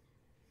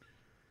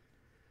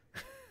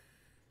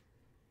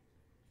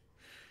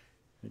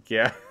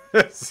 Yeah.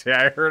 See,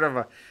 I heard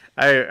about.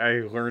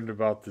 I learned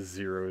about the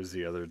zeros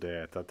the other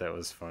day. I thought that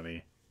was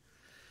funny.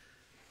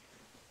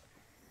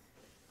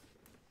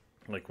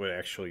 Like what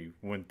actually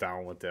went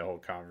down with that whole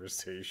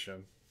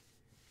conversation.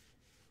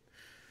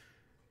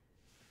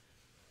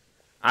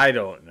 I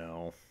don't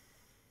know.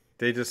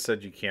 They just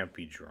said you can't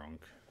be drunk.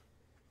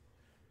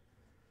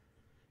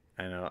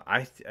 I know.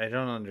 I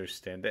don't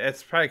understand.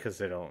 It's probably because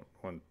they don't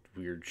want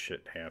weird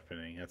shit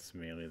happening. That's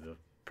mainly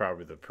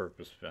probably the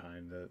purpose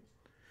behind it.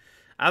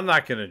 I'm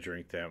not gonna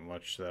drink that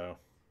much though.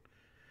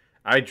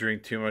 I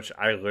drink too much.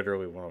 I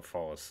literally want to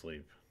fall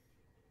asleep.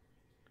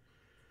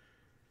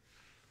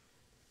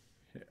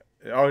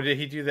 Oh, did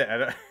he do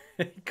that?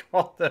 He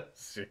called that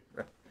zero.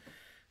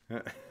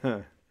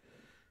 That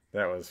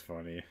was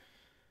funny.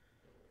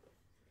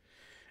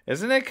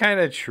 Isn't it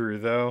kind of true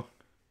though?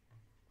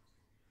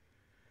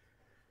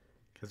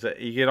 Because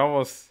you get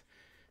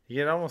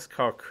almost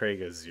call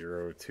Craig a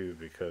zero too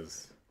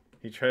because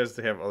he tries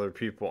to have other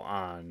people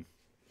on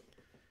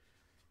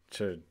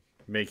to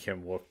make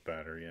him look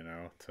better, you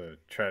know, to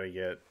try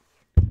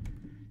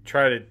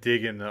to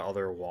dig into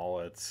other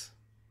wallets.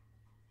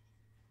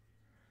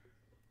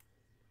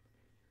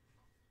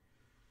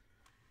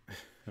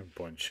 A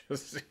bunch of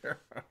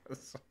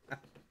zeros.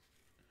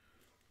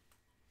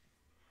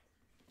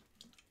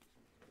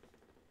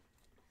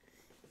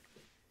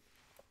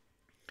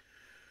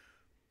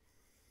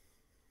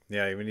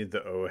 Yeah, we need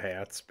the O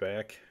hats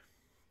back.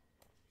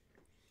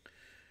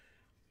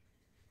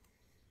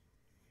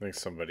 I think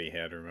somebody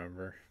had,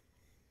 remember?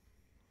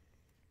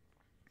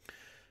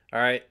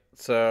 Alright,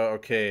 so,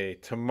 okay.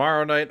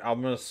 Tomorrow night,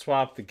 I'm going to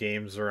swap the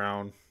games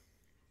around.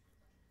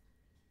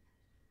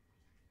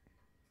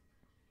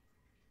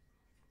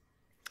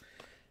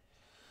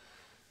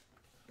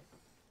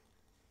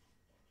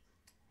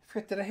 I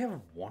forget, did I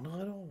have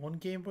one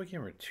Game Boy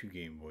game or 2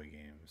 Game Boy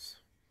games?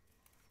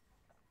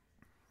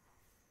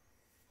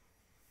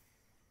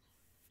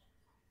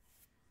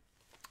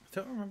 I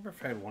don't remember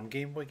if I had 1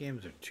 Game Boy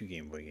games or 2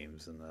 Game Boy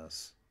games in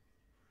this.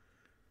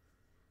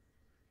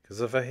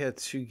 Because if I had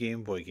 2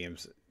 Game Boy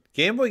games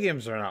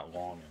are not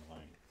long in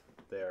length.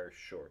 They are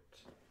short.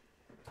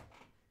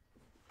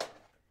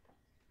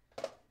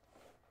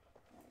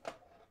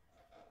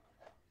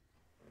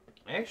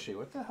 Actually,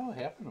 what the hell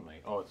happened to my...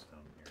 Oh, it's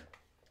down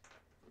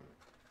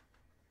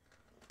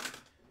here.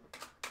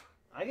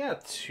 I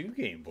got 2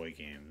 Game Boy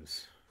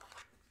games.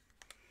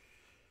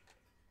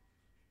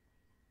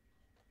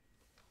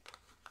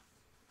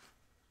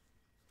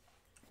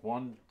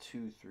 One,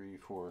 two, three,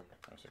 four,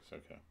 five, six.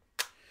 Okay.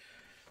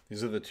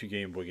 These are the 2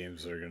 Game Boy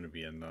games that are going to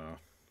be in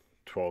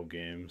 12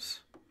 games.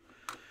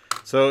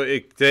 So,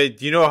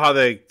 you know how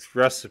the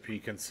recipe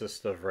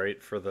consists of,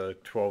 right? For the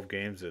 12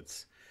 games,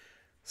 it's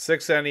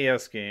 6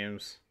 NES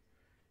games,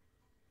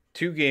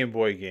 2 Game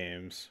Boy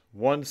games,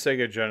 1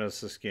 Sega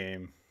Genesis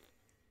game,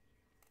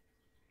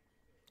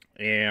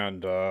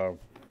 and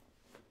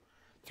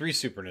 3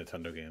 Super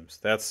Nintendo games.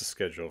 That's the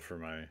schedule for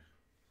my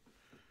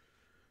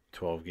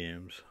 12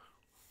 games.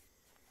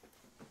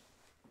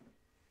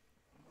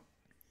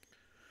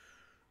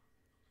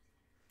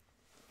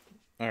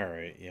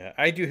 Alright, yeah.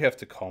 I do have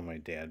to call my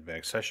dad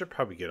back, so I should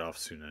probably get off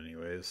soon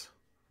anyways.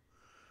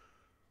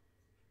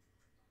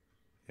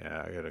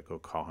 Yeah, I gotta go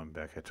call him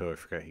back. I totally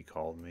forgot he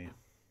called me.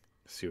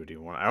 See what he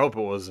wanted. I hope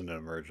it wasn't an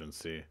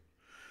emergency.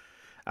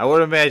 I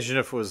would imagine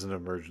if it was an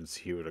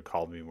emergency, he would have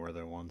called me more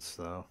than once,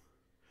 though.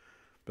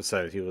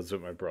 Besides, he lives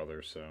with my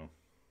brother, so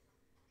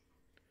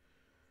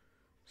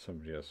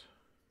somebody else.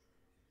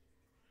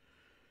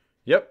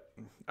 Yep.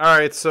 All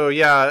right. So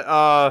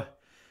yeah,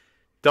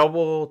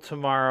 double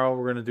tomorrow.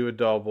 We're gonna do a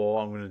double.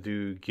 I'm gonna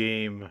do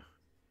game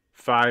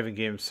 5 and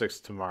game 6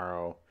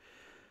 tomorrow.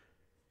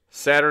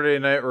 Saturday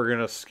night we're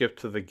gonna skip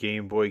to the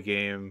Game Boy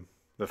game,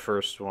 the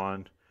first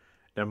one.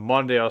 Then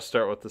Monday I'll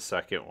start with the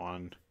second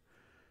one.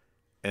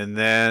 And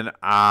then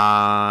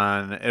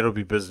on it'll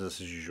be business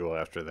as usual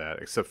after that.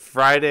 Except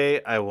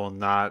Friday I will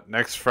not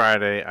next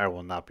Friday I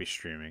will not be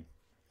streaming.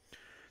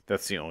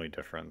 That's the only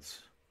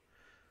difference.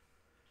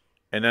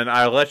 And then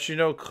I'll let you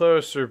know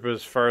closer, but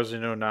as far as I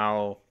know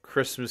now,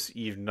 Christmas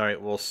Eve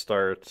night will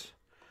start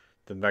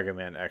the Mega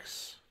Man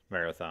X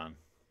marathon.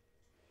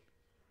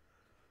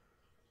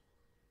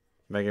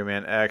 Mega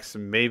Man X,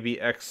 maybe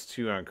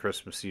X2 on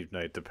Christmas Eve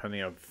night,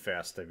 depending how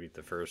fast I beat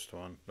the first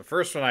one. The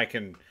first one I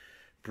can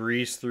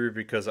breeze through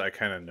because I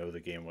kind of know the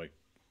game. Like,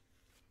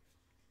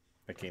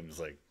 that game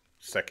is like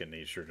second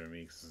nature to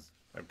me because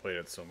I played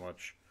it so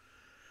much.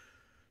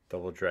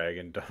 Double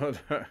Dragon.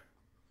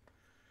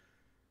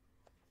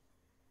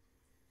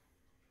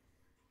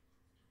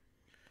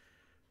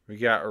 We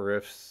got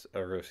riffs,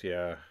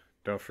 yeah.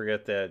 Don't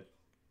forget that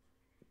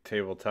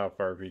tabletop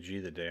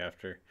RPG the day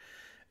after.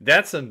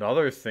 That's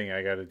another thing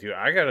I gotta do.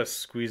 I gotta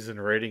squeeze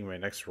in writing my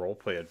next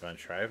roleplay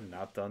adventure. I have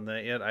not done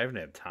that yet. I haven't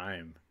had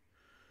time.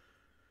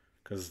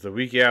 Because the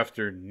week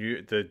after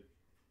the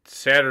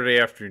Saturday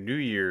after New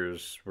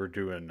Year's, we're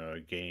doing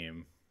a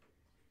game.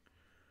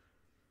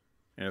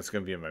 And it's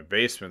gonna be in my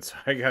basement, so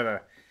I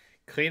gotta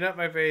clean up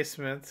my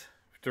basement.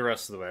 The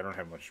rest of the way, I don't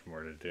have much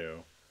more to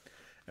do.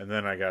 And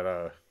then I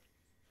gotta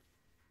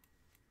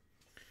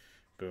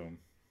boom.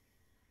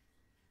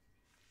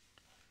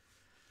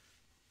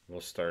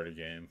 We'll start a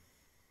game.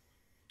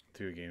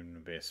 Do a game in the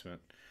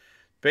basement.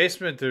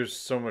 Basement, there's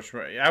so much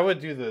more. I would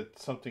do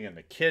something in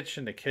the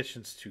kitchen. The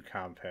kitchen's too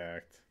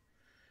compact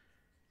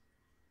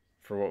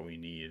for what we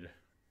need.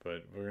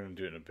 But we're going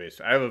to do it in the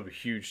basement. I have a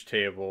huge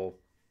table.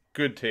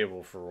 Good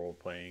table for role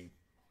playing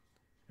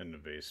in the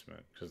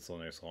basement. Because it's a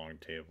nice long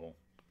table.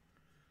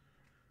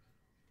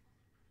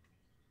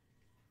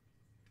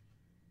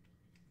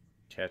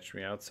 Catch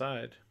me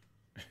outside.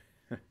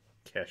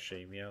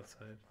 Cache me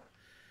outside.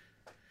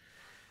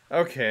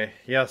 Okay,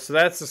 yeah, so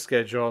that's the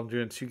schedule. I'm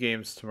doing 2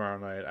 games tomorrow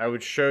night. I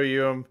would show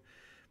you them,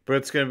 but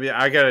it's going to be...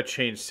 I got to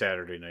change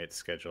Saturday night's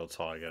schedule. That's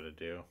all I got to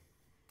do.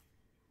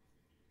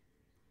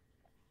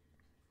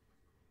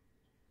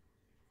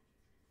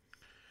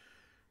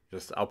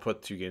 I'll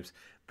put 2 games.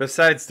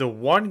 Besides, the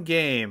one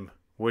game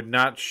would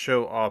not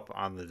show up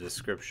on the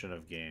description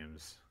of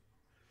games.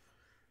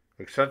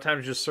 Like,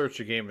 sometimes you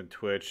search a game in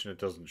Twitch and it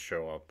doesn't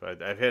show up.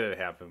 I've had it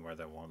happen more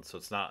than once, so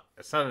it's not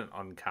an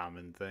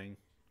uncommon thing.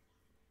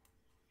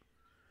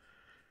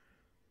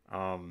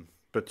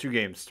 But 2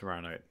 games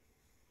tomorrow night.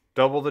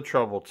 Double the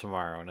trouble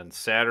tomorrow, and then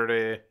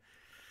Saturday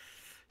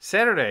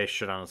I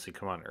should honestly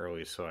come on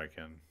early so I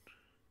can.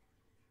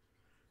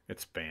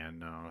 It's banned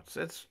now.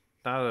 It's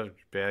not a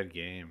bad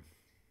game.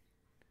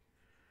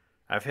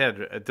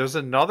 There's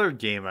another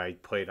game I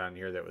played on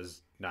here that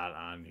was not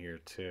on here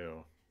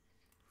too.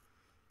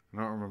 I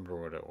don't remember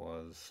what it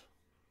was.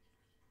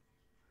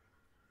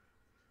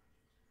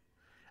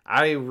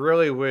 I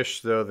really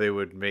wish though they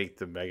would make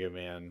the Mega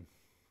Man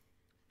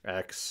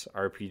X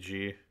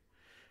RPG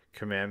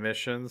command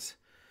missions.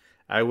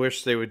 I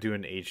wish they would do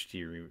an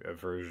HD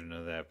version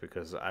of that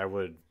because I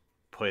would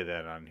play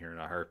that on here in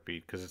a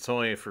heartbeat because it's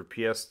only for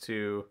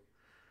PS2.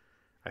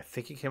 I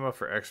think it came out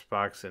for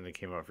Xbox and it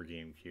came out for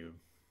GameCube.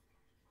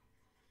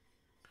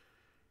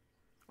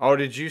 Oh,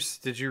 did you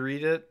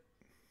read it?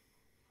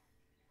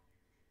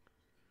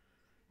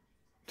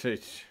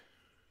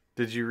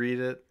 Did you read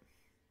it?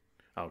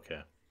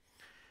 Okay.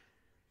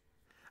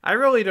 I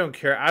really don't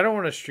care. I don't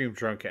want to stream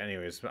drunk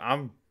anyways, but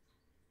I'm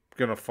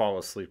gonna fall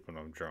asleep when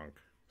I'm drunk.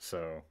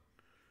 So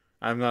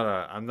I'm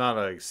not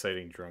a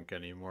exciting drunk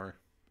anymore.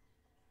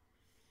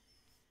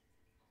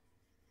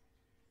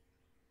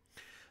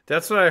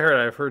 That's what I heard.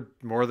 I've heard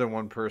more than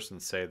one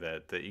person say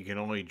that you can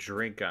only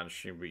drink on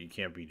stream, but you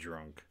can't be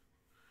drunk.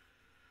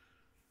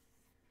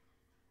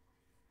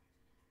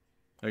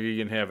 Like you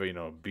can have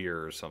a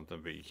beer or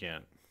something, but you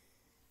can't.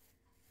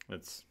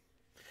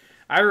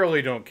 I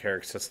really don't care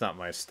because that's not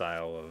my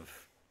style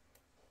of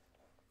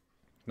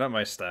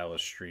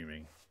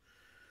streaming.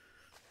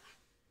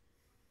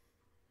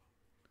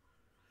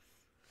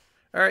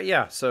 All right,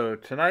 yeah. So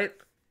tonight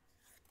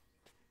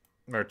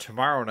or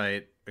tomorrow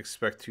night,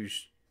 expect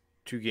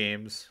two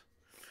games.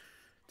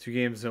 2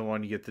 games in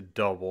one. You get the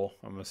double.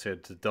 I'm gonna say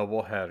it's a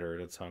double header.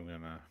 That's how I'm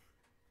gonna.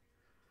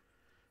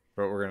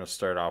 But we're gonna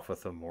start off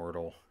with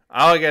Immortal.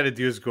 All I got to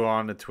do is go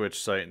on the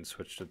Twitch site and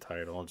switch the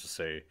title. I'll just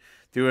say,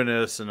 doing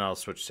this, and I'll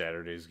switch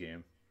Saturday's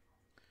game.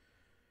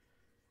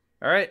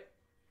 All right.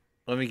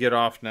 Let me get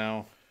off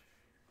now.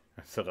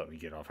 I said let me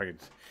get off. I can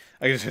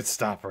just hit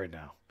stop right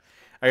now.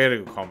 I got to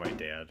go call my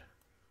dad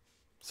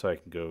so I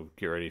can go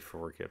get ready for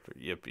work after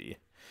Yippee.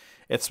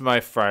 It's my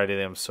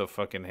Friday. I'm so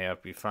fucking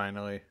happy,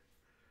 finally.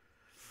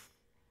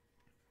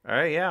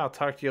 Alright, yeah, I'll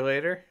talk to you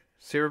later.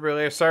 See everybody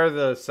later. Sorry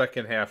the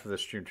second half of the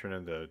stream turned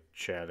into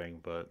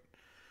chatting, but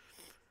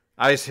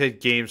I just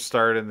hit game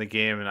start in the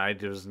game and I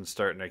wasn't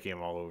starting that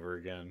game all over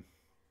again.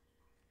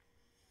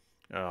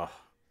 Oh,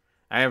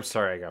 I am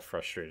sorry I got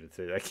frustrated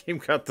today. That game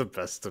got the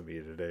best of me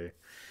today.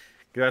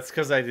 That's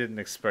because I didn't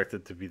expect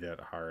it to be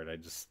that hard. I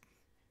just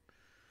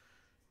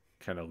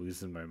kind of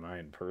losing my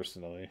mind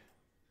personally.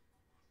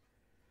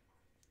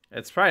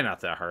 It's probably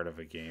not that hard of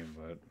a game,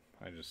 but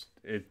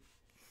it's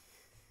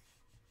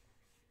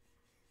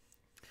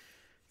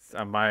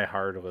on my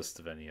hard list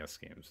of NES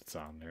games. It's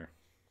on there.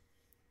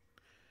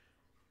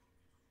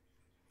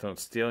 Don't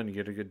steal and you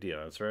get a good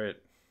deal. That's right.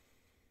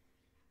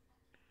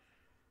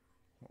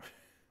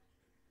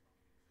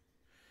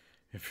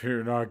 If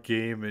you're not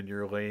gaming,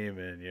 you're lame,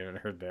 and you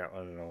haven't heard that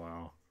one in a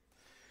while.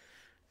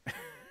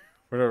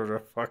 Whatever the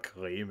fuck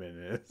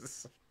layman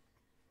is.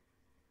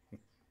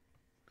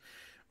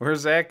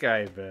 Where's that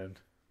guy been?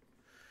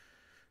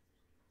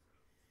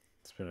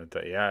 It's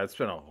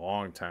been a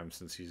long time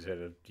since he's had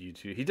a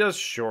YouTube. He does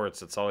shorts.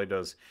 That's all he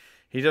does.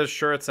 He does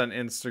shorts on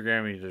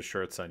Instagram and he does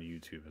shorts on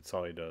YouTube. That's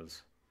all he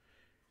does.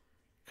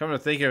 Come to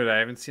think of it, I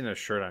haven't seen a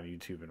short on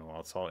YouTube in a while.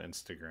 It's all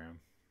Instagram.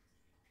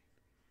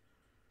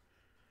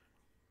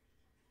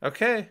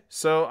 Okay,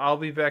 so I'll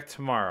be back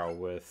tomorrow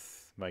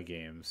with my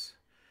games.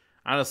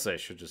 Honestly, I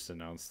should just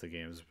announce the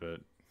games,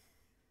 but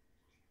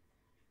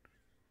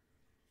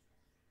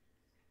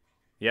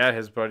yeah,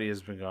 his buddy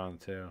has been gone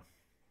too.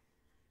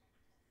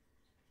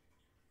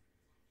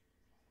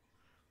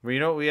 Well, you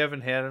know what we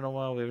haven't had in a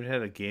while? We haven't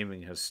had a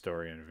gaming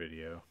historian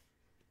video.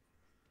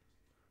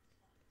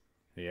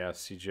 Yeah,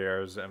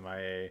 CJR's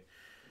MIA.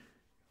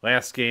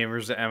 Last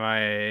Gamer's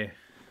MIA.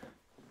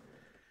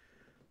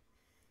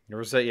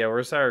 Where's that? Yeah,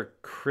 where's our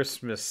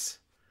Christmas?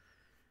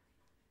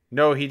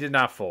 No, he did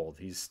not fold.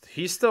 He's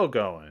still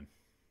going.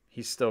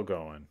 He's still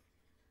going.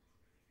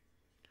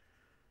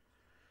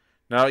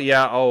 No,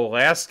 yeah. Oh,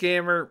 Last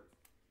Gamer.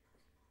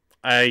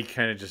 I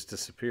kind of just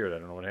disappeared. I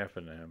don't know what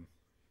happened to him.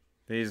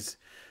 He's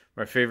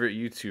my favorite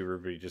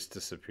YouTuber, but he just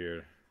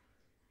disappeared.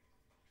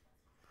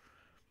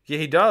 Yeah,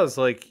 he does.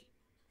 Like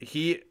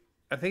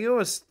I think it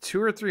was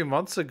 2 or 3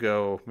 months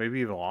ago, maybe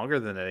even longer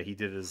than that. He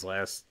did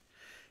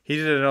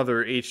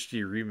another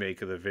HD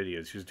remake of the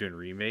videos. He was doing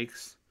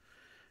remakes,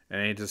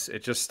 and it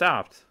just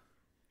stopped.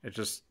 It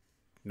just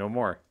no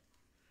more.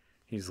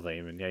 He's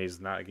layman. Yeah,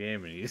 he's not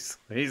gaming. He's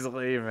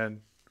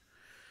layman.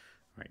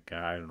 My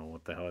God, I don't know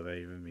what the hell that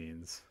even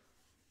means.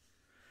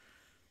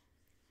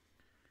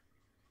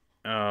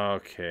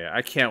 Okay,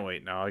 I can't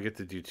wait now. I get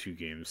to do 2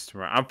 games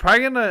tomorrow. I'm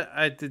probably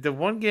the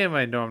one game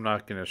I know I'm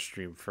not gonna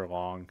stream for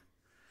long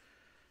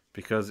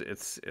because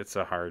it's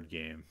a hard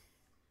game.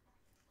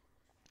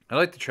 I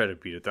like to try to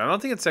beat it. I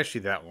don't think it's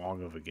actually that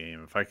long of a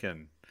game. If I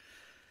can,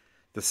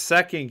 the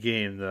second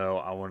game though,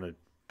 I want to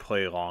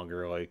play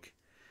longer. Like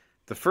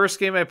the first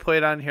game I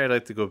played on here, I'd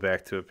like to go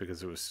back to it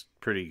because it was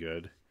pretty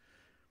good.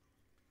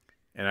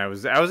 And I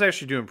was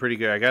actually doing pretty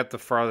good. I got the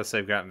farthest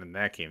I've gotten in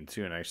that game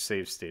too, and I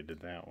save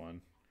stated that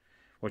one.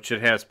 Which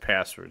it has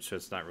passwords, so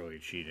it's not really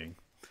cheating.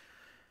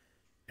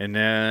 And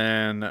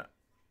then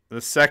the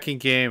second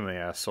game,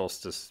 yeah,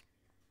 Solstice.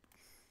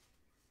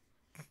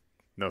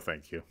 No,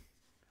 thank you.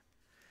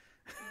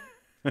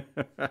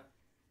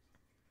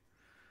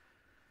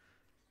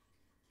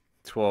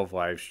 12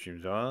 live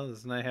streams. Oh,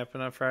 doesn't that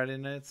happen on Friday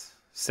nights?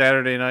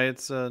 Saturday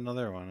night's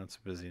another one. It's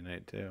a busy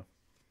night, too.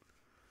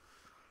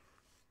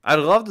 I'd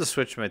love to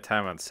switch my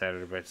time on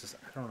Saturday, but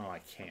I don't know, I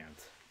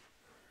can't.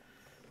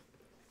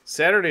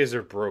 Saturdays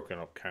are broken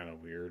up kind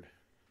of weird.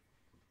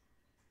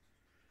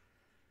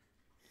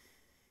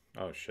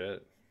 Oh,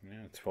 shit.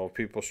 Yeah, 12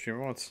 people stream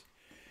once.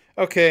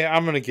 Okay,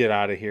 I'm going to get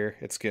out of here.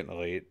 It's getting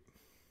late.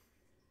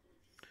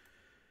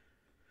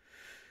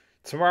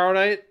 Tomorrow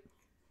night,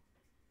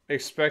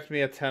 expect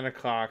me at 10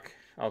 o'clock.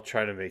 I'll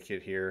try to make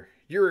it here.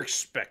 You're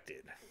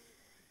expected.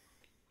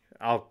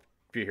 I'll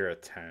be here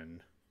at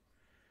 10.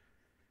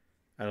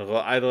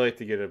 I'd like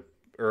to get an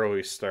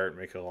early start,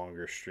 make a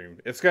longer stream.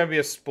 It's going to be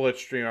a split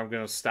stream. I'm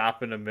going to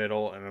stop in the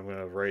middle, and I'm going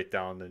to write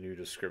down the new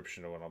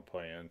description of what I'm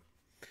playing.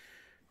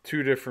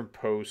 2 different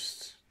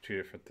posts, 2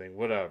 different things,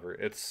 whatever.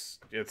 It's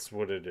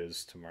what it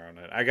is tomorrow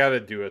night. I got to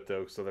do it,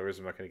 though, because otherwise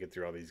I'm not going to get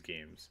through all these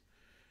games.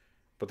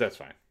 But that's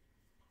fine.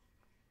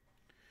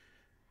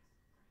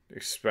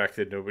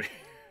 Expected, nobody.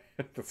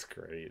 That's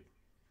great.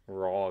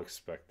 We're all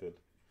expected.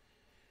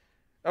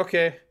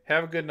 Okay,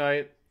 have a good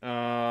night.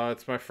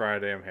 It's my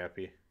Friday. I'm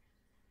happy.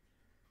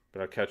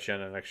 But I'll catch you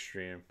on the next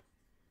stream.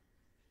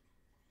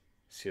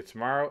 See you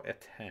tomorrow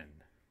at 10.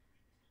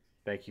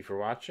 Thank you for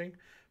watching.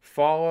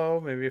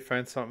 Follow. Maybe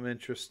find something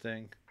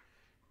interesting.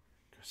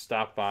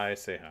 Stop by.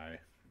 Say hi.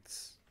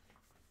 It's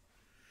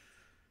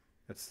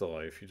the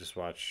life. You just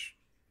watch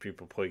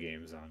people play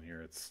games on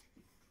here. It's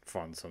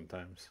fun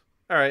sometimes.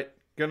 All right.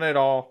 Good night,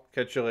 all.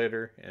 Catch you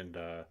later. And,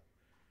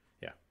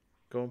 yeah.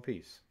 Go in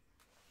peace.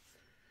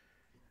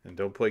 And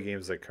don't play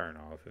games like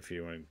Karnov if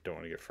you don't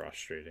want to get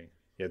frustrating.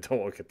 Yeah,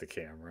 don't look at the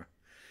camera.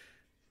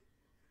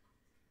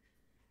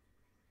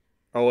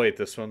 Oh wait,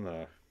 this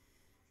one.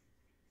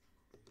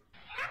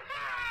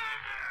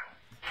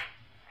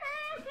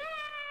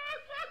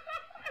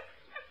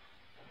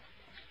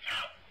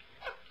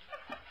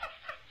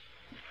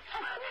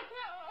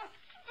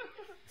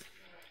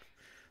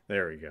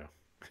 There we go.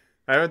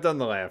 I haven't done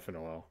the laugh in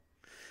a while.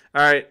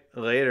 All right,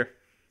 later.